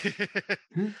 huh?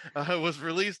 It was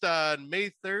released on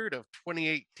May 3rd of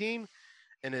 2018,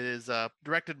 and it is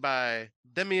directed by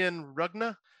Demian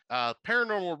Rugna.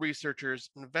 Paranormal researchers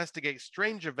investigate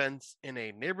strange events in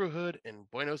a neighborhood in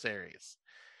Buenos Aires.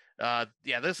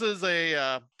 This is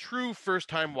a true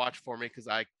first-time watch for me, because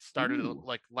I started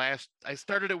I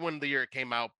started it when the year it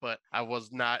came out, but I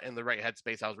was not in the right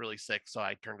headspace. I was really sick, so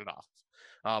I turned it off.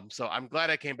 So I'm glad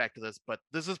I came back to this, but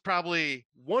this is probably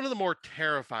one of the more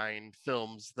terrifying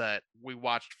films that we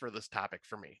watched for this topic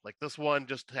for me. Like, this one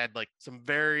just had some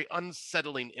very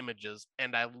unsettling images,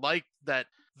 and I liked that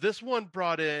this one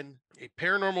brought in a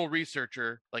paranormal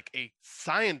researcher, a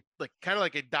science, kind of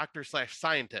like a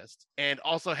doctor/scientist, and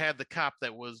also had the cop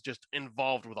that was just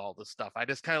involved with all this stuff. I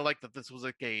just kind of like that this was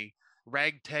a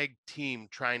ragtag team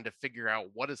trying to figure out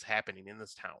what is happening in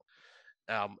this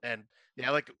town. And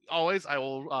yeah, like always, I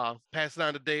will pass it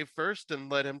on to Dave first and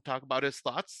let him talk about his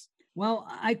thoughts. Well,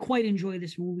 I quite enjoy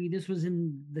this movie. This was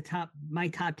in my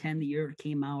top 10 the year it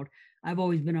came out. I've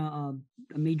always been a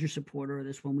major supporter of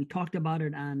this one. We talked about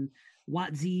it on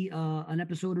Watzi an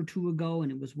episode or two ago,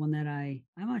 and it was one that I'm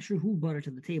not sure who brought it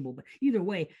to the table, but either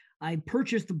way, I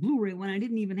purchased the Blu-ray when I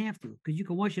didn't even have to, because you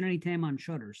can watch it anytime on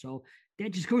Shudder. So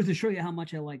that just goes to show you how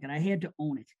much I like it. I had to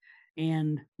own it.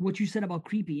 And what you said about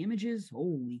creepy images,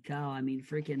 holy cow. I mean,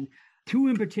 freaking two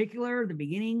in particular, the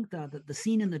beginning, the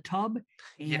scene in the tub,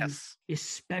 and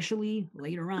especially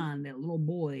later on, that little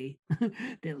boy,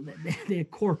 that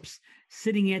corpse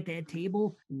sitting at that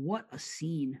table. What a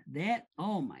scene. That,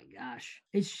 oh my gosh.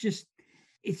 It's just,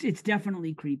 it's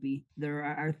definitely creepy. There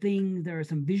are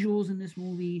some visuals in this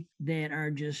movie that are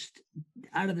just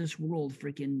out of this world,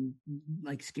 freaking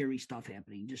scary stuff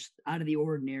happening, just out of the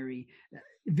ordinary.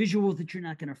 visuals that you're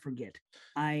not going to forget.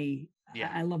 I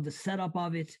love the setup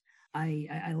of it.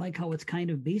 I like how it's kind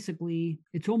of basically,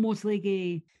 it's almost like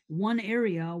one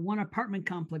apartment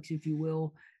complex, if you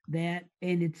will, and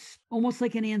it's almost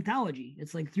like an anthology.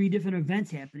 It's like 3 different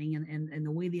events happening, and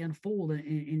the way they unfold, and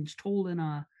it's told in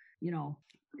a,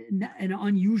 an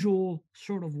unusual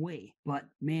sort of way. But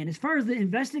man, as far as the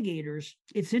investigators,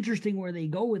 it's interesting where they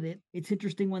go with it. It's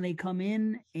interesting when they come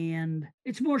in, and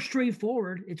it's more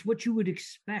straightforward. It's what you would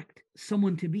expect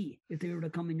someone to be if they were to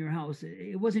come in your house.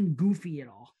 It wasn't goofy at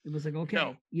all. It was like, okay,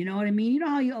 no. You know what I mean? You know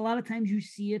how a lot of times you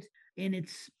see it, and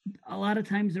it's a lot of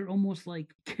times they're almost like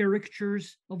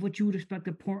caricatures of what you would expect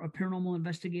a paranormal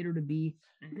investigator to be.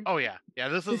 Oh yeah.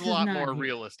 This is a lot more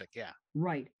realistic. Yeah.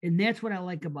 Right. And that's what I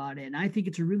like about it. And I think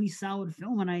it's a really solid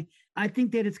film. And I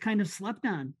think that it's kind of slept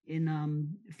on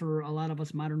for a lot of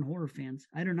us modern horror fans.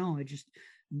 I don't know.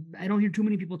 I don't hear too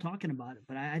many people talking about it,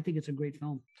 but I think it's a great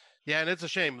film. Yeah, and it's a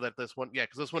shame that this one,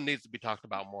 because this one needs to be talked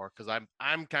about more, because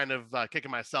I'm kind of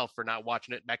kicking myself for not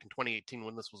watching it back in 2018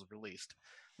 when this was released,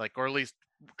 or at least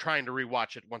trying to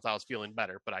rewatch it once I was feeling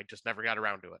better, but I just never got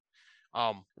around to it.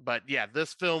 But yeah,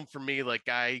 this film for me,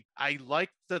 I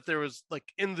liked that there was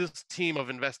in this team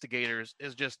of investigators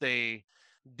is just a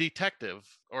detective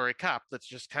or a cop that's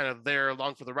just kind of there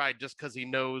along for the ride just because he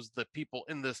knows the people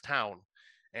in this town,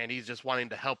 and he's just wanting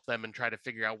to help them and try to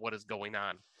figure out what is going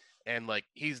on. And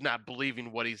he's not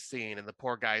believing what he's seeing, and the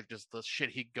poor guy, just the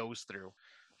shit he goes through,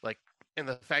 and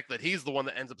the fact that he's the one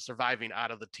that ends up surviving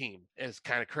out of the team is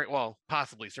kind of well,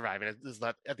 possibly surviving. It is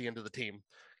not at the end of the team,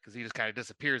 because he just kind of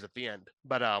disappears at the end.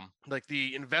 But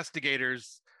the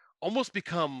investigators almost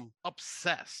become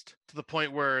obsessed to the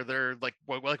point where they're like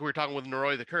we were talking with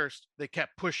Noroi the Cursed, they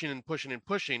kept pushing and pushing and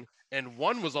pushing, and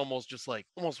one was almost just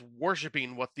almost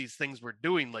worshiping what these things were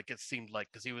doing, it seemed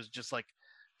because he was just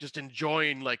just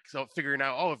enjoying figuring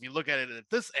out, if you look at it at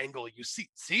this angle, you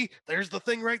see there's the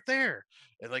thing right there,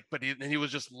 and he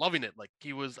was just loving it.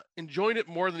 He was enjoying it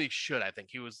more than he should. I think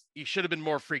he should have been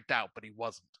more freaked out, but he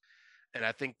wasn't. And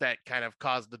I think that kind of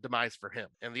caused the demise for him.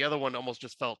 And the other one almost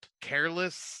just felt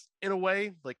careless in a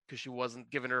way, because she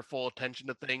wasn't giving her full attention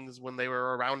to things when they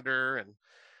were around her. And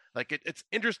it's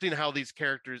interesting how these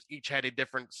characters each had a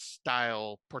different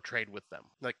style portrayed with them.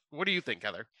 What do you think,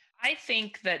 Heather? I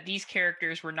think that these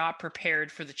characters were not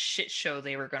prepared for the shit show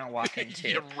they were going to walk into.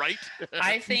 Yeah, right?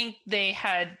 I think they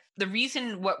had the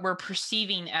reason what we're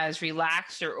perceiving as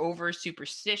relaxed or over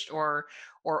superstitious or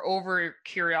over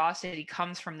curiosity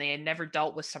comes from they had never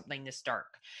dealt with something this dark.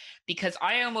 Because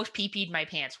I almost pee-peed my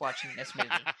pants watching this movie.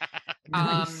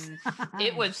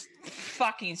 It was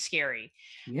fucking scary.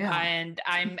 Yeah. And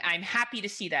I'm happy to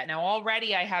see that. Now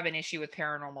already I have an issue with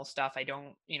paranormal stuff. I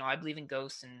don't, I believe in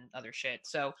ghosts and other shit.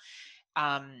 So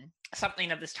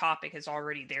something of this topic is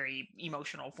already very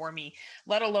emotional for me,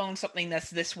 let alone something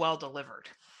that's this well delivered.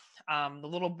 The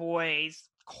little boy's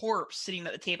corpse sitting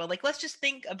at the table. Let's just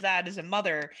think of that as a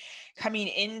mother coming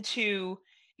into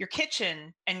your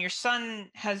kitchen and your son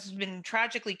has been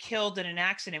tragically killed in an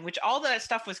accident, which all that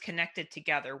stuff was connected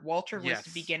together. Walter was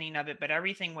the beginning of it, but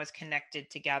everything was connected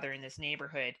together in this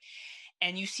neighborhood.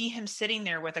 And you see him sitting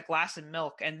there with a glass of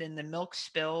milk, and then the milk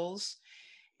spills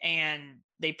and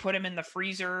they put him in the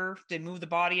freezer. They move the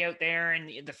body out there and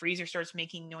the freezer starts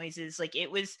making noises.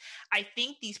 I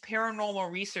think these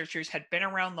paranormal researchers had been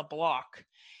around the block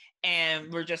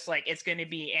and we're just it's going to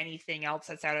be anything else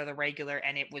that's out of the regular,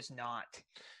 and it was not.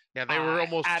 Yeah, they were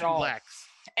almost too lax.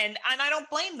 And I don't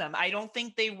blame them. I don't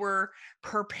think they were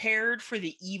prepared for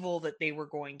the evil that they were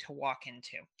going to walk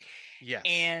into. Yes.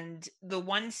 And the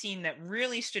one scene that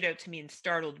really stood out to me and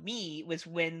startled me was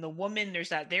when the woman, there's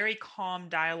that very calm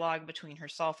dialogue between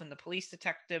herself and the police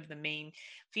detective, the main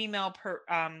female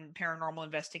paranormal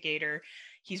investigator.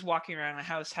 He's walking around the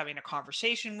house having a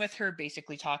conversation with her,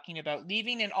 basically talking about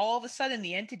leaving. And all of a sudden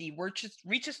the entity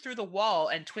reaches through the wall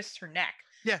and twists her neck.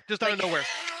 Yeah, just out of nowhere.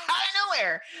 Out of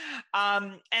nowhere.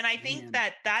 And I think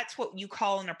that's what you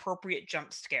call an appropriate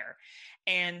jump scare.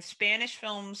 And Spanish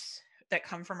films that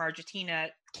come from Argentina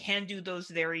can do those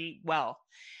very well.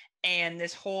 And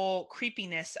this whole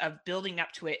creepiness of building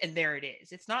up to it, and there it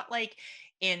is. It's not like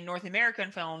in North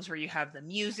American films where you have the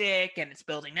music and it's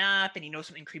building up and you know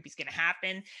something creepy is going to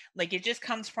happen. It just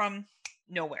comes from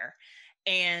nowhere.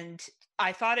 And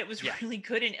I thought it was really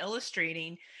good in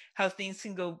illustrating how things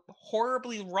can go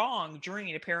horribly wrong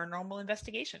during a paranormal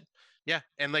investigation. Yeah,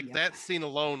 and that scene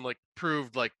alone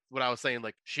proved what I was saying,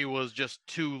 she was just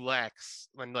too lax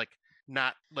and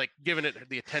not giving it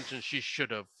the attention she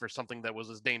should have for something that was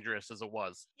as dangerous as it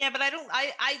was. Yeah, but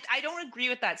I don't agree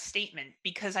with that statement,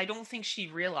 because I don't think she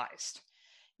realized.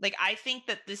 I think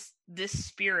that this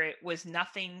spirit was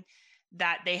nothing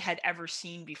that they had ever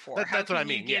seen before. That's what I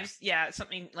mean. Give,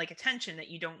 something like attention that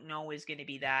you don't know is going to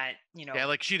be that, Yeah,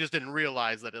 like she just didn't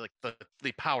realize that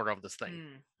the power of this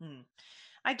thing.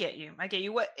 I get you.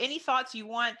 What any thoughts you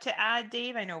want to add,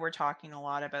 Dave? I know we're talking a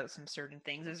lot about some certain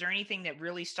things. Is there anything that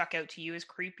really stuck out to you as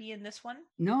creepy in this one?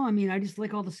 No, I mean, I just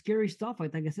like all the scary stuff.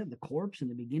 Like I said, the corpse in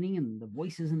the beginning and the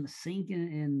voices in the sink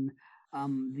and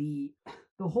the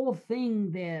whole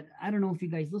thing that I don't know if you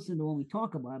guys listen to when we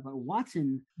talk about it, but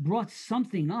Watson brought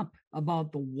something up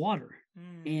about the water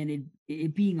and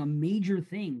it being a major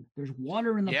thing. There's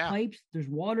water in the pipes, there's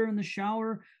water in the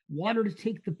shower, water to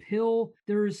take the pill.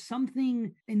 There is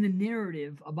something in the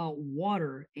narrative about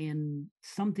water and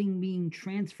something being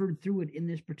transferred through it in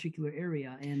this particular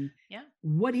area. And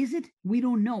what is it? We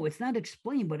don't know. It's not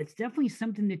explained, but it's definitely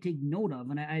something to take note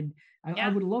of. And I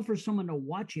would love for someone to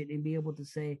watch it and be able to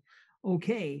say,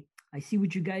 okay, I see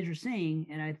what you guys are saying.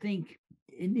 And I think,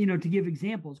 to give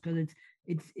examples, because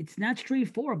it's not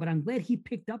straightforward, but I'm glad he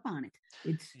picked up on it.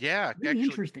 It's really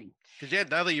interesting. Because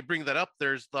now that you bring that up,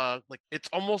 there's it's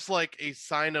almost like a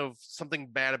sign of something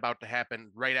bad about to happen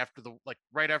right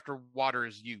after water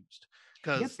is used.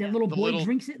 Because that little boy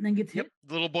drinks it and then gets hit.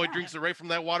 The little boy drinks it right from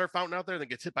that water fountain out there, then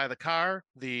gets hit by the car.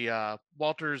 The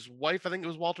Walter's wife, I think it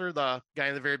was Walter, the guy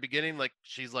in the very beginning,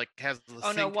 she's has the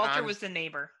sink no, Walter on. was the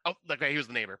neighbor. Oh, okay, he was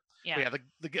the neighbor. Yeah,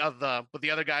 but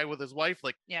the other guy with his wife,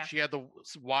 she had the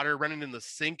water running in the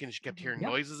sink, and she kept hearing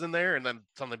noises in there, and then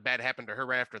something bad happened to her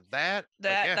right after that.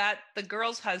 That the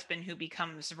girl's husband, who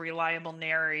becomes reliable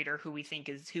narrator, who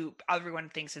everyone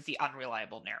thinks is the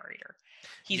unreliable narrator.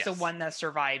 He's the one that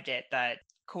survived it, that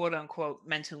quote unquote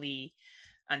mentally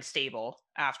unstable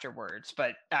afterwards,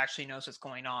 but actually knows what's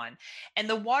going on. And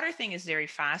the water thing is very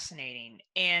fascinating.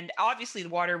 And obviously the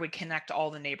water would connect all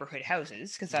the neighborhood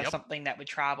houses because that's something that would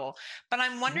travel. But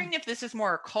I'm wondering if this is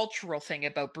more a cultural thing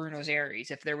about Buenos Aires,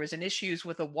 if there was an issues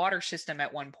with a water system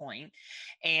at one point,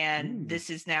 and this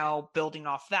is now building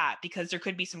off that, because there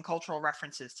could be some cultural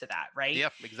references to that, right?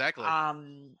 Yep, exactly.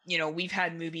 We've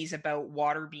had movies about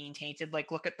water being tainted, like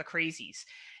look at The Crazies.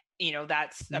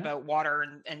 That's about water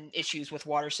and issues with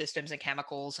water systems and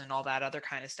chemicals and all that other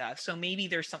kind of stuff. So maybe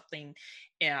there's something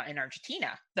in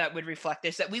Argentina that would reflect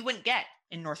this that we wouldn't get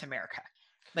in North America.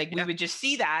 We would just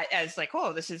see that as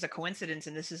this is a coincidence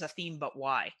and this is a theme, but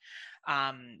why?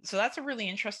 So that's a really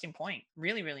interesting point.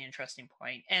 Really, really interesting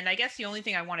point. And I guess the only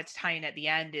thing I wanted to tie in at the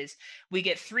end is we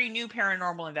get 3 new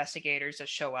paranormal investigators that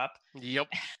show up. Yep.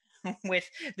 With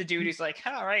the dude who's like,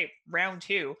 all right, round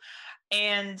 2.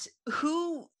 And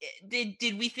who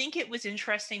did we think it was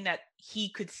interesting that he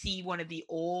could see one of the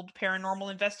old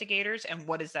paranormal investigators? And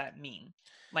what does that mean?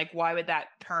 Why would that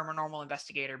paranormal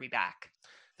investigator be back?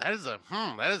 That is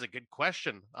a good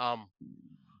question.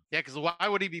 Because why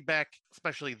would he be back,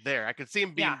 especially there? I could see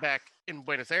him being back in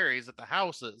Buenos Aires at the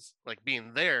houses,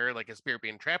 being there, his spirit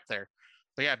being trapped there.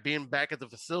 But being back at the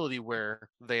facility where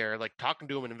they're talking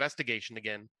to him in investigation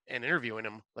again and interviewing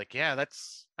him,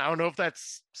 that's, I don't know if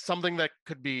that's something that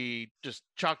could be just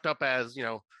chalked up as,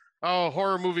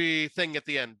 horror movie thing at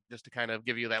the end, just to kind of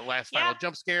give you that last final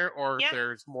jump scare, or if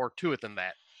there's more to it than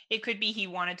that. It could be he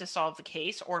wanted to solve the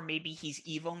case, or maybe he's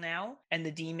evil now and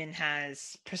the demon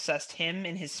has possessed him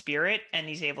in his spirit and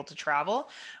he's able to travel.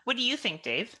 What do you think,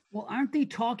 Dave? Well, aren't they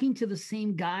talking to the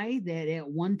same guy that at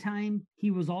one time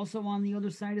he was also on the other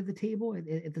side of the table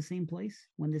at the same place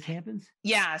when this happens?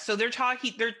 Yeah, so they're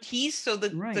talking.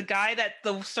 The guy that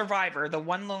the survivor, the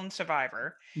one lone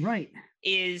survivor, right,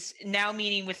 is now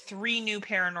meeting with 3 new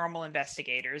paranormal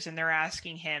investigators, and they're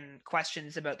asking him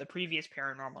questions about the previous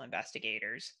paranormal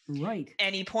investigators. Right.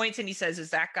 And he points and he says,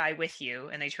 "Is that guy with you?"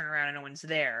 And they turn around and no one's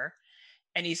there.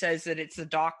 And he says that it's the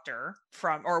doctor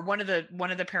or one of the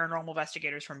paranormal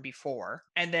investigators from before.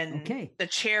 And then the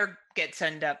chair gets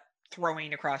ended up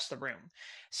throwing across the room.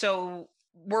 So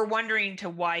we're wondering to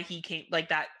why he came,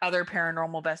 that other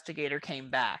paranormal investigator came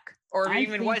back, or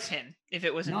even was him. If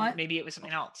it wasn't, maybe it was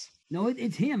something else. No,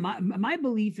 it's him. My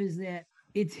belief is that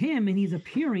it's him, and he's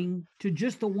appearing to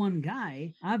just the one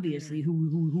guy, obviously,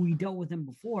 who he dealt with him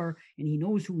before, and he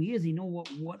knows who he is. He knows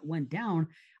what went down.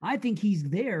 I think he's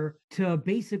there to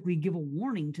basically give a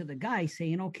warning to the guy,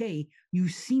 saying, "Okay,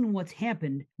 you've seen what's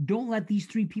happened. Don't let these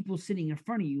 3 people sitting in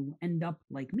front of you end up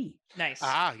like me." Nice.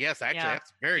 Yes, actually,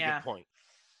 that's a very good point.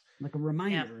 Like a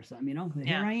reminder or something,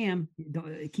 Here I am.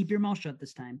 Keep your mouth shut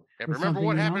this time. Remember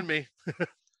what happened to me.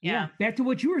 Yeah. Back to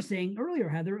what you were saying earlier,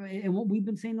 Heather, and what we've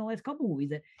been saying the last couple of movies,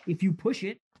 that if you push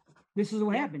it, this is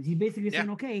what happens. He's basically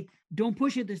saying, "Okay, don't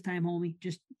push it this time, homie.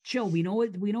 Just chill. We know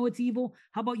it. We know it's evil.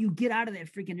 How about you get out of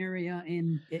that freaking area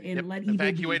and let evil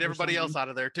evacuate everybody else out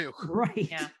of there too." Right.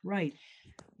 Yeah. Right.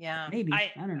 Yeah. Maybe.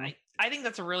 I don't know. I think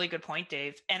that's a really good point,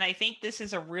 Dave. And I think this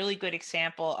is a really good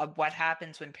example of what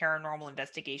happens when paranormal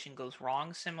investigation goes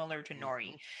wrong, similar to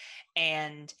Nori,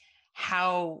 and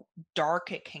how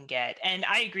dark it can get. And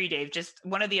I agree, Dave. Just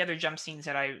one of the other jump scenes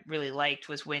that I really liked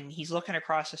was when he's looking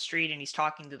across the street and he's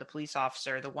talking to the police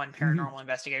officer, the one paranormal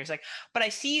investigator. He's like, "But I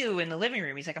see you in the living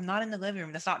room." He's like, "I'm not in the living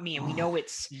room. That's not me." And we know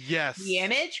it's the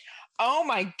image. Oh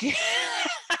my God.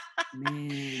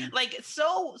 Man. Like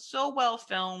so well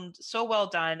filmed, so well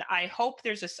done. I hope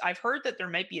I've heard that there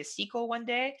might be a sequel one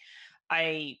day.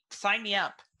 Sign me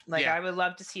up. Like I would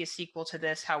love to see a sequel to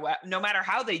this, no matter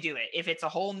how they do it, if it's a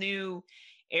whole new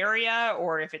area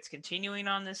or if it's continuing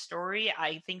on this story.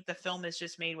 I think the film is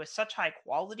just made with such high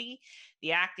quality,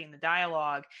 the acting, the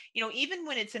dialogue, even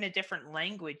when it's in a different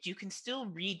language, you can still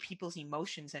read people's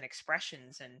emotions and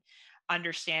expressions and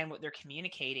understand what they're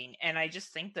communicating. And I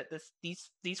just think that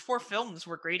these 4 films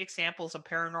were great examples of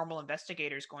paranormal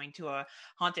investigators going to a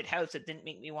haunted house that didn't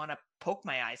make me want to poke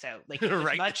my eyes out. Like it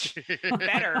was much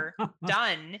better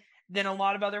done than a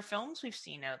lot of other films we've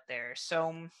seen out there.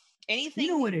 So anything,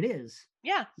 you know what it is,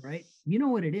 yeah, right? You know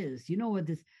what it is. You know what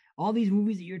all these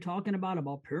movies that you're talking about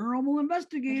paranormal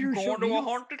investigators going to a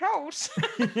haunted house.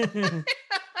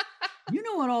 You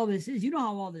know what all this is. You know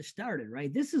how all this started,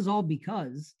 right? This is all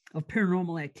because of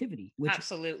Paranormal Activity, which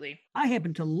absolutely I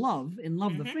happen to love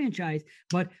the franchise.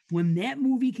 But when that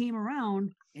movie came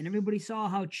around and everybody saw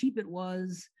how cheap it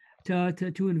was to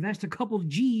invest a couple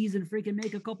G's and freaking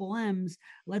make a couple M's,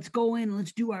 let's go in,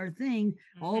 let's do our thing.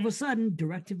 All of a sudden,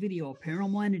 direct to video,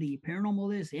 Paranormal Entity,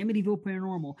 Paranormal this, Amityville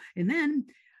Paranormal, and then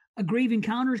a Grave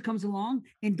Encounters comes along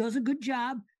and does a good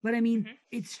job. But I mean,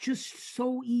 it's just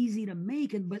so easy to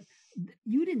make. But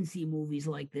you didn't see movies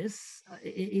like this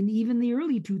in even the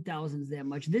early 2000s that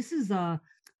much. This is a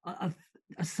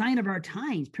sign of our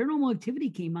times. Paranormal Activity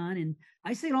came on, and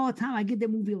I say it all the time. I give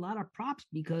that movie a lot of props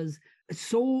because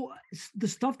the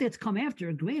stuff that's come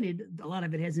after, granted, a lot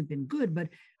of it hasn't been good, but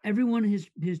everyone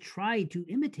has tried to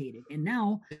imitate it. And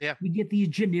now we get these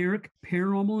generic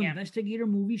paranormal investigator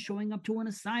movies showing up to an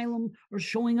asylum or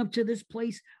showing up to this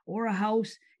place or a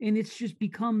house. And it's just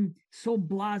become so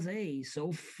blasé, so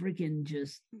freaking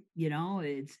just,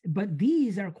 but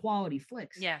these are quality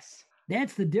flicks. Yes.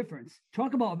 That's the difference.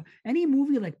 Talk about any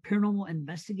movie like Paranormal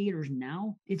Investigators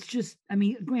now. It's just, I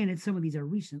mean, granted, some of these are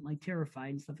recent, like Terrified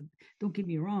and stuff. Don't get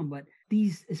me wrong, but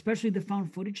these, especially the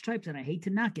found footage types, and I hate to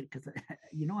knock it because,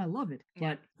 I love it.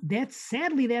 But that's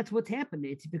what's happened.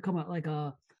 It's become like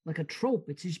a trope.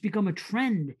 It's just become a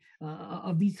trend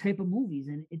of these type of movies.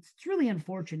 And it's really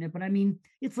unfortunate, but I mean,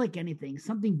 it's like anything.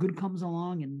 Something good comes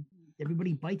along and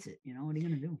everybody bites it. What are you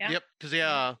gonna do? Yep. Because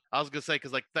I was gonna say,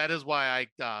 because like that is why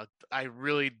I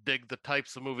really dig the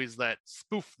types of movies that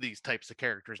spoof these types of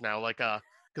characters now. Like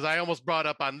because I almost brought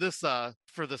up on this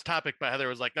for this topic, but Heather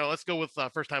was like, no, let's go with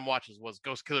first time watches was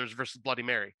Ghost Killers versus Bloody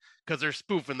Mary, because they're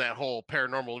spoofing that whole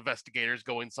paranormal investigators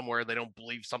going somewhere they don't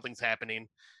believe something's happening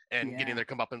and getting their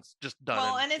comeuppance just done.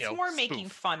 Well, and it's more making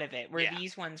fun of it, where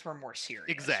these ones were more serious.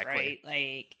 Exactly.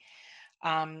 Right? Like.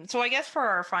 So I guess for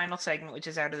our final segment, which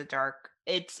is Out of the Dark,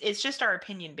 it's just our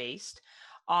opinion based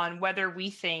on whether we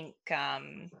think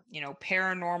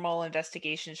paranormal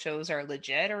investigation shows are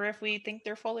legit or if we think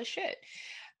they're full of shit,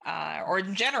 or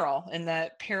in general in the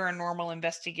paranormal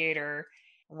investigator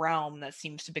realm that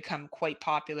seems to become quite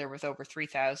popular with over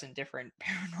 3,000 different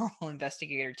paranormal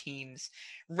investigator teams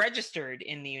registered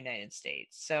in the United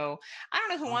States. So I don't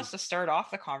know who wants to start off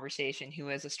the conversation, who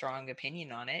has a strong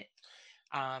opinion on it.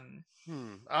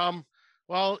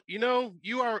 Well,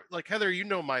 you are like Heather,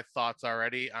 my thoughts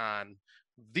already on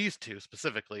these two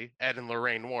specifically, Ed and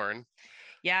Lorraine Warren.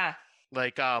 Yeah.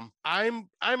 Like, I'm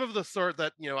of the sort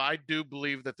that, I do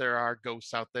believe that there are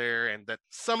ghosts out there and that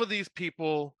some of these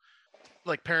people,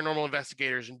 like paranormal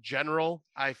investigators in general,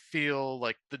 I feel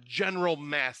like the general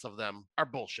mass of them are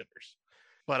bullshitters.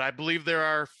 But I believe there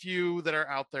are a few that are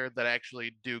out there that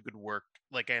actually do good work,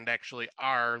 and actually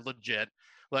are legit.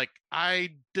 Like, I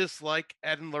dislike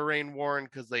Ed and Lorraine Warren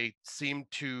because they seem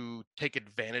to take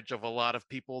advantage of a lot of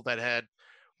people that had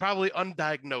probably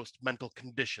undiagnosed mental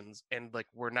conditions and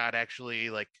were not actually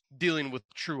dealing with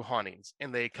true hauntings.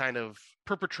 And they kind of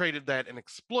perpetrated that and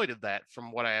exploited that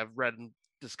from what I have read and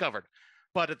discovered.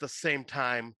 But at the same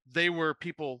time, they were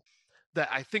people that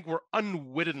I think were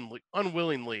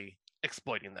unwillingly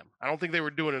exploiting them. I don't think they were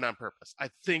doing it on purpose.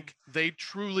 I think they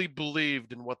truly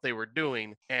believed in what they were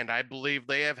doing, and I believe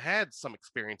they have had some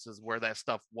experiences where that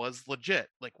stuff was legit,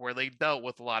 where they dealt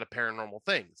with a lot of paranormal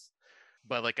things.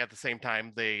 But at the same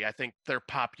time, I think their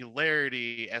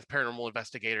popularity as paranormal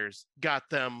investigators got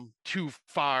them too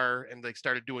far, and they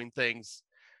started doing things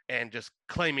and just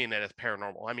claiming it as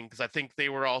paranormal. I mean, because I think they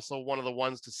were also one of the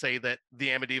ones to say that the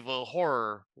Amityville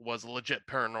horror was a legit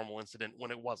paranormal incident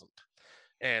when it wasn't.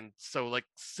 And so like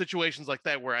situations like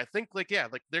that where I think like, yeah,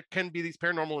 like there can be these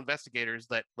paranormal investigators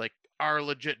that like are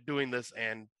legit doing this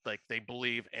and like they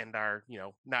believe and are, you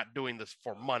know, not doing this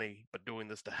for money, but doing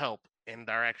this to help and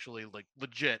are actually like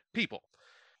legit people.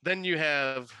 Then you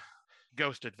have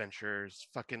Ghost Adventures,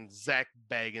 fucking Zach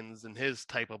Baggins and his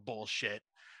type of bullshit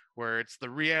where it's the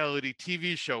reality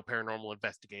TV show Paranormal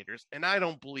Investigators. And I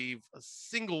don't believe a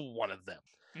single one of them.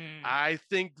 I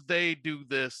think they do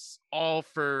this all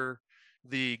for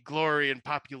the glory and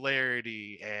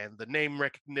popularity and the name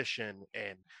recognition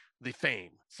and the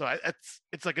fame. So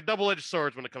it's like a double-edged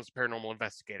sword when it comes to paranormal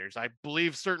investigators. I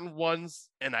believe certain ones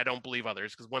and I don't believe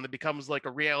others because when it becomes like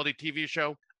a reality TV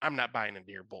show, I'm not buying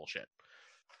into your bullshit.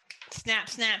 Snap,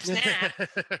 snap, snap.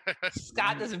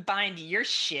 Scott doesn't buy into your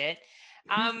shit.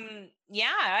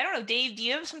 Yeah, I don't know. Dave, do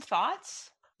you have some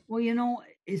thoughts? Well, you know,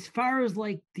 as far as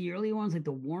like the early ones, like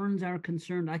the Warrens are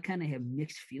concerned, I kind of have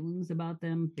mixed feelings about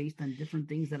them based on different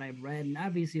things that I've read. And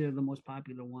obviously they're the most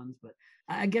popular ones, but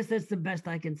I guess that's the best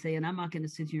I can say. And I'm not going to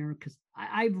sit here because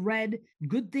I've read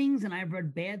good things and I've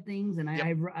read bad things. And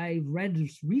I've read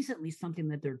recently something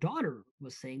that their daughter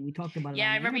was saying. We talked about it.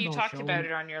 Yeah, I remember you talked about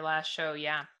it on your last show.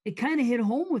 Yeah. It kind of hit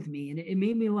home with me and it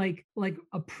made me like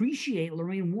appreciate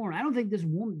Lorraine Warren. I don't think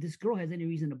this girl has any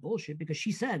reason to bullshit because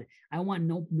she said, I want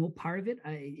no part of it.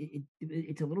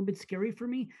 It's a little bit scary for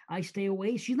me. I stay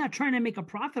away. She's not trying to make a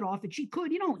profit off it. She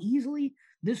could, you know, easily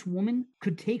this woman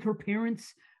could take her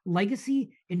parents'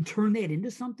 legacy and turn that into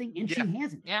something, and she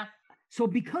hasn't. Yeah. So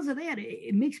because of that,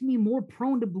 it makes me more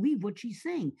prone to believe what she's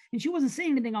saying. And she wasn't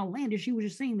saying anything outlandish. She was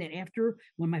just saying that after,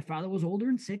 when my father was older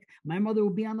and sick, my mother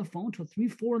would be on the phone till 3,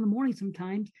 4 in the morning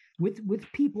sometimes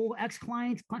with people,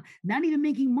 ex-clients, not even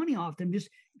making money off them, just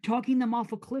talking them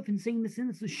off a cliff and saying this and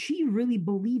this. So she really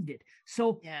believed it.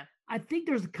 So yeah. I think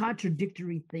there's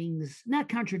contradictory things, not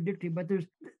contradictory, but there's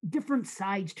different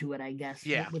sides to it, I guess.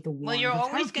 Yeah. With the well, you're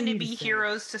always going to be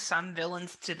heroes to some,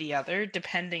 villains to the other,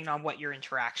 depending on what your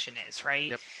interaction is,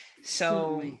 right? Yep.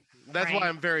 So Certainly. That's why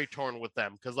I'm very torn with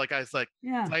them because, like I said,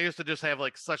 I used to just have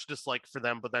like such dislike for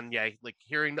them, but then like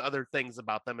hearing other things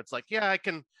about them, it's like, yeah,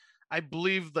 I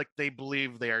believe like they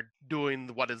believe they are doing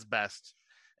what is best.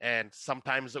 And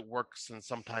sometimes it works and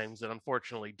sometimes it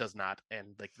unfortunately does not.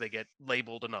 And like they get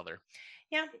labeled another.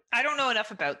 Yeah. I don't know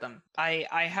enough about them. I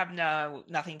have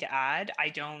nothing to add.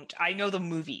 I know the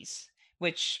movies,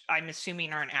 which I'm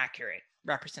assuming aren't accurate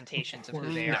representations of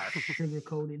who they are. Sugar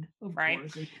coated, of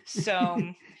course. So,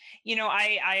 you know,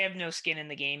 I have no skin in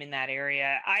the game in that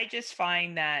area. I just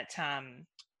find that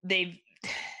they've,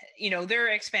 you know,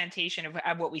 their explantation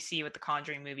of what we see with the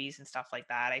Conjuring movies and stuff like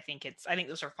that. I think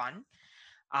those are fun.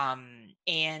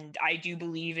 And I do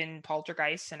believe in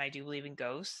poltergeists and I do believe in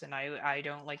ghosts and I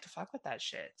don't like to fuck with that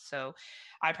shit. So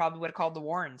I probably would have called the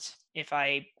Warrens if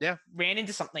I ran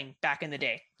into something back in the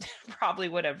day. Probably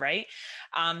would have, right?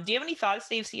 Do you have any thoughts,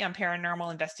 Dave, see on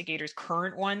Paranormal Investigators,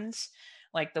 current ones,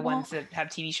 like the ones that have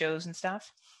TV shows and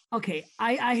stuff? Okay,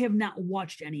 I have not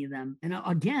watched any of them. And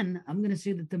again, I'm going to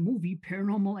say that the movie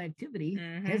Paranormal Activity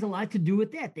has a lot to do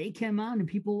with that. They came out and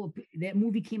that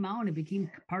movie came out and it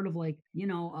became part of like, you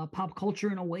know, pop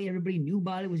culture in a way. Everybody knew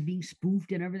about it, was being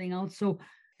spoofed and everything else. So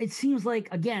it seems like,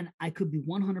 again, I could be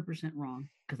 100% wrong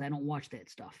because I don't watch that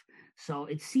stuff. So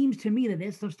it seems to me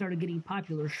that stuff started getting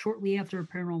popular shortly after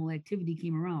Paranormal Activity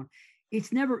came around.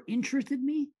 It's never interested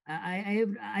me. I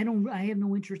have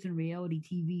no interest in reality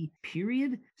TV,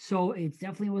 period. So it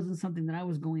definitely wasn't something that I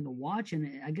was going to watch.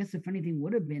 And I guess if anything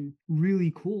would have been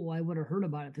really cool, I would have heard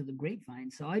about it through the grapevine.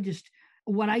 So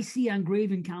what I see on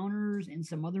Grave Encounters and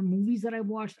some other movies that I've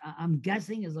watched, I'm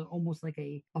guessing is almost like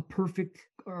a perfect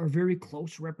or a very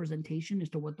close representation as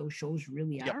to what those shows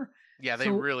really are. Yeah, they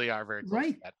really are very close.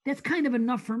 Right. To that. That's kind of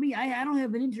enough for me. I don't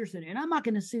have an interest in it. And I'm not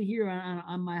going to sit here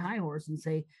on my high horse and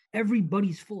say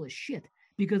everybody's full of shit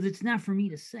because it's not for me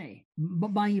to say.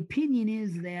 But my opinion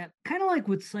is that kind of like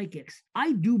with psychics,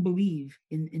 I do believe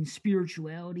in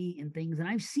spirituality and things, and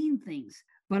I've seen things.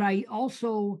 But I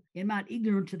also am not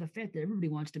ignorant to the fact that everybody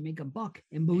wants to make a buck.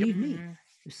 And believe me,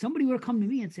 if somebody would have come to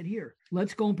me and said, here,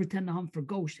 let's go and pretend to hunt for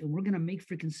ghosts and we're going to make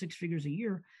freaking 6 figures a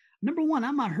year. Number one,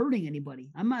 I'm not hurting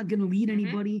anybody. I'm not going to lead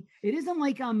anybody. It isn't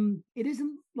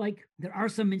like there are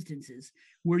some instances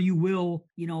where you will,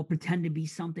 you know, pretend to be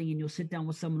something and you'll sit down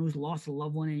with someone who's lost a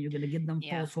loved one and you're going to give them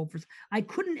false hope. I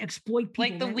couldn't exploit people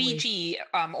like the Ouija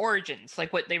origins,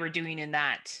 like what they were doing in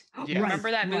that. Do you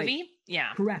remember that movie? Right.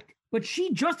 Yeah. Correct. But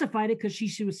she justified it because she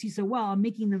said, well, I'm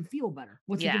making them feel better.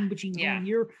 What's the difference between going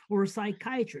here or a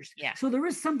psychiatrist? Yeah. So there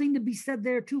is something to be said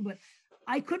there too. But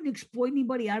I couldn't exploit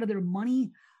anybody out of their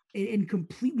money and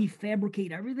completely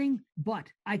fabricate everything, but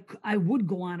I would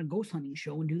go on a ghost hunting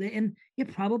show and do that, and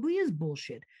it probably is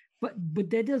bullshit. But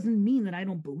that doesn't mean that I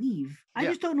don't believe. I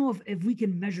just don't know if we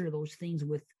can measure those things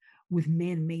with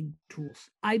man-made tools.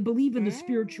 I believe in the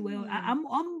spirituality. I'm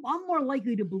more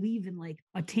likely to believe in like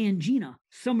a Tangina,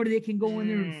 somebody that can go in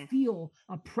there and feel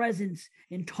a presence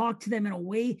and talk to them in a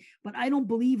way. But I don't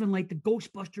believe in like the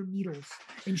Ghostbuster needles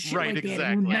and shit like that.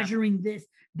 And we're measuring this.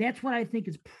 That's what I think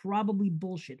is probably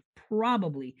bullshit.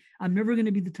 Probably. I'm never going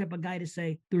to be the type of guy to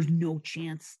say there's no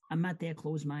chance. I'm not that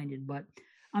close-minded, but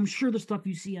I'm sure the stuff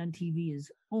you see on TV is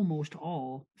almost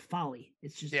all folly.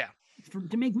 It's just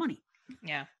to make money.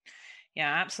 Yeah.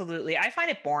 Yeah, absolutely. I find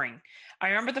it boring. I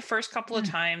remember the first couple of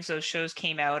times those shows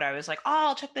came out, I was like, oh,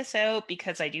 I'll check this out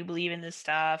because I do believe in this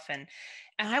stuff. And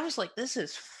I was like, this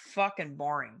is fucking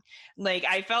boring. Like,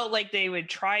 I felt like they would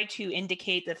try to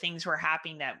indicate that things were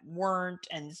happening that weren't,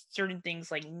 and certain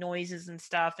things like noises and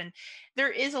stuff. And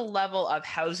there is a level of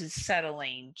houses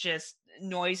settling, just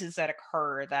noises that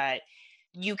occur that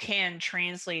you can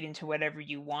translate into whatever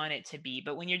you want it to be.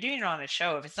 But when you're doing it on a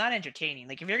show, if it's not entertaining,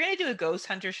 like if you're going to do a ghost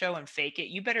hunter show and fake it,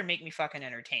 you better make me fucking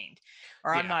entertained,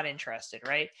 or I'm not interested,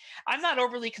 right? I'm not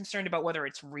overly concerned about whether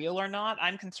it's real or not.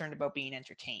 I'm concerned about being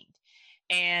entertained.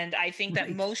 And I think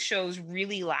that most shows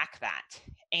really lack that.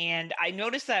 And I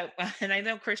noticed that, and I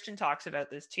know Christian talks about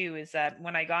this too, is that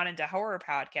when I got into horror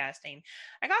podcasting,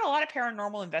 I got a lot of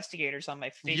paranormal investigators on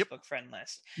my Facebook friend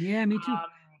list. Yeah, me too.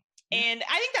 And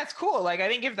I think that's cool. Like, I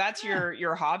think if that's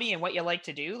your hobby and what you like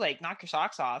to do, like, knock your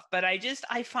socks off. But I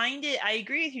find it, I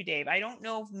agree with you, Dave. I don't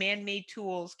know if man-made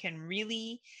tools can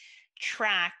really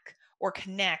track or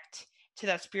connect to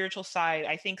that spiritual side.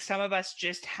 I think some of us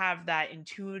just have that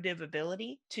intuitive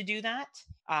ability to do that,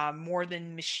 more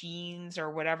than machines or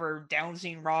whatever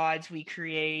dowsing rods we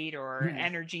create or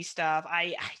energy stuff.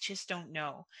 I just don't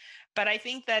know. But I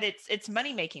think that it's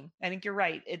money making. I think you're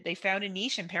right. They found a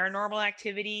niche in paranormal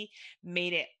activity,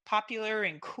 made it popular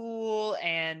and cool.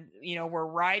 And, you know, we're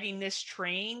riding this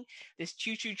train, this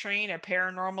choo-choo train of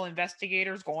paranormal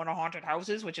investigators going to haunted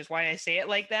houses, which is why I say it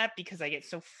like that, because I get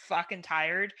so fucking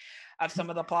tired of some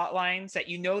of the plot lines that,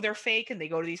 you know, they're fake and they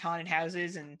go to these haunted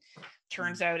houses and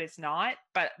turns out it's not.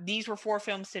 But these were 4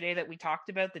 films today that we talked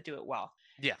about that do it well.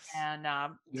 Yes. And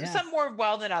some more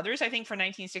well than others. I think for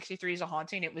 1963 as a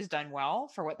haunting, it was done well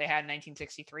for what they had in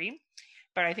 1963.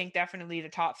 But I think definitely the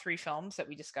top 3 films that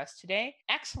we discussed today,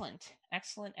 excellent.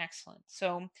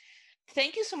 So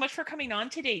thank you so much for coming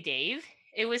on today, Dave.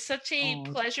 It was such a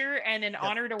pleasure and an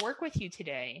honor to work with you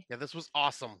today. Yeah, this was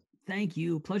awesome. Thank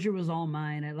you. Pleasure was all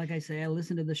mine. Like I say, I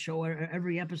listen to the show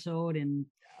every episode, and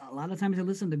a lot of times I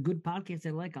listen to good podcasts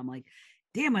I like. I'm like,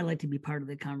 damn, I like to be part of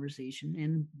the conversation.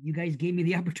 And you guys gave me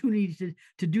the opportunity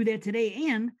to do that today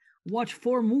and watch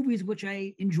 4 movies, which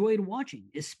I enjoyed watching,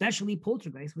 especially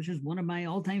Poltergeist, which is one of my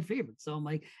all-time favorites. So I'm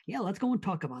like, yeah, let's go and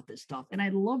talk about this stuff. And I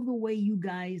love the way you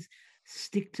guys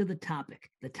stick to the topic.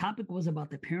 The topic was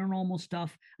about the paranormal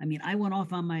stuff. I mean, I went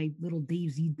off on my little Dave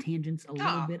Z tangents a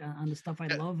little bit on the stuff I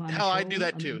love. I do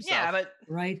that too. Yeah, but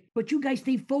right. But you guys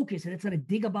stay focused, and it's not a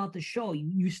dig about the show.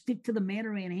 You stick to the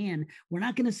matter at hand. We're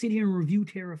not going to sit here and review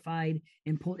Terrified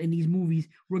and pull in these movies.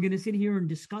 We're going to sit here and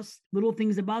discuss little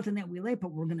things about them that we like,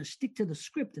 but we're going to stick to the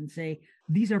script and say,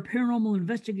 these are paranormal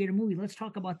investigator movies. Let's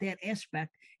talk about that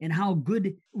aspect and how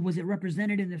good was it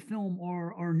represented in the film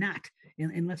or not.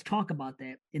 And let's talk about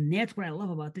that. And that's what I love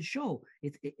about the show.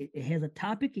 It has a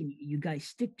topic and you guys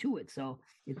stick to it. So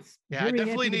it's I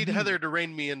definitely need Heather to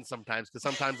rein me in sometimes, because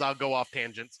sometimes I'll go off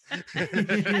tangents. That's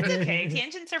okay.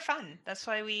 Tangents are fun. That's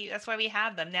why we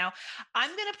have them. Now,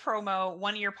 I'm going to promo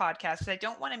one of your podcasts because I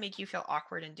don't want to make you feel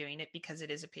awkward in doing it because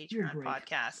it is a Patreon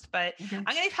podcast. But I'm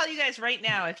going to tell you guys right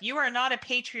now, if you are not a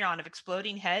Patreon of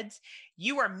Exploding Heads,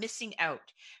 you are missing out.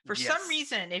 For some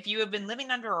reason, if you have been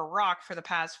living under a rock for the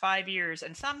past 5 years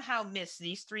and somehow missed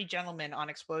these 3 gentlemen on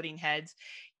Exploding Heads,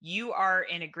 you are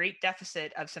in a great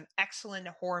deficit of some excellent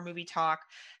horror movie talk,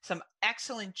 some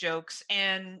excellent jokes,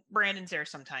 and Brandon's there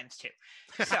sometimes too.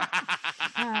 So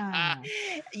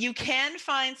you can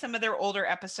find some of their older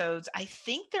episodes. I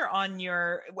think they're on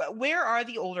your, where are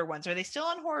the older ones? Are they still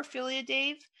on Horrorphilia,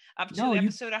 Dave? Up to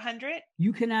episode 100?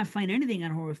 You cannot find anything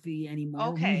on Horrorphilia anymore.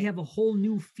 Okay. We have a whole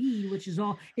new feed, which is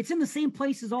it's in the same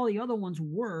place as all the other ones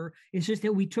were. It's just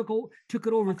that we took it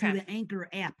over through the Anchor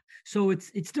app. So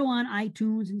it's still on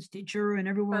iTunes and Stitcher and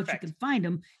everywhere else you can find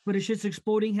them, but it's just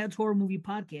Exploding Heads Horror Movie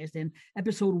Podcast. And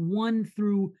episode 1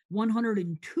 through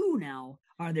 102 now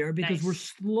are there because we're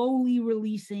slowly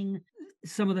releasing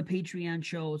some of the Patreon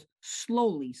shows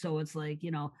slowly. So it's like,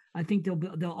 I think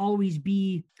they'll always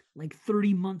be like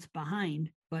 30 months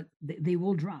behind but they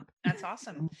will drop. That's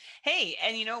awesome. Hey,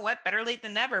 and you know what? Better late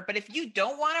than never. But if you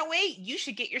don't want to wait, you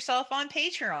should get yourself on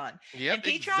Patreon. Yep, and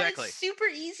Patreon exactly. is super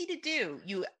easy to do.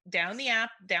 You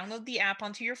download the app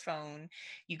onto your phone.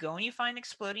 You go and you find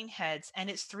Exploding Heads, and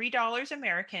it's $3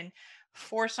 American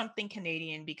for something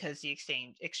Canadian because the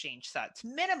exchange sets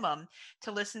minimum to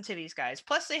listen to these guys.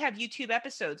 Plus, they have YouTube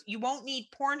episodes. You won't need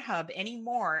Pornhub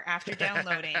anymore after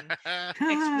downloading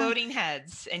Exploding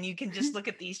Heads, and you can just look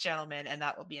at these gentlemen, and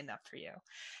that will be enough for you.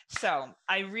 So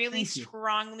I really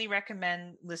strongly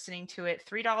recommend listening to it.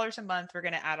 $3 a month. We're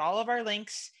going to add all of our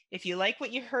links. If you like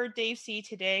what you heard Dave see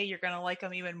today, you're going to like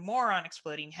him even more on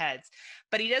Exploding Heads.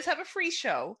 But he does have a free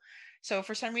show. So if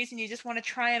for some reason you just want to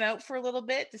try him out for a little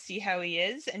bit to see how he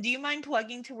is. And do you mind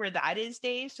plugging to where that is,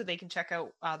 Dave, so they can check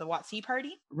out the Watsy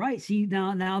Party? Right. See,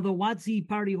 now the Watsy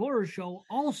Party Horror Show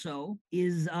also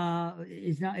is now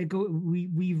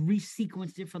we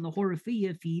resequenced it from the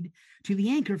Horrorphia feed to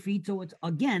the Anchor feed. So it's,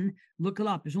 again, look it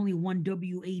up. There's only one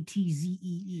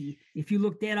WATZEE. If you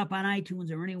look that up on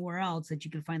iTunes or anywhere else that you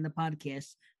can find the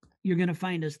podcast, you're going to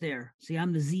find us there. See,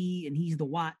 I'm the Z and he's the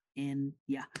Watt. And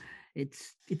yeah.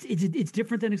 It's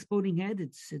different than Exploding Head.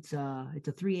 It's a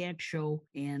 3-act show,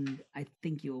 and I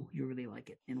think you'll really like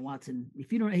it. And Watson,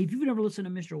 if you've never listened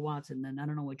to Mr. Watson, then I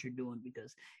don't know what you're doing,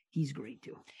 because he's great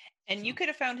too. And you could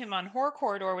have found him on Horror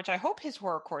Corridor, which I hope his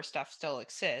horrorcore stuff still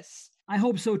exists. I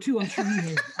hope so too. I'm sure he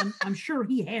has. I'm sure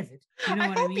he has it. You know I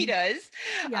what hope I mean? he does.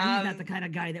 Yeah, he's not the kind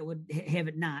of guy that would have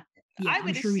it not. Yeah,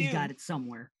 I'm sure he's got it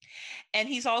somewhere. And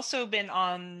he's also been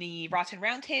on the Rotten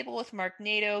Roundtable with Mark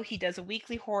Nato. He does a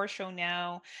weekly horror show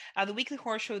now. The weekly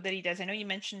horror show that he does, I know you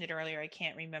mentioned it earlier. I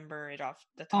can't remember it off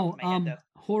the top of my head, though.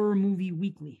 Horror Movie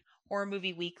Weekly. Horror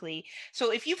Movie Weekly.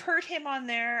 So if you've heard him on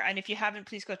there, and if you haven't,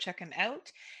 please go check him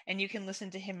out. And you can listen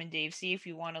to him and Dave C if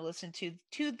you want to listen to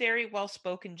two very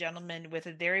well-spoken gentlemen with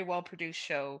a very well-produced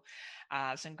show.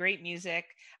 Some great music.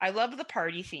 I love the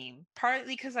party theme,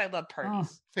 partly because I love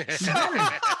parties. That's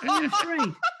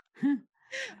right.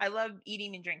 I love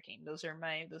eating and drinking. Those are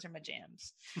my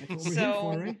jams. That's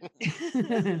what we're here for,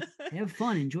 right? Have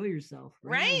fun, enjoy yourself.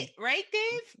 Right,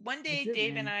 Dave? One day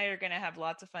Dave and I are gonna have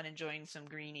lots of fun enjoying some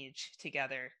greenage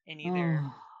together in either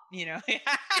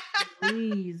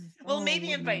please. Well,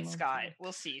 maybe invite Scott.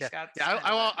 We'll see. Yeah. Scott's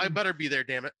I better be there,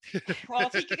 damn it. Well, I'll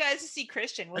take you guys to see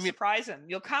Christian. We'll surprise him.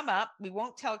 You'll come up, we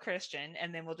won't tell Christian,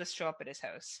 and then we'll just show up at his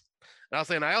house. And I was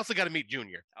saying I also got to meet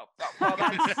Junior. Well,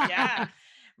 that's, yeah.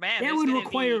 Man, that would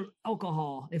require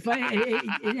alcohol. If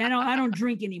I don't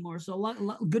drink anymore,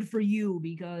 so good for you,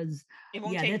 because it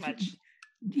won't take much.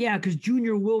 Yeah, because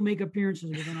Junior will make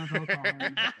appearances with enough alcohol.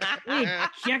 Hey,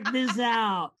 check this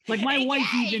out. Like, my wife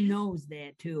even knows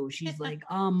that too. She's like,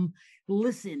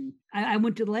 listen, I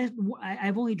went to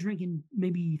I've only drinking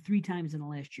maybe 3 times in the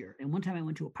last year. And one time I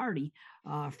went to a party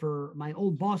for my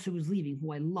old boss who was leaving,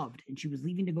 who I loved. And she was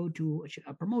leaving to go to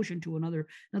a promotion to another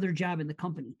job in the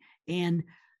company. And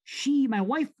my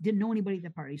wife didn't know anybody at the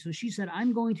party. So she said,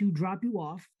 I'm going to drop you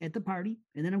off at the party,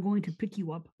 and then I'm going to pick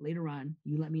you up later on.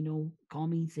 You let me know, call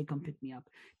me, say, come pick me up,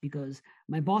 because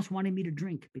my boss wanted me to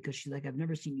drink, because she's like, I've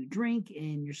never seen you drink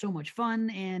and you're so much fun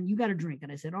and you got to drink.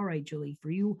 And I said, all right, Julie, for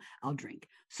you, I'll drink.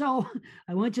 So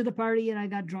I went to the party and I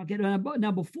got drunk.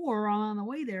 Now, before, on the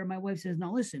way there, my wife says,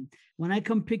 now listen, when I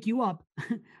come pick you up,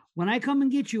 when I come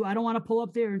and get you, I don't want to pull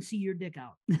up there and see your dick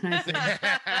out. And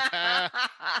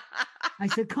I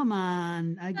said, come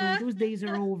on. I go, those days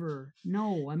are over.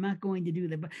 No, I'm not going to do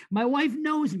that. But my wife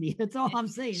knows me. That's all I'm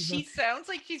saying. She sounds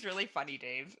like she's really funny,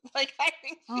 Dave. Like, I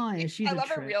think she's I love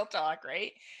her real talk,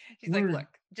 right? She's like, look,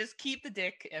 just keep the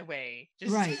dick away.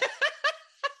 Just right.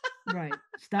 Right.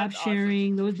 Stop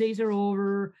sharing. Awesome. Those days are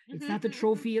over. It's not the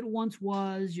trophy it once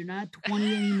was. You're not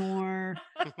 20 anymore.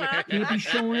 Can't be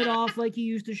showing it off like you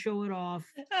used to show it off.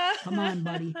 Come on,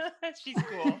 buddy. She's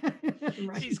cool.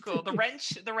 Right. She's cool. The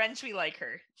wrench, we like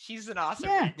her. She's an awesome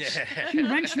wrench. She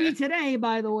wrenched me today,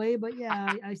 by the way, but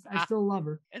yeah, I still love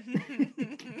her.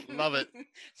 Love it.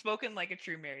 Spoken like a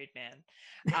true married man.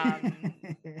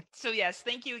 So yes,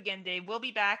 thank you again, Dave. We'll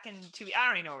be back in 2 weeks. I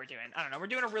don't even know what we're doing. I don't know. We're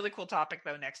doing a really cool topic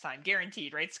though next time.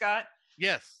 Guaranteed, right, Scott?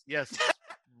 Yes.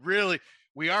 Really.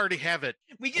 We already have it.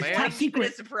 We just want to keep it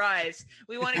a surprise.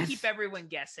 We want to keep everyone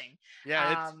guessing.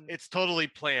 Yeah, it's totally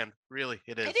planned. Really,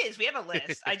 it is. It is. We have a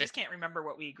list. I just can't remember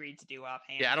what we agreed to do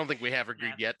offhand. Yeah, I don't think we have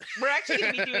agreed yet. We're actually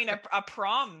going to be doing a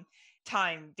prom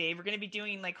time, Dave. We're going to be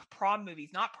doing like prom movies,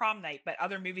 not prom night, but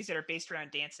other movies that are based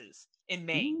around dances in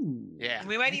May. Ooh. Yeah.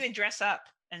 We might even dress up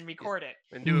and record it.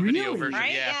 And do a video version.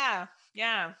 Right?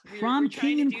 Yeah. Prom we're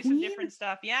trying to do queen? some different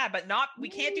stuff. Yeah, but we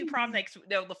can't do prom night.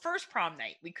 No, the first prom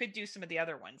night. We could do some of the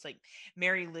other ones like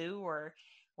Mary Lou or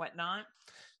whatnot.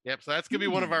 Yep. So that's gonna be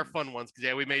one of our fun ones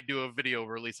because we may do a video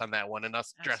release on that one and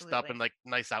us dressed up in like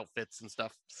nice outfits and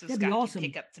stuff. So That'd Scott be awesome.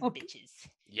 can pick up some bitches.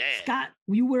 Yeah. Scott,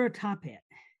 will you wear a top hat?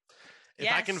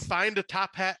 If I can find a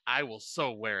top hat, I will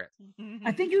so wear it.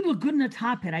 I think you'd look good in a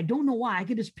top hat. I don't know why. I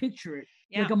could just picture it.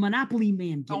 Like a Monopoly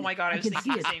man. Oh my God, I was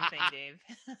thinking the same thing, Dave.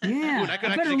 Yeah. Ooh, I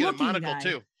could actually get a monocle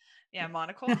too. Yeah,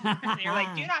 monocle. And you're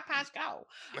like, do not pass go.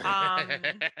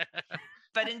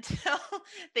 But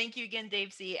thank you again,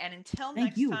 Dave Z. And until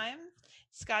next time,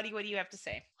 Scotty, what do you have to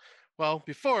say? Well,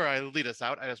 before I lead us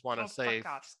out, I just want to say,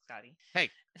 fuck off, Scotty. Hey,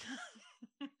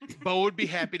 Bo would be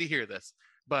happy to hear this,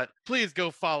 but please go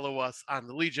follow us on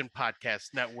the Legion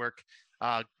Podcast Network.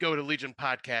 Go to Legion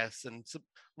Podcasts and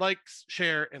like,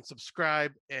 share, and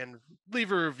subscribe, and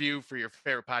leave a review for your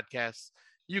favorite podcasts.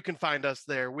 You can find us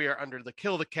there. We are under the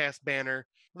Kill the Cast banner,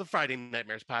 the Friday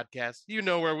Nightmares podcast. You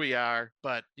know where we are,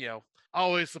 but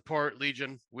always support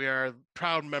Legion. We are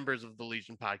proud members of the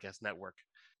Legion Podcast Network.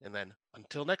 And then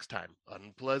until next time,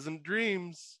 unpleasant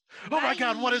dreams. Bye. Oh my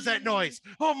God, what is that noise?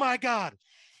 Oh my God.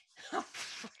 Oh,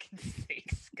 for fucking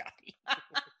sake, Scotty.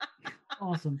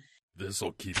 Awesome.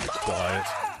 This'll keep it quiet.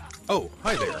 Oh,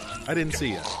 hi there. I didn't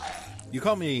see you. You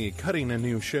caught me cutting a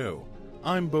new show.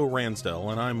 I'm Bo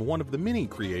Ransdell, and I'm one of the many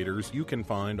creators you can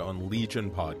find on Legion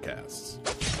Podcasts.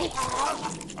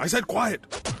 I said quiet!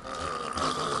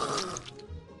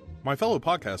 My fellow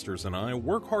podcasters and I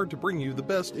work hard to bring you the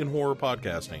best in horror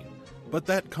podcasting, but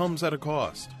that comes at a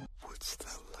cost. Wouldst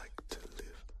thou like to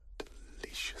live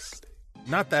deliciously?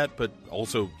 Not that, but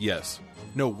also yes.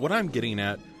 No, what I'm getting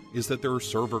at is that there are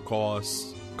server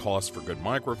costs, costs for good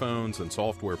microphones and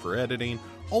software for editing,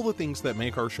 all the things that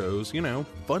make our shows,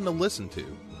 fun to listen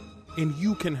to. And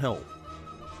you can help.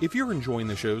 If you're enjoying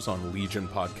the shows on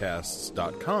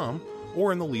legionpodcasts.com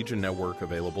or in the Legion Network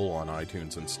available on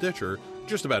iTunes and Stitcher,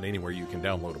 just about anywhere you can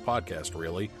download a podcast,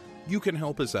 really, you can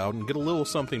help us out and get a little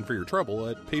something for your trouble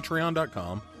at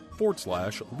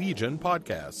patreon.com/Legion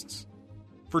Podcasts.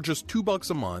 For just $2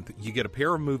 a month, you get a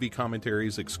pair of movie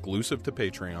commentaries exclusive to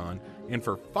Patreon, and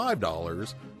for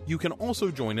 $5, you can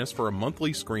also join us for a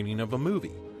monthly screening of a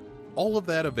movie. All of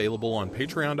that available on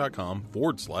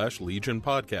patreon.com/Legion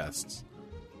Podcasts.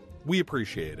 We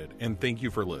appreciate it, and thank you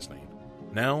for listening.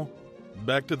 Now,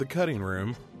 back to the cutting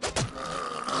room.